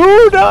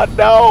 Do not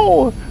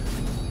know.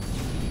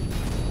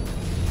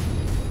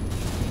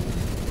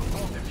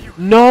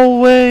 No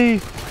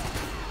way.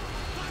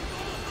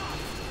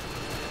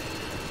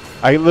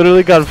 I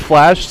literally got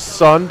flashed,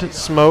 sunned,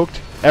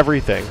 smoked,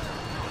 everything.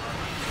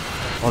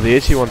 Oh, the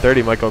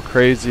HE-130 might go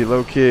crazy,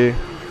 low key.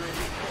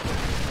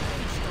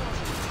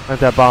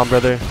 Plant that bomb,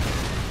 brother.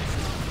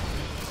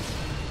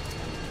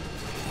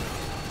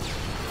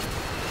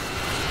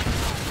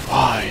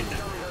 Fine.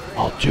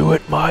 I'll do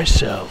it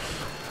myself.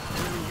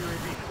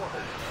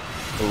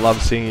 I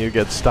love seeing you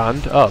get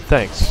stunned. Oh,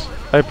 thanks.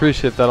 I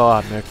appreciate that a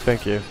lot, Nick.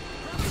 Thank you.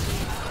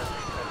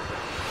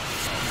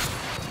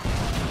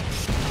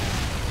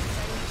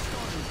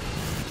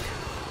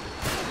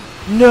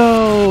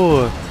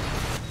 No!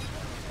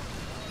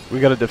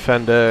 We gotta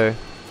defend A.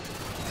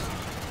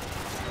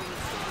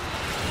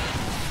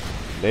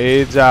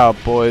 Nades out,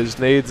 boys.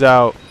 Nades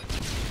out.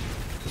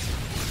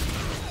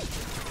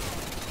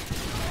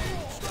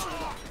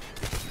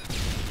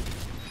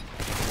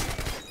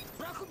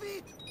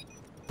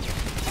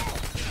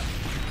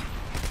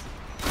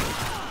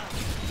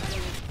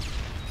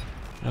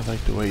 I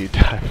like the way you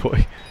die,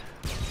 boy.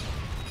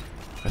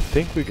 I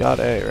think we got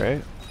A,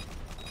 right?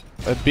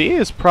 B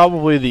is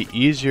probably the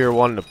easier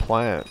one to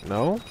plant,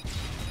 no?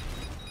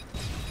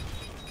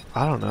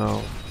 I don't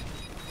know.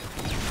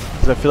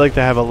 Because I feel like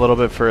they have a little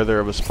bit further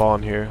of a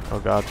spawn here. Oh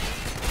god.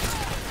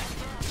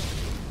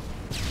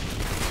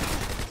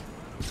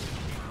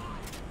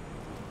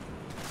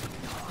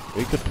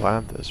 We could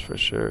plant this for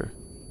sure.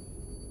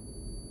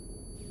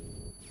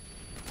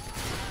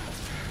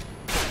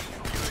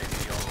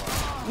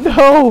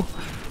 No!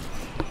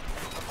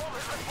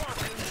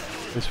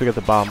 At least we got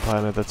the bomb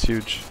planted, that's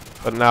huge.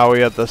 But now we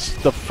have the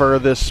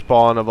furthest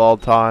spawn of all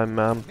time,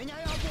 man.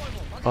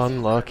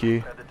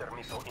 Unlucky. Predator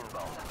missile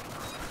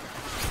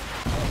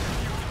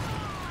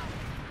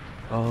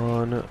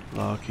inbound.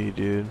 Unlucky,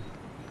 dude.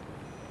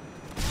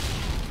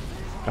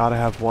 Gotta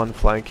have one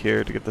flank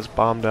here to get this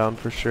bomb down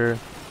for sure.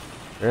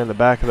 They're in the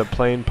back of the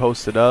plane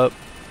posted up.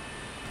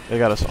 They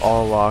got us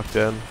all locked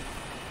in.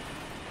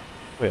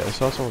 Wait, I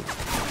saw someone.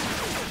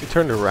 He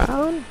turned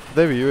around?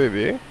 They have a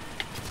UAV?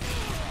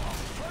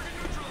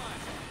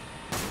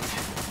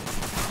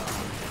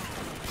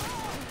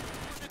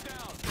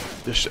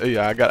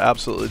 Yeah, I got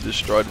absolutely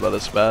destroyed by the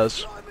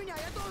spaz.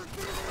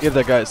 Give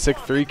that guy a sick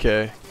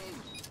 3K.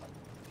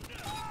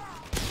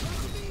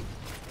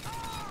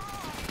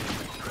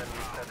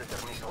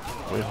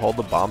 Can we hold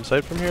the bomb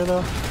site from here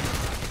though?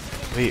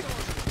 Wait.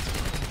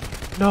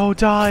 No,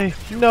 die!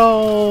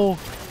 No!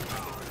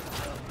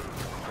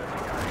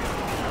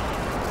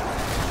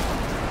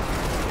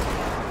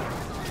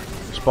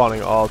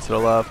 Spawning all to the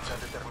left.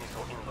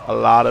 A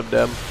lot of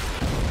them.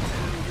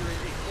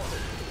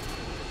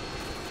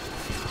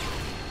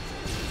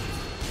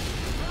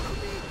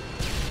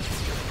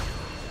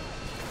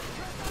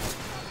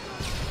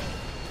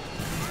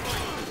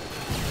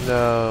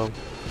 No.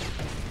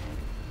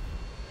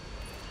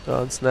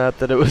 Don snapped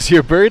that it was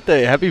your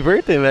birthday. Happy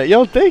birthday, man.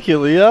 Yo, thank you,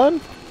 Leon.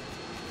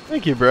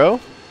 Thank you, bro.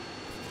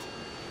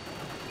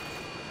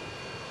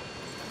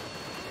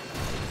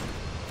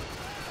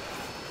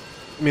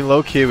 I mean,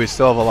 low-key, we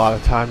still have a lot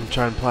of time to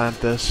try and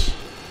plant this.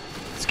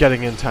 It's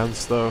getting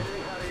intense, though.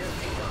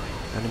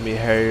 Enemy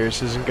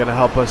Harriers isn't going to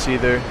help us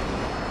either.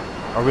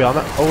 Are we on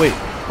that? Oh, wait.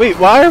 Wait,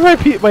 why are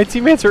my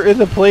teammates are in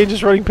the plane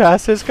just running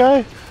past this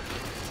guy?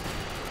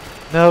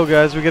 No,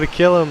 guys, we got to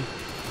kill him.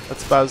 That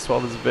Spaz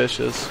 12 is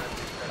vicious.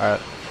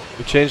 Alright.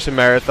 We changed to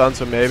marathon,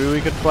 so maybe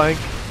we could flank.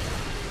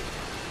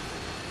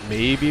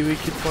 Maybe we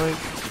could flank.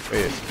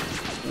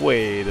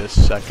 Wait a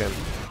second.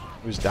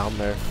 Who's down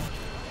there?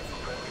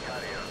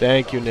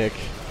 Thank you, Nick.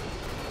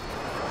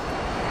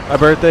 My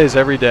birthday is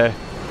every day.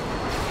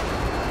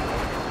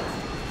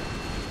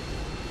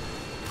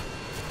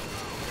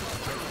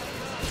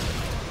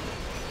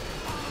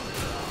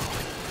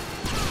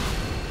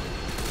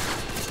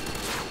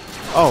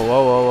 Oh,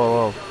 whoa, whoa,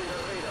 whoa, whoa.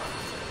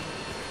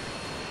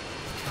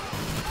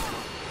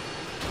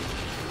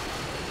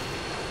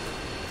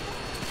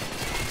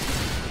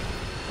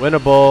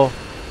 Winnable.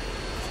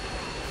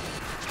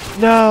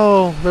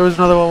 No, there was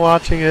another one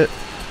watching it.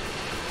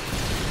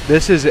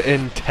 This is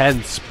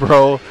intense,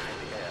 bro.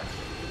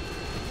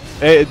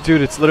 Hey,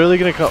 dude, it's literally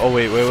gonna come. Oh,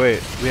 wait.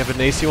 We have an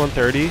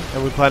AC-130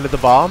 and we planted the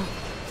bomb.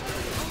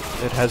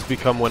 It has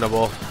become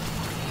winnable.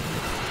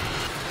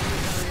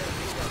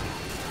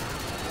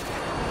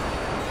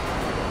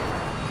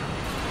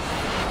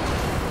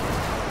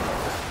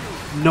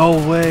 No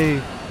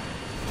way.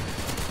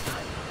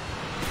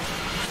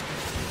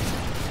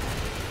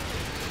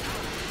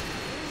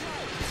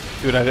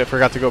 Dude, I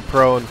forgot to go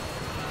prone.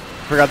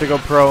 Forgot to go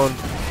prone.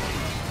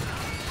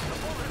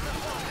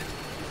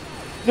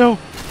 No.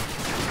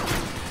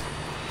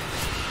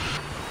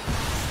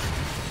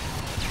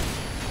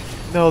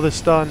 No, the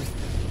stun.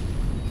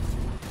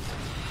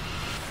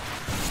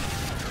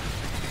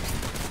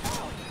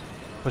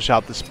 Push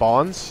out the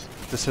spawns.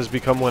 This has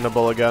become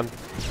winnable again.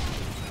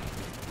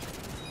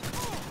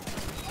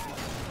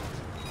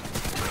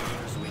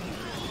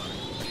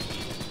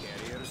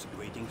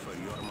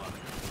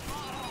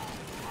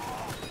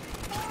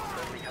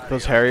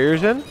 Those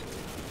Harriers in?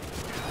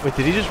 Wait,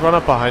 did he just run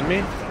up behind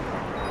me?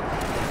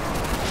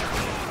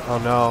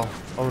 Oh no.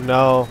 Oh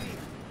no.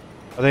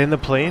 Are they in the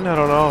plane? I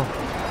don't know.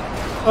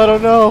 I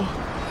don't know.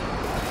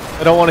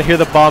 I don't want to hear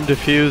the bomb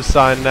defuse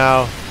sign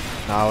now.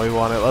 Now we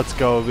want it. Let's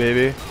go,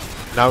 baby.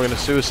 Now I'm going to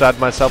suicide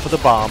myself with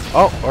a bomb.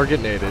 Oh, or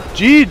get naded.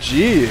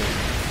 GG.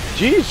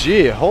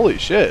 GG. Holy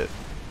shit.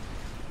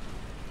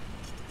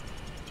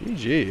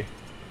 GG.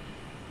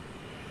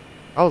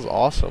 That was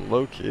awesome,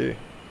 low key.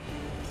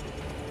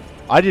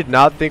 I did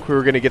not think we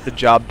were going to get the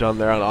job done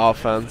there on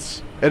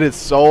offense. It is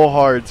so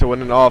hard to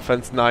win an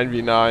offense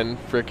 9v9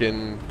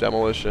 frickin'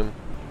 demolition.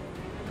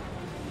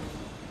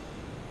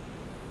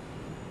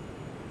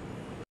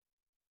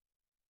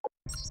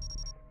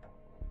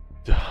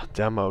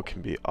 Demo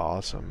can be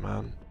awesome,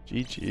 man.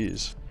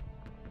 GG's.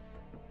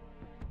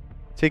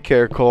 Take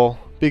care, Cole.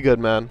 Be good,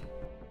 man.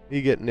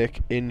 You get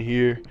Nick in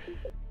here.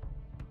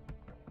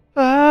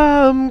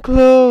 I'm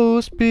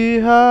close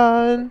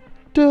behind.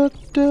 Da,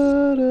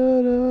 da,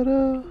 da, da,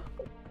 da.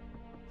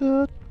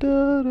 Da,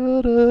 da,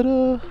 da, da,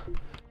 da.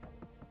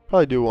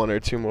 Probably do one or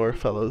two more,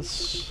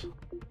 fellas.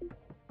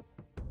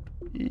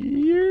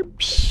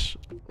 Yerps.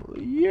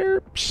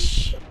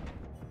 Yerps.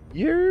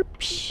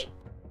 Yerps.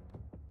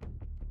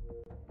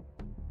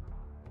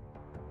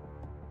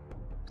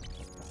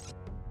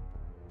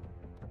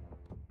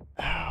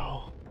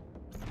 Ow.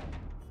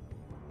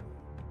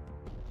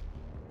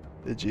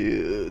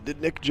 Did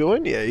Nick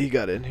join? Yeah, he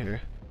got in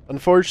here.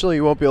 Unfortunately,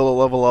 you won't be able to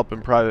level up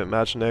in private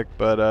match, Nick,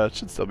 but it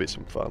should still be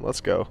some fun.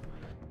 Let's go.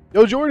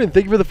 Yo, Jordan,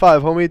 thank you for the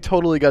 5, homie.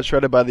 Totally got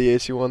shredded by the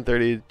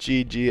AC-130.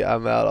 GG,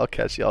 I'm out. I'll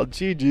catch y'all.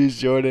 GG's,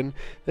 Jordan.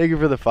 Thank you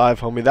for the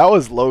 5, homie. That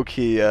was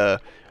low-key a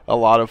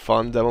lot of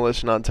fun.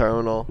 Demolition on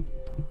Terminal.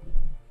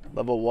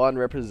 Level 1,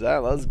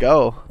 represent. Let's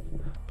go.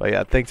 But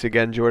yeah, thanks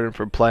again, Jordan,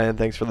 for playing.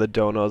 Thanks for the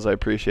donos. I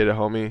appreciate it,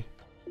 homie.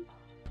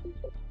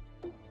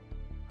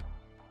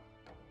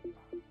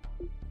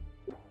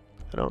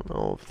 I don't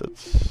know if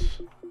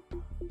that's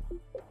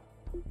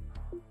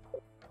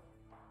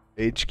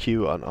HQ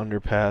on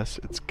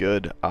underpass. It's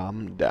good.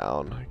 I'm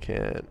down. I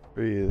can't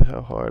breathe.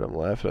 How hard I'm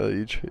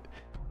laughing at you.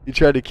 You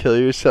tried to kill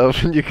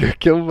yourself and you got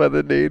killed by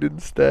the nade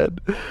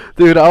instead.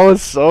 Dude, I was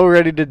so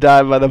ready to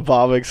die by the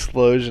bomb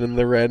explosion and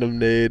the random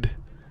nade.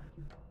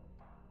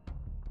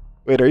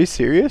 Wait, are you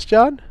serious,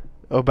 John?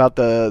 Oh, about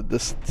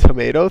this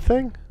tomato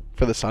thing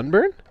for the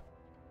sunburn?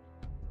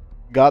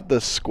 Got the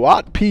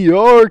squat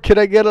PR. Can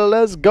I get a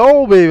let's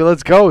go, baby?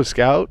 Let's go,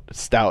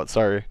 Stout,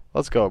 sorry.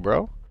 Let's go,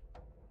 bro.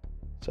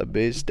 Sub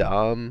base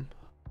Dom.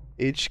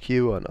 HQ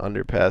on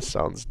underpass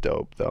sounds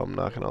dope, though. I'm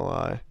not gonna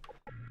lie.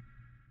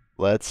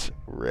 Let's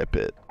rip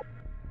it.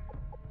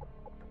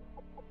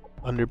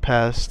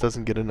 Underpass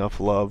doesn't get enough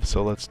love,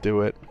 so let's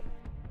do it.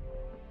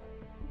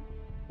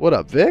 What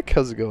up, Vic?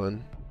 How's it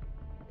going?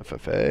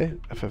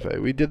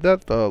 FFA. We did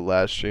that the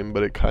last stream,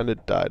 but it kind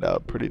of died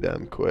out pretty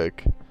damn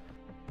quick.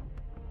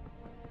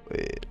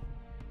 Wait.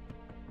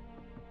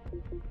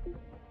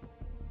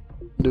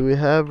 Do we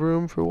have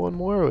room for one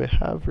more? We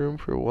have room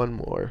for one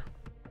more.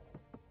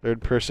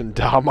 Third person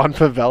Dom on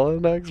Favela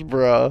next?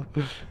 Bruh.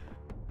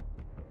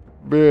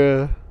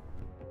 Bruh.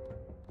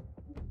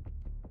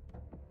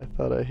 I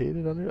thought I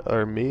hated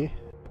or me?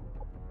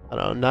 I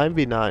don't know.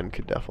 9v9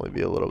 could definitely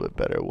be a little bit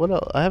better. What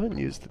else? I haven't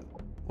used...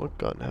 What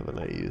gun haven't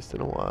I used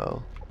in a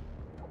while?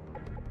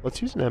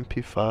 Let's use an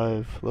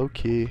MP5. Low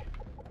key.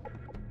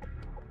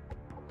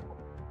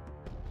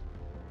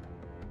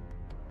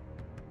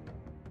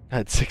 I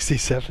had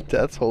 67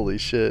 deaths, holy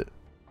shit.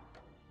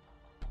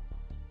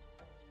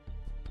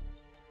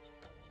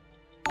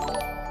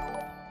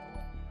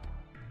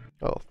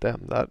 Oh,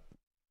 damn, that...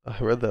 I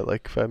read that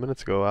like 5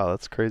 minutes ago. Wow,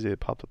 that's crazy it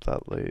popped up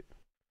that late.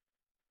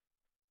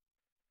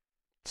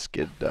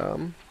 Skid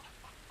Dom.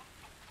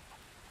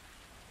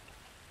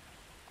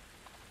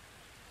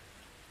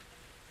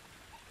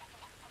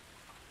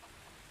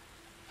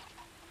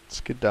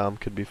 Skid Dom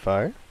could be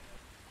fire.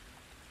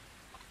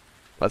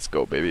 Let's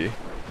go, baby.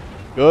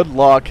 Good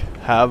luck.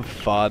 Have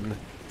fun.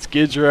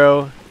 Skid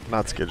Row.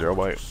 Not Skid Row,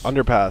 but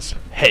underpass.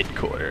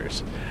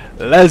 Headquarters.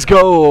 Let's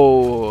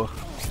go.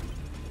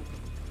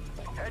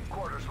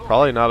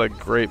 Probably not a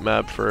great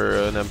map for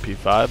an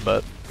MP5,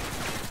 but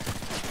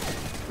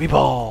we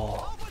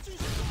ball.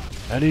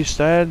 And he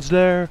stands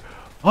there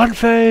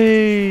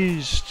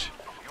unfazed.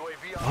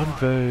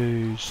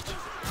 Unfazed.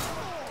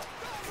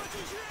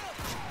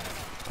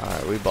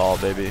 Alright, we ball,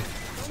 baby.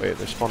 Wait,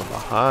 they're spawning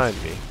behind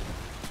me.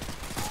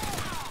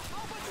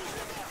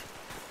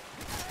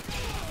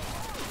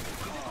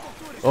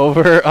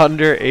 Over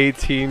under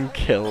 18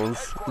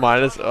 kills.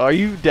 Minus. Are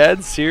you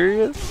dead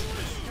serious?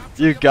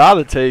 You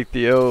gotta take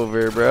the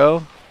over, bro.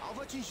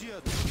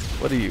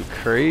 What are you,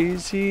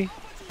 crazy?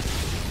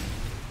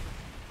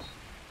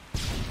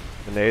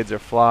 Grenades are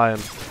flying.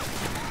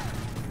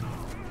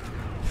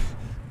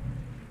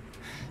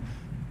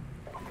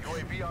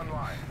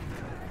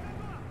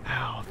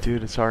 Ow,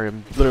 dude, sorry.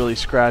 I'm literally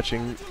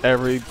scratching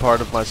every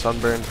part of my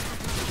sunburn.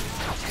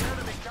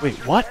 Wait,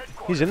 what?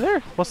 He's in there?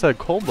 What's that,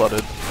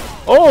 cold-blooded?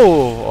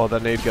 Oh! Oh,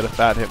 that nade got a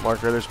fat hit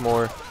marker. There's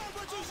more.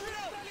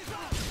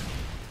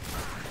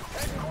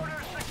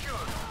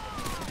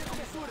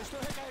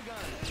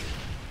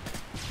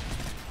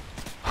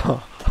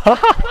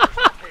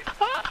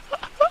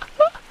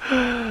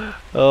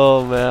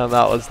 Oh man,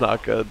 that was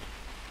not good.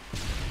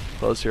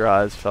 Close your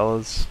eyes,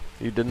 fellas.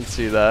 You didn't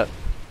see that.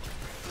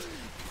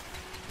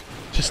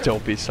 Just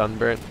don't be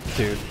sunburnt.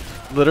 Dude,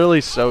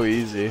 literally so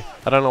easy.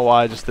 I don't know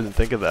why I just didn't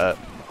think of that.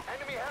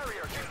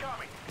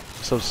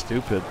 So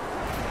stupid.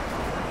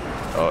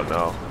 Oh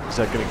no. Is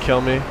that gonna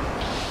kill me?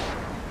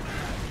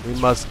 We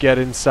must get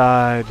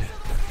inside.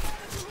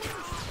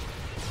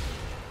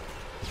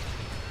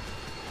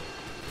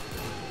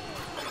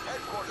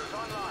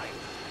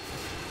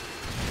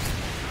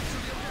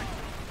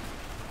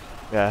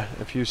 Yeah,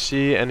 if you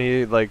see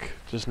any, like,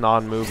 just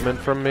non-movement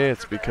from me,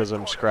 it's because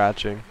I'm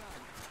scratching.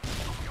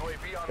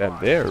 And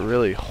they're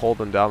really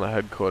holding down the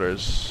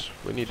headquarters.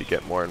 We need to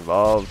get more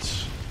involved.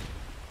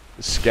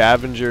 The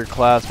scavenger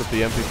class with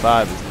the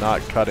MP5 is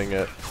not cutting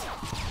it.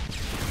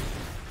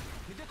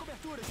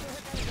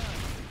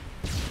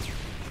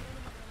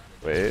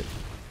 Wait.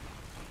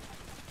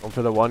 Going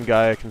for the one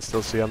guy I can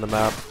still see on the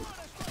map.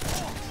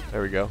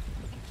 There we go.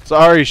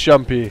 Sorry,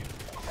 Shumpy.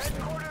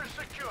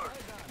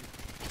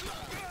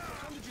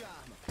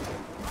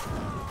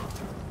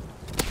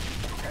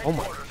 Oh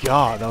my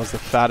god, that was the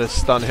fattest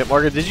stun hit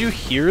marker. Did you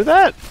hear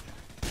that?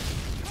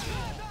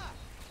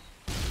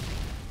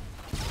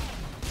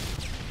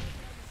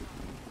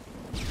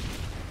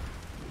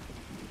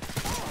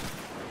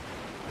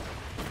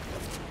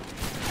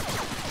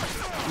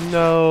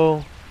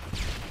 No.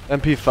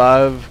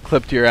 MP5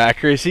 clipped your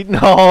accuracy.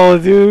 No,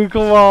 dude,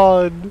 come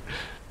on.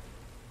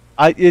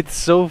 It's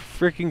so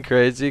freaking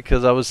crazy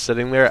because I was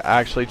sitting there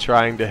actually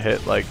trying to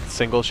hit like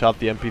single shot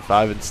the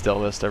MP5 and still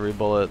missed every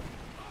bullet.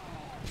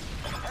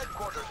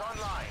 Headquarters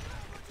online.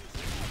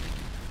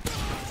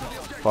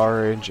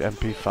 Far range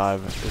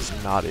MP5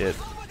 is not it.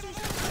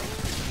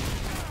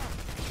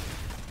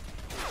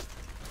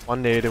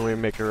 One nade and we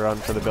make a run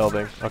for the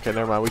building. Okay,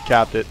 never mind. We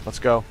capped it. Let's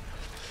go.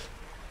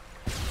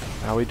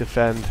 Now we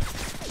defend.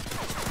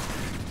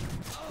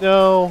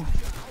 No.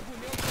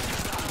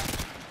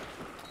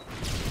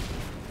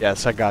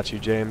 Yes, I got you,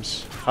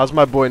 James. How's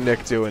my boy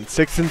Nick doing?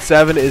 6 and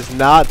 7 is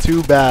not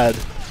too bad.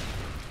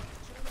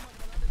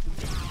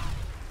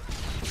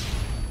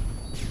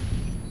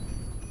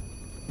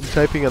 I'm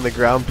typing on the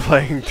ground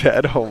playing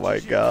dead. Oh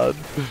my god.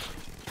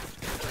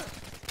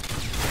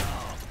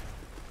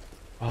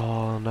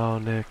 Oh no,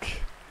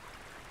 Nick.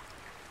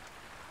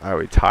 Alright,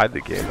 we tied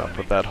the game up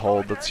with that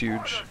hold. That's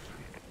huge.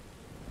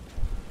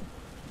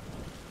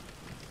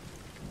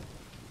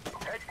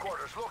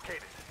 Headquarters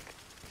located.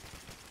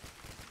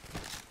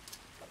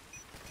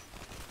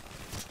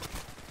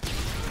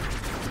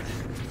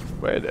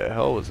 Where the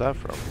hell was that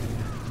from?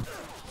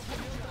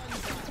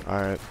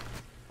 Alright.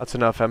 That's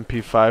enough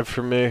MP5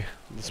 for me.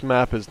 This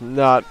map is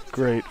not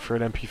great for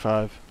an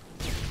MP5.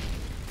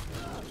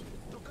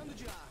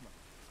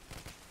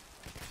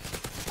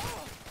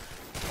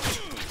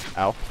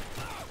 Ow.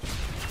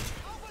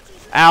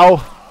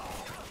 Ow!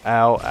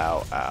 Ow,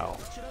 ow, ow.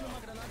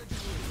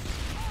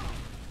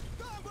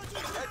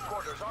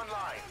 Headquarters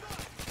online.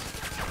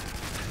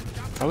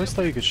 I always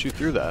thought you could shoot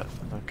through that.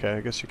 Okay,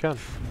 I guess you can.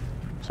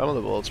 Some of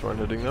the bullets weren't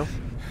hitting though.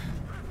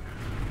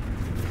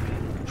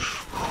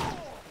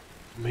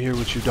 I'm here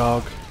with you,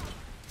 dog.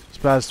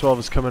 Spaz 12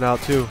 is coming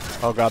out too.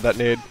 Oh god, that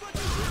nade.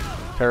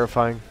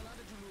 Terrifying.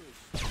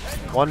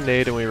 One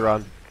nade and we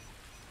run.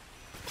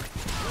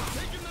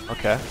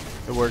 Okay,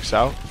 it works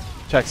out.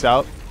 Checks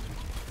out.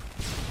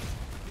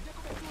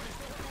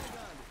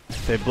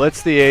 They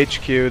blitz the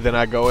HQ, then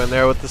I go in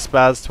there with the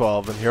Spaz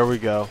 12, and here we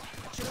go.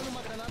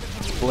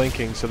 It's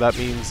blinking, so that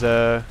means,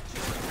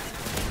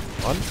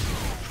 one?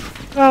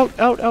 Out,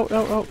 out, out,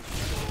 out, out.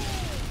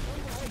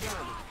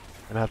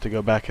 Gonna have to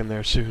go back in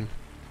there soon.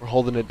 We're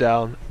holding it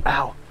down.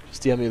 Ow!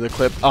 Just DM me the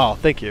clip. Oh,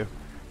 thank you.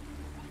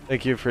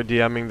 Thank you for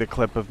DMing the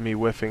clip of me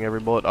whiffing every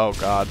bullet. Oh,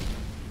 God.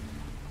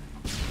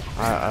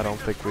 I don't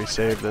think we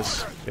saved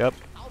this. Yep.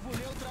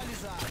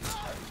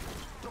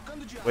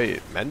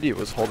 Wait, Mendy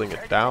was holding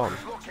it down.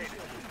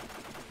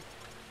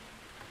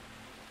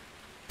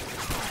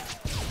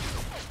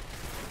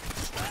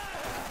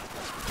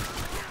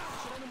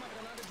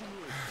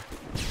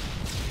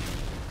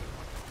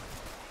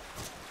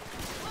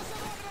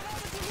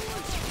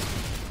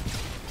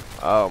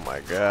 Oh my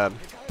god.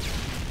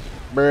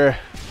 Bruh.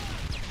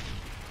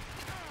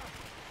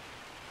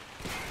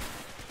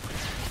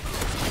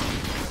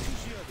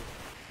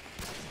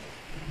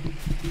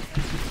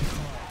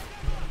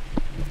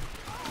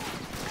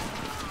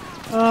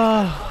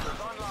 Oh,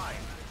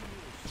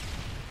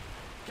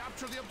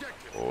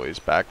 he's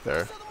back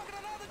there.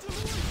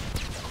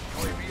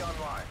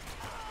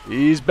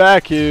 He's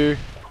back here.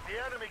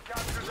 The enemy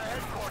captured the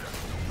headquarters.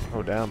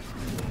 Oh, damn.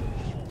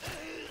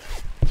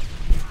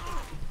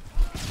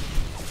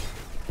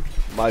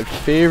 My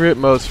favorite,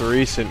 most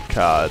recent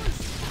COD.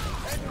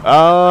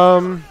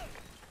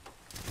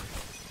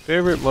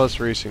 Favorite, most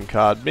recent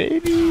COD.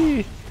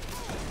 Maybe.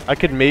 I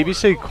could maybe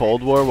say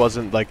Cold War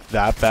wasn't like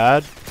that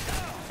bad.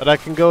 But I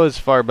can go as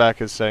far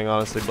back as saying,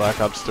 honestly, Black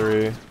Ops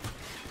 3.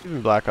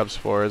 Even Black Ops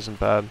 4 isn't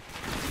bad.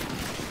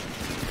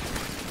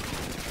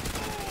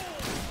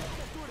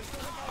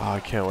 Oh, I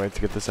can't wait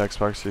to get this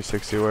Xbox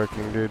 360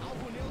 working, dude.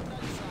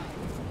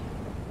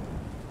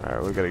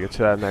 Alright, we gotta get to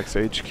that next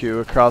HQ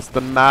across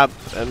the map,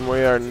 and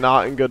we are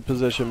not in good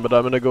position, but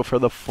I'm gonna go for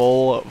the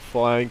full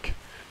flank.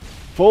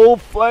 Full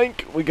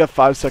flank! We got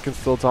 5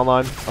 seconds till it's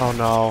online. Oh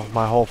no,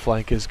 my whole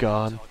flank is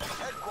gone.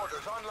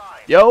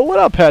 Yo, what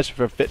up, Passion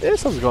for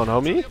Fitness? How's it going,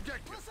 homie?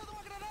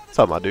 What's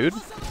up, my dude?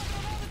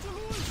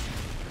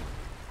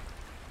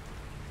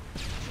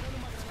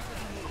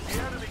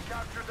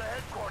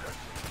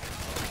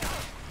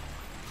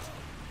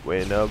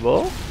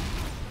 Winnable.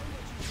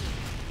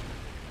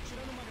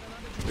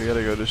 We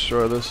gotta go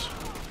destroy this.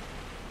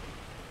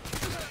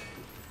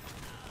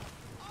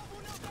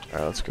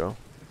 Alright, let's go.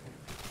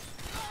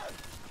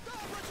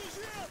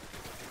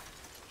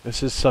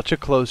 This is such a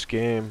close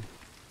game.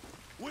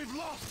 We've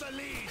lost the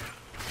lead.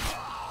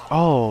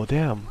 Oh,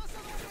 damn.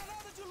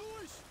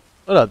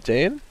 What up,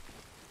 Dane?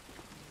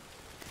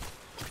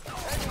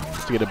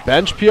 To get a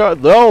bench PR?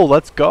 No,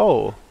 let's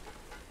go.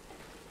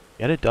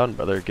 Get it done,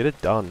 brother. Get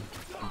it done.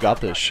 You got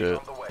this shit.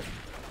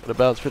 Gonna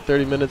bounce for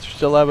 30 minutes. We're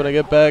still live when I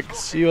get back.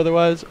 See you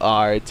otherwise.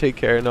 Alright, take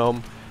care,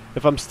 Gnome.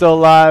 If I'm still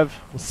alive,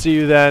 we'll see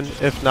you then.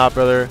 If not,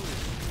 brother,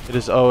 it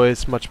is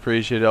always much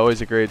appreciated. Always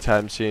a great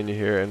time seeing you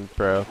here. And,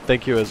 bro,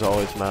 thank you as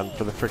always, man,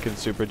 for the freaking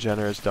super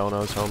generous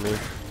donos, homie.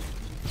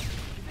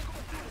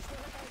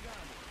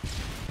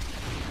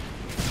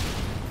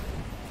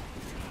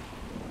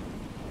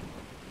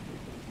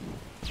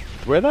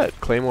 where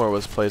that claymore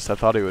was placed, I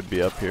thought he would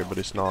be up here, but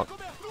he's not.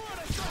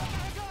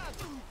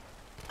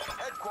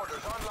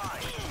 Headquarters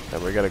online.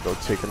 And we gotta go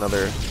take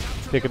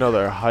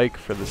another hike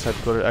for this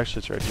headquarters. Actually,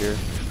 it's right here.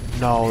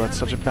 No, that's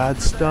such a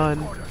bad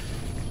stun.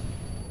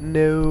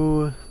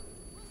 No.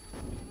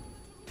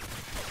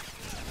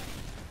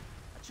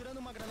 Atirando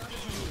uma granada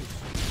de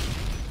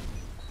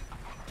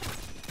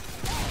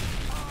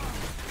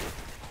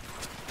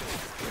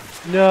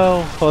luz.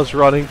 No, I was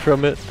running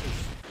from it.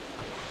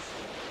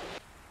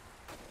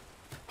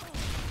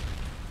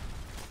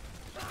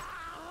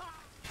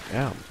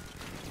 Damn.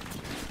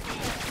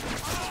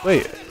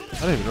 Wait, I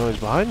didn't even know he was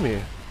behind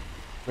me.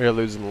 We are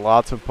losing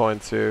lots of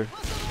points here.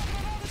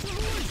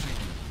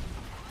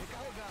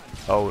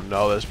 Oh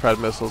no, this Pred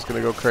missile's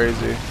gonna go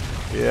crazy.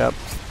 Yep.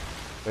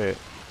 Wait.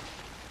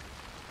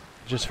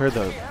 Just heard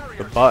the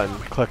button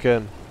click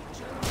in.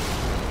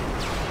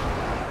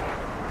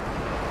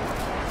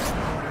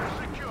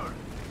 Secured.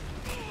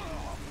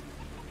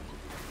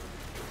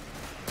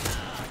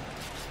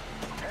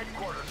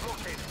 Headquarters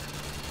located.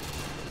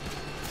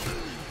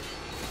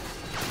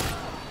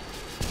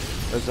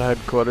 There's the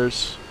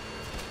headquarters.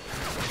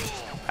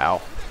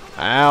 Ow.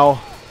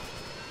 Ow.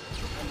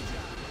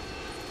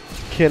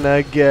 Can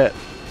I get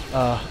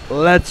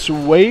let's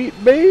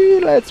wait,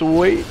 baby? Let's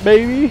wait,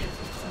 baby.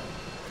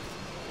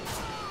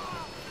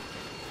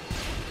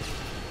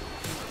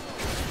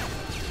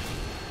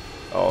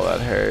 Oh,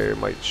 that hair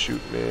might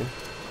shoot me.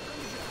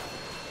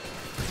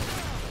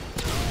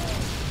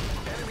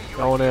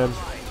 Going in.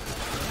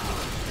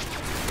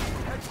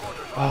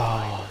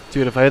 Oh,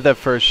 dude, if I hit that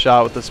first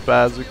shot with the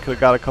spaz, we could have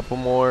got a couple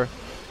more.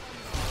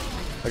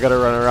 I gotta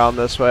run around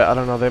this way. I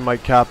don't know, they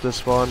might cap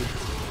this one.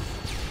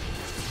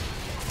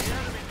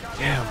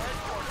 Damn.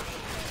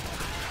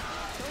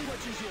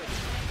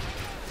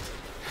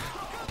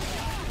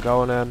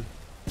 Going in.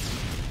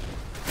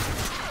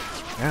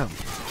 Damn.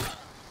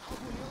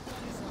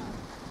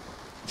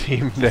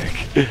 Team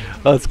Nick.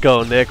 Let's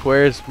go, Nick.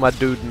 Where's my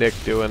dude Nick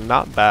doing?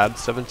 Not bad.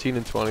 17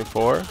 and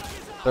 24.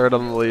 Third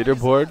on the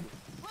leaderboard.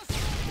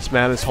 This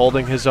man is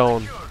holding his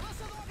own.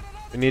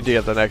 We need to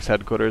get the next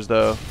headquarters,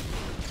 though.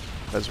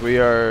 As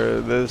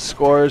the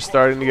score is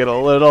starting to get a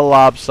little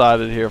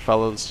lopsided here,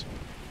 fellas.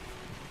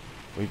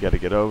 We gotta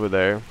get over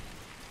there.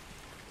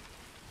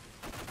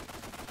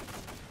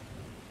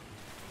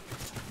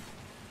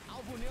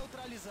 Alvo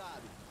neutralizado.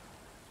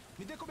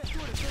 Me dê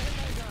cobertura, estou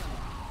recarregando.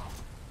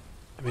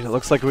 I mean, it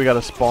looks like we got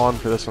a spawn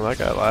for this one. That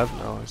guy alive?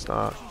 No, he's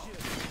not.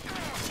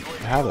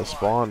 We had a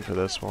spawn for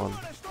this one.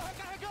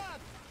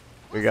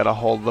 We gotta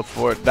hold the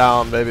fort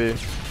down, baby.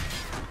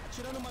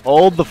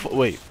 Hold the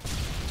wait.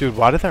 Dude,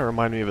 why did that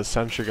remind me of a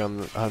sentry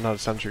gun? Not a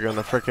sentry gun,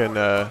 a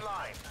frickin'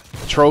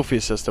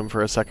 trophy system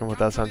for a second with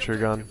that sentry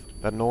gun.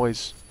 That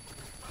noise.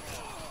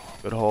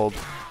 Good hold.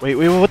 Wait,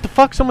 what the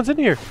fuck? Someone's in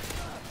here.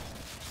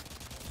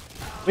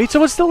 Wait,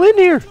 someone's still in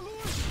here.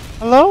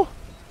 Hello?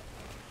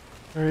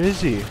 Where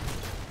is he?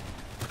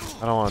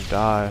 I don't want to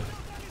die.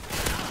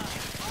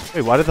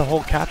 Wait, why did the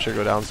whole capture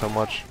go down so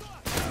much?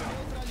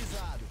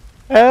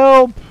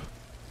 Help!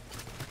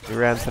 He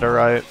ran to the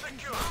right.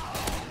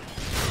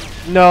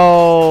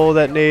 No,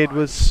 that nade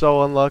was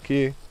so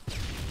unlucky.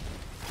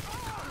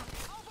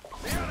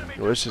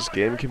 I wish this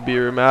game could be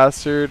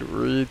remastered.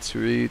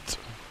 Retweet.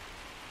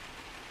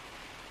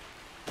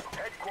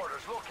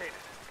 Headquarters located.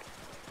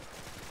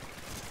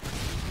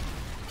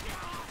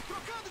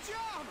 Trocando de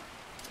arma.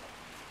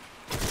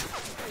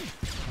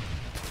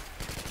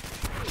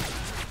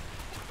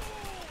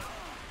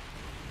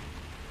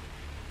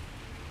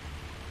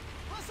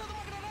 Lançando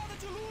uma granada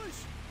de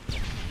luz.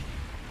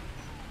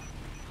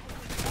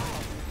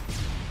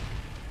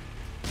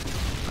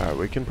 Alright,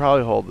 we can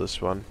probably hold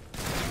this one.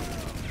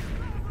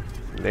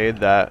 Nade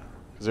that.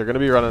 Because they're going to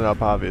be running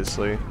up,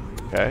 obviously.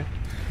 Okay.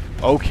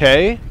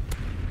 Okay.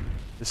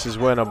 This is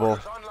winnable.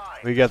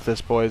 We get this,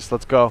 boys.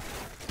 Let's go.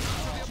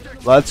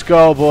 Let's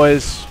go,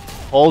 boys.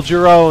 Hold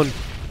your own.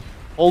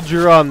 Hold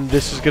your own.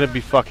 This is going to be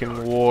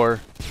fucking war.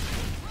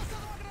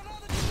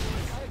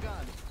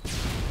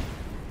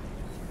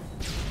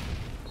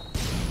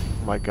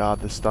 Oh my god,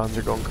 the stuns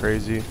are going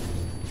crazy.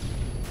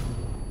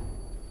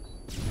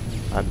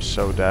 I'm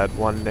so dead.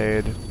 One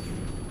nade.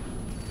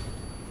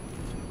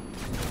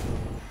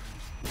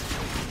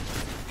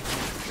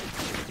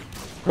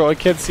 Bro, I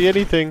can't see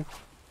anything.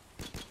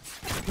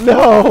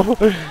 No!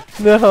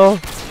 No!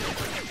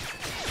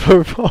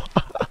 Purple.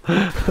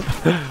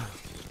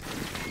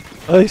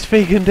 Oh, he's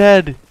faking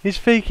dead. He's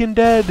faking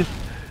dead.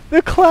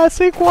 The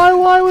classic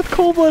YY with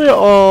cold-blooded.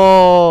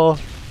 Oh!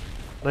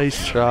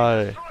 Nice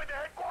try. Destroy the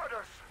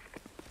headquarters.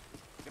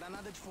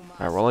 Granada de fumaça.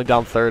 Alright, we're only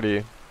down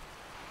 30.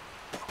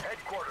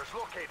 Headquarters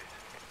located.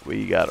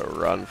 We gotta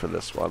run for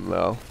this one,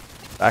 though.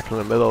 Back in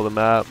the middle of the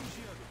map.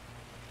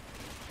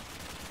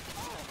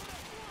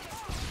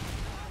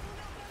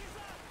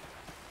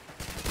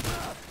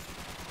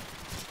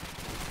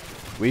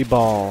 We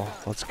ball.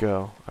 Let's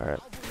go. Alright.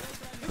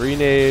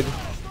 Grenade.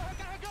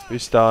 We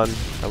stun.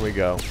 And we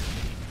go.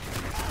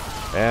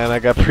 And I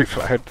got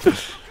pre-fired.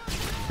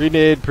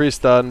 Grenade,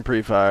 pre-stun,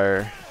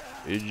 pre-fire.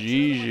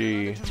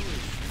 GG.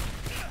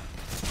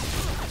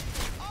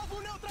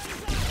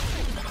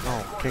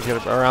 Can't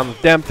get around the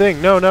damn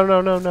thing. No, no, no,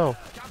 no, no.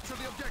 Capture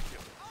the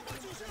objective.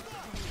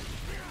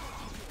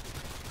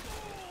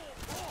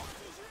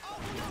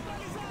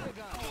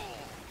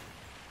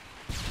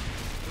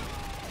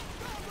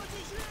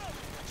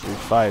 We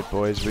fight,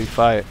 boys. We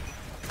fight.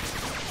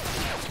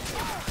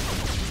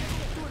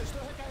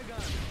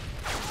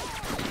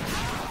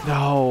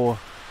 No.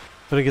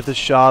 Gonna get the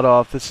shot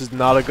off. This is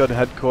not a good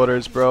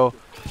headquarters, bro.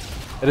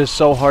 It is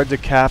so hard to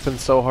cap and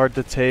so hard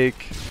to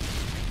take.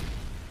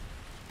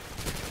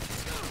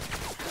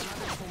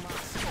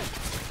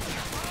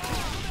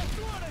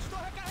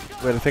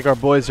 Wait, I think our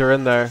boys are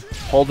in there.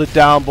 Hold it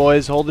down,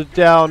 boys. Hold it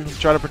down. I'm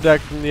trying to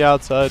protect from the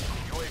outside.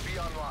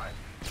 UAV online.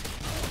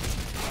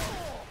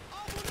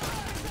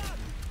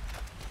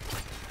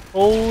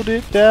 Hold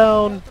it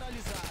down.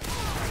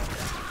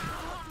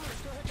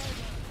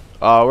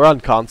 We're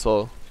on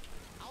console.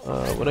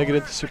 When I get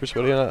into Super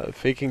Sweaty,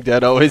 Faking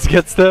Dead always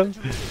gets them.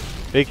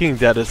 Faking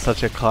Dead is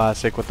such a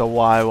classic with the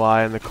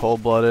YY and the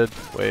cold-blooded.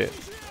 Wait,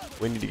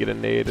 we need to get a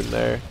nade in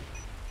there.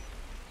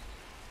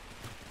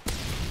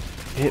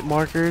 Hit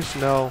markers?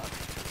 No.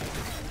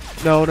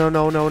 No, no,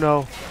 no, no,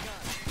 no.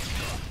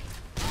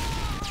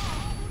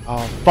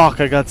 Oh, fuck,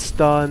 I got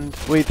stunned.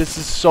 Wait, this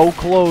is so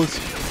close.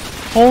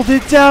 Hold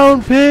it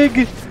down,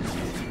 pig!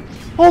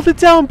 Hold it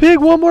down, pig!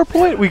 One more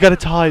point! We got it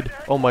tied.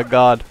 Oh my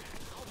god.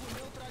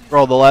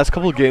 Bro, the last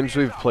couple of games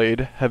we've played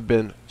have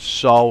been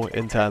so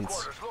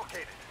intense.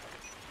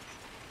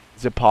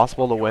 Is it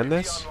possible to win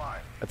this?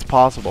 It's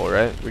possible,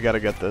 right? We gotta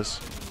get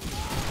this.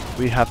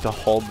 We have to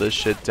hold this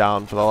shit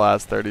down for the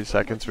last 30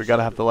 seconds. We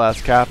gotta have the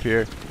last cap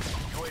here.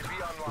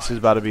 This is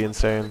about to be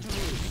insane.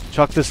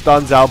 Chuck the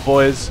stuns out,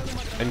 boys,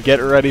 and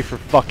get ready for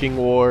fucking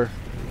war.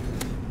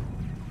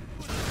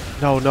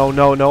 No, no,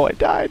 no, no, I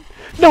died.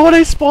 No, and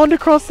I spawned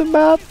across the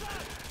map.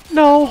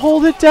 No,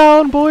 hold it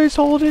down, boys,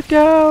 hold it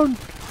down.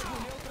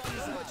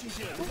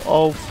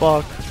 Oh,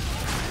 fuck.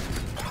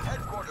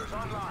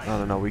 No,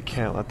 no, no, we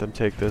can't let them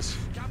take this.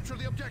 Capture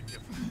the objective.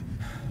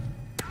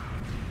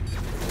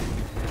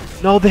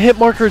 No, the hit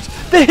markers!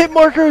 The hit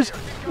markers!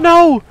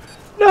 No!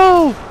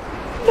 No!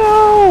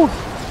 No!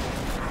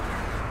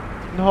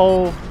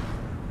 No!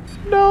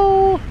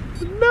 No!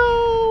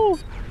 No!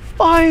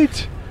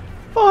 Fight!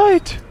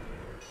 Fight!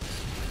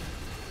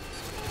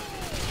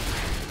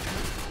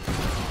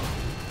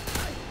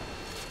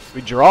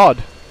 We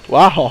drawed.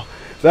 Wow,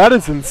 that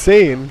is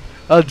insane.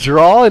 A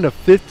draw in a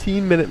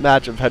 15-minute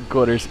match of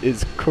headquarters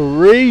is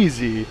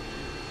crazy.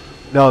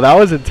 No, that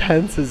was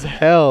intense as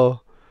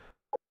hell.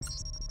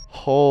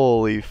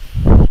 Holy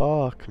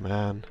fuck,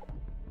 man.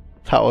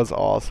 That was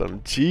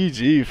awesome.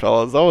 GG,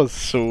 fellas. That was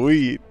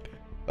sweet.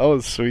 That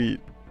was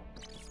sweet.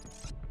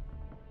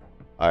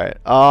 Alright,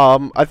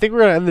 I think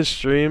we're gonna end the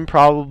stream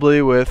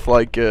probably with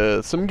like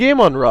some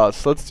game on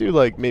Rust. Let's do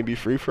like maybe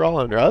free-for-all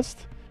on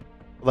Rust.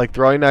 Like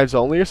throwing knives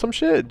only or some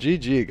shit.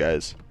 GG,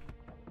 guys.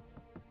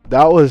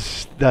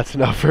 That's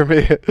enough for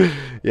me.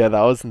 Yeah,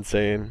 that was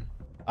insane.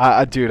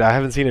 Dude, I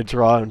haven't seen a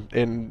draw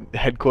in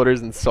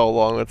headquarters in so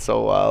long. It's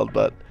so wild,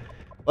 but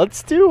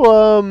let's do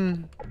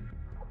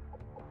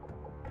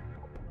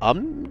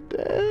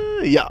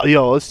yeah,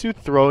 yo, let's do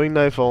throwing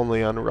knife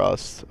only on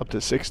Rust up to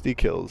 60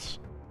 kills.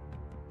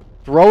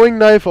 Throwing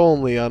knife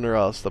only on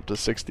Rust up to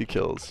 60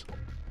 kills.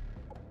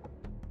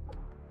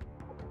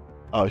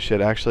 Oh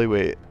shit, actually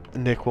wait.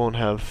 Nick won't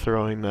have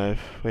throwing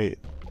knife. Wait,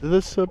 does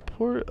the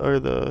support or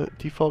the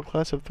default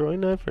class have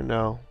throwing knife or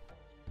no?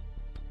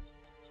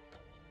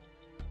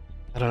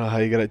 I don't know how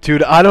you got it.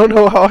 Dude, I don't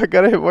know how I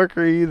got a hit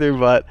marker either,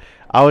 but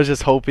I was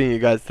just hoping you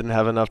guys didn't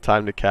have enough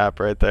time to cap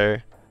right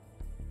there.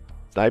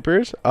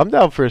 Snipers? I'm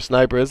down for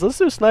snipers. Let's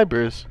do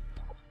snipers.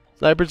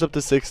 Snipers up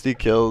to 60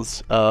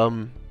 kills.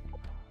 I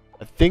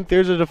think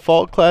there's a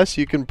default class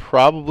you can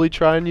probably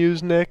try and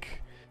use,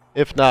 Nick.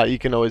 If not, you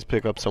can always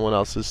pick up someone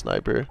else's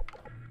sniper.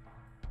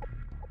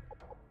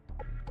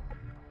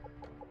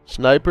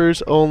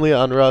 Snipers only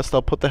on Rust.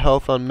 I'll put the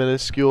health on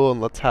minuscule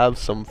and let's have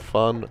some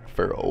fun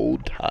for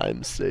old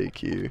time's sake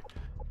here.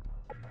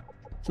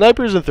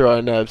 Snipers and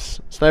throwing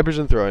knives. Snipers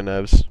and throwing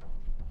knives.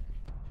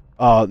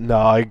 Oh no,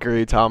 I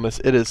agree,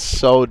 Thomas. It is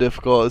so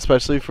difficult,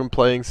 especially from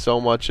playing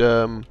so much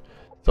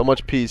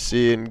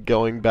PC and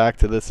going back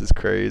to this is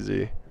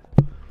crazy.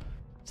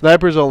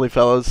 Snipers only,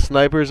 fellas.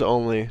 Snipers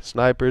only.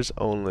 Snipers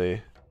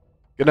only.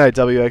 Good night,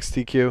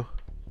 WXTQ.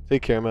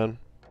 Take care, man.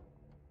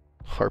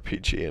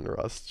 RPG and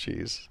Rust,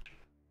 jeez.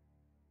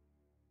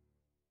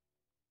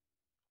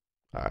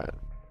 Alright.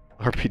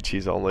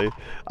 RPGs only.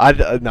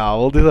 No,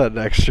 we'll do that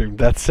next stream.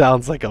 That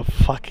sounds like a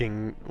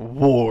fucking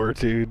war,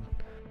 dude.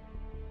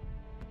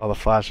 Oh, the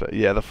flashbang.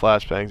 Yeah, the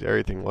flashbangs.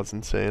 Everything was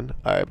insane.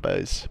 Alright,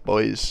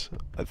 boys.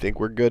 I think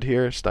we're good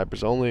here.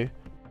 Snipers only.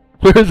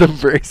 Where's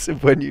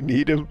Abrasive when you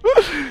need him?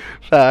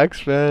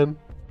 Facts, man.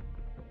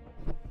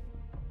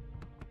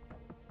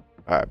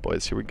 Alright,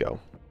 boys. Here we go.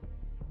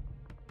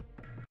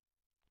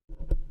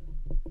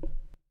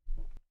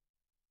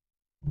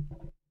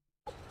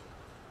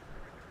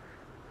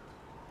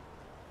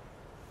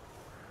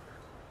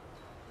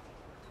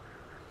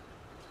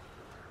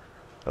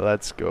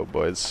 Let's go,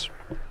 boys.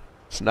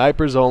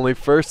 Snipers only,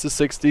 first to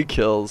 60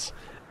 kills.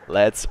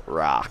 Let's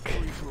rock.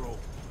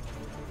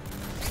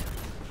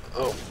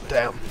 Oh,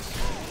 damn.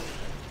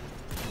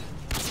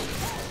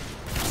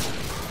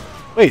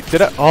 Wait,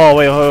 did I? Oh,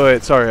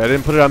 wait. Sorry, I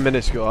didn't put it on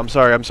minuscule. I'm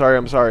sorry.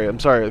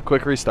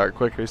 Quick restart.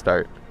 Quick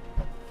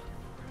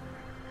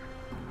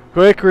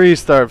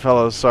restart,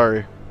 fellas.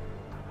 Sorry.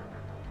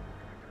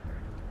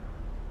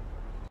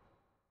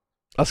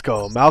 Let's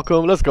go,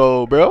 Malcolm. Let's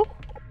go, bro.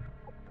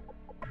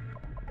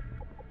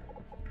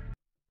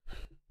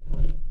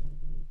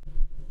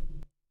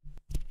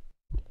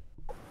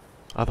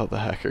 I thought the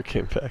hacker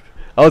came back.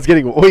 I was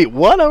getting. Wait,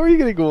 what? How are you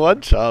getting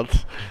one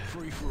shots?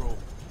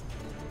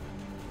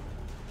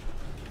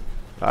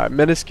 Alright,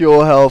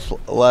 minuscule health.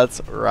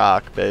 Let's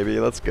rock, baby.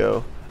 Let's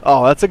go.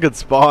 Oh, that's a good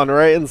spawn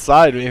right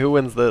inside me. Who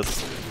wins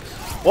this?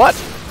 What?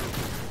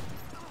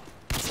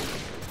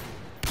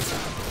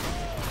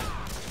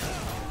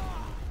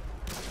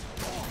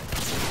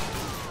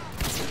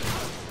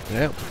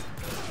 Damn.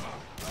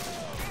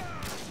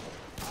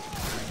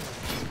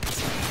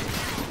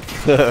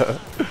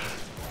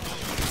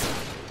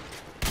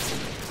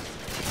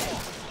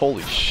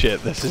 Holy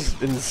shit, this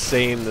is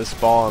insane, the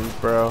spawns,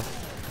 bro.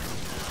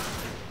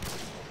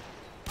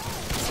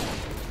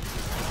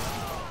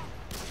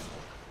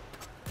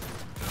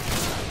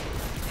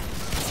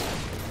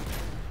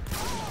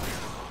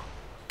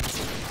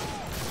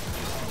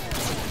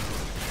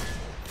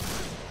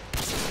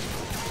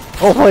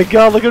 Oh my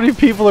god, look how many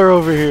people are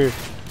over here.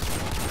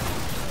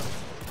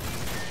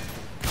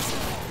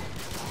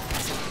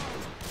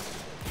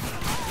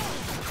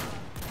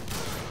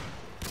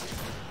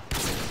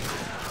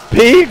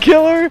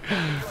 Painkiller?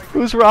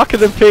 Who's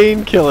rocking a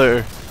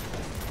painkiller?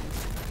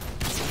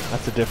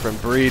 That's a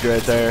different breed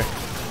right there.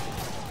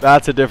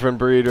 That's a different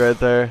breed right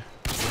there.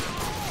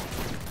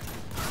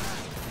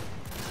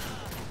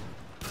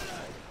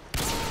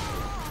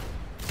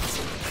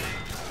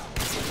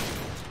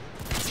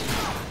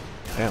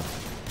 Damn.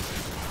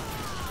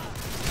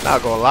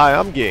 Not gonna lie,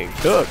 I'm getting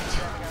cooked.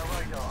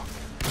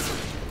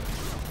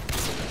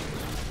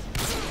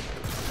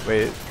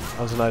 Wait,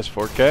 that was a nice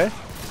 4K.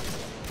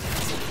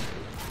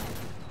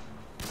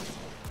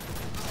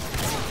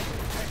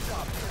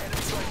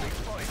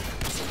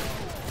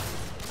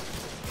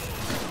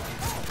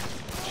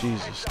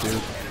 Jesus,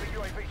 dude.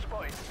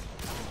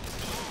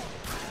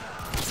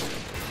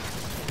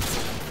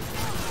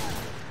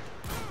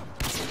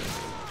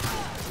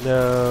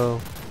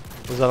 No.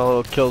 Was on a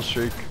little kill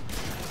streak.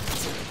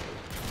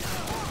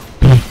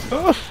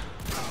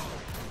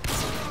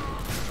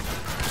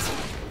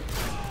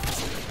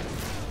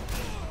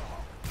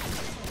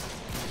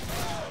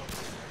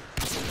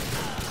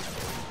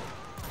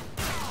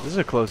 This is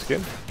a close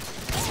game.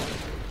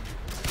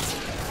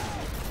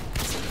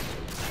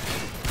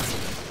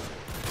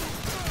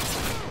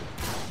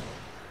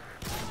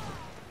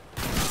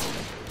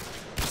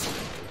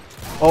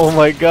 Oh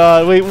my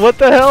god, wait, what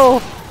the hell?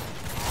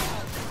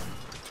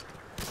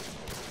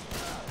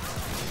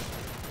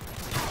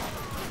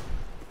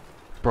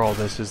 Bro,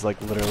 this is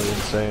like literally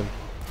insane.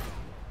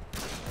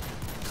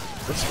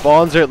 The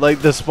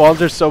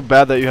spawns are so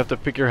bad that you have to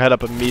pick your head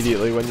up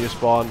immediately when you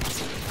spawn.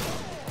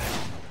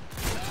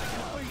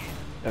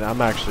 And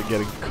I'm actually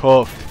getting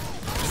cooked.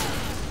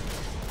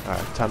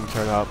 Alright, time to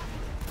turn up.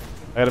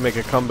 I gotta make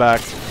a comeback.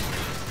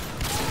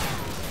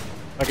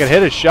 If I could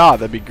hit a shot,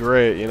 that'd be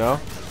great, you know?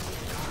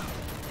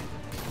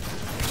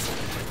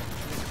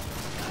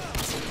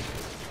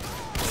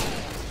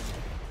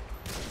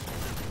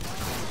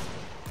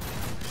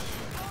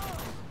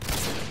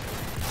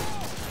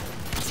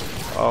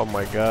 Oh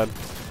my god.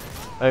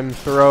 I'm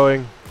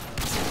throwing.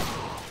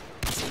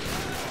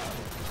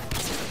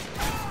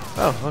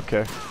 Oh,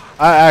 okay.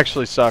 I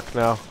actually suck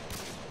now.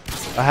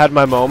 I had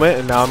my moment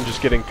and now I'm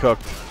just getting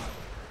cooked.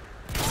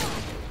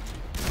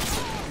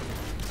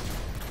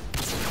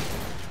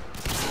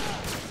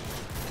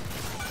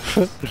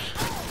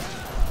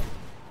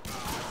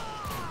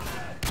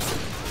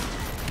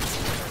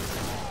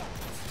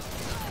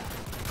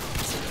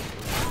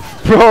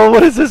 Bro,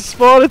 what is this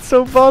spawn? It's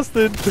so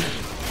busted.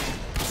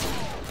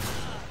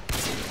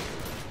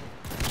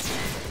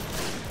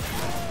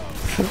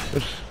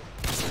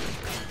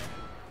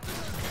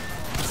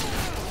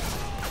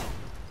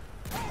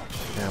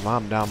 Damn,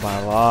 I'm down by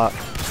a lot.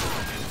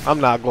 I'm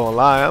not gonna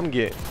lie, I'm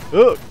getting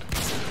hooked.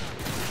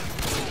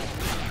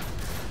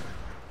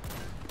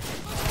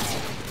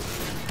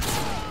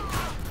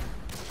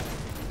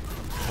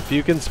 If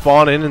you can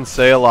spawn in and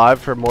stay alive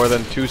for more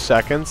than 2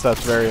 seconds,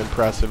 that's very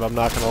impressive, I'm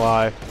not gonna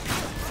lie.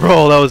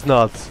 Bro, that was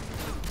nuts.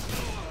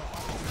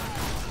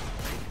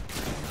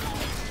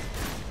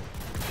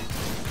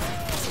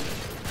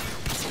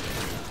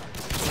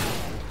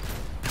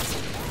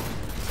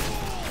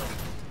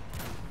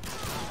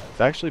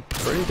 It's actually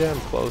pretty damn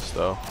close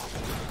though.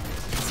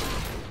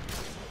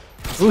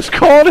 Who's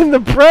caught in the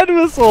bread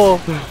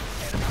whistle?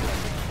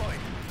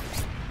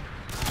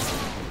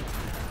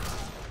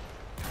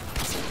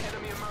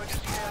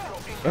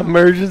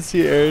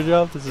 Emergency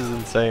airdrop? This is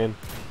insane.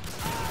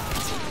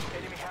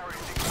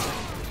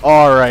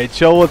 Alright,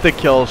 chill with the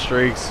kill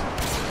streaks.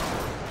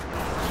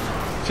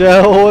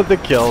 Chill with the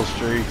kill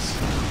streaks.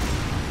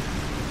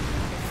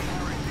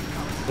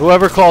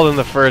 Whoever called in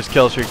the first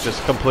kill streak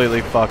just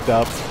completely fucked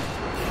up.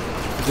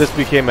 This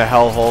became a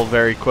hellhole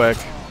very quick.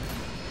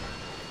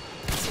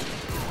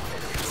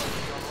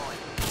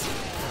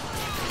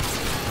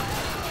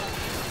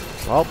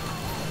 Well.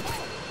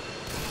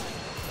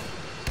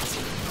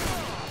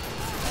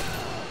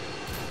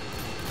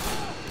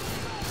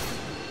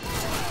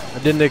 I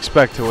didn't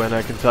expect to win,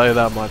 I can tell you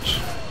that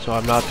much. So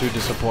I'm not too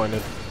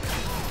disappointed.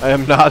 I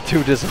am not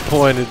too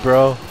disappointed,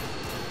 bro.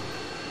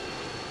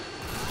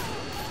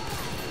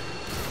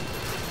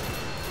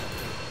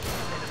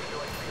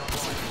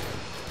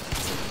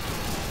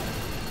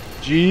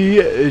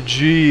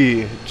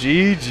 GG.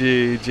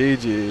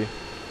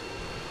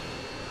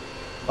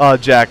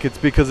 Jack, it's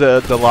because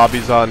the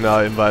lobby's on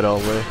invite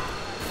only.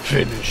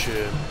 Finish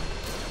him.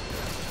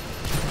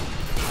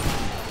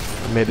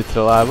 Made it to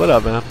the live. What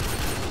up, man?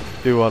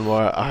 Do one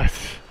more. I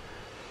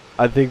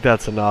think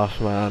that's enough,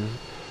 man.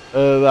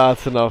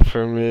 That's enough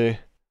for me.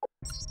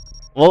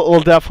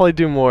 We'll definitely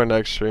do more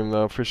next stream,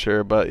 though, for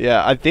sure. But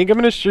yeah, I think I'm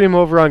gonna stream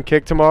over on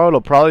Kick tomorrow.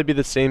 It'll probably be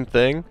the same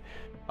thing.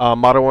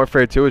 Modern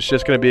Warfare 2 is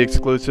just going to be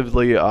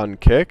exclusively on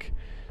Kick.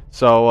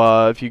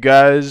 So if you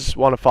guys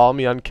want to follow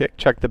me on Kick,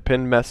 check the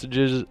pinned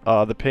messages,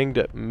 the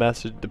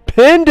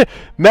pinned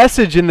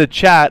message in the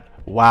chat.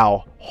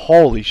 Wow,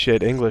 holy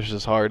shit, English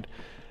is hard.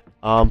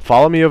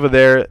 Follow me over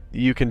there.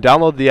 You can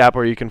download the app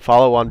or you can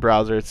follow on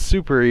browser. It's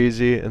super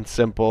easy and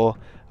simple.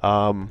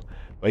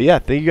 But yeah,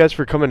 thank you guys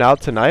for coming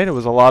out tonight. It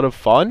was a lot of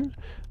fun.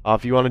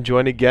 If you want to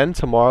join again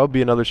tomorrow,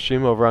 be another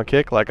stream over on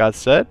Kick, like I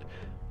said.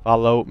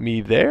 Follow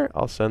me there.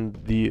 I'll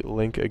send the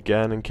link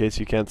again in case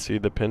you can't see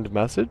the pinned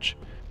message.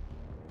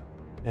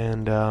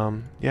 And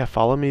yeah,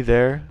 follow me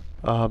there.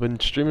 I've been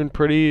streaming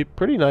pretty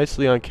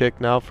nicely on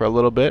Kick now for a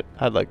little bit.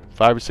 Had like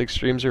 5 or 6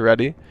 streams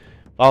already.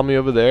 Follow me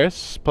over there.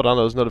 Put on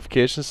those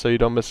notifications so you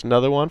don't miss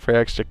another one for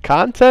extra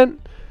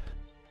content.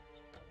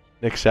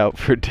 Nick's out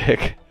for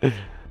Dick.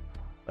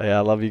 Yeah,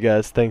 I love you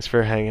guys. Thanks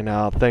for hanging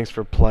out. Thanks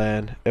for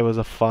playing. It was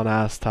a fun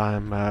ass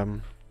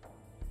time.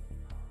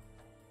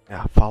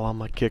 Yeah, follow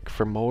my Kick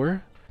for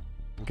more.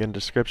 Again, in the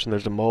description,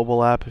 there's a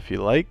mobile app if you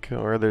like,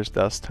 or there's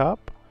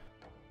desktop.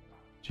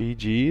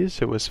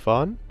 GG's, it was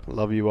fun.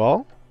 Love you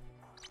all.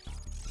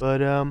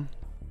 But,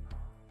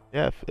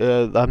 yeah,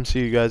 I'm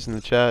seeing you guys in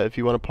the chat. If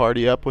you want to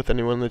party up with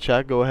anyone in the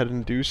chat, go ahead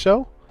and do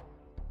so.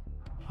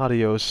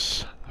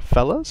 Adios,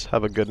 fellas.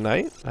 Have a good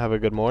night. Have a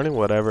good morning,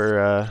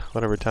 whatever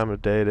time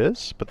of day it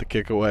is. Put the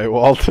kick away,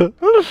 Walter.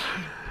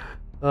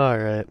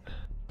 Alright.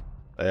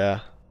 Yeah,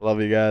 love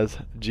you guys.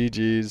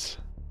 GG's.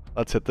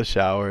 Let's hit the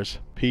showers.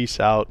 Peace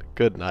out.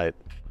 Good night.